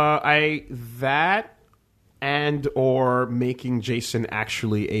 That and or making Jason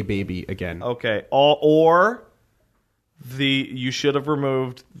actually a baby again. Okay. Or you should have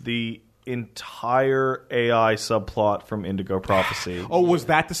removed the entire AI subplot from Indigo Prophecy. Oh, was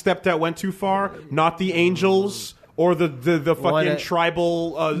that the step that went too far? Not the angels or the fucking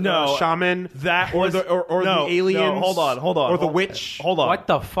tribal shaman, the aliens. No, hold on, or the witch. Hold on. What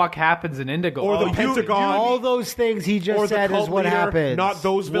the fuck happens in Indigo? Or the Pentagon. All those things he just said is what happens. Not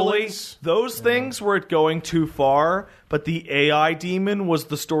those villains. Those things were going too far, but the AI demon was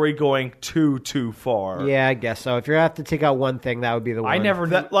the story going too far. Yeah, I guess so. If you have to take out one thing, that would be the one. I never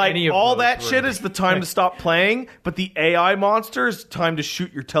any of all those that were. shit is the time to stop playing, but the AI monster is time to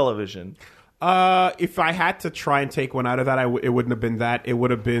shoot your television. If I had to try and take one out of that, it wouldn't have been that. It would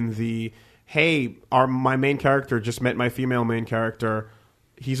have been my main character just met my female main character.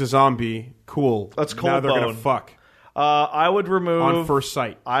 He's a zombie. Cool. That's cold Now they're bone. gonna fuck. I would remove on first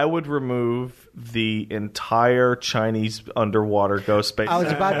sight. I would remove the entire Chinese underwater ghost space. I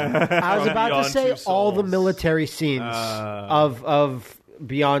was about to say all the military scenes of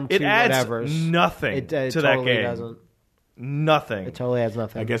Beyond Two. It adds whatever. nothing It to totally that game. Doesn't. Nothing. It totally has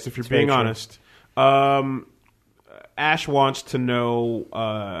nothing. I guess if you're It's very being true. honest. Ash wants to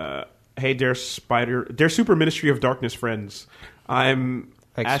know, hey, dear Super Ministry of Darkness friends. I'm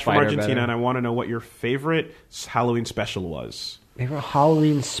Like Ash Spider from Argentina, better. and I want to know what your favorite Halloween special was. Favorite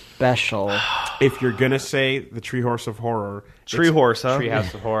Halloween special. If you're going to say the Treehouse of Horror. Treehouse, huh?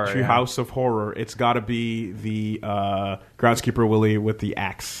 Treehouse of Horror. Treehouse of Horror. It's got to be the Groundskeeper Woolie with the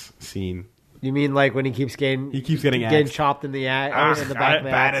axe scene. You mean like when he keeps getting axed. chopped in the in the back?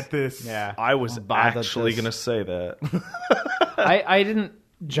 Bad at this. Yeah. I was bad at actually this. going to say that. I didn't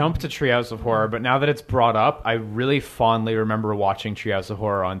jump to Treehouse of Horror, but now that it's brought up, I really fondly remember watching Treehouse of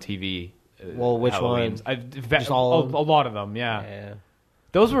Horror on TV. Well, which Halloweens. one? Just all of them? a lot of them, yeah. Yeah.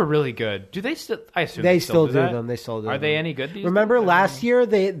 Those were really good. Do they still? I assume They still do that? them. They still do Are them. they any good? These Remember days? last year,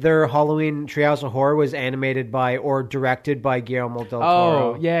 their Halloween Treehouse of Horror was animated by or directed by Guillermo del Toro.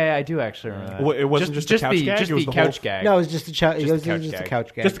 Oh, yeah, I do actually remember that. Well, it wasn't just the couch gag? Just It was the the whole- couch gag. No, it was just a couch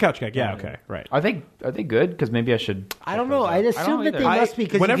gag. Just the couch gag. Yeah, okay. Right. Are they good? Because maybe I should. I don't know. I'd assume that they either. must be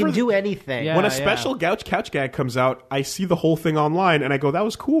because you Whenever can do anything. Yeah. When a special couch gag comes out, I see the whole thing online, and I go, that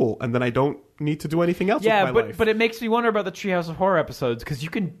was cool. And then I don't need to do anything else with my life. but it makes me wonder about the Treehouse of Horror episodes because you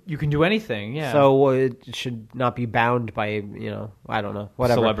can do anything. Yeah. So it should not be bound by, I don't know,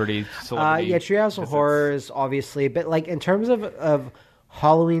 whatever. Celebrity. Yeah, Treehouse of Horror is obviously, but like in terms of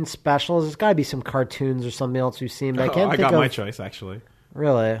Halloween specials, there's got to be some cartoons or something else we've seen. But I can't think got of my choice, actually.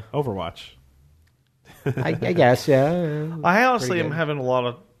 Really. Overwatch. I guess, yeah. I honestly Pretty am good. having a lot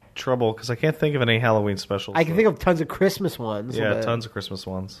of trouble because I can't think of any Halloween specials. I can think of tons of Christmas ones. Yeah, but tons of Christmas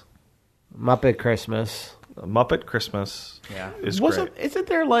ones. Muppet Christmas. Muppet Christmas is great. Isn't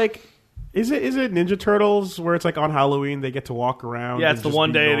there like... Is it Ninja Turtles where it's like on Halloween they get to walk around? Yeah, it's and the just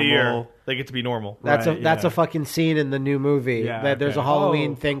one be day of the year normal? they get to be normal. That's Right, a yeah. fucking scene in the new movie. Yeah, That there's okay. a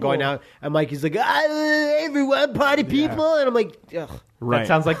Halloween thing going out, and Mikey's like, everyone, party people, and I'm like, ugh, Right. That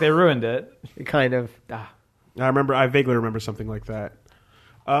sounds like they ruined it. kind of. I vaguely remember something like that.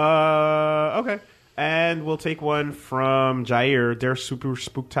 Okay. And we'll take one from Jair. They're super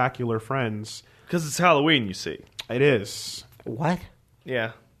spooktacular friends. Because it's Halloween, you see. It is. What?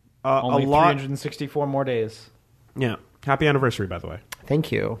 Yeah. Only a lot. 364 more days. Yeah. Happy anniversary, by the way.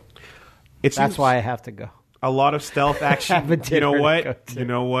 Thank you. It That's seems why I have to go. a lot of stealth action. Have a dinner to go to. You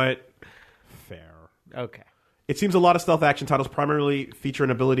know what? Fair. Okay. It seems a lot of stealth action titles primarily feature an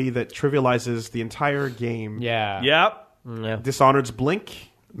ability that trivializes the entire game. Yeah. Yep. Yeah. Dishonored's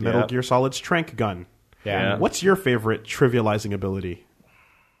Blink, Metal Yep. Gear Solid's Trank Gun. Yeah. What's your favorite trivializing ability?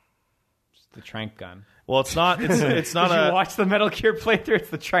 The trank gun. Well, it's not. It's not Did you a. watch the Metal Gear playthrough? It's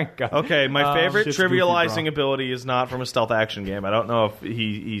the trank gun. Okay, my favorite shit's goofy, trivializing bro. ability is not from a stealth action game. I don't know if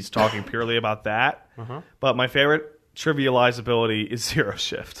he's talking purely about that. But my favorite trivialize ability is Zero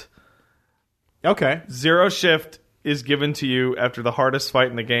Shift. Okay. Zero Shift is given to you after the hardest fight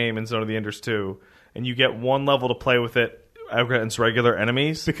in the game in Zone of the Enders 2, and you get one level to play with it against regular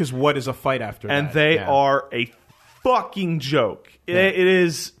enemies, Because what is a fight after and that? they are a fucking joke. It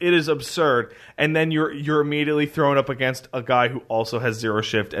is absurd, and then you're immediately thrown up against a guy who also has Zero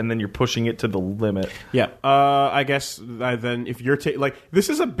Shift, and then you're pushing it to the limit. Yeah. I guess then if you're this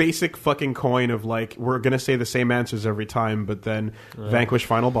is a basic fucking coin of like we're gonna say the same answers every time, but then vanquish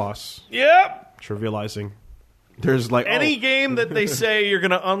final boss. Yep. Trivializing. There's like Any game that they say you're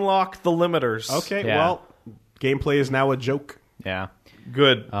going to unlock the limiters. Okay, Yeah. well, gameplay is now a joke. Yeah.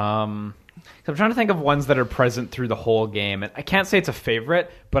 Good. So I'm trying to think of ones that are present through the whole game. And I can't say it's a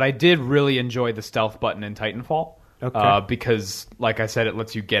favorite, but I did really enjoy the stealth button in Titanfall. Okay. Because, like I said, it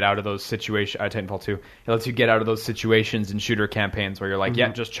lets you get out of those situations. Titanfall 2. It lets you get out of those situations in shooter campaigns where you're like, yeah,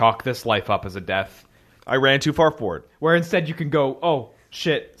 just chalk this life up as a death. I ran too far forward. Where instead you can go, oh,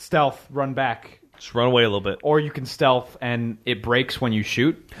 shit, stealth, run back, Just run away a little bit. Or you can stealth and it breaks when you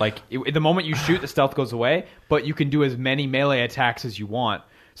shoot. Like, the moment you shoot, the stealth goes away, but you can do as many melee attacks as you want.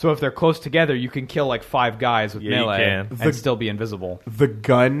 So if they're close together, you can kill like 5 guys with melee and still be invisible. The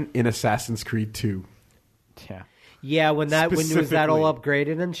gun in Assassin's Creed 2. Yeah. Yeah, when it was that all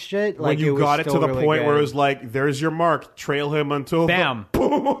upgraded and shit. Like, when you got it to the really point good. where it was like, there's your mark, trail him until... Bam.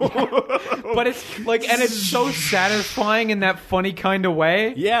 But it's like, and it's so satisfying in that funny kind of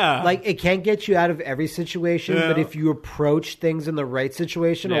way. Yeah. Like, it can't get you out of every situation, but if you approach things in the right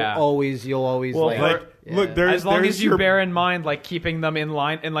situation, you'll always look, as long as you bear in mind, like, keeping them in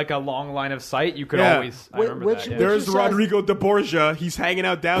line, in like a long line of sight, you could always... I remember that. There's Rodrigo de Borgia. He's hanging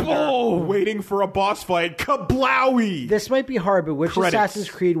out down there, waiting for a boss fight. Kablowie! This might be hard, but which Assassin's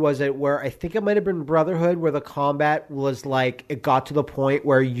Creed was it where I think it might have been Brotherhood, where the combat was like, it got to the point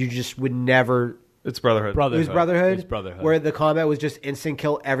where you just would never... It's Brotherhood. It was Brotherhood? It was Brotherhood. Where the combat was just instant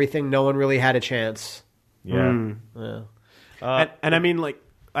kill everything. No one really had a chance. Yeah. And I mean, like,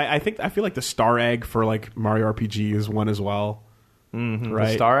 I feel like the Star Egg for like Mario RPG is one as well. Mm-hmm. Right?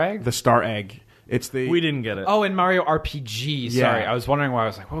 The Star Egg? The Star Egg. It's the we didn't get it. Oh, in Mario RPG. Sorry, I was wondering why. I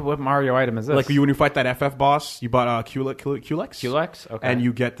was like, what Mario item is this? Like when you fight that FF boss, you bought Culex. Culex? Okay. And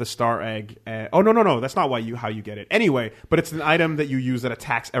you get the Star Egg. No, that's not how you get it. Anyway, but it's an item that you use that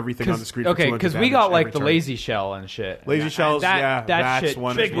attacks everything on the screen. Okay, because we got like the lazy shell and shit. Lazy shells, that that's shit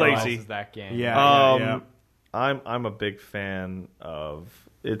one. Big lazy. That game. Yeah. I'm a big fan of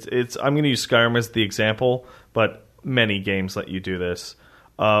it's. I'm going to use Skyrim as the example, but many games let you do this.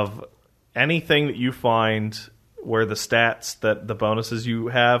 Of anything that you find where the stats that the bonuses you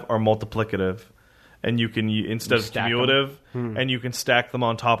have are multiplicative, and you can instead of cumulative, and you can stack them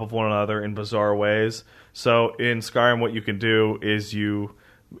on top of one another in bizarre ways. So in Skyrim, what you can do is you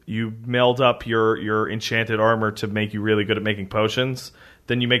meld up your enchanted armor to make you really good at making potions.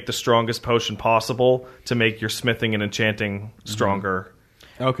 Then you make the strongest potion possible to make your smithing and enchanting stronger.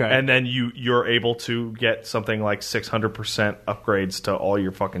 Okay. And then you're able to get something like 600% upgrades to all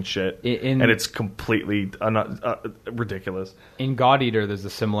your fucking shit. And it's completely ridiculous. In God Eater, there's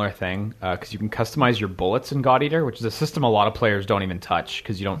a similar thing, because you can customize your bullets in God Eater, which is a system a lot of players don't even touch,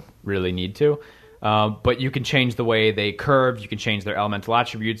 because you don't really need to. But you can change the way they curve, you can change their elemental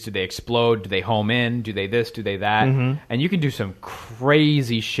attributes. Do they explode? Do they home in? Do they this? Do they that? And you can do some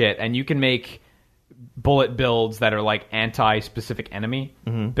crazy shit, and you can make bullet builds that are like anti-specific enemy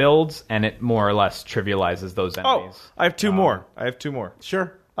builds, and it more or less trivializes those enemies. Oh, I have two more.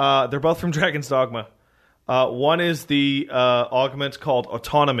 Sure. They're both from Dragon's Dogma. One is the augment called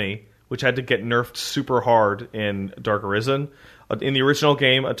Autonomy, which had to get nerfed super hard in Dark Arisen. In the original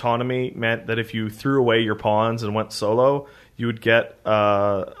game, Autonomy meant that if you threw away your pawns and went solo, you would get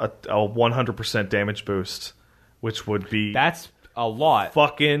a 100% damage boost, which would be... That's a lot.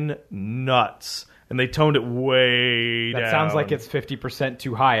 Fucking nuts. And they toned it way down. That sounds like it's 50%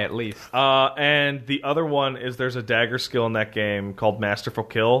 too high, at least. And the other one is there's a dagger skill in that game called Masterful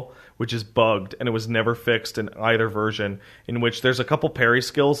Kill, which is bugged, and it was never fixed in either version, in which there's a couple parry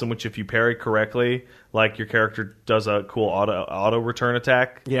skills in which if you parry correctly, like your character does a cool auto return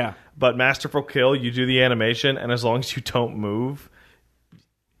attack. Yeah. But Masterful Kill, you do the animation, and as long as you don't move,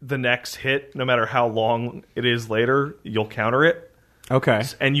 the next hit, no matter how long it is later, you'll counter it. Okay.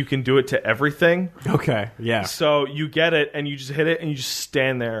 And you can do it to everything. Okay, yeah. So you get it, and you just hit it, and you just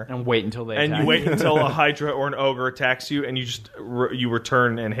stand there. And wait until they attack. And you wait until a Hydra or an Ogre attacks you, and you just you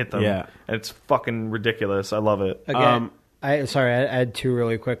return and hit them. Yeah. And it's fucking ridiculous. I love it. Again, I had two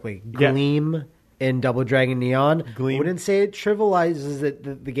really quickly. Gleam in Double Dragon Neon. Gleam. I wouldn't say it trivializes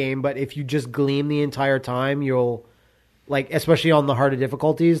the game, but if you just gleam the entire time, you'll, like, especially on the harder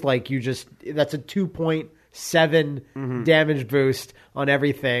difficulties, like, that's a 2.7 damage boost on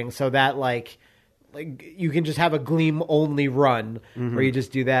everything, so that like you can just have a gleam only run where you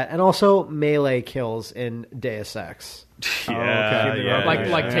just do that. And also melee kills in Deus Ex. Like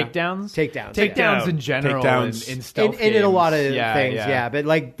takedowns in general in stealth and in a lot of things, yeah. But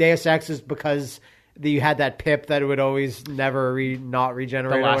like Deus Ex is because you had that pip that would always never not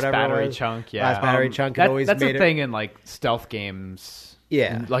regenerate, the last or whatever battery it was. chunk. Last battery chunk. That's a thing in like stealth games.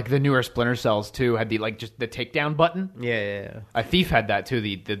 Yeah, like the newer Splinter Cells too had just the takedown button. Yeah. A Thief had that too.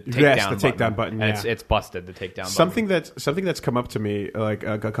 The takedown. Yes, the takedown button. And it's busted. The takedown. Something that's come up to me like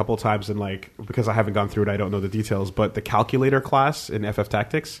a couple of times, and like because I haven't gone through it, I don't know the details. But the calculator class in FF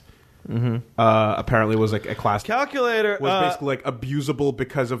Tactics apparently was like a class. Calculator was basically like abusable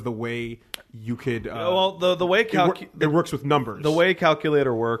because of the way you could. The way it works with numbers. The way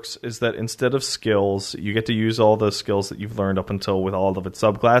calculator works is that instead of skills, you get to use all the skills that you've learned up until with all of its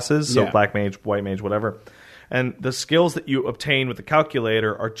subclasses. So black mage, white mage, whatever. And the skills that you obtain with the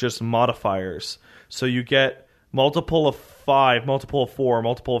calculator are just modifiers. So you get multiple of 5, multiple of 4,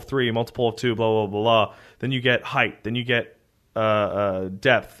 multiple of 3, multiple of 2, blah, blah, blah, blah. Then you get height. Then you get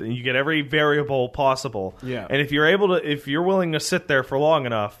depth. And you get every variable possible. Yeah. And if you're willing to sit there for long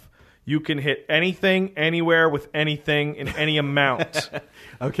enough, you can hit anything, anywhere, with anything, in any amount.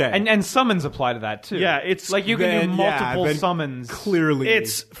 Okay. And summons apply to that, too. Yeah, it's... Like, you can do multiple then summons. Clearly.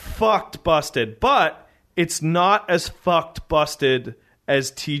 It's fucked busted. But it's not as fucked busted as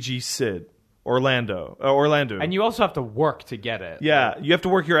TG Sid. Orlando. And you also have to work to get it. Yeah, you have to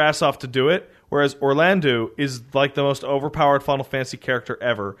work your ass off to do it, whereas Orlando is like the most overpowered Final Fantasy character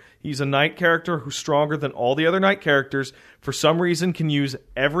ever. He's a knight character who's stronger than all the other knight characters, for some reason can use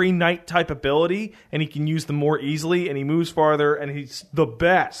every knight type ability, and he can use them more easily, and he moves farther, and he's the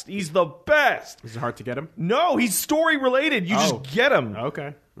best. He's the best! Is it hard to get him? No, he's story-related. You just get him.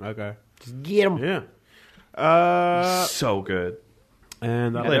 Okay. Just get him. Yeah. So good.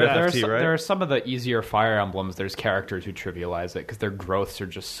 And played FFT, right? There are some of the easier Fire Emblems. There's characters who trivialize it because their growths are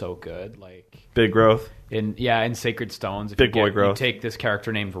just so good. Like big growth. In Sacred Stones, Big boy growth. You take this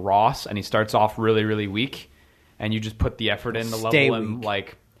character named Ross, and he starts off really, really weak, and you just put the effort in to level him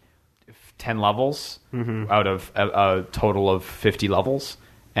like 10 levels out of a total of 50 levels,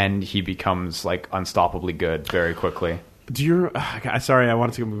 and he becomes like unstoppably good very quickly. Do you? Sorry, I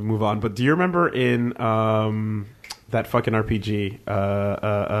wanted to move on, but do you remember in that fucking RPG,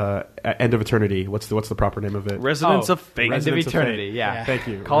 End of Eternity? What's the proper name of it? Resonance of Fate. End of Eternity. Yeah. Thank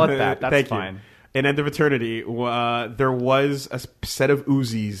you. Call it that. That's Thank fine. You. In End of Eternity, there was a set of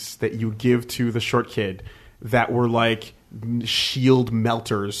Uzis that you give to the short kid that were like shield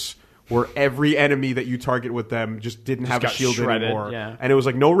melters, where every enemy that you target with them just didn't have a shield shredded, anymore. yeah. And it was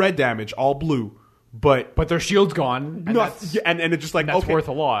like no red damage, all blue. But their shield's gone. And and it's just like that's okay. worth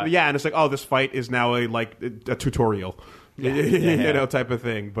a lot. Yeah, and it's like, oh, this fight is now a tutorial, you know, type of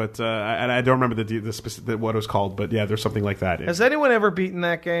thing. But and I don't remember the specific what it was called, but yeah, there's something like that. Has anyone ever beaten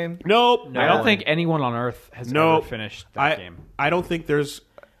that game? Nope. I don't think anyone on Earth has ever finished that game. I don't think there's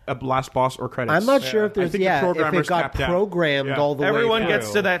a last boss or credits. I'm not sure if there's I think the if programmers it got tapped out. programmed all the way Everyone through.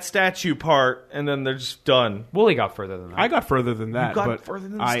 gets to that statue part, and then they're just done. Woolie got further than that. I got further than that. You got but further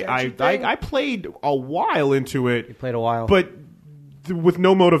than the I statue thing? I played a while into it. You played a while, but with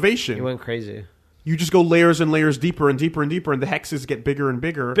no motivation. you went crazy. You just go layers and layers deeper and deeper and deeper, and the hexes get bigger and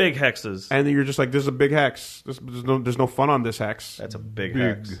bigger. Big hexes. And then you're just like, "This is a big hex. There's no fun on this hex." That's a big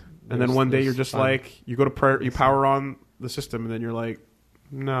hex. And then one day you're just like, you go to prayer, you power on the system, and then you're like,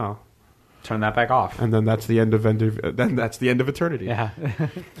 "No." Turn that back off. And then that's the end of then that's the end of eternity. Yeah.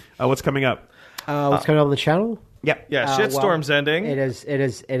 What's coming up? What's coming on the channel? Yep. Yeah, Shitstorm's ending. It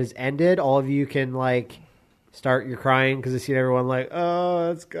is ended. All of you can like start your crying because I see everyone like, oh,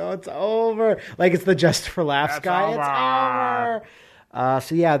 let's go, it's over. Like it's the Just for Laughs guy. It's over.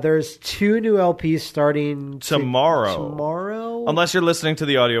 So yeah, there's 2 new LPs starting tomorrow. Unless you're listening to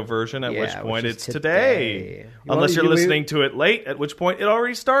the audio version, at which point it's today. Unless you're listening to it late, at which point it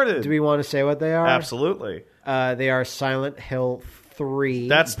already started. Do we want to say what they are? Absolutely. They are Silent Hill 3.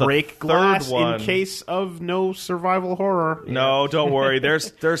 That's the Break third glass one. in case of no survival horror. No, don't worry.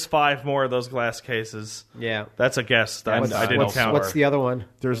 There's 5 more of those glass cases. Yeah. That's a guess. I didn't count. What's the other one?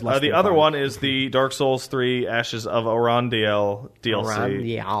 There's less the than other 5. one is the Dark Souls 3 Ashes of Arundel DLC.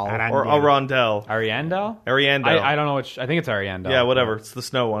 Or Arundel. Ariandel? Ariandel. I don't know which. I think it's Ariandel. Yeah, whatever. It's the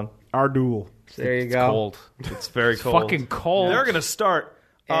snow one. Ardul. There you It's go. cold. It's very cold. Fucking cold. They're going to start.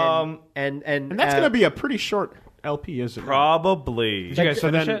 And that's going to be a pretty short LP, isn't it? Probably. Did you guys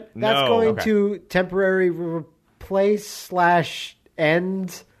finish it? That's No. going Okay. to temporary replace /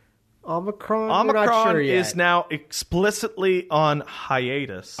 end Omicron. We're not Omicron sure yet. is now explicitly on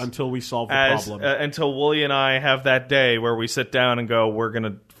hiatus Until we solve the problem. until Woolie and I have that day where we sit down and go, we're going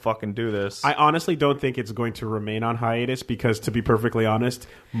to fucking do this. I honestly don't think it's going to remain on hiatus because, to be perfectly honest,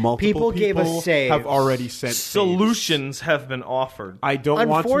 multiple People gave us saves. have already sent Solutions have been offered. I don't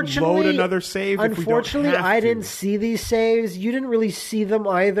want to load another save. Unfortunately, if we don't have I to. didn't see these saves. You didn't really see them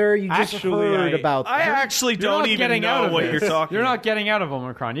either. You just Actually, heard about them. I actually You're don't not even getting out know of what this. you're talking You're not getting out of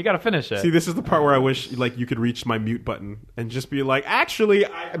Omicron. You got to finish it. See, this is the part where I wish like you could reach my mute button and just be like, actually,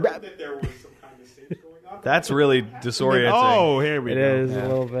 I heard that there was some kind of saves going on. That's really disorienting. Oh, here we It go. is a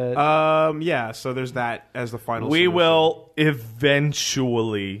little bit. Yeah, so there's that as the final We solution. will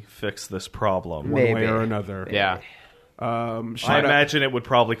eventually fix this problem. one way Maybe. or another. Yeah. I Shout out- imagine it would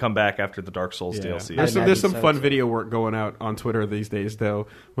probably come back after the Dark Souls Yeah. DLC. There's some so, fun too. video work going out on Twitter these days, though,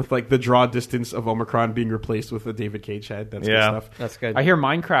 with like the draw distance of Omicron being replaced with a David Cage head. That's Yeah. good stuff. That's good. I hear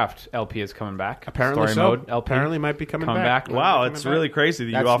Minecraft LP is coming back. Apparently Story so. mode LP. Apparently might be coming back. Wow, it's really crazy that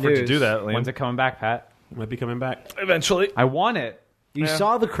you That's offered to news. do that, Liam. When's it coming back, Pat? Might be coming back. Eventually. I want it. You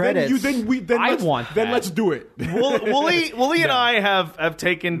saw the credits. Let's do it. Woolie and I have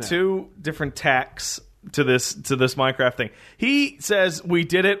taken two different tacks to this Minecraft thing. He says we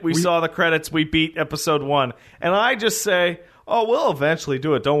did it. We saw the credits. We beat episode 1, and I just say, "Oh, we'll eventually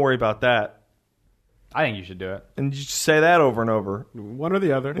do it. Don't worry about that." I think you should do it. And you just say that over and over. One or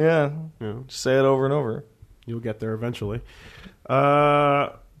the other. Yeah. Just say it over and over. You'll get there eventually. I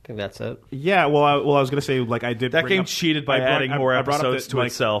think that's it. Yeah, well, I was going to say, like, I did. That game cheated by adding more episodes to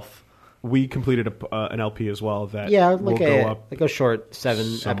itself. We completed an LP as well that will go up like a short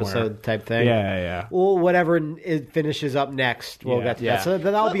 7-episode type thing. Yeah. Well, whatever it finishes up next, we'll get to that. So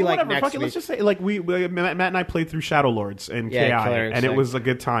that'll be like next week. Let's just say, like, Matt and I played through Shadow Lords and KI, and it was a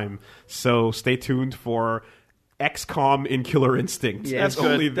good time. So stay tuned for XCOM in Killer Instinct. Yeah, that's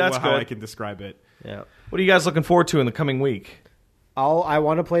only how I can describe it. Yeah. What are you guys looking forward to in the coming week? I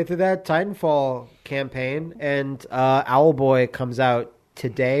want to play through that Titanfall campaign, and Owlboy comes out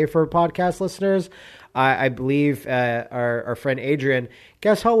today for podcast listeners. I believe our friend Adrian.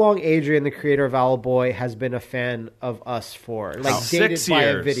 Guess how long Adrian, the creator of Owlboy, has been a fan of us for? Like 6 by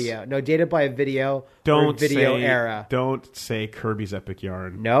years. a video. No, dated by a video. Era. Don't say Kirby's Epic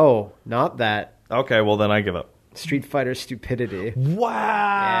Yarn. No, not that. Okay, well then I give up. Street Fighter Stupidity. Wow.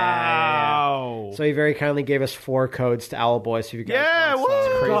 Yeah. So he very kindly gave us 4 codes to Owlboy. So if you guys want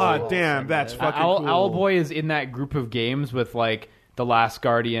some, crazy. God damn, that's fucking cool. Owlboy is in that group of games with like The Last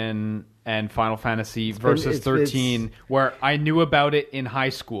Guardian and Final Fantasy Versus 13, where I knew about it in high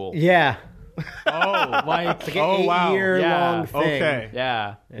school. Yeah. Like an 8-year long thing. Okay.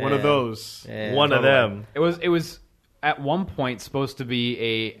 Yeah. One of those. Yeah. One of them. It was at one point supposed to be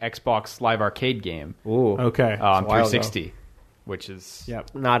a Xbox Live Arcade game. Ooh. Okay. On 360, which is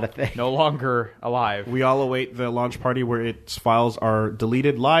not a thing. No longer alive. We all await the launch party where its files are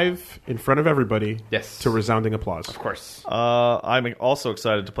deleted live in front of everybody. Yes. To resounding applause. Of course. I'm also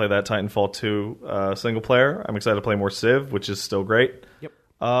excited to play that Titanfall 2 single player. I'm excited to play more Civ, which is still great. Yep.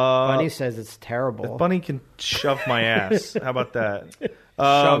 Bunny says it's terrible. If Bunny can shove my ass. How about that?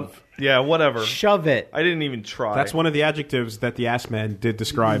 Shove. Yeah, whatever. Shove it. I didn't even try. That's one of the adjectives that the ass man did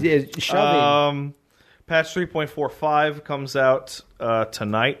describe. Shoving. Patch 3.45 comes out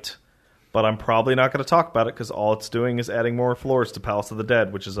tonight, but I'm probably not going to talk about it because all it's doing is adding more floors to Palace of the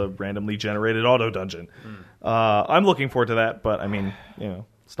Dead, which is a randomly generated auto dungeon. I'm looking forward to that, but I mean,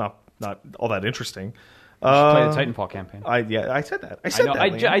 it's not all that interesting. Play the Titanfall campaign. I said that. I said that.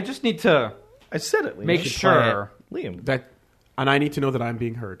 I just need to. I said it. Liam. Make sure, Liam. And I need to know that I'm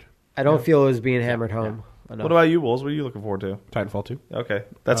being heard. I don't feel it was being hammered home. What about you, Wolves? What are you looking forward to? Titanfall 2. Okay,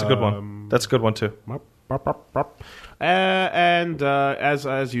 that's a good one. That's a good one too. And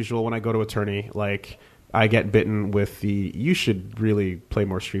as usual, when I go to attorney, like I get bitten with the you should really play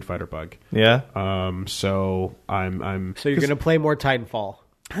more Street Fighter bug. Yeah. So I'm. So you're going to play more Titanfall.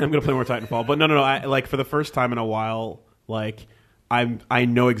 I'm going to play more Titanfall, but no. Like for the first time in a while, like. I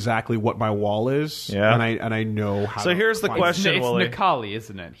know exactly what my wall is, and I know how. So here's the question, it's Woolie. Nikali,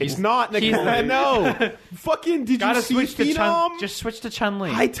 isn't it? It's not Nikali. No, fucking. Did you see Phenom? Just switch to Chun-Li.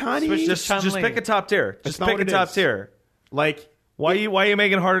 Hi, Tani. Just pick a top tier. Just pick a top tier. Like, why are you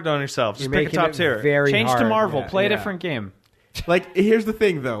making it harder on yourself? Just pick a top tier. Change to Marvel. Play a different game. Like, here's the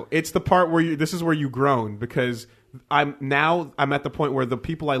thing, though. It's the part where this is where you groan because I'm at the point where the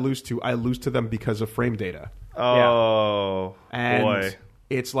people I lose to them because of frame data. Oh, and boy.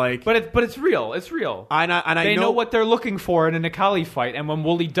 It's like, but it's real. It's real. They know what they're looking for in a Nikali fight, and when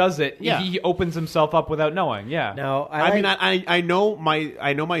Woolie does it, he opens himself up without knowing. Yeah. No, I know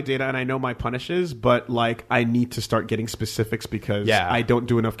my data and I know my punishes, but like I need to start getting specifics because I don't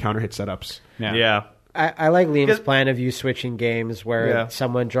do enough counter hit setups. Yeah. I like Liam's plan of you switching games where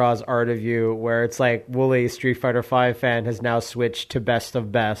someone draws art of you where it's like Woolie, Street Fighter V fan, has now switched to best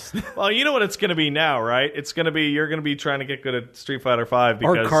of best. Well, you know what it's going to be now, right? It's going to be you're going to be trying to get good at Street Fighter V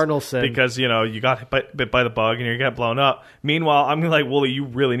because, or Cardinalson. Because, you got bit by the bug and you get blown up. Meanwhile, I'm like, Woolie, you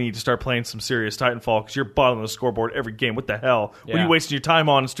really need to start playing some serious Titanfall because you're bottom of the scoreboard every game. What the hell? Yeah. What are you wasting your time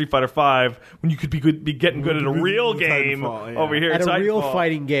on in Street Fighter V when you could be getting good at a real game over here at a real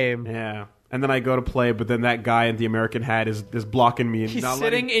fighting game? Yeah. And then I go to play, but then that guy in the American hat is blocking me. And he's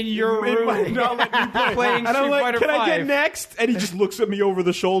sitting in your room, not letting me play. Playing and I'm Street like, Fighter can V. I get next? And he just looks at me over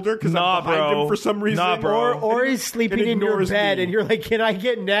the shoulder because I'm behind him for some reason. Nah, bro. Or he's sleeping in your bed, and you're like, can I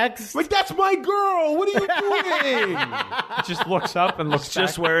get next? Like, that's my girl. What are you doing? He just looks up and looks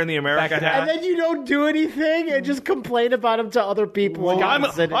just wearing the American hat. And then you don't do anything and just complain about him to other people. Well, I'm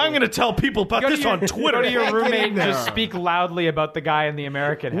going to tell people about this on Twitter. Go to your roommate and just speak loudly about the guy in the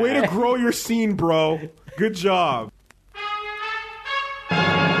American hat. Way to grow your scene, bro. Good job.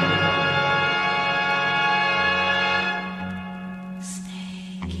 Stay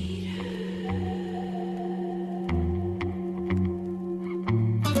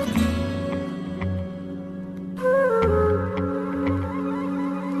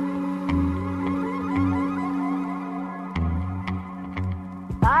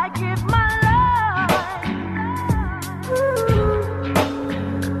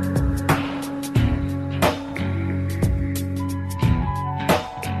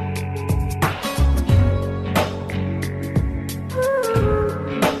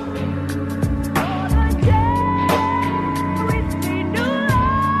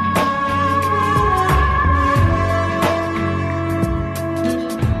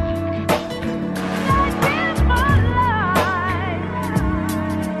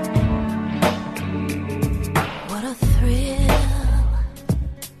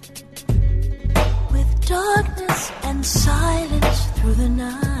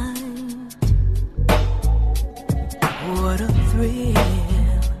What a thrill.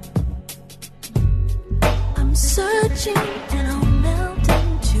 I'm searching and I'll melt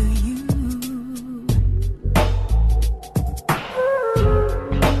into you.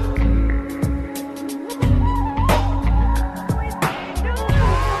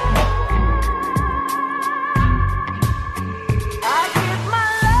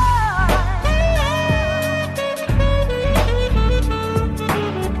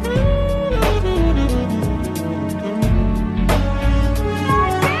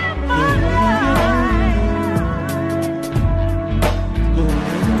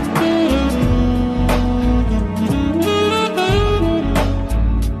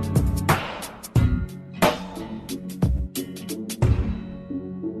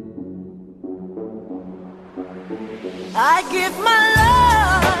 I give my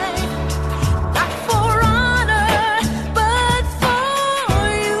life, not for honor, but for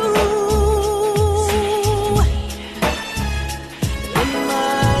you. In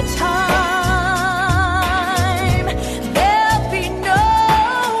my time, there'll be no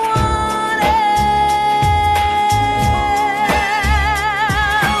one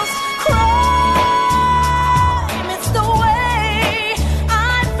else. Crime, it's the way I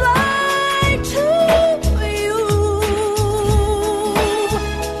fly to you.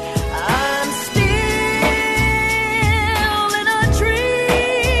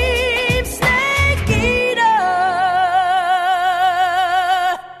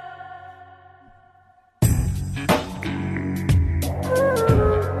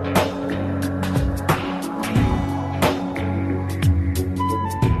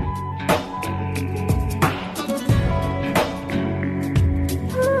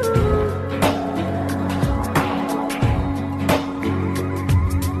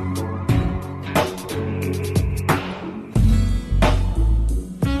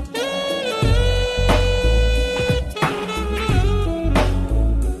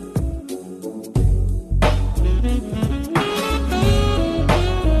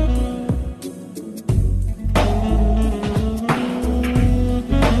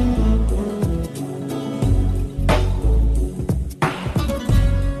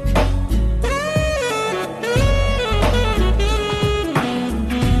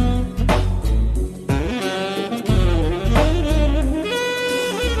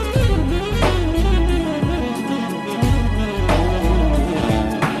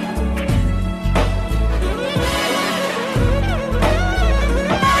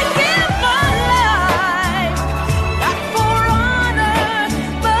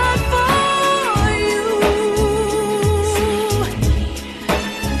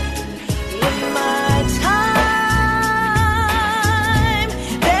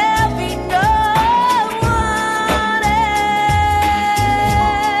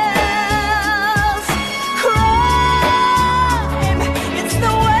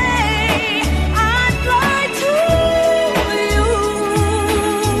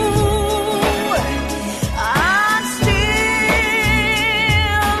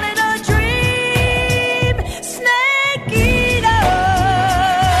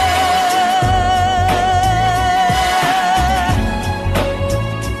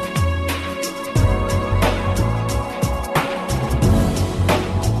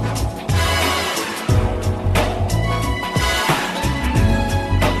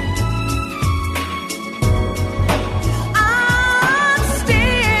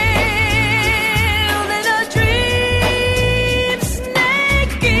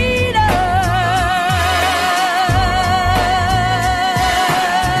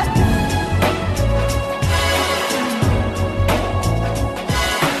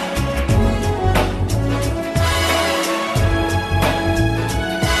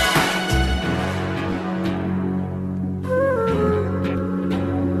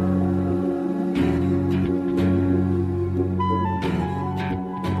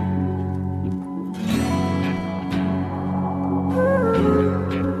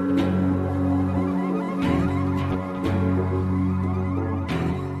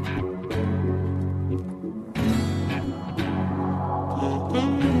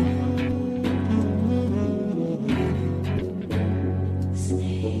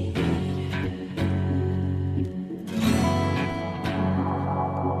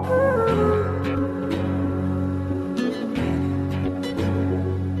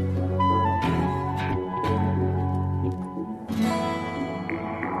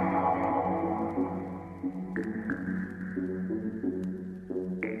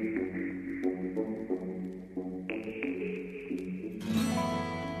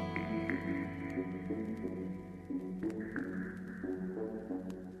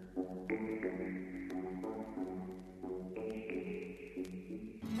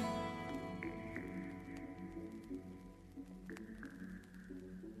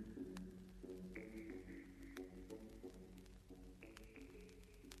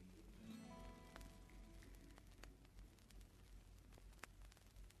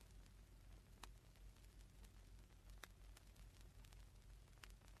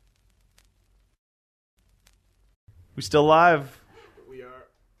 We still live. We are.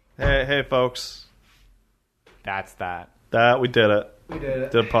 Hey, folks. That's that. We did it. We did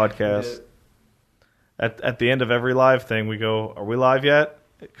it. Did a podcast. At the end of every live thing, we go, "Are we live yet?"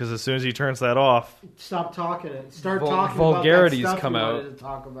 Because as soon as he turns that off, Stop talking it. Start Vul- talking vulgarities about that stuff come you out. wanted to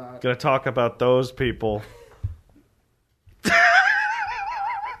talk about. gonna talk about those people.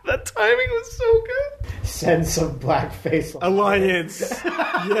 That timing was so good. Send some blackface. Alliance.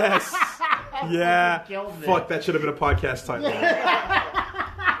 Yes. Yeah. Killed me. Fuck, that should have been a podcast title.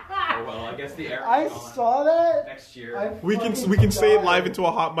 Oh, well, I guess the air I saw that. next year. We can say it live into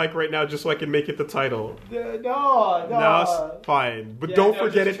a hot mic right now just so I can make it the title. No. No, it's fine. But don't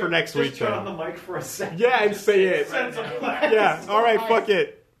forget it for next week Turn on then. the mic for a second. Yeah, and say it. Sense of Yeah, alright, fuck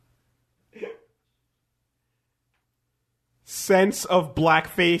it. Sense of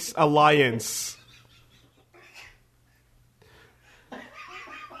Blackface Alliance. I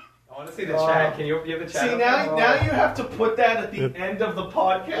want to see the chat. Can you have the chat? See, now you have to put that at the end of the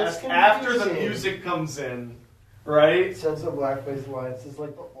podcast It's after the confusing. music comes in, right? Sense of blackface alliance is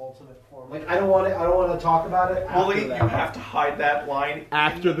like the ultimate form. Like I don't want to talk about it. After Woolie, that. you have to hide that line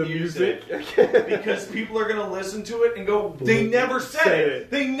After in the music. because people are going to listen to it and go, they never said it.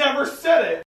 They never said it.